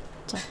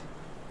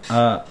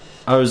 I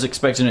was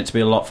expecting it to be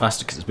a lot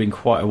faster because it's been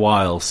quite a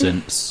while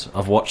since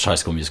I've watched High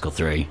School Musical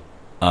 3.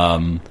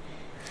 And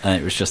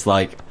it was just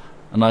like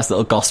a nice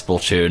little gospel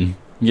tune,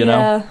 you know?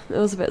 Yeah, it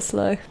was a bit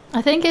slow.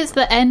 I think it's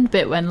the end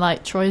bit when,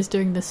 like, Troy's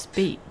doing the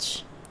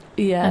speech.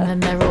 Yeah. And then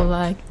they're all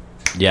like...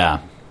 Yeah.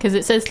 Because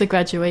it says the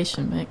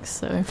graduation mix,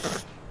 so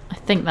I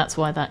think that's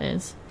why that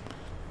is.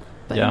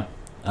 But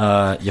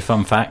Yeah. Your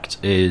fun fact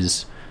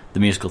is the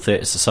Musical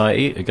Theatre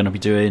Society are going to be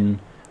doing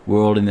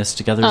We're All in This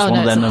Together as Oh, one no,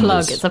 of their it's a numbers.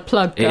 plug. It's a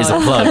plug, It is a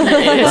guys. plug.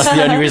 It is. That's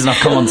the only reason I've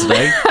come on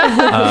today.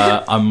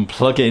 I'm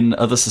plugging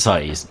other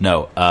societies.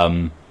 No.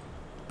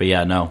 But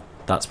yeah, no.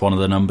 That's one of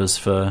the numbers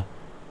for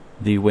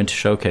the Winter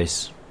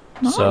Showcase.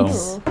 Nice.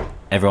 So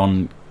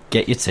everyone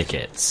get your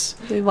tickets.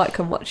 We might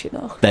come watch you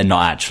now. They're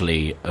not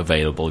actually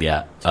available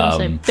yet. So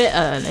a bit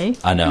early.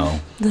 I know.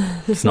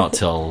 It's not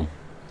till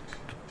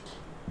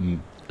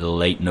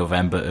late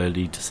November,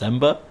 early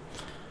December,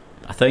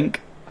 I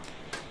think.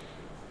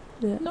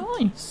 Yeah.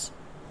 Nice.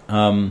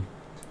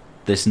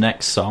 This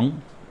next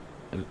song,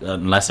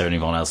 unless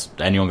anyone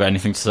got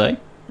anything to say?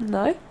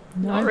 No.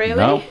 Not really.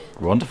 No?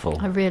 Wonderful.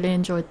 I really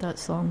enjoyed that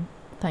song.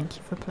 Thank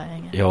you for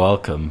playing it. You're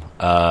welcome.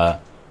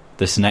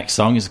 This next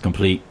song is a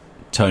complete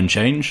tone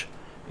change.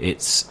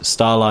 It's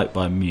Starlight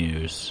by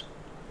Muse.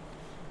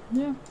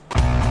 Yeah.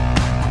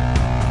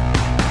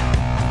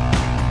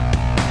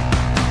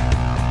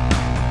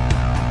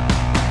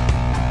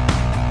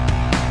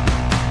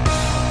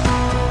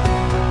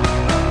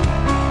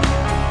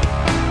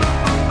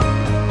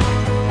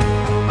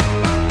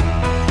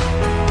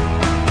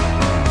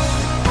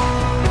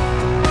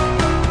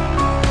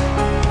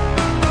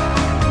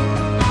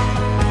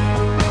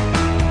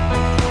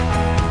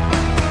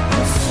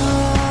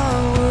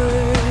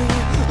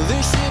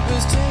 This ship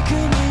has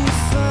taken me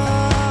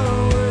far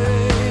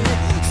away,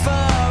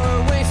 far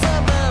away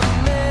from the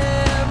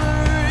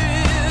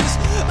memories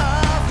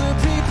of the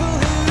people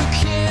who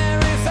care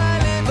if I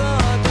live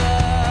or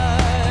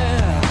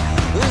die.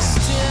 The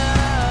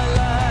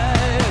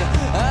starlight,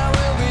 I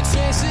will be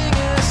chasing a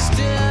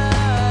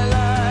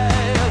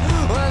starlight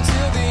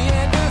until the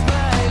end of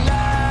my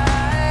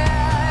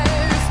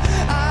life.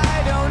 I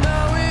don't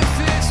know if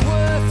it's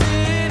worth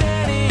it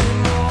anymore.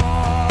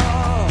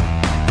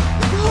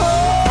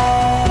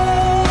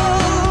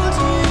 Hold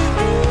you in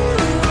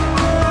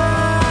my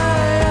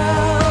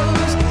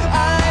arms. I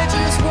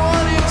just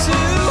wanted to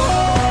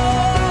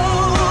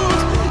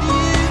hold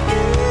you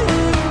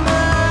in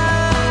my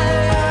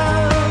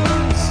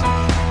arms.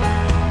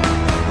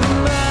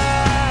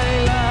 My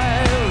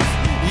life,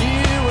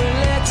 you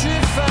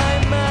electrify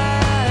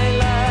my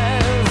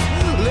life.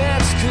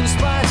 Let's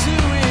conspire to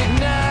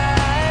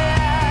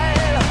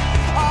ignite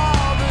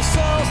all the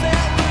souls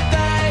that would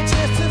die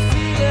just to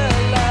feel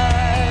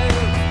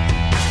alive.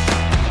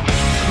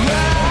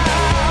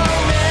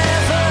 I'll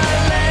never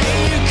let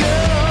you go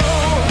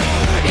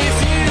if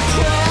you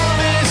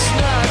promise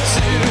not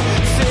to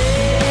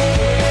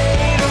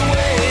fade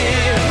away,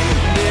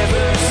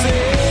 never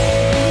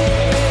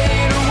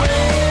fade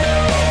away.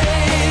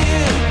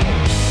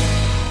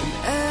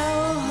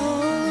 Our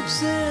hopes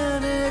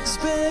and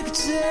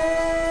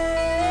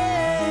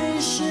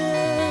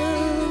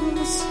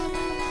expectations,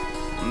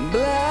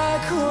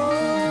 black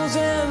holes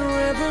and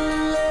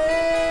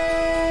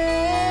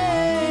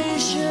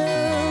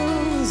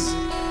revelations.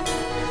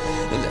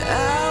 And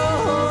our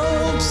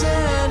hopes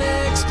and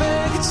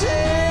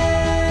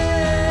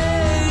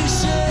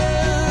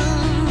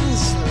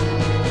expectations,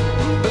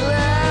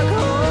 black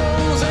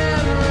holes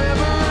and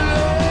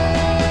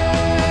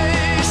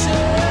revelations.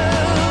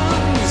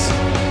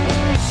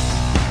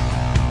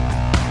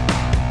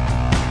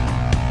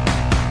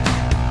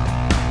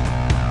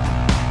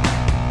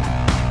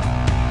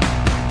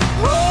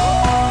 Oh,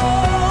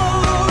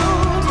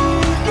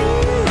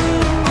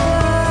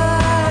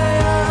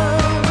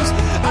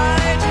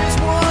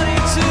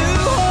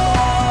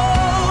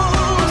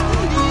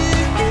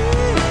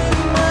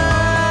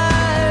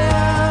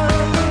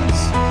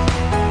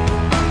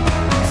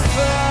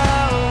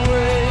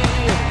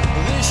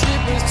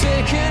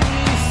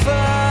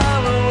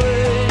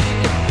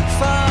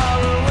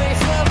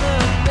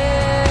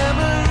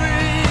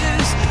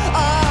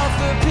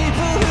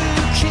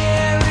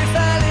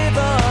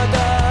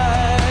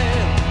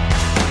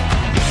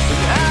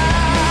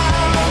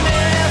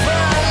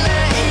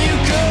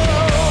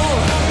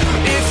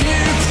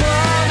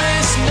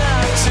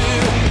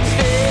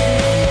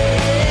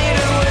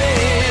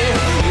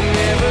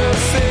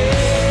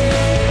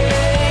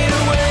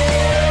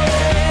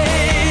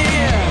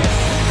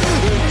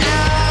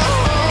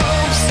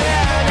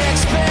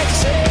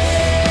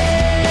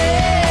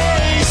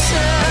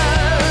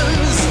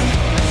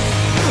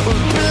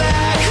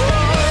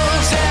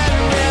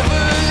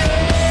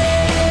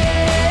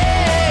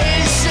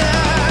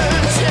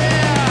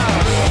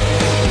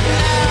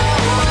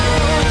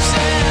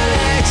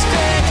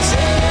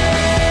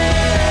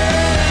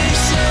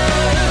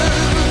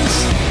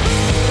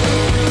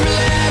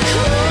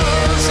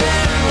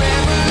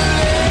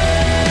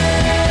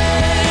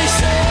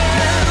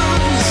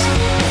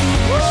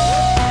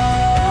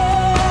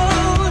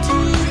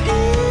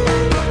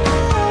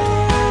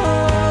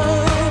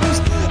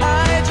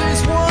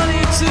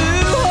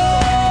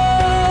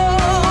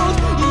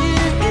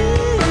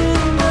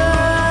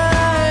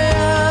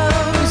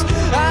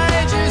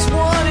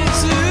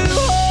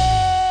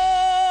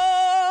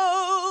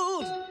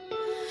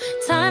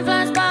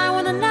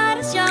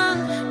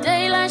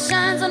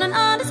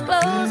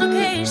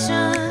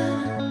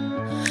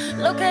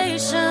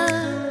 location.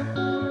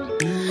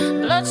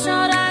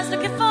 Bloodshot eyes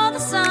looking for the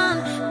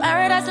sun.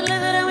 Paradise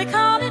delivered and we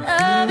call it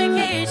a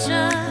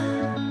vacation.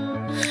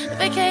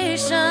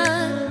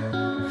 Vacation.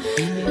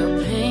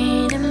 You're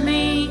painting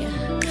me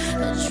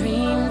a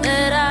dream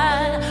that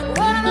I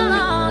wanna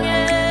belong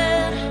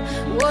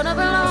in. Wanna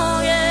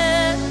belong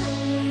in.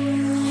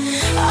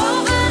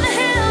 Over the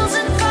hills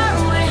and far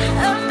away,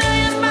 a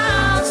million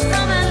miles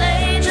from LA,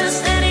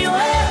 just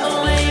anywhere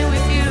away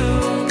with you.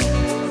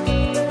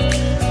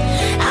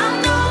 I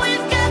know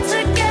we've got to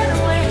get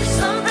away,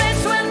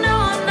 someplace where no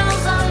one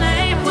knows our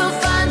name. We'll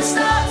find the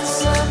start of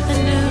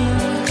something new.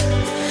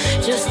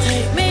 Just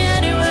take me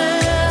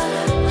anywhere,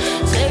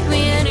 take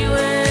me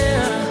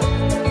anywhere,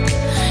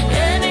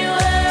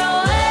 anywhere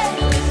away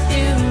with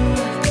you.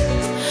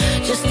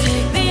 Just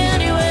take me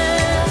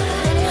anywhere,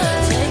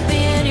 take me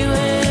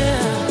anywhere,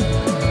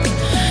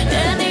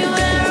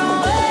 anywhere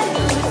away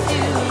with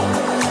you.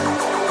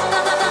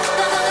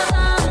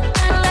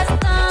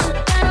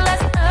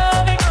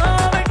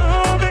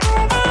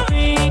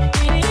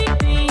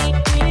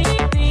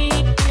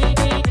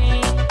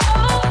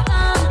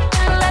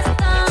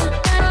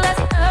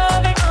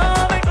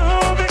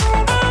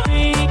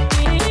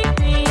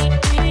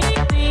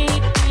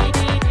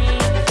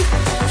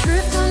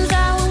 Truth comes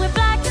out when we're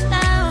blacking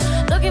out,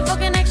 looking for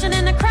connection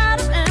in a crowd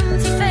of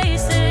empty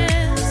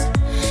faces,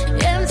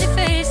 empty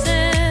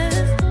faces.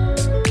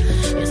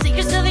 Your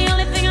secret's still the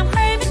only thing I'm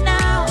craving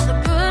now, the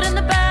good and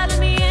the bad in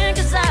me in,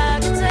 'cause I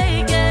can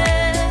take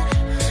it,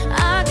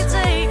 I can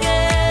take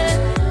it.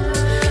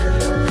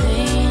 You're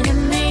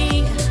painting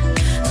me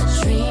a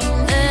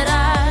dream that I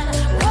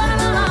wanna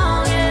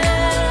belong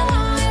in,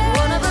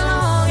 wanna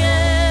belong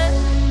in.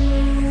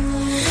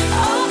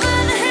 Over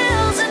the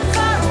hills and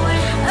far away,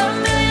 a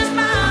million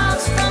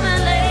miles from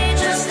LA,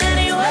 just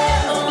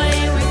anywhere away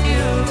with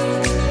you.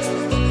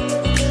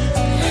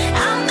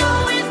 I know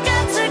we've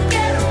got to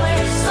get away,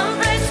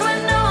 someplace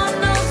where no one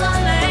knows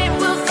our name.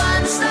 We'll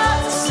find the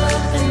start of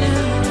something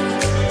new.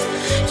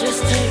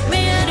 Just take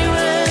me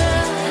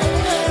anywhere,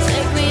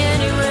 take me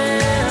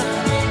anywhere,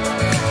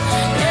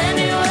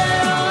 anywhere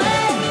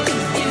away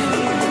with you.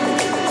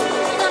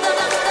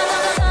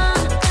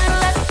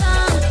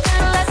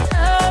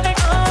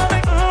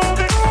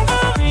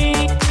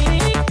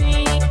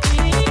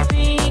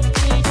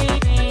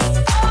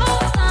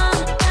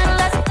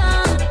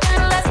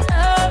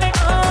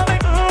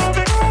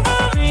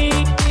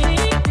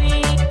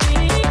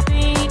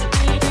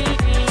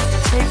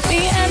 Take me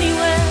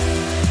anywhere,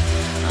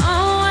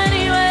 oh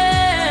anywhere,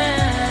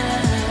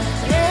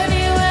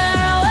 anywhere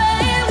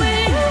away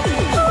with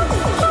you.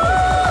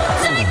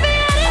 Take me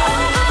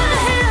over the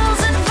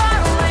hills and far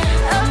away,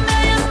 a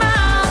million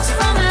miles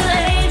from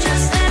LA,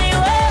 just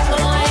anywhere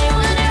away,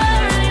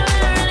 anywhere.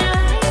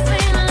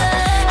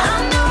 I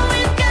know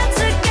we've got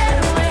to get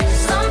away,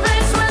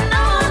 someplace where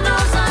no one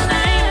knows our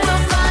name.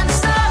 We'll find the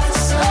start of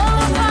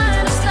something,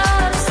 find the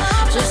start of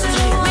something. Just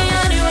take me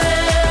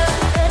anywhere,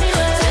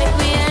 take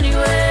me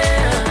anywhere,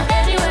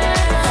 anywhere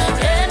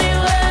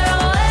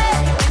away,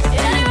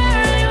 anywhere.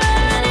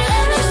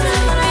 Just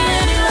take me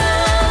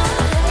anywhere,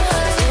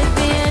 take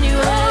me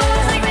anywhere,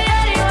 take me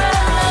anywhere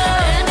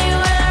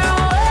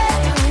away,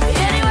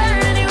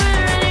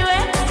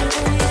 anywhere.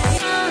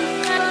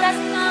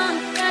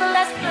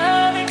 Let's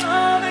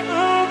loving,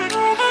 anywhere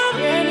away.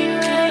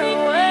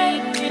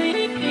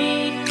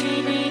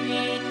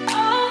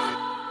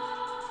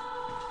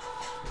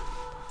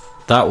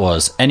 That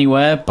was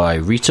Anywhere by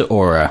Rita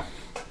Ora.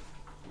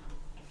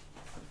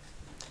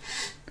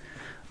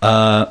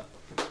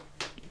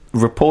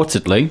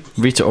 Reportedly,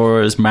 Rita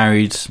Ora is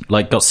married,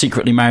 got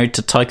secretly married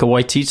to Taika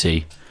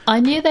Waititi. I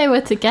knew they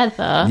were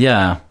together.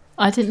 Yeah.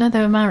 I didn't know they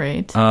were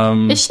married.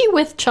 Is she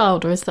with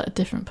child or is that a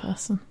different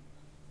person?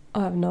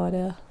 I have no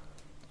idea.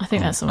 I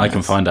think that's someone I can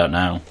else. find out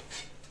now.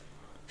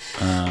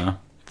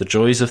 The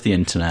joys of the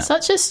internet.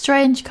 Such a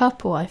strange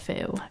couple, I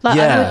feel. I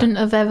Yeah. wouldn't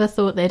have ever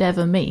thought they'd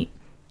ever meet.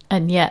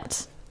 And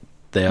yet,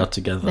 They are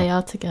together. they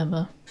are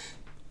together.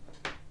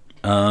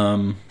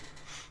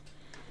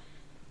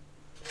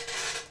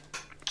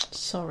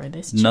 Sorry,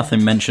 this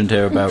Nothing mentioned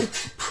here about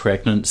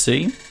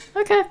pregnancy,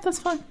 Okay, that's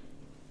fine.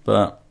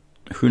 but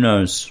who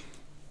knows?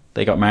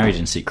 They got married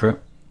in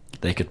secret.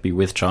 They could be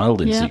with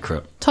child in Yeah.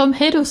 secret. Tom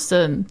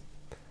Hiddleston,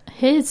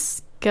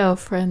 his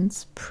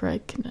girlfriend's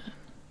pregnant.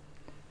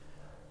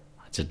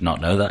 I did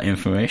not know that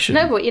information.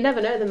 No, but you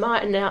never know. They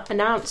might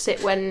announce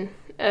it when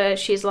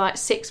she's like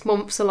 6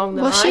 months along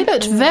the Well, line. she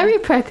looked very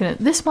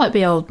pregnant. This might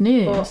be old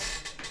news.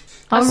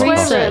 I'll swear-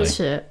 research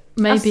it.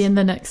 Maybe in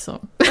the next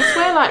song. I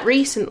swear, like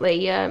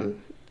recently, that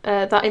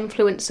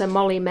influencer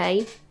Molly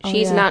May,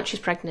 she's yeah. announced she's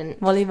pregnant.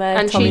 Molly May,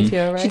 and Tommy she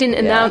Fury. didn't Yeah.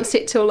 announce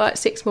it till like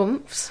 6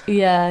 months.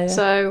 Yeah.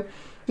 So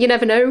you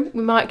never know.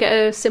 We might get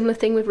a similar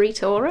thing with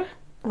Rita Ora.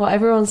 Well,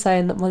 everyone's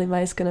saying that Molly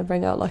May's going to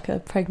bring out like a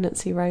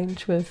pregnancy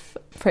range with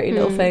Pretty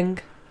Little Thing.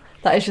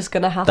 That is just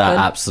going to happen. That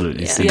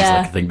absolutely seems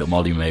like a thing that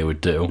Molly May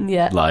would do.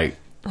 Yeah. Like,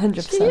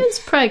 100%. She is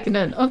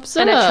pregnant.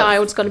 Observe. And a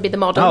child's going to be the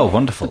model. Oh,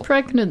 wonderful. For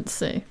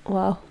pregnancy.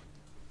 Wow.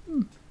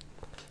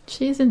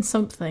 She's in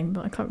something,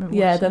 but I can't remember.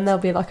 Yeah, what then there'll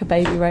be like a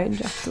baby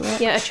range after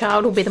that. Yeah, a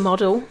child will be the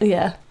model.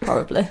 Yeah,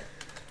 probably.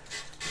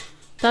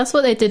 That's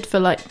what they did for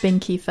like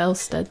Binky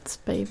Felstead's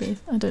baby.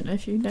 I don't know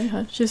if you know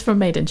her. She's from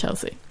Made in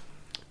Chelsea.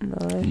 No.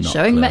 Not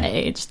Showing clue. my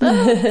age.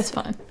 That's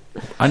fine.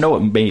 I know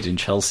what Made in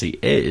Chelsea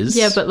is.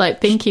 Yeah, but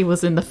like Binky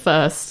was in the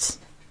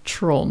first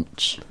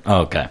tranche.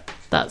 Oh, okay.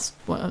 That's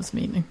what I was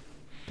meaning.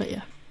 But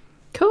yeah.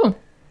 Cool.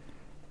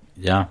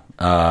 Yeah.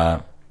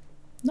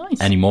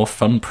 Nice. Any more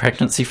fun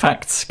pregnancy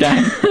facts,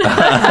 gang?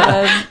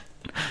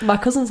 My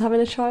cousin's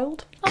having a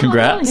child.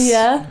 Congrats.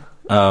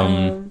 Oh,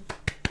 nice.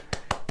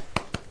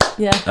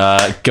 Yeah.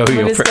 Yeah. Go With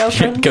your his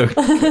girlfriend.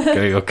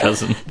 go your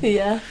cousin.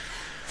 Yeah.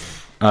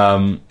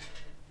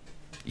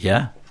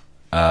 Yeah.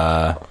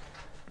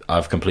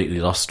 I've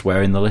completely lost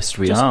where in the list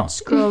we Just are.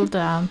 scroll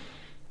down.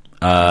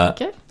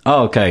 Okay.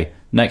 Oh, okay.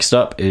 Next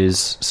up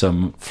is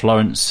some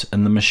Florence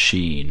and the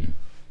Machine.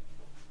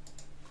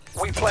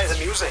 We play the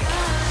music.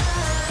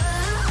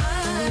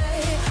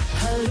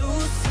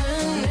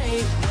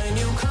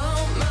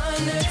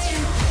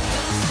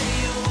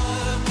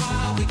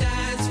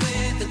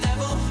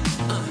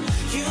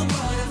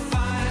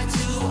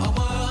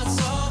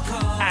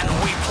 And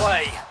we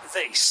play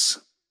this.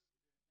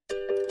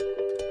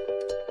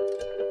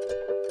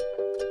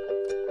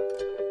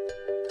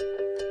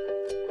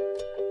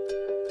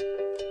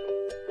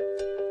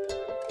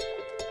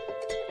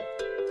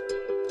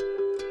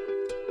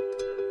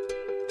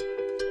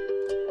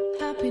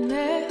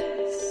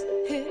 Happiness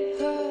hit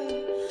her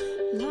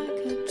like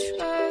a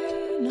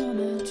train on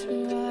a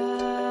track.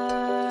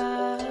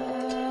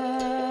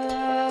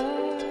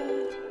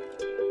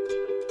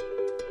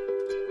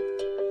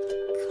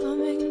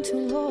 Coming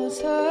towards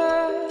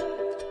her,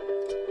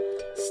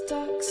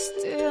 stuck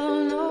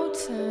still, no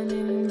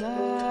turning back.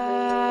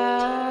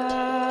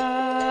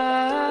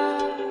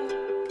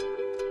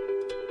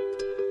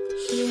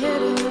 She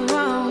hid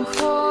around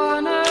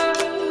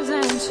corners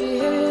and she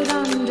hid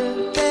under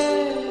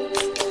beds.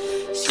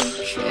 She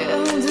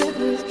killed it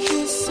with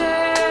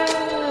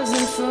kisses,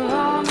 and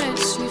from it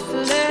she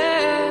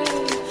fled.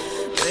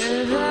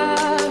 With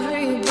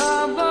every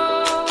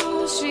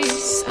bubble she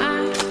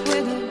sank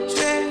with a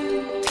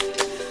drink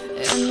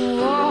and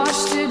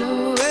washed it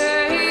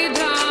away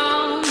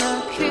down the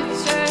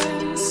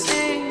kitchen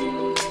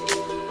sink.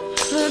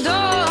 The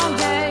dog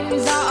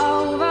days are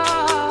over,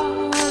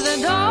 the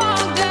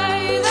dog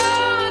days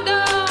are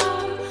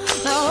done.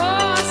 The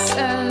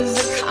horses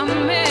are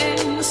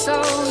coming, so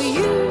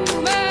you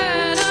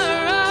better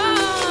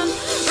run.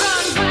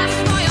 Run fast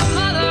for your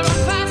mother,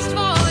 run fast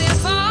for your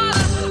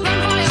father, run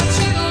for your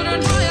children,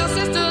 for your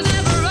sisters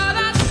and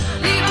brothers.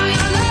 Leave all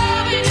your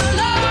love and your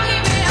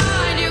longing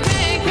behind. You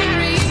can't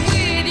carry it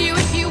with you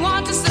if you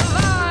want to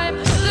survive.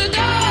 The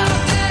dog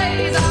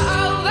days are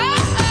over,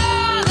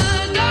 the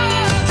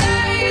dog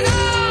days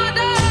are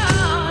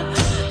done.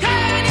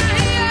 Can you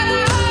hear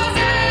the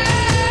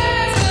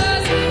horses?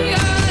 'Cause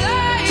here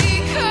they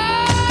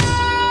come.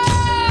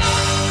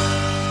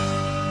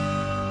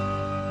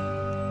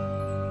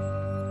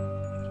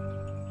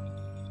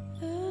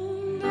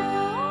 And I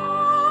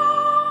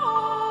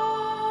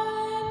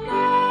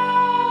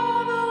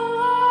never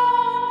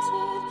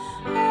wanted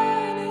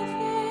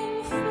anything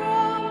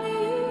from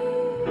you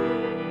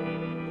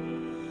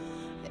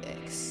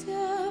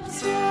except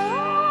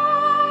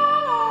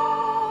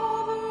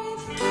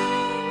everything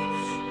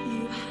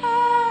you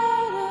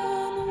had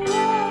and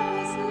what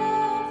was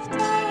left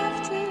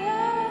after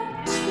that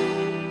too.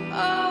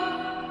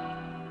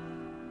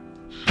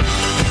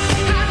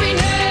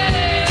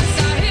 Happiness,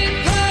 I hit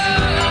her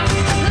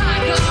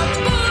like a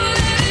bullet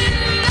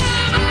in the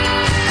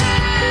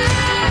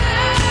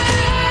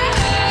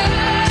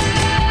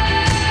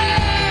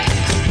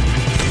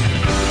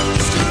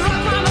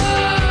struck from a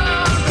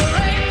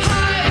great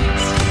height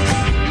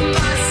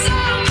by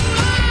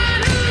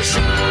someone who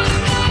should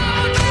have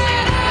known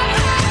better.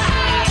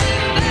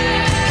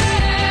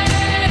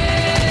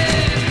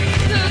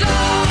 The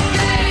dog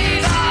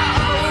days are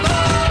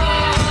over,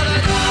 the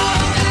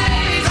dog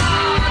days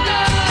are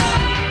done.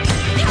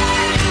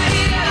 Can you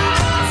hear the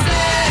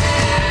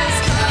horses?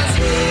 'Cause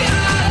here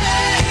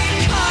they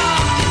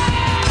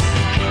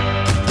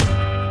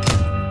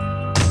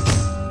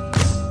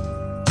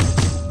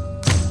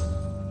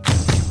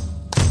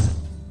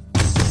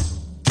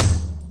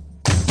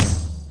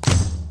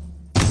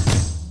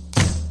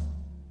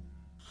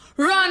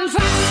run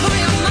fast for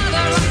your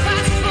mother, run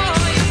fast for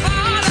your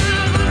father,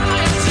 run for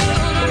your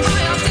children, for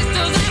your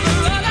sisters and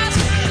brothers.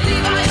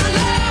 Leave all your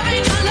love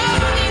and your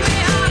longing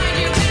behind.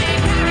 You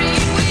can't carry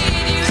it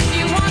with you if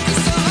you want to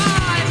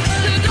survive.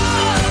 The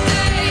dog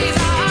days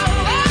are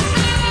over,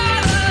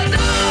 the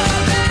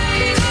dog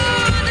days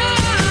are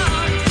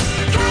done.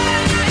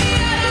 Can you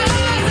hear the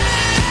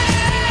horses?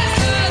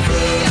 'Cause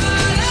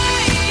here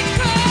they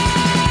come.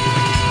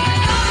 The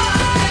dog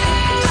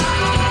days are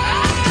over,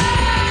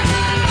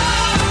 the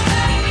dog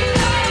days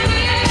are done.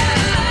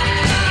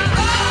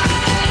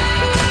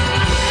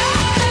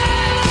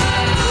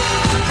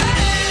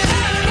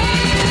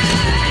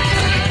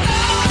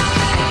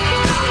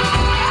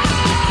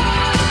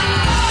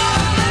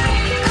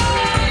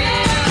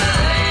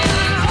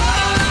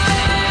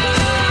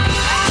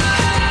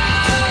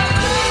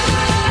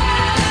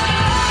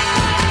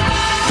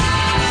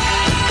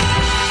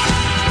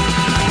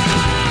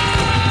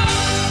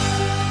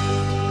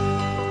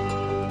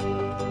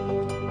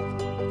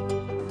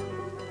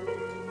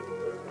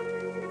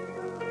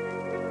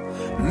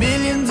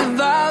 Millions of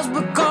hours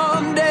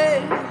become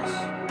days.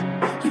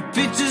 Your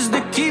pictures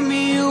that keep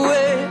me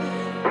awake.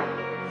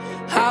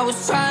 I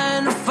was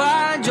trying to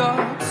find you,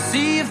 to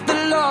see if the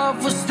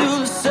love was still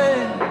the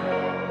same.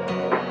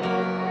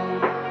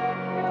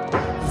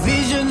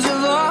 Visions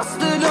of us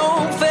that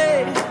don't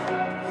fade.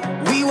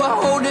 We were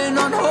holding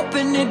on,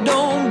 hoping it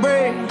don't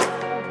break.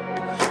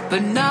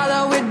 But now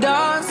that we're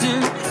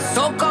dancing, it's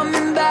all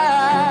coming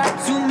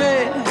back to me.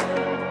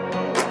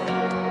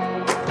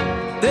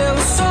 There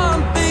was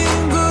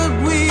something good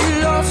we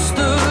lost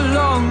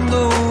along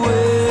the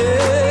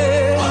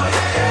way.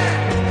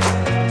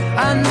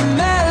 And the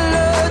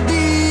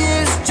melody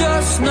is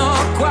just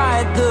not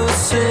quite the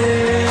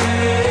same.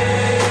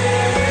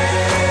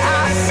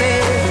 I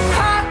said,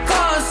 I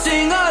can't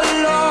sing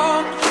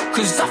along,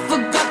 'cause I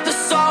forgot the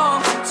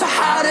song. So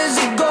how does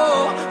it go?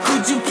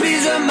 Could you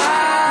please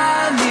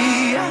remind me?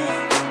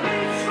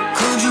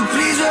 Could you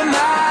please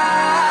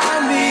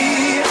remind me?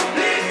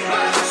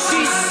 She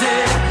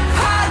said,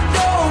 I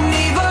don't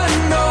even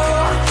know,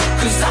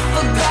 'cause I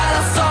forgot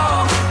our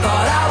song.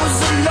 Thought I was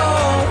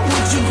alone.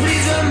 Would you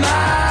please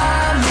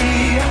remind me?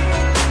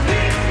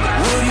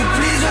 Would you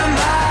please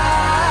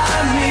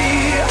remind me?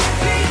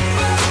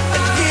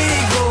 Did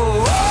it go?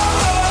 Oh,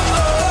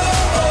 oh,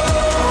 oh,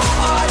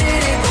 oh, or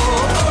did it go?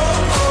 Oh,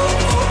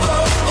 oh, oh,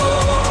 oh,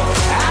 oh.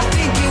 I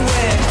think it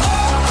went. Oh,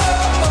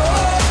 oh,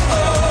 oh,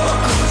 oh.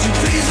 Could you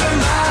please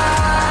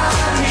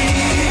remind me?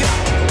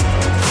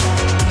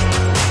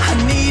 I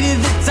needed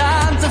the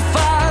time to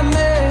find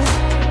me.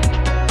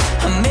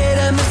 I made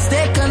a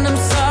mistake and I'm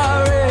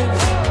sorry.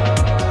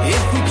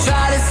 If we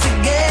try this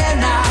again,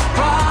 I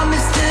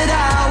promise that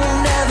I will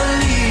never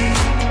leave.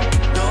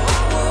 No,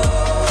 I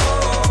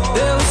won't.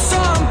 There was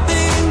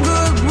something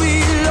good we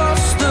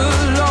lost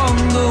along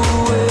the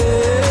way.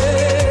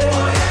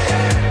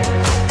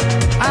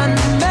 And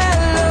the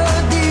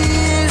melody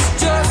is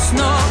just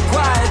not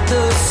quite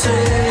the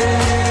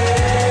same.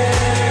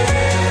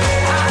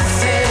 I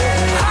said,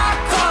 I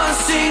can't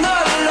sing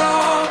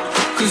along,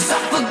 'cause I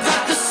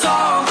forgot the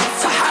song.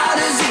 So how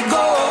does it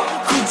go?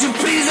 Could you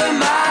please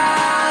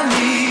remind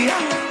me?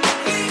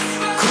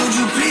 Could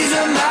you please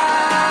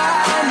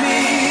remind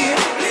me?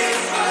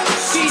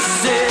 She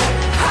said,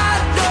 I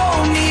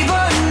don't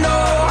even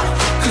know,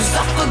 'cause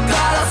I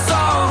forgot our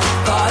song.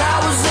 Thought I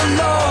was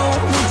alone.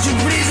 Would you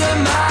please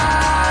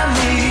remind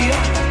me?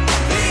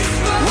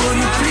 Would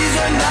you please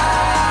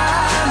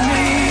remind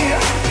me?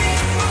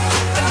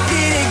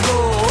 Did it go?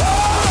 Oh,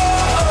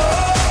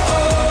 oh,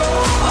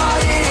 oh, or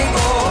did it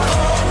go?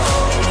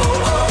 Oh,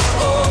 oh,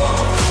 oh, oh.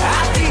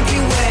 I think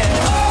it went.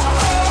 Oh,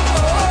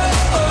 oh,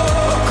 oh,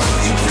 oh.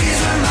 Could you please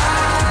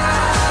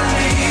remind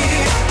me?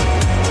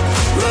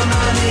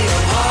 Remind me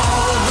of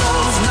all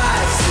those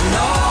nights and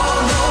all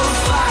those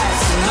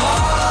fights and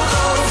all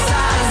those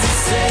times we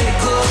say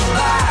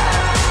goodbye.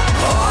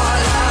 All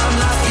I'm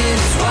asking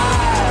is why.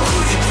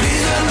 Would you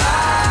please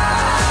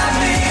remind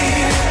me?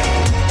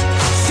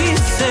 She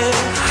said,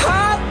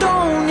 I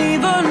don't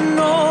even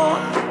know,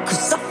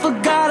 'cause I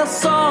forgot a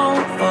song.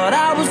 Thought I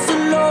was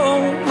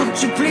alone. Would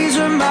you please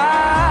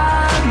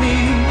remind me?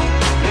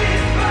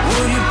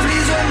 Would you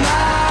please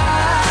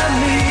remind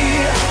me?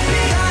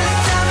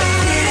 Tell me,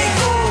 did it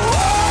go?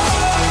 Oh,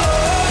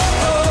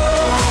 oh, oh,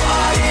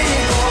 or did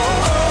it go?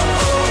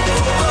 Oh,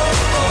 oh,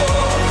 oh,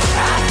 oh.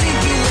 I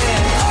think it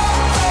went. Oh,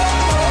 oh,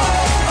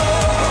 oh,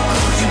 oh.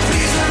 Could you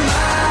please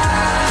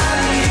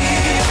remind me?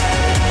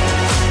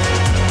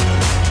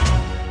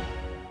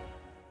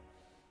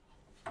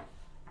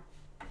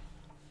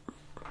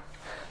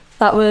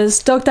 That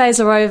was Dog Days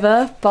Are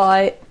Over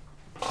by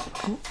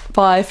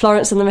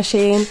Florence and the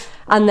Machine,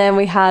 and then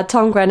we had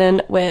Tom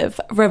Grennan with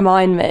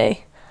Remind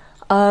Me.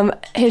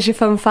 Here's your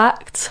fun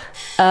fact.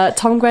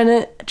 Tom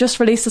Grennan just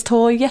released a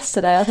tour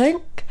yesterday, I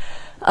think,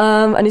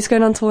 and he's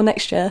going on tour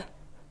next year.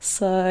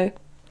 So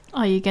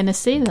Are you going to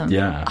see them?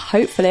 Yeah.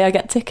 hopefully I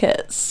get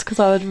tickets, because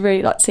I would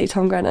really like to see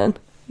Tom Grennan.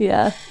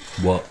 Yeah,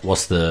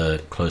 What's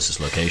the closest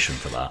location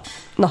for that?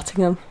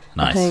 Nottingham.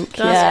 I Nice. think.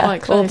 That's yeah,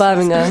 quite close, or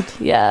Birmingham.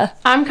 Yeah.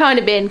 I'm kind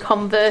of being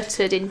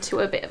converted into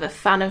a bit of a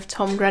fan of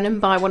Tom Grennan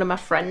by one of my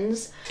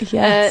friends.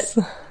 Yes.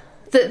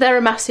 They're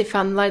a massive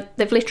fan. Like,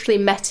 they've literally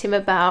met him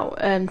about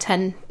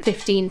 10,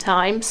 15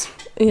 times.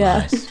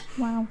 Yeah.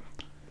 Wow.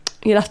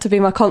 You'd have to be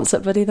my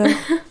concert buddy then.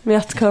 You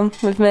have to come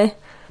with me.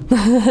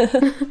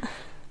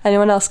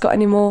 Anyone else got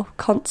any more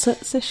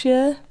concerts this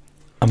year?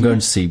 I'm going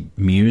to see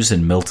Muse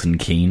in Milton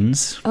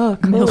Keynes. Oh,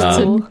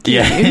 cool.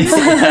 Yeah.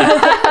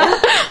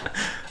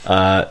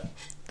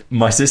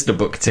 My sister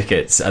booked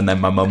tickets, and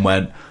then my mum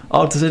went,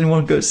 "Oh, does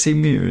anyone go to see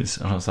Muse?"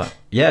 And I was like,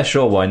 "Yeah,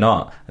 sure, why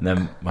not?" And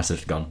then my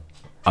sister's gone,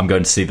 "I'm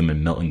going to see them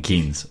in Milton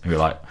Keynes." And we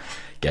were like,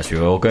 "Guess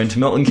we're all going to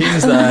Milton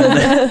Keynes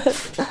then."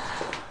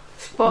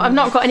 Well, I've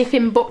not got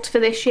anything booked for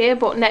this year,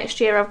 but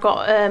next year I've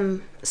got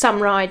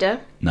Sam Ryder.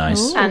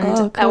 Nice.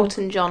 And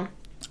Elton John.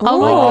 Oh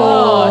my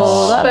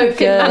gosh.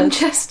 Both in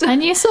Manchester.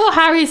 And you saw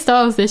Harry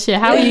Styles this year.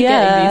 How are you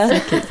getting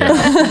these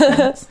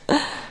tickets?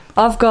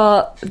 I've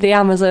got the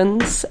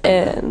Amazons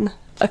in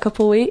a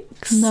couple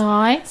weeks.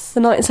 Nice. The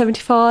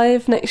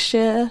 1975 next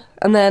year.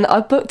 and then I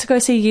booked to go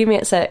see Yumi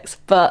at 6,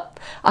 but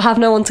I have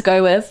no one to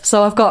go with,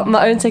 so I've got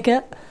my own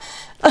ticket.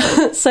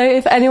 So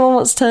if anyone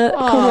wants to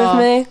come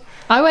with me.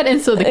 I went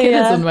and saw The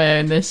Killers on my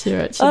own this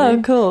year, actually.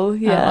 Oh, cool,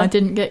 yeah. I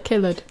didn't get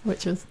killered,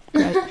 which was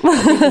great.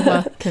 People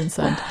were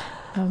concerned.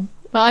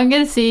 But I'm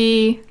going to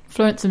see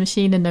Florence and the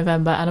Machine in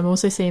November, and I'm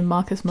also seeing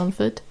Marcus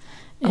Mumford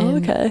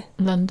in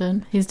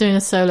London. He's doing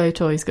a solo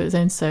tour. He's got his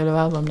own solo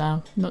album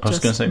now. Not I was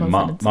just going to say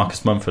Mumford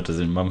Marcus Mumford is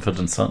in Mumford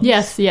and Sons.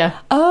 Yes, yeah.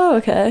 Oh,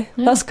 okay.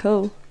 That's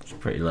cool. It's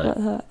pretty lit. Like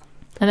that.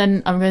 And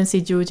then I'm going to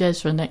see George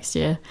Ezra next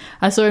year.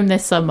 I saw him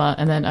this summer,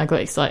 and then I got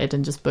excited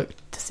and just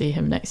booked to see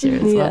him next year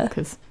as well,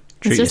 because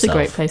it's just a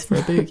great place for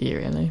a boogie,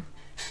 really.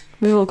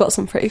 We've all got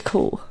some pretty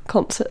cool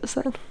concerts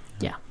then.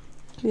 Yeah.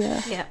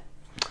 Yeah.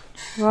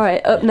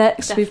 Right, up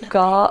next we've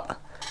got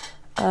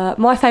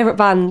my favourite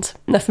band,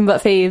 Nothing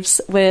But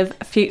Thieves,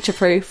 with Future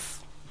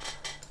Proof.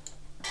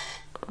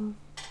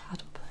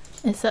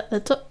 It's at the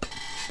top,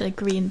 the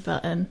green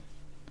button.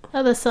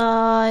 Other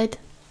side,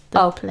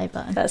 the play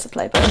button. There's the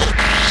play button.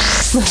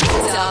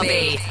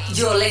 Derby,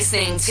 you're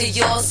listening to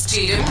your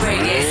student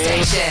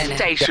radio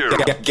station.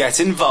 Get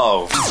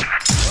involved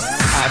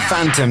at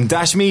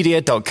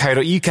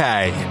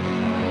phantom-media.co.uk.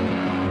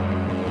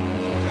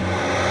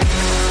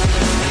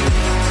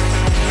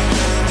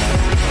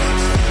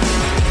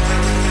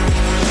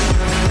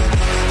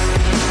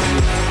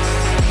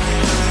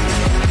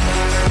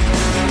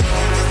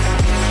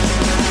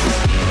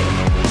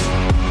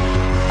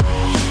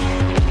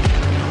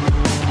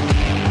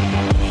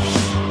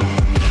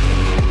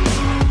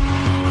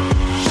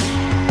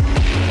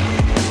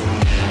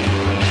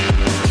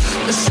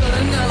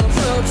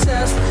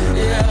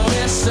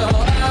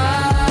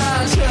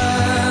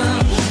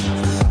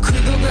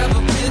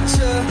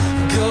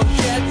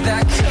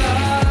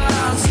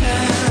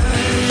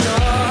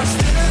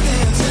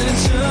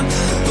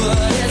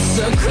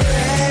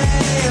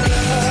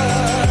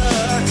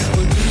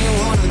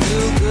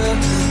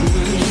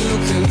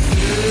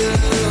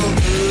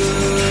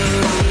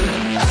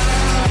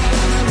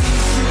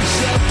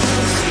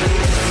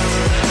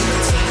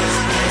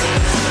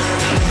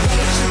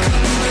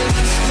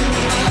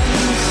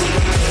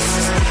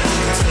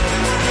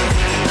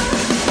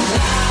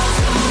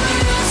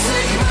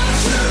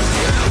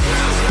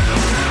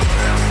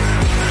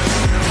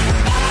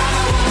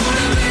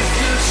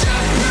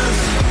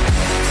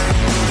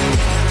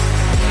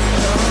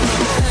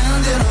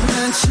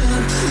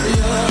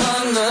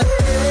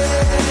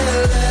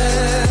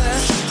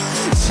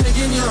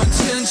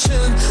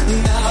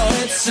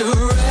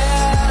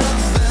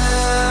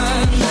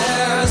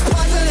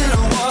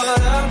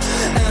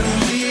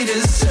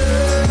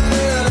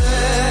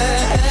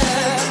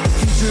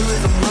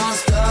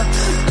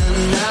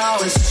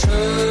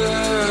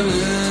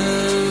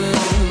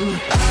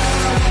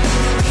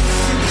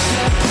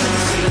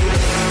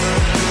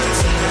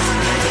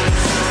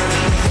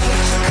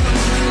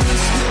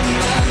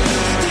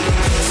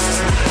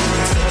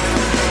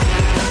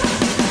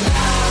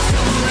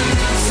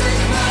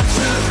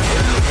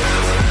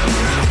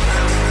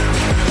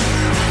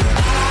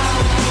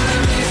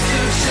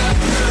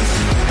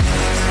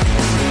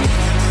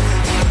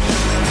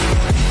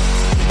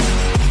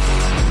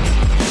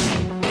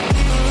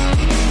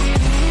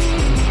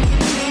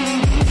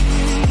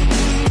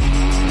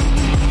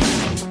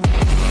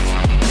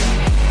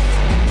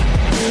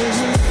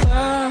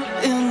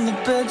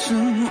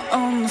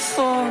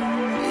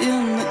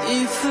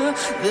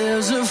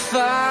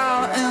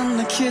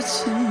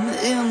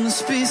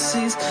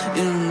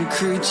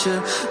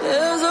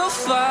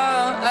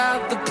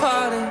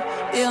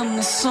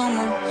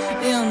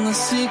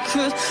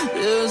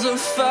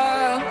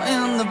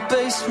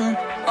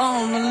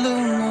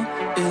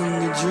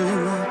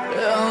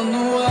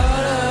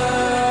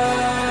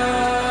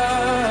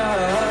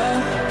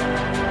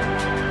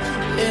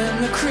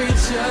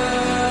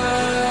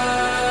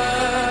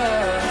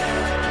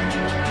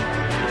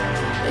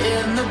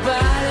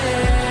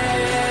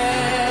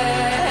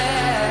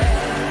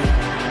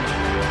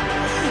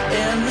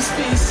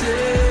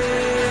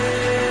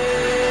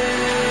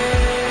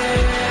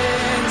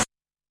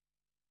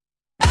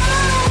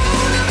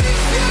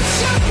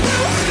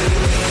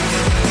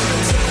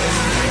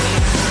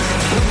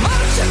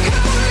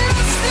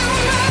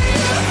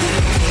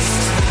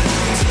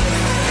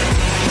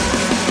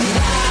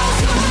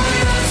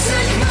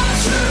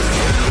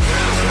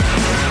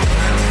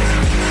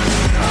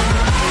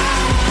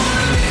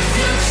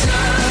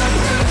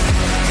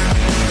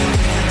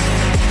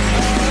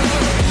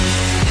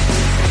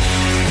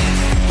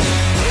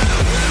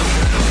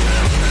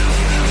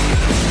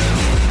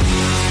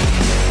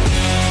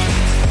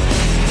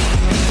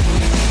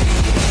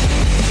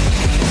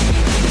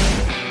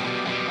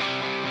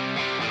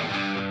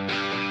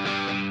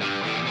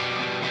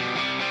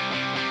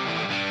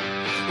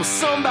 Well,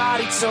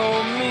 somebody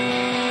told me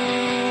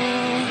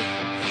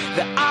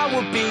that I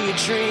would be a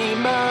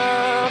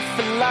dreamer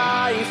for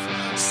life.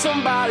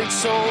 Somebody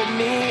told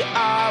me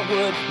I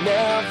would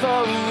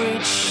never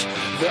reach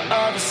the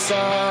other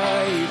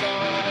side.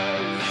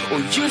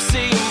 Well, you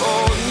see 'em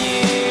old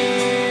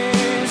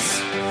years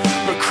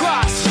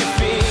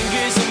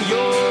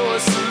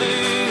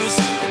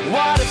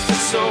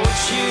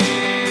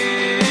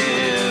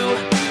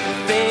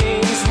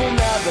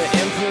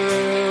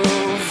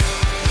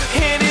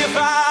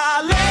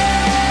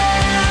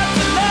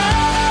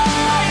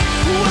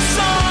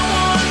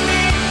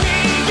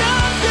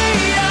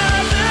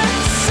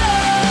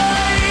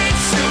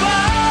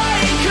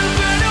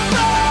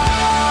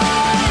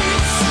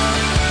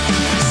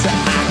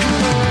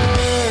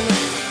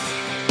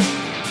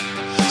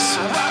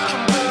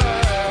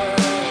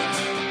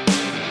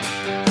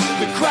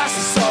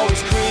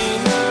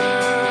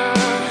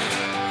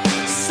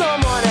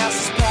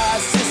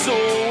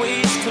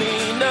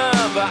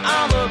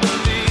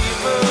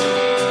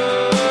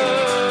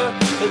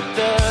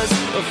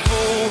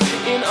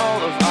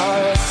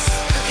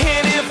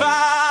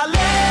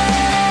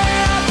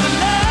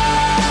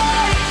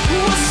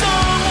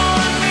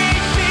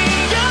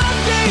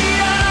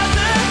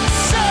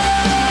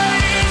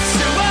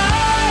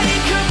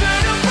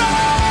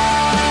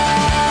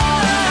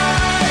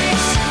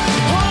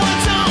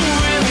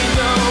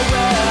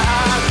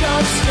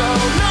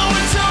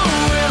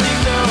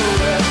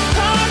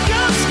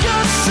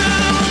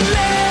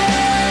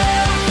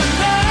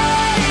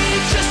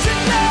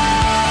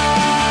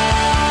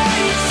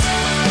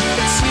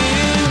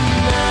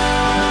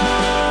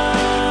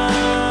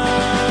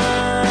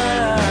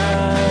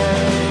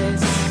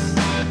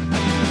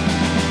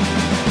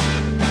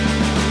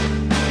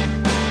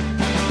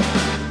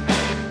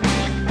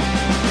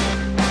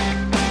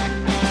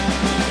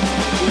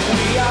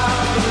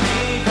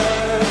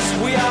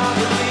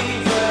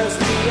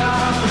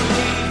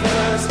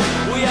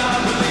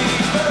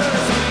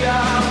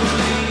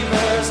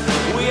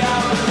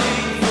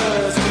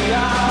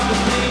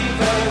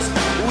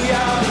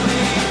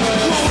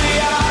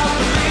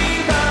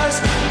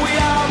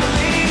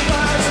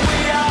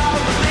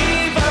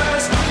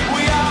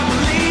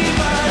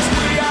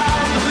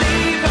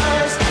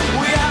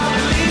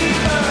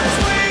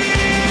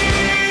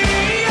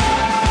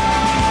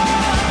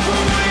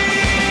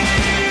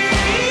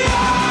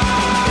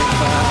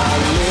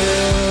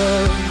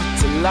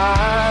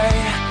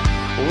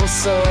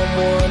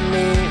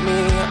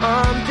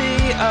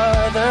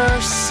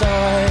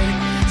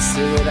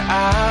so that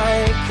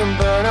I can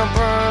burn a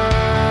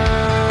bright.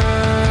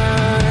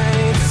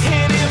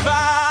 And if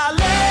I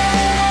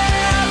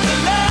left the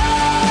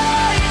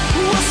light,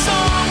 will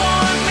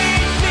someone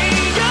meet me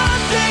on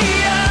the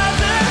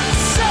other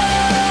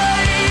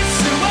side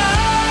so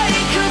I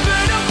can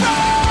burn a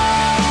bright?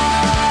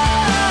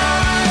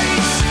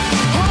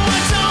 Oh, I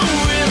don't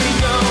really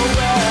know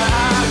where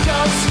our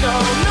ghosts go.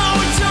 No,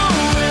 I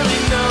don't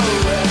really know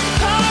where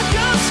our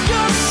ghosts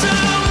go. So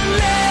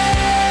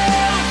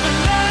live the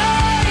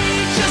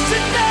light just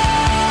tonight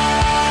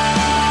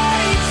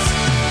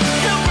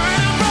and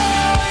burn bright.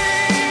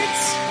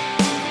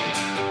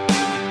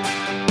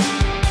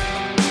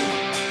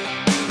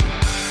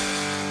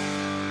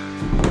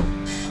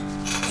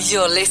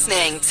 You're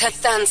listening to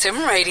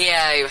Phantom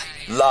Radio.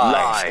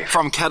 Live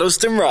from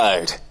Kettleston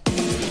Road.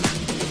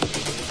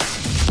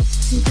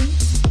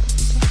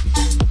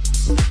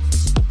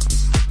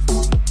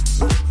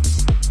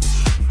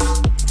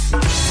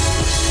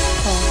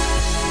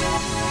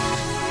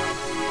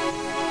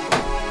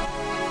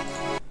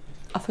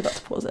 I forgot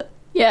to pause it.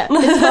 Yeah,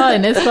 it's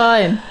fine, it's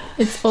fine.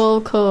 It's all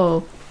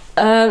cool.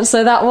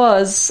 So that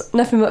was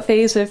Nothing But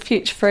Thieves with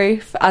Future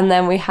Proof, and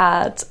then we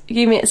had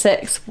Yumi at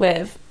 6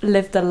 with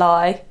Live the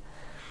Lie.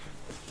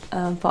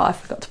 But I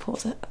forgot to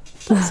pause it.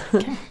 That's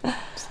okay.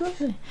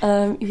 Absolutely.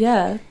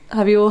 Yeah.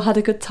 Have you all had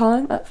a good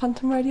time at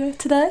Phantom Radio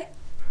today?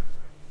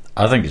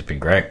 I think it's been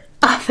great.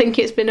 I think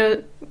it's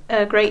been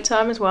a great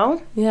time as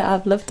well. Yeah,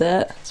 I've loved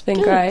it. It's been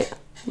Good. great.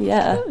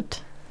 Yeah. Good.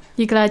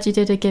 You glad you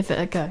did give it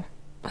a go?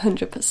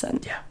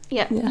 100%.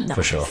 Yeah.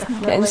 For sure.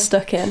 Getting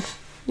stuck in.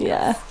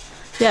 Yeah.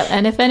 Yeah,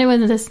 and if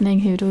anyone's listening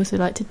who'd also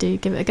like to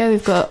give it a go,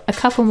 we've got a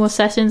couple more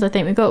sessions. I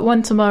think we've got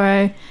one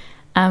tomorrow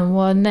and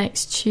one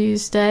next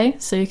Tuesday,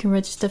 so you can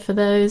register for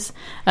those.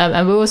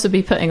 And we'll also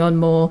be putting on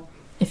more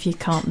if you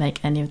can't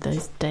make any of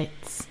those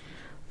dates.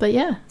 But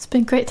yeah, it's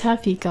been great to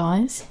have you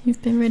guys.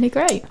 You've been really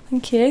great.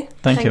 Thank you.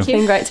 Thank you. It's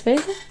been great to be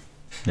here.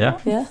 Yeah.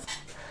 Yeah.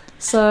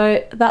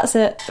 So that's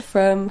it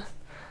from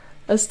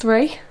us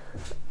three.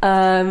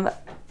 And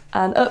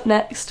up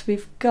next,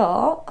 we've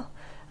got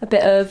a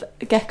bit of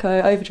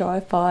Gecko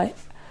Overdrive by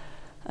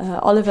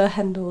Oliver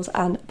Hendels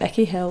and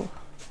Becky Hill.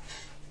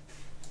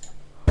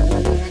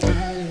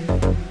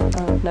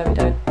 No, we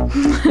don't.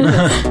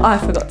 I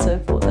forgot to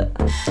pause it.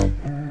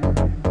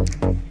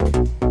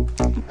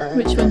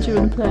 Which one do you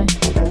want to play?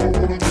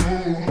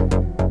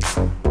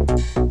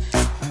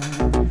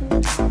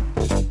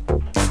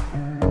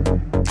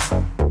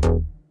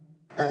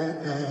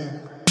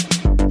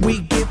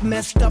 We get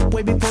messed up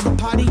way before the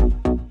party.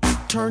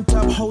 Turned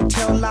up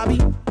hotel lobby.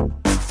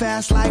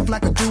 Fast life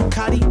like a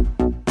Ducati.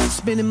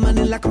 Spending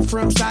money like I'm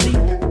from Saudi.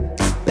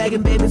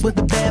 Bagging babies with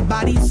the bad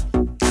bodies.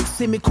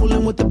 See me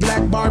coolin' with the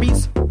black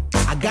Barbies.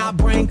 I got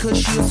brain cause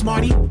she a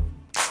smarty.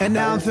 And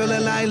now I'm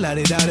feeling like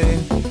la-di-da-di.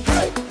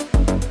 Hey.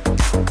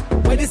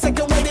 Wait a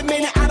second, wait a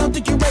minute, I don't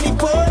think you're ready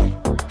for it.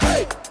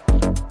 Hey.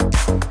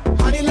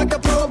 Honey like a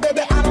pro,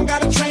 baby, I don't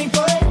gotta train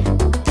for it.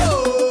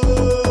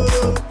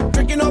 Oh.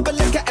 Drinking over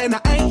liquor and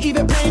I ain't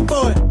even paying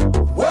for it.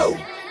 Whoa.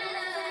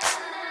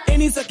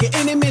 Any second,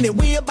 any minute,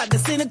 we about to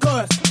see the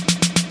chorus.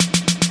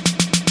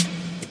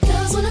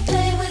 Girls wanna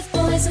play with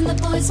boys and the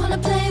boys wanna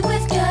play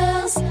with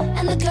girls.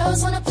 And the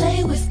girls wanna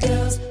play with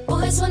girls.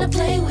 Boys wanna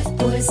play with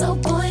boys. Oh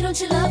boy, don't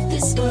you love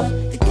this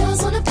world? The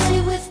girls wanna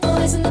play with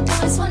boys and the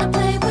boys wanna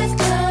play with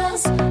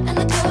girls. And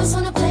the girls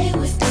wanna play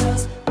with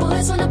girls.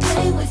 Boys wanna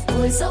play with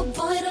boys. Oh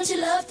boy, don't you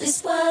love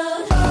this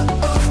world?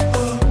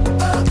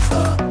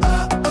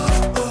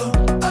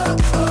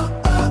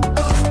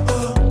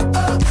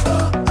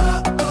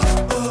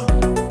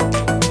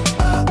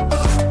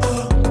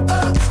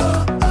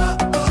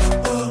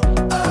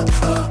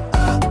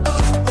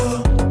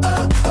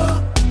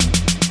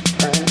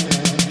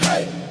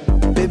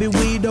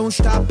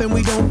 Stop and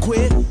we don't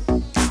quit.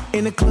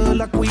 In the club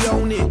like we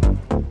own it.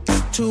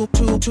 Too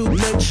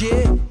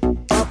legit.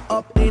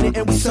 Up in it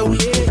and we so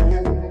lit.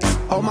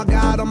 Oh my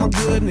God, oh my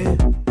goodness.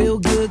 Feel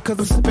good cause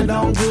I'm sipping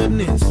on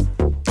goodness.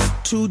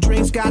 2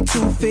 drinks got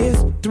 2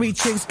 fists. 3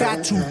 chicks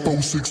got 2,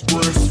 4, 6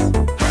 breasts.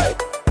 Hey.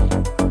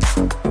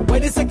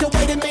 Wait a second,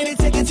 wait a minute,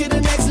 take it to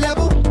the next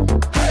level.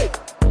 Hey.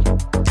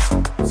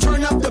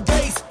 Turn up the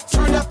bass,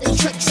 turn up the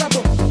trick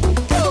treble.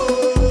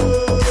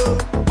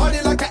 Party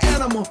like an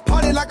animal,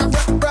 party like a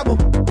rebel.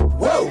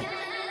 Whoa.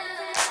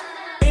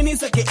 Any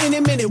second, any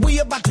minute, we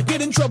about to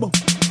get in trouble.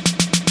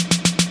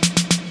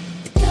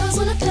 Girls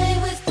wanna play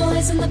with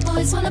boys and the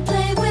boys wanna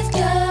play with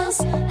girls.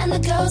 And the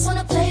girls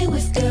wanna play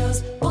with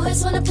girls.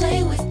 Boys wanna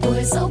play with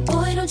boys. Oh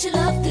boy, don't you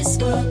love this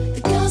world?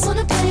 The girls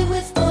wanna play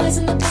with boys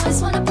and the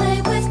boys wanna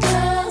play with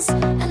girls.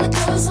 And the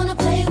girls wanna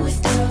play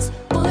with girls.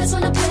 Boys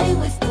wanna play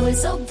with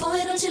boys. Oh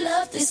boy, don't you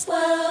love this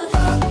world?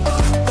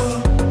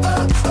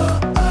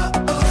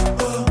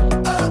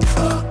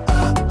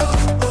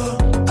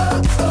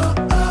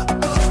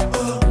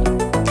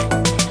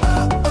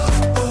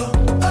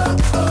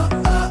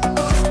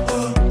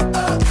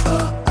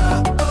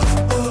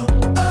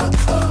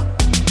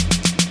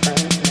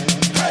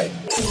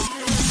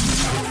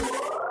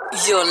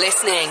 You're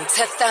listening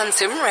to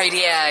Phantom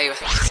Radio.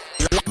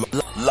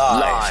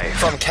 Live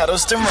from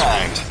Kettleston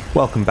Road.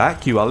 Welcome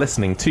back. You are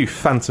listening to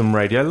Phantom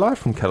Radio live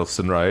from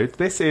Kettleston Road.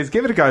 This is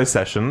Give It a Go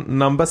session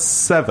number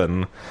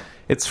 7.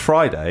 It's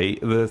Friday,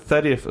 the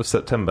 30th of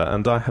September,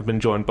 and I have been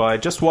joined by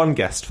just one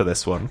guest for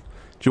this one.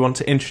 Do you want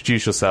to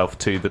introduce yourself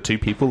to the two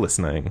people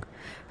listening?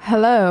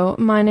 Hello,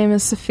 my name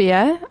is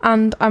Sophia,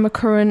 and I'm a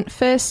current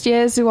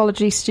first-year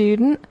zoology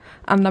student,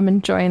 and I'm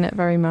enjoying it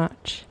very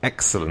much.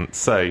 Excellent.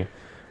 So,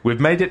 we've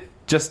made it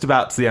just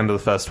about to the end of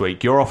the first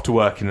week. You're off to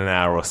work in an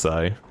hour or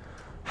so.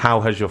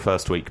 How has your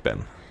first week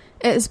been?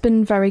 It has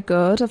been very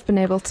good. I've been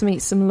able to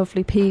meet some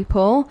lovely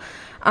people,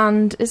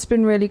 and it's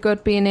been really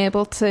good being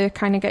able to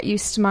kind of get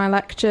used to my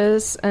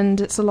lectures, and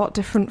it's a lot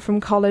different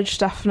from college,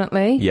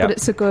 definitely. Yep. But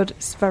it's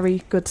a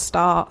very good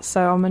start,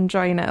 so I'm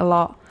enjoying it a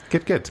lot.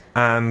 Good.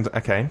 And,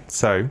 okay,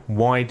 so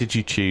why did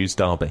you choose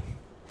Derby?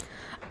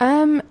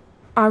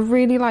 I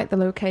really like the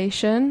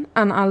location,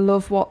 and I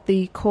love what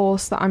the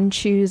course that I'm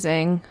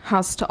choosing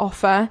has to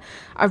offer.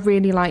 I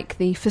really like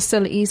the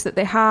facilities that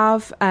they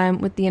have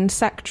with the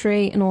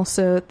insectary and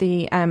also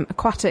the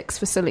aquatics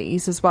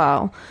facilities as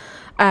well.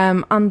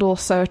 And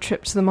also a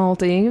trip to the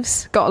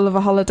Maldives. Gotta love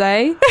a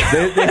holiday.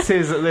 This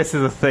is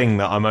a thing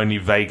that I'm only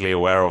vaguely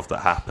aware of that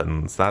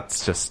happens.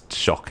 That's just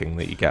shocking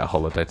that you get a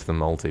holiday to the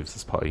Maldives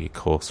as part of your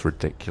course.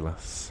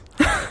 Ridiculous.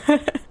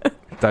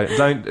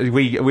 Don't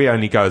we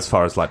only go as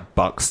far as like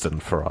Buxton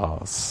for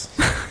ours.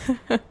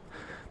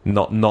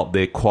 not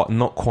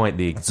quite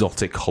the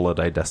exotic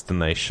holiday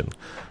destination.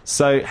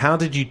 So how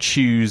did you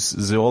choose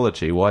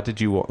zoology? Why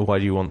do you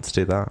want to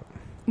do that?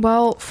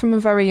 Well, from a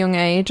very young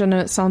age, I know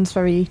it sounds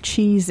very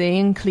cheesy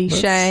and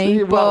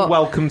cliche, but...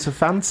 welcome to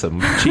Phantom.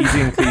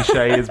 Cheesy and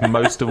cliche is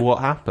most of what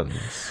happens.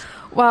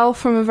 Well,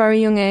 from a very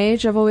young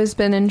age, I've always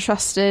been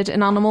interested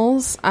in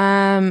animals,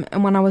 and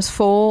when I was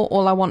 4,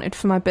 all I wanted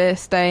for my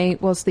birthday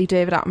was the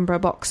David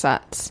Attenborough box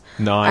sets.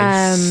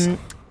 Nice.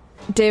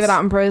 David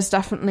Attenborough is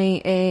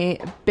definitely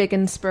a big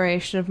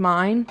inspiration of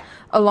mine,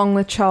 along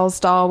with Charles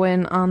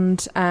Darwin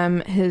and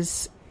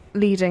his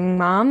leading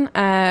man,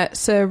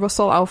 Sir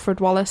Russell Alfred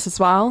Wallace as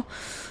well,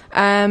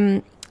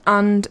 and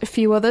a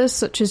few others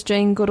such as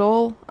Jane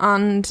Goodall.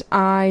 And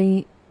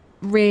I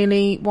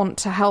really want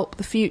to help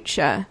the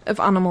future of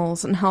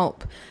animals and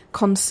help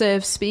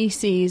conserve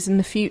species and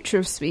the future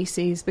of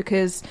species,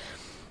 because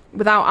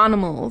without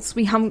animals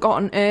we haven't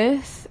got an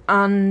earth,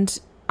 and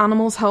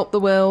animals help the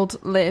world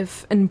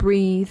live and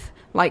breathe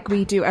like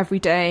we do every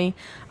day.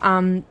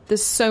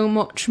 There's so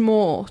much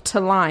more to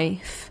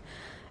life,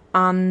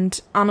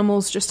 and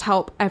animals just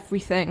help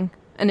everything,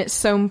 and it's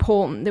so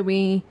important that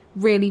we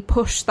really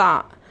push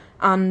that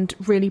and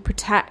really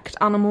protect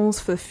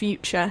animals for the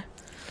future.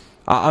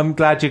 I'm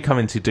glad you're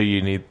coming to do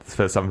uni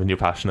for something you're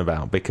passionate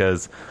about,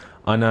 because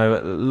I know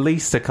at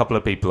least a couple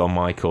of people on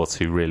my course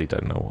who really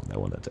don't know what they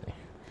want to do.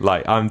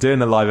 Like, I'm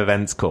doing a live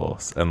events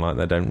course, and like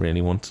they don't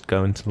really want to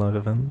go into live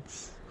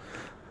events.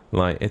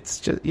 Like, it's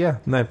just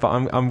but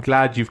I'm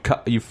glad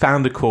you've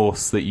found a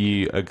course that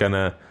you are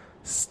gonna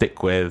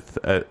stick with,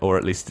 or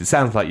at least it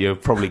sounds like you're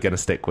probably gonna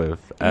stick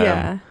with.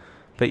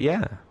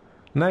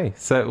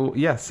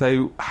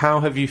 So how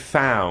have you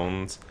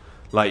found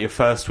like your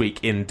first week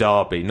in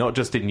Derby, not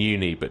just in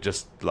uni, but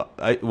just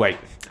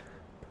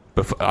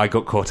before I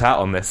got caught out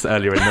on this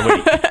earlier in the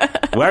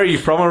week. Where are you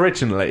from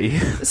originally?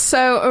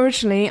 So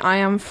originally I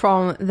am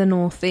from the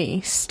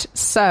northeast,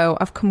 so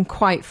I've come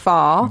quite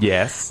far.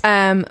 Yes.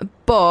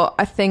 But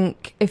I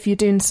think if you're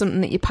doing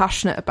something that you're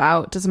passionate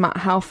about, it doesn't matter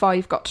how far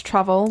you've got to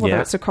travel,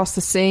 whether it's across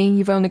the sea,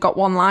 you've only got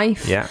one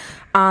life. Yeah.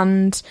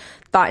 And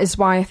that is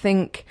why I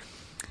think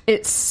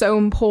it's so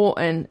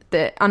important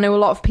that I know a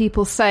lot of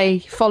people say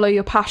follow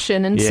your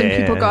passion, and some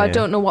people go, I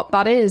don't know what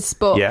that is,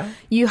 but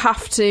you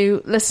have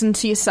to listen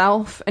to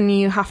yourself, and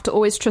you have to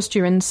always trust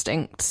your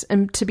instincts,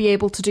 and to be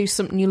able to do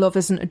something you love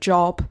isn't a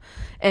job,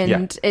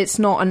 and it's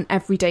not an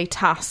everyday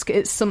task.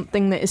 It's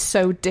something that is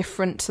so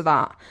different to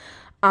that.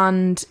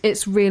 And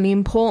it's really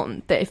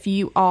important that if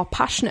you are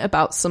passionate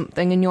about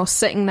something and you're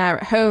sitting there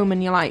at home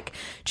and you're like,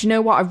 do you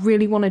know what, I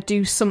really want to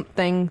do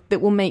something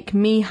that will make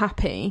me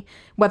happy,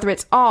 whether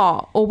it's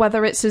art or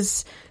whether it's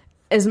as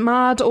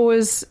mad or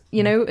as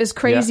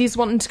crazy as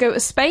wanting to go to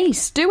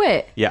space, do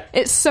it. Yeah.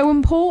 It's so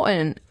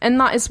important. And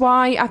that is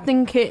why I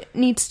think it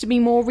needs to be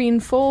more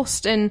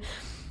reinforced. And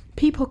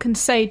people can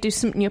say do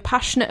something you're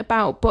passionate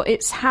about, but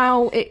it's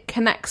how it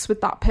connects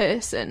with that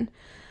person.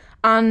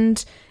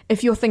 And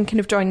if you're thinking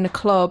of joining a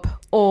club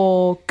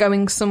or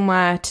going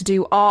somewhere to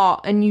do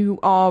art and you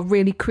are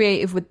really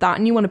creative with that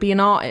and you want to be an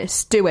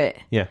artist, do it.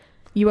 Yeah.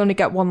 You only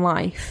get one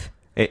life.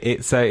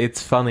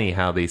 It's funny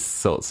how these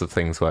sorts of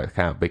things work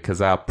out,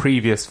 because our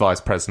previous Vice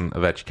President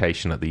of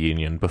Education at the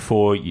Union,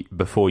 before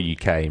you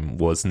came,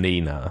 was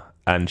Nina,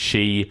 and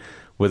she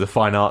was a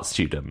fine arts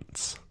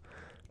student,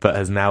 but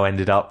has now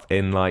ended up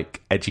in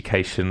like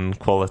education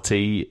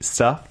quality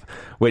stuff,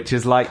 which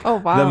is like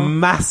the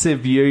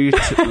massive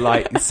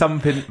like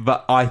something.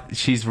 But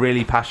she's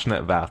really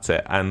passionate about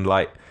it, and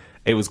like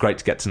it was great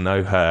to get to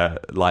know her,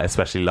 like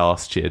especially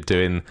last year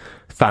doing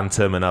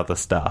Phantom and other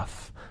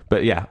stuff.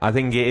 But yeah, I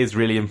think it is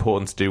really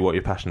important to do what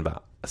you're passionate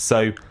about.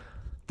 So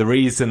the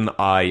reason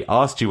I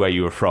asked you where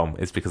you were from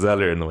is because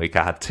earlier in the week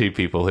I had 2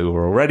 people who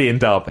were already in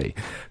Derby.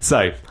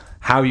 So,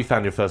 how have you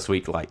found your first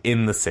week, like,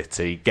 in the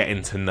city,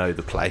 getting to know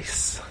the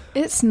place?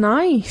 It's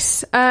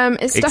nice.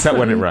 It's Except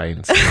when it definitely-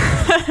 rains.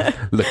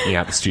 Looking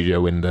out the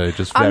studio window,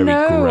 just very I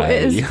know, grey.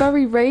 it is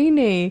very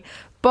rainy.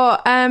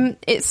 But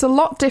it's a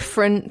lot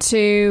different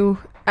to...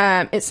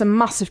 it's a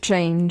massive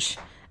change.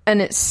 And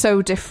it's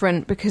so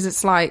different because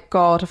it's like,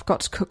 God, I've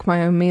got to cook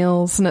my own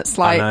meals. And it's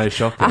like, I know,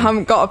 shocking. I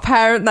haven't got a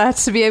parent there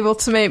to be able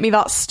to make me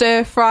that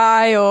stir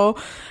fry or...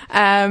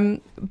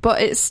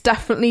 but it's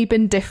definitely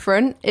been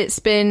different. It's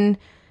been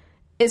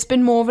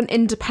more of an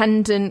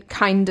independent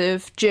kind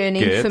of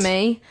journey Good. for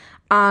me.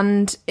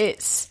 And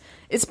it's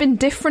been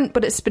different,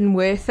 but it's been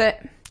worth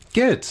it.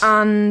 Good.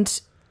 And,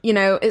 you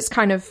know, it's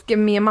kind of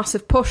given me a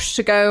massive push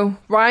to go,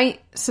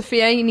 right,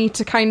 Sophia, you need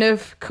to kind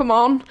of, come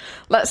on,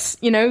 let's,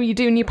 you know, you're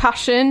doing your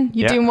passion,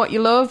 you're Yeah. doing what you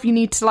love, you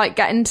need to, like,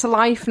 get into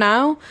life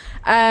now.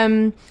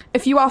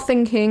 If you are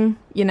thinking,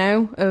 you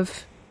know,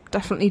 of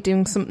definitely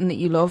doing something that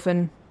you love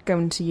and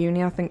going to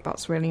uni, I think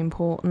that's really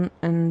important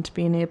and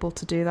being able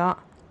to do that.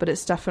 But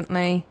it's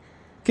definitely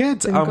Good.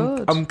 been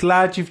good. I'm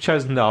glad you've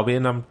chosen Derby,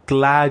 and I'm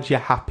glad you're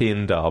happy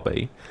in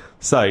Derby.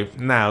 So,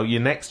 now,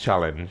 your next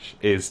challenge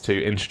is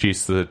to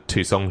introduce the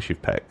 2 songs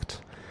you've picked.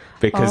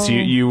 Because Oh.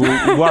 you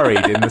were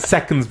worried in the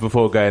seconds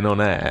before going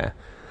on air,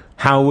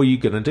 how were you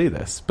going to do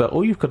this? But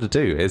all you've got to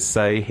do is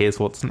say, here's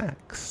what's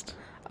next.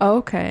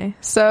 Okay,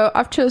 so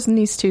I've chosen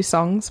these 2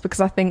 songs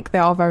because I think they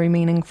are very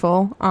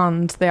meaningful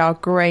and they are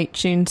great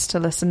tunes to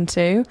listen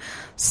to.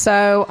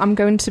 So I'm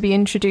going to be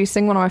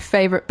introducing one of my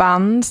favourite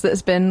bands that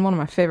has been one of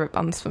my favourite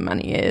bands for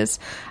many years.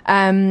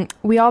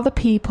 We Are the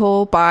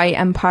People by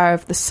Empire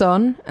of the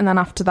Sun, and then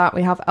after that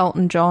we have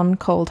Elton John,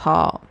 Cold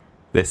Heart.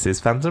 This is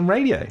Phantom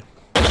Radio.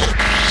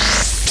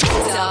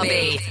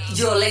 Derby,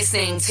 you're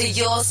listening to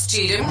your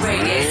student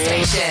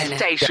radio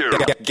station.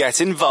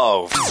 Get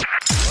involved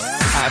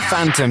at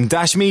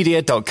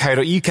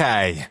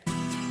phantom-media.co.uk.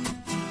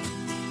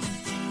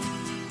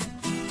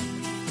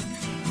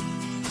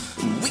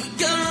 We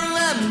can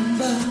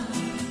remember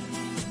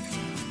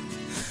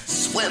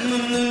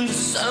swimming in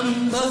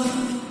December,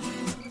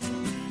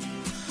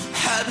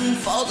 heading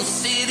for the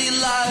city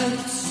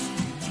lights.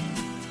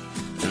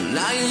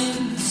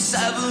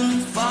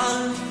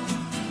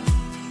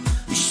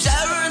 975, we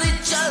sharing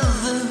each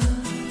other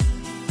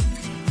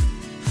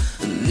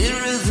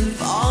nearer than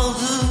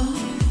farther.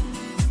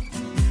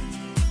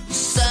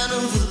 Scent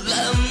of the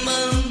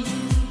lemon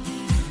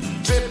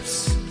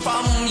drips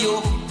from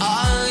your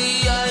eyes.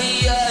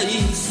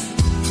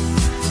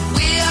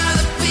 We are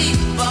the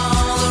people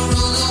that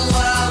rule the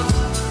world,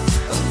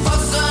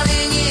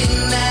 fussing in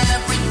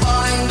every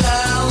boy and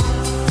girl,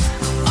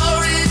 all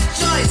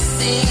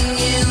rejoicing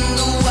in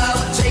the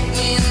world. Take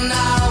me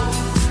now,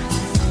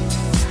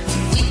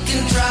 we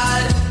can try.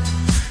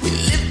 We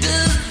lived an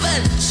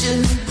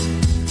adventure,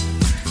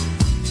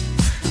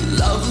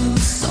 love in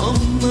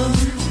summer.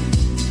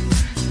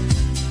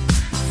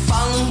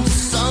 Follow the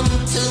sun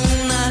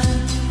tonight,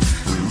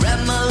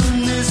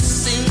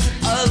 reminiscing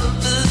of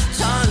the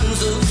times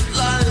of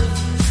life.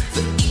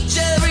 For each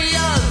every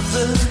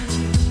other,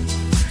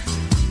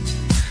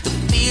 the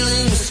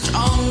feeling is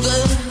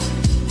stronger.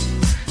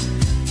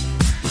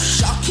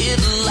 Shock hit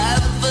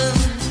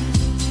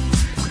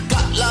 11,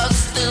 got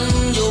lost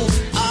in your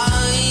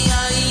eyes. I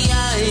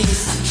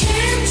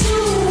can't do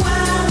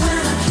well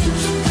when I think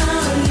you're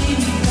gonna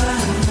leave me, but I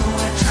know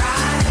I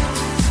tried.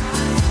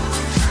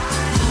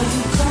 Are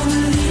you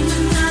gonna leave me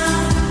now?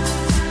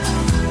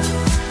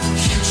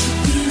 Can't you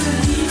be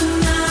believing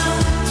now?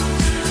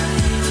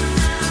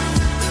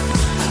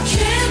 I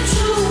can't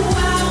do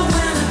well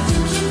when I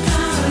think you're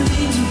gonna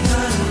leave me, but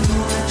I know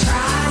I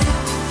tried.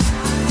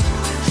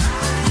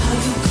 Are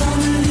you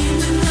gonna leave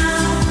me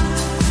now?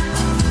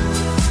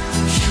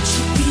 Can't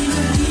you be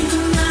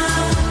believing now?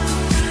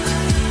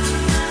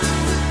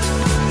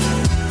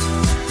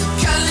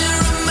 Can you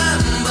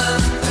remember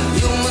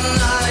human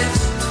eyes?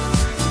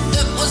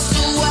 It was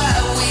so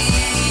where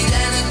we'd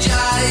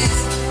energize,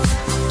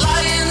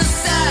 lie in the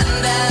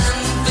sand and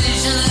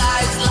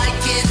visualize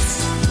like it's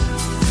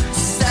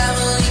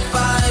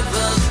 75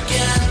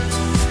 again.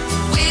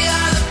 We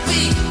are the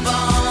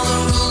people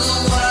that rule the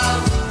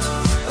world,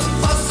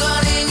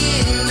 fussing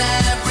in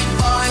every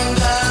boy and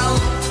girl,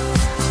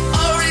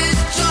 all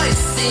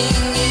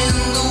rejoicing in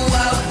the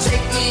world.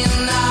 Take me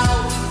now,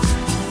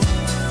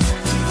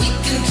 we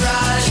can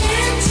try.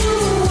 Can't do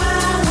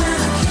well when I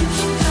think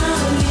you're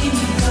gonna leave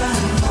me, but I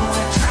know I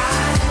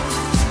tried.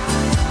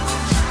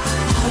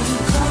 Are you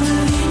gonna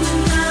leave me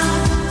now?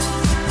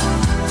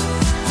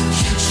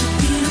 Can't you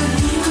be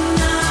believing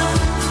now?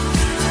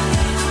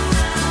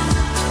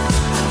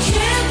 I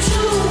can't do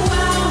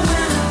well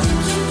when I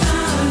think you're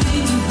gonna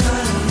leave me, but I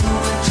know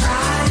I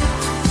tried.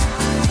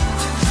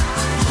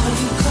 Are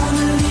you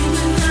gonna leave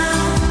me now?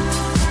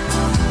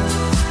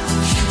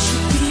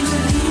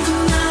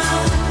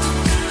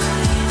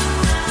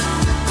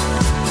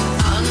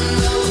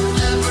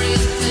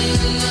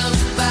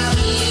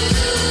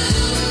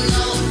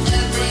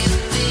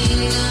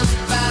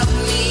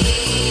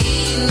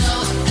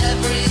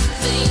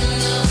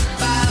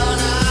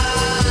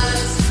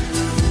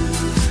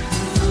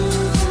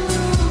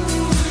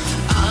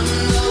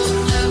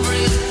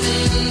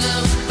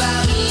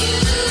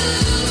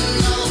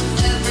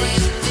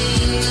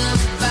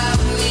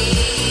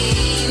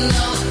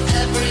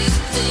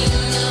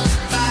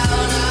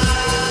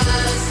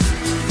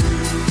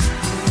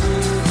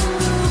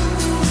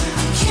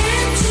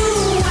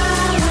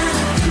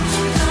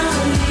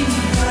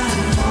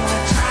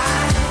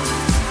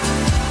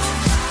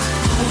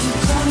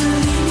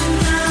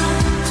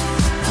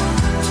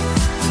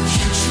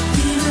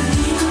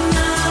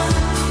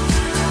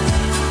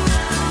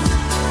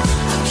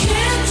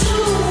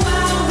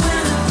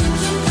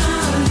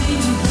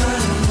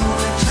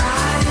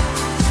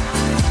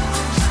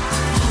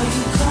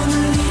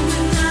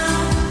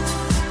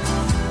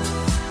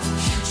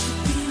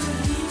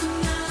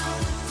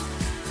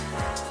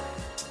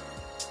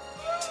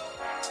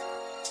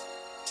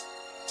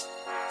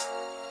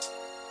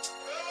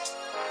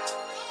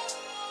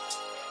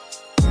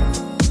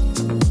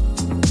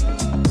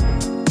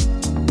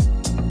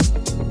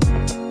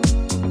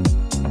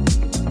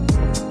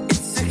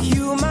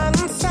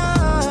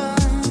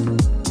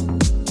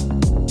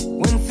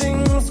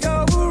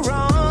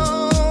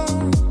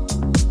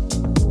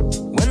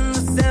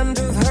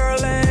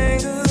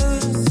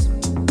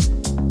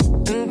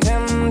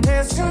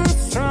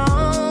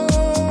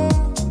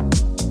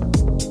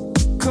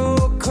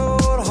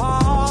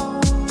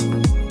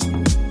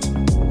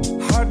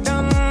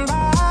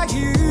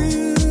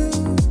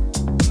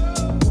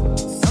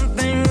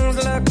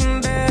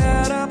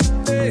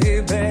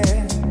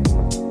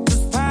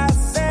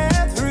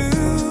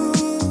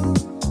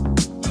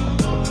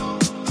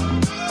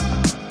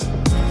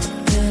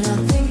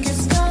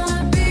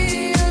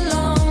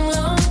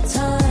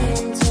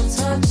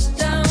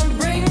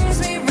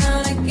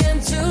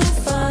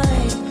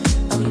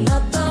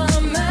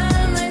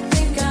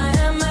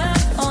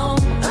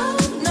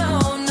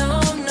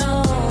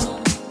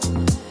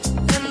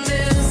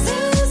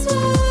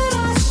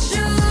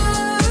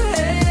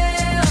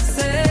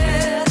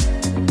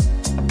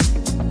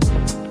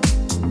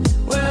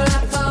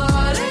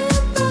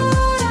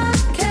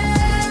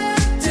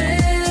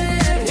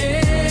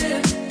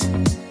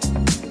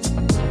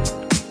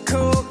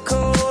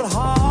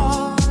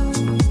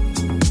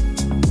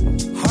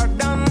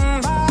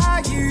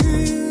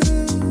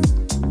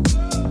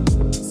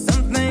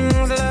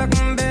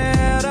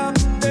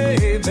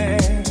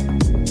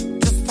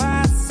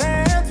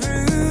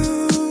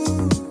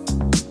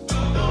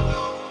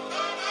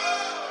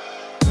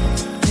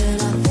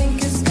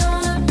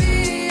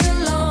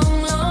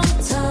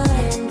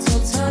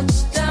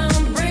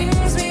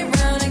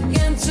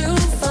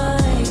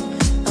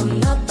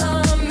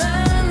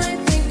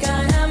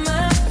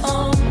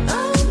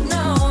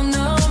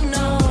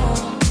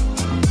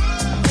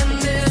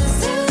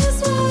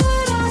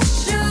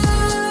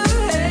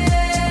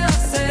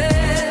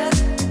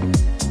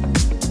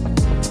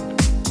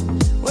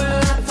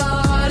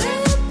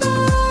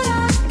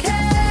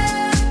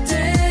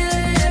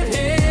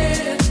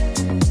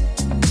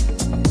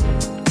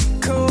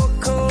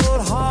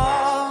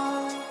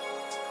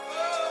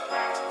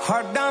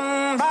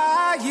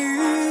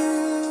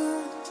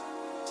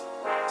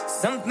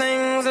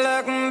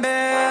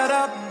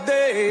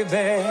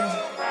 baby,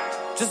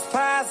 just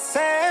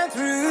passing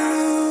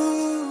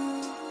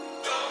through.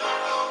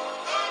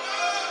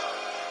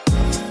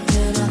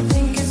 And I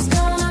think it's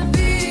gonna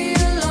be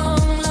a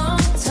long, long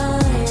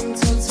time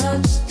till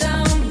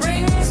touchdown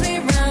brings me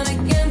round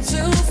again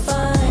to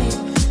find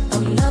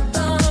I'm not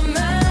the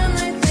man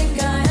they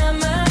think I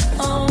am at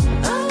home.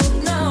 Oh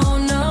no,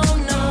 no,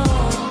 no.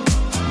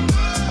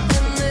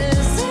 And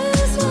this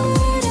is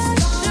what I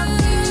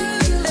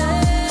should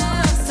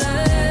have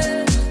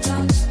said.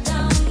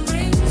 Touchdown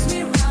brings me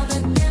round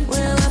again.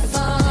 Well, I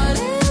thought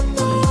it,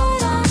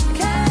 but I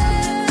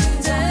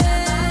can't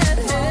dead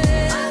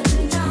head.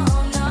 No,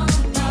 no,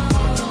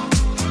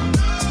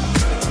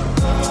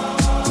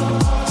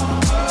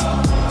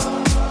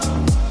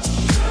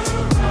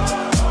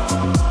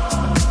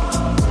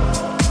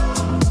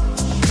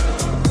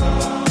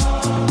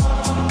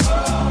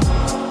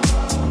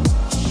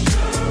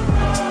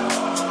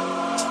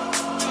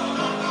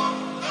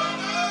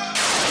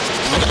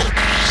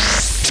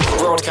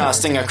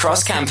 Broadcasting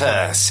across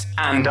campus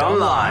and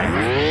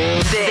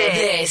online.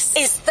 This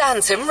is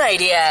Phantom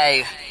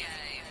Radio.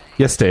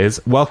 Yes, it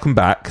is. Welcome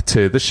back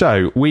to the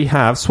show. We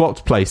have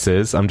swapped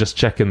places. I'm just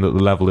checking that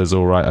the level is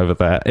all right over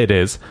there. It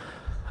is.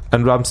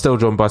 And I'm still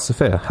joined by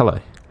Sophia. Hello.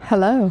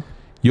 Hello.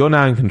 You're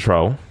now in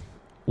control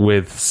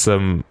with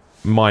some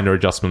minor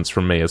adjustments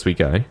from me as we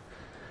go.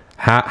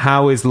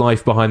 How is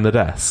life behind the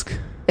desk?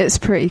 It's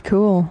pretty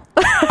cool.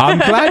 I'm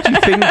glad you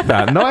think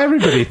that. Not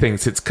everybody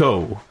thinks it's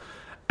cool.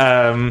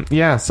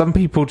 Yeah, some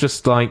people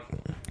just like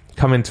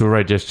come into a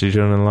radio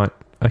studio and are like,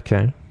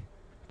 okay.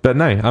 But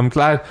no, I'm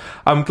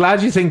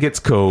glad you think it's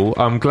cool.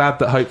 I'm glad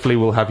that hopefully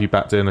we'll have you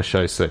back doing a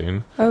show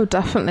soon. Oh,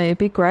 definitely. It'd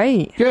be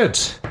great. Good.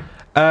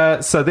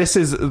 So this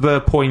is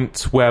the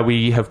point where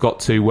we have got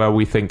to where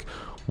we think,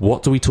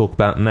 what do we talk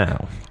about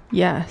now?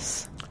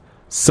 Yes.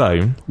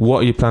 So, what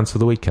are your plans for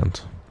the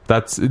weekend?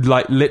 That's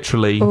like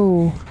literally.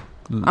 Oh,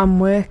 I'm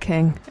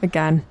working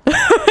again.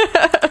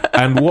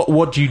 And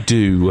what do you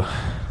do?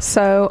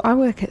 So I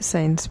work at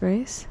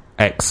Sainsbury's.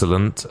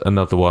 Excellent.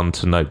 Another one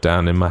to note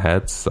down in my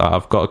head. So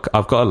I've got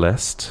a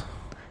list.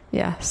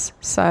 Yes.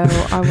 So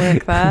I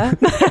work there.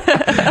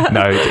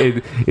 No,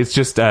 it's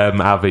just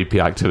our VP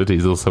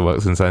activities also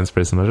works in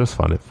Sainsbury's, and I just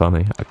find it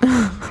funny.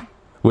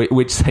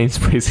 Which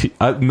Sainsbury's?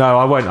 No,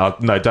 I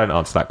won't. No, don't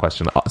answer that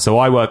question. So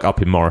I work up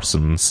in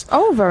Morrison's.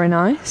 Oh, very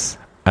nice.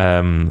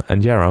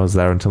 And yeah, I was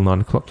there until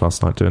 9 o'clock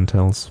last night doing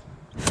tills.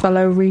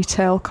 Fellow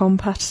retail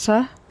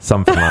competitor.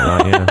 Something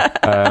like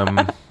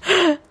that,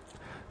 yeah.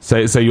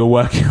 So you're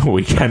working all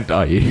weekend,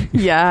 are you?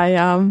 Yeah, I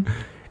am.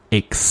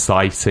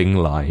 Exciting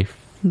life.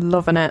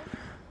 Loving it.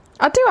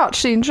 I do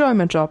actually enjoy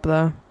my job,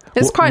 though.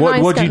 It's quite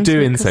nice. What do you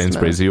do in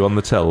Sainsbury's? Are you on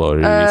the till, or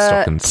are you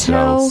stocking till,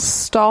 shelves?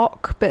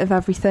 stock, bit of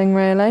everything,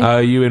 really.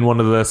 Are you in one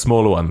of the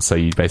smaller ones, so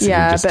you basically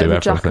just do everything? Yeah,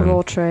 a jack of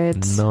all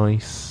trades.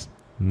 Nice.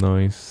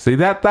 See,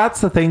 that's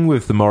the thing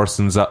with the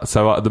Morrisons.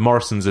 So the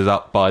Morrisons is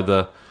up by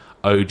the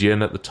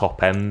Odeon at the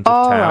top end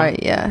of town.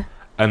 Right, yeah.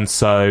 And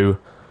so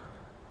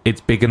it's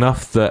big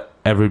enough that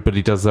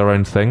everybody does their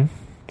own thing.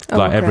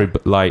 Oh,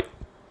 okay.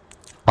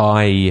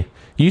 I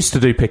used to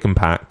do pick and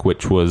pack,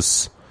 which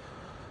was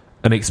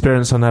an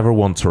experience I never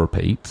want to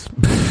repeat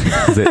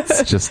because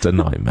it's just a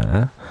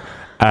nightmare.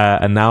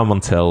 And now I'm on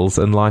tills,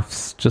 and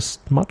life's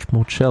just much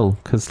more chill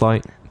because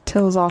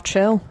tills are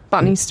chill.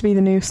 That needs to be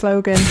the new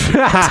slogan.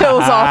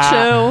 Tills are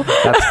chill.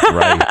 That's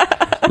great.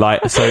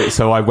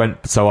 So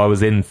I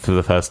was in for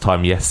the first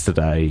time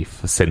yesterday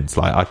since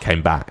I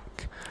came back.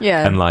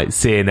 Yeah. And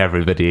seeing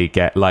everybody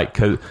get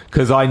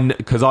because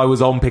I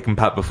was on pick and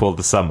pack before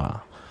the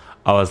summer.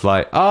 I was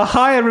like, oh,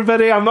 hi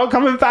everybody, I'm not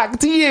coming back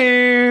to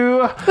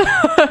you.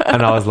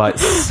 And I was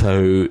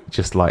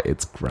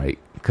it's great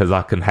because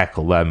I can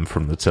heckle them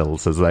from the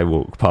tills as they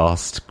walk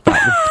past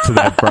back to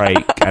their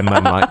break, and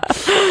I'm like,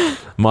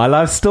 my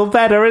life's still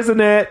better, isn't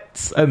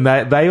it? And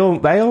they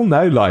all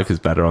know life is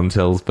better on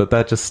tills, but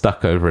they're just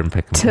stuck over in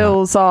pick and pack.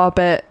 Tills are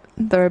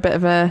they're a bit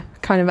of a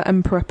kind of an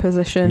emperor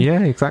position.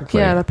 Yeah,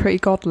 exactly. Yeah, they're pretty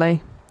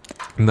godly.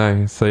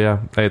 No, so yeah,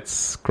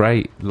 it's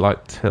great.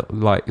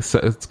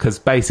 Because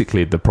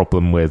basically the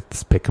problem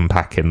with pick and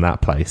pack in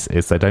that place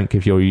is they don't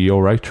give you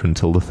your rota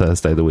until the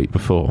Thursday the week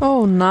before.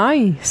 Oh,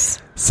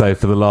 nice. So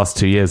for the last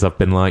 2 years, I've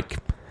been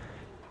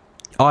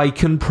I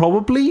can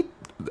probably,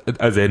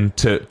 as in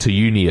to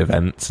uni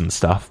events and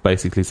stuff,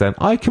 basically saying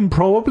I can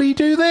probably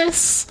do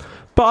this,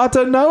 but I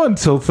don't know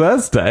until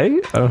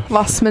Thursday.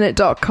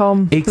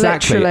 Lastminute.com.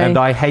 Exactly. Literally. And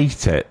I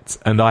hate it.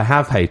 And I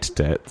have hated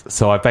it.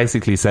 So I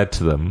basically said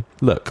to them,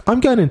 look, I'm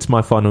going into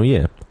my final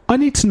year. I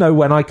need to know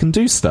when I can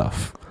do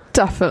stuff.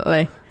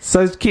 Definitely.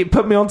 So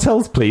put me on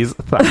tills, please.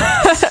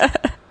 Thanks.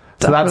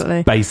 So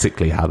that's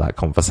basically how that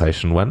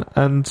conversation went.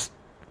 And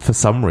for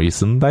some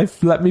reason, they've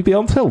let me be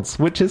on tills,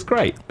 which is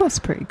great. That's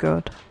pretty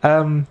good.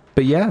 But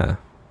yeah.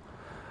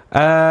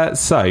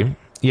 So...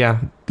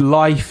 yeah,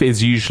 life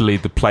is usually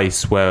the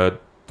place where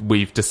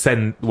we've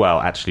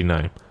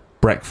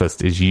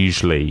breakfast is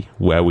usually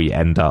where we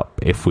end up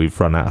if we've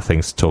run out of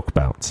things to talk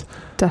about.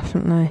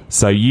 Definitely.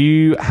 So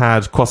you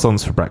had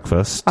croissants for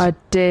breakfast. I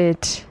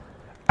did.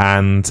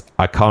 And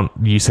I can't...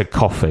 You said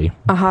coffee.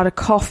 I had a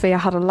coffee. I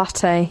had a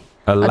latte.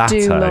 A latte? I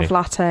do love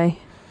latte.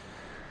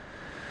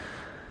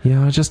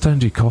 Yeah, I just don't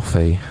do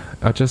coffee.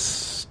 I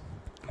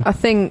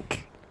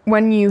think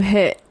when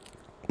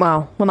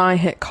I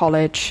hit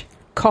college,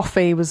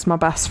 coffee was my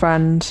best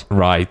friend.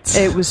 Right.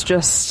 It was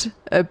just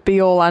a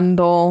be-all,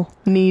 end-all.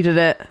 Needed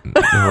it.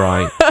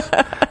 Right.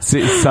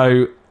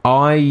 So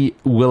I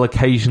will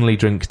occasionally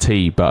drink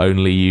tea, but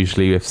only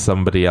usually if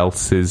somebody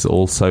else is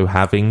also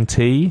having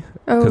tea.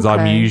 Because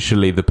I'm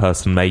usually the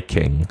person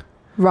making.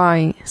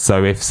 Right.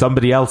 So if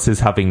somebody else is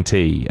having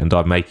tea and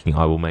I'm making,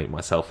 I will make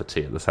myself a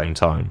tea at the same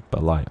time.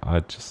 But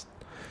I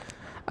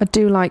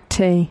do like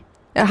tea.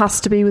 It has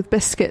to be with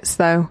biscuits,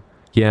 though.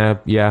 Yeah.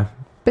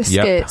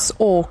 Biscuits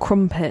or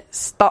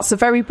crumpets. That's a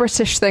very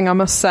British thing, I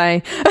must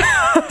say.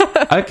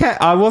 Okay,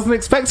 I wasn't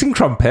expecting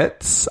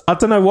crumpets. I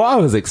don't know what I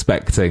was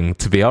expecting,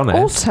 to be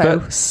honest. Or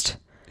toast.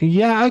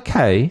 Yeah,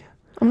 okay.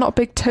 I'm not a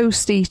big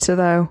toast eater,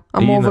 though.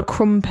 I'm more of a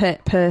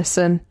crumpet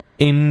person.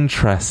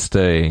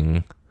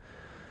 Interesting.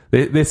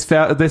 This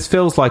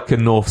feels like a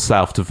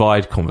north-south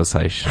divide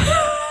conversation.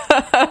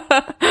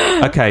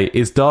 Okay,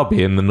 is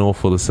Derby in the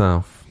north or the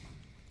south?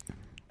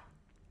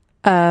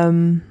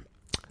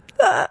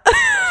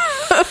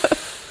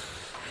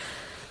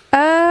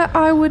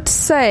 I would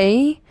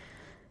say,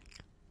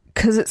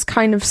 because it's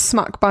kind of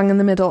smack bang in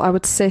the middle, I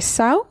would say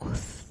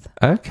south.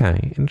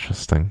 Okay,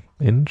 interesting.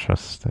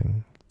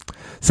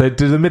 So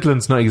do the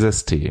Midlands not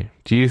exist to you?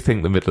 Do you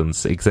think the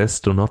Midlands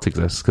exist or not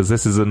exist? Because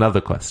this is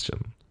another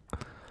question.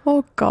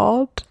 Oh,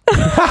 God.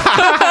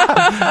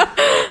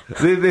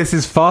 This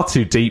is far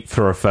too deep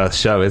for a first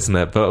show, isn't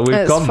it? But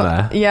we've gone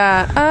there.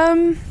 Yeah.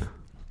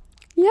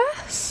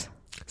 Yes.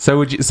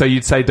 So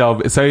you'd say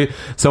Derby. So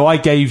I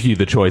gave you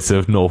the choice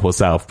of north or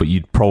south, but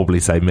you'd probably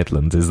say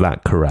Midlands. Is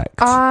that correct?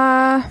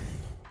 I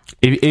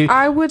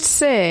would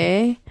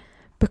say,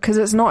 because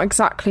it's not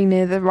exactly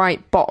near the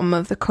right bottom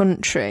of the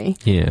country.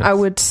 Yes. I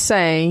would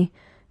say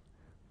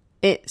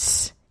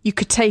you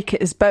could take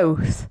it as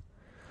both.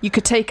 You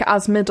could take it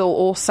as middle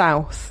or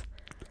south.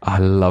 I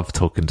love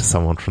talking to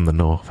someone from the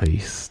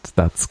northeast.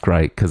 That's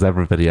great, because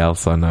everybody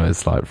else I know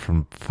is like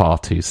from far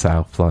too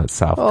south, like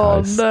South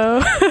Coast. Oh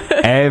no!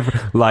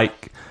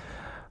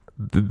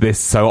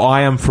 So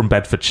I am from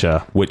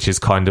Bedfordshire, which is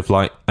kind of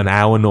like an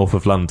hour north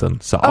of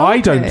London. So I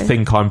don't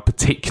think I'm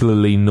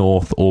particularly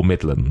north or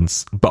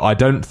Midlands, but I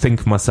don't think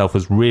of myself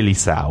as really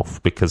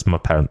south because my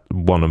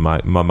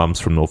mum's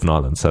from Northern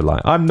Ireland. So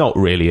like I'm not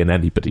really in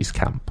anybody's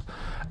camp.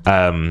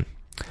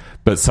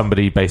 But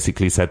somebody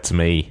basically said to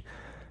me,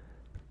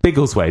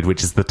 Biggleswade,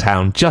 which is the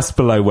town just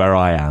below where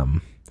I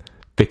am,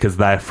 because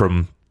they're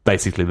from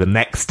basically the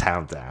next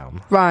town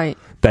down. Right.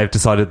 They've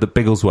decided that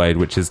Biggleswade,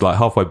 which is like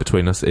halfway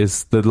between us,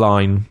 is the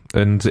line,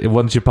 and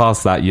once you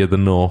pass that, you're the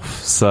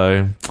north.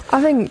 So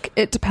I think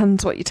it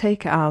depends what you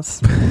take it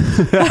as.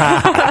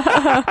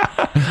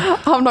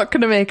 I'm not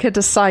going to make a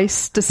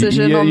decisive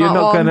decision on that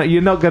one.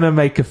 You're not going to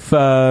make a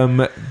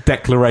firm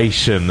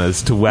declaration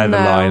as to where the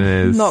line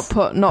is. Not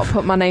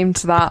put my name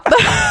to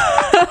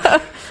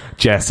that.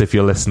 Jess, if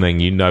you're listening,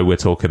 you know we're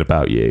talking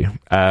about you.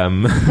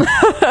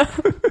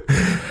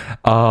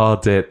 Oh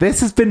dear, this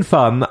has been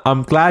fun.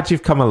 I'm glad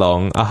you've come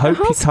along. I hope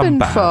you come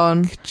back.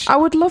 Fun. I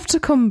would love to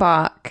come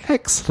back.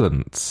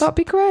 Excellent. That'd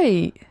be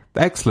great.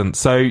 Excellent.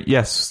 So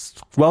yes,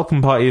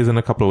 welcome party is in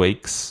a couple of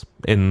weeks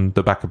in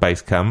the back of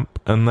base camp,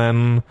 and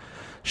then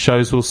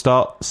shows will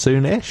start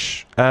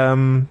soonish.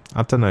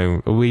 I don't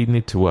know. We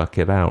need to work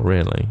it out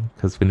really,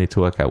 because we need to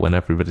work out when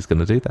everybody's going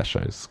to do their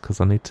shows. Because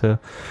I need to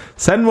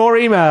send more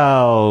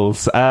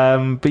emails.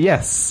 But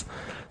yes,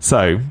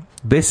 so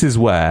this is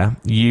where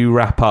you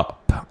wrap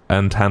up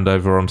and hand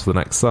over onto the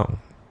next song.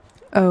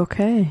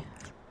 Okay.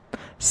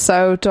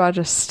 So do I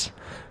just...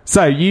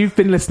 So you've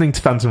been listening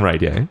to Phantom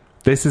Radio.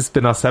 This has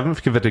been our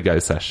 7th Give It a Go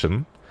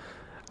session.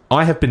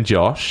 I have been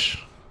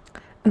Josh.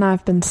 And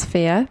I've been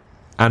Sophia.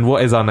 And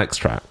what is our next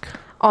track?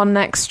 Our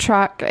next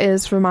track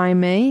is Remind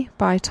Me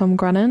by Tom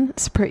Grennan.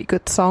 It's a pretty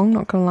good song,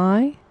 not gonna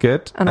lie.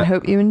 Good. And I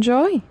hope you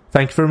enjoy.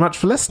 Thank you very much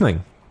for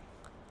listening.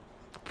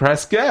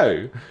 Press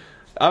go.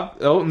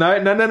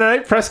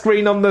 No. Press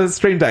green on the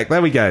stream deck.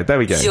 There we go.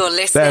 You're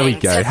listening there we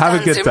go. to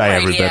Have a good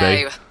day, Radio.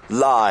 everybody.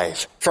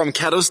 Live from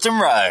Kettleston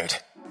Road.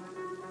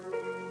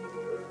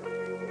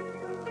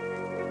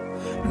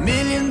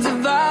 Millions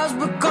of hours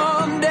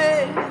become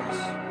days.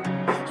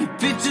 Your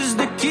pictures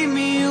that keep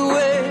me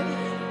awake.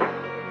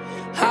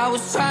 I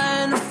was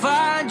trying to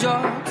find you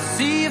to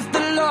see if the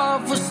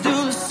love was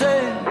still the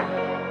same.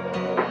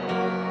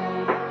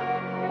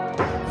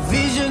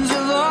 Visions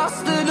of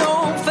us that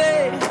don't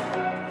fade.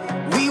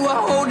 We were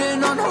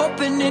holding on,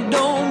 hoping it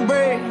don't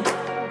break.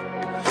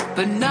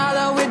 But now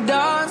that we're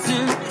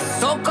dancing,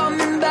 it's all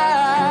coming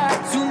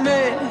back to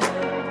me.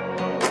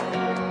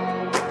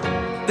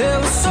 There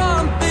was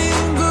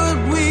something good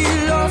we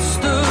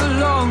lost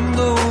along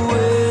the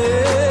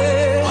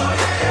way.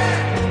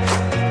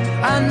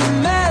 And the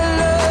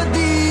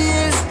melody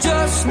is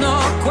just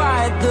not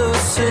quite the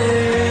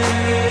same.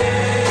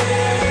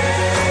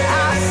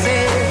 I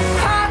said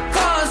I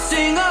can't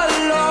sing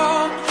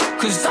along,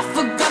 'cause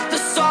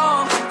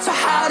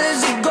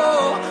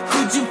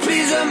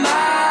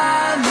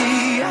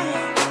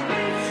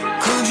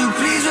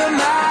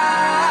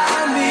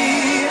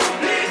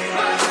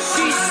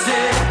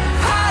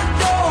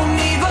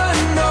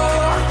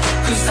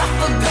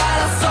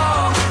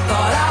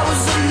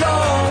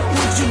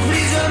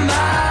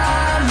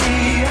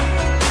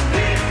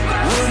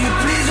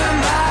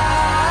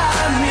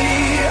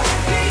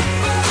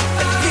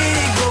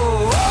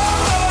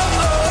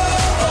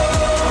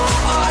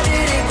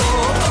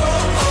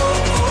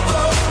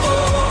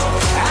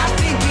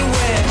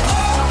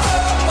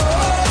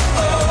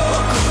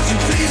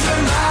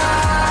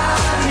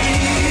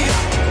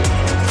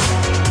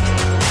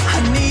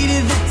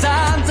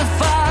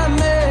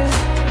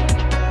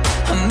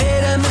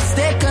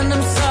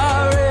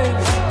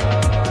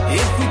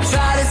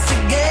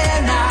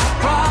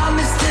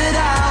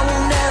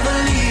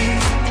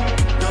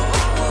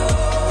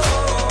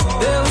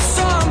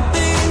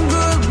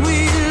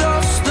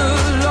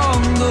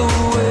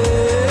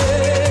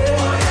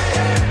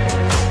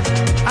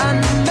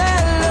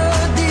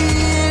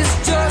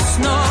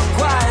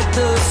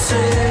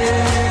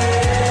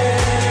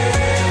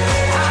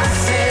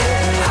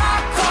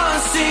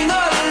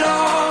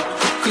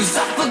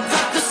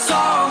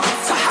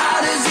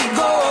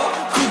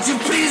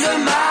the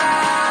mind.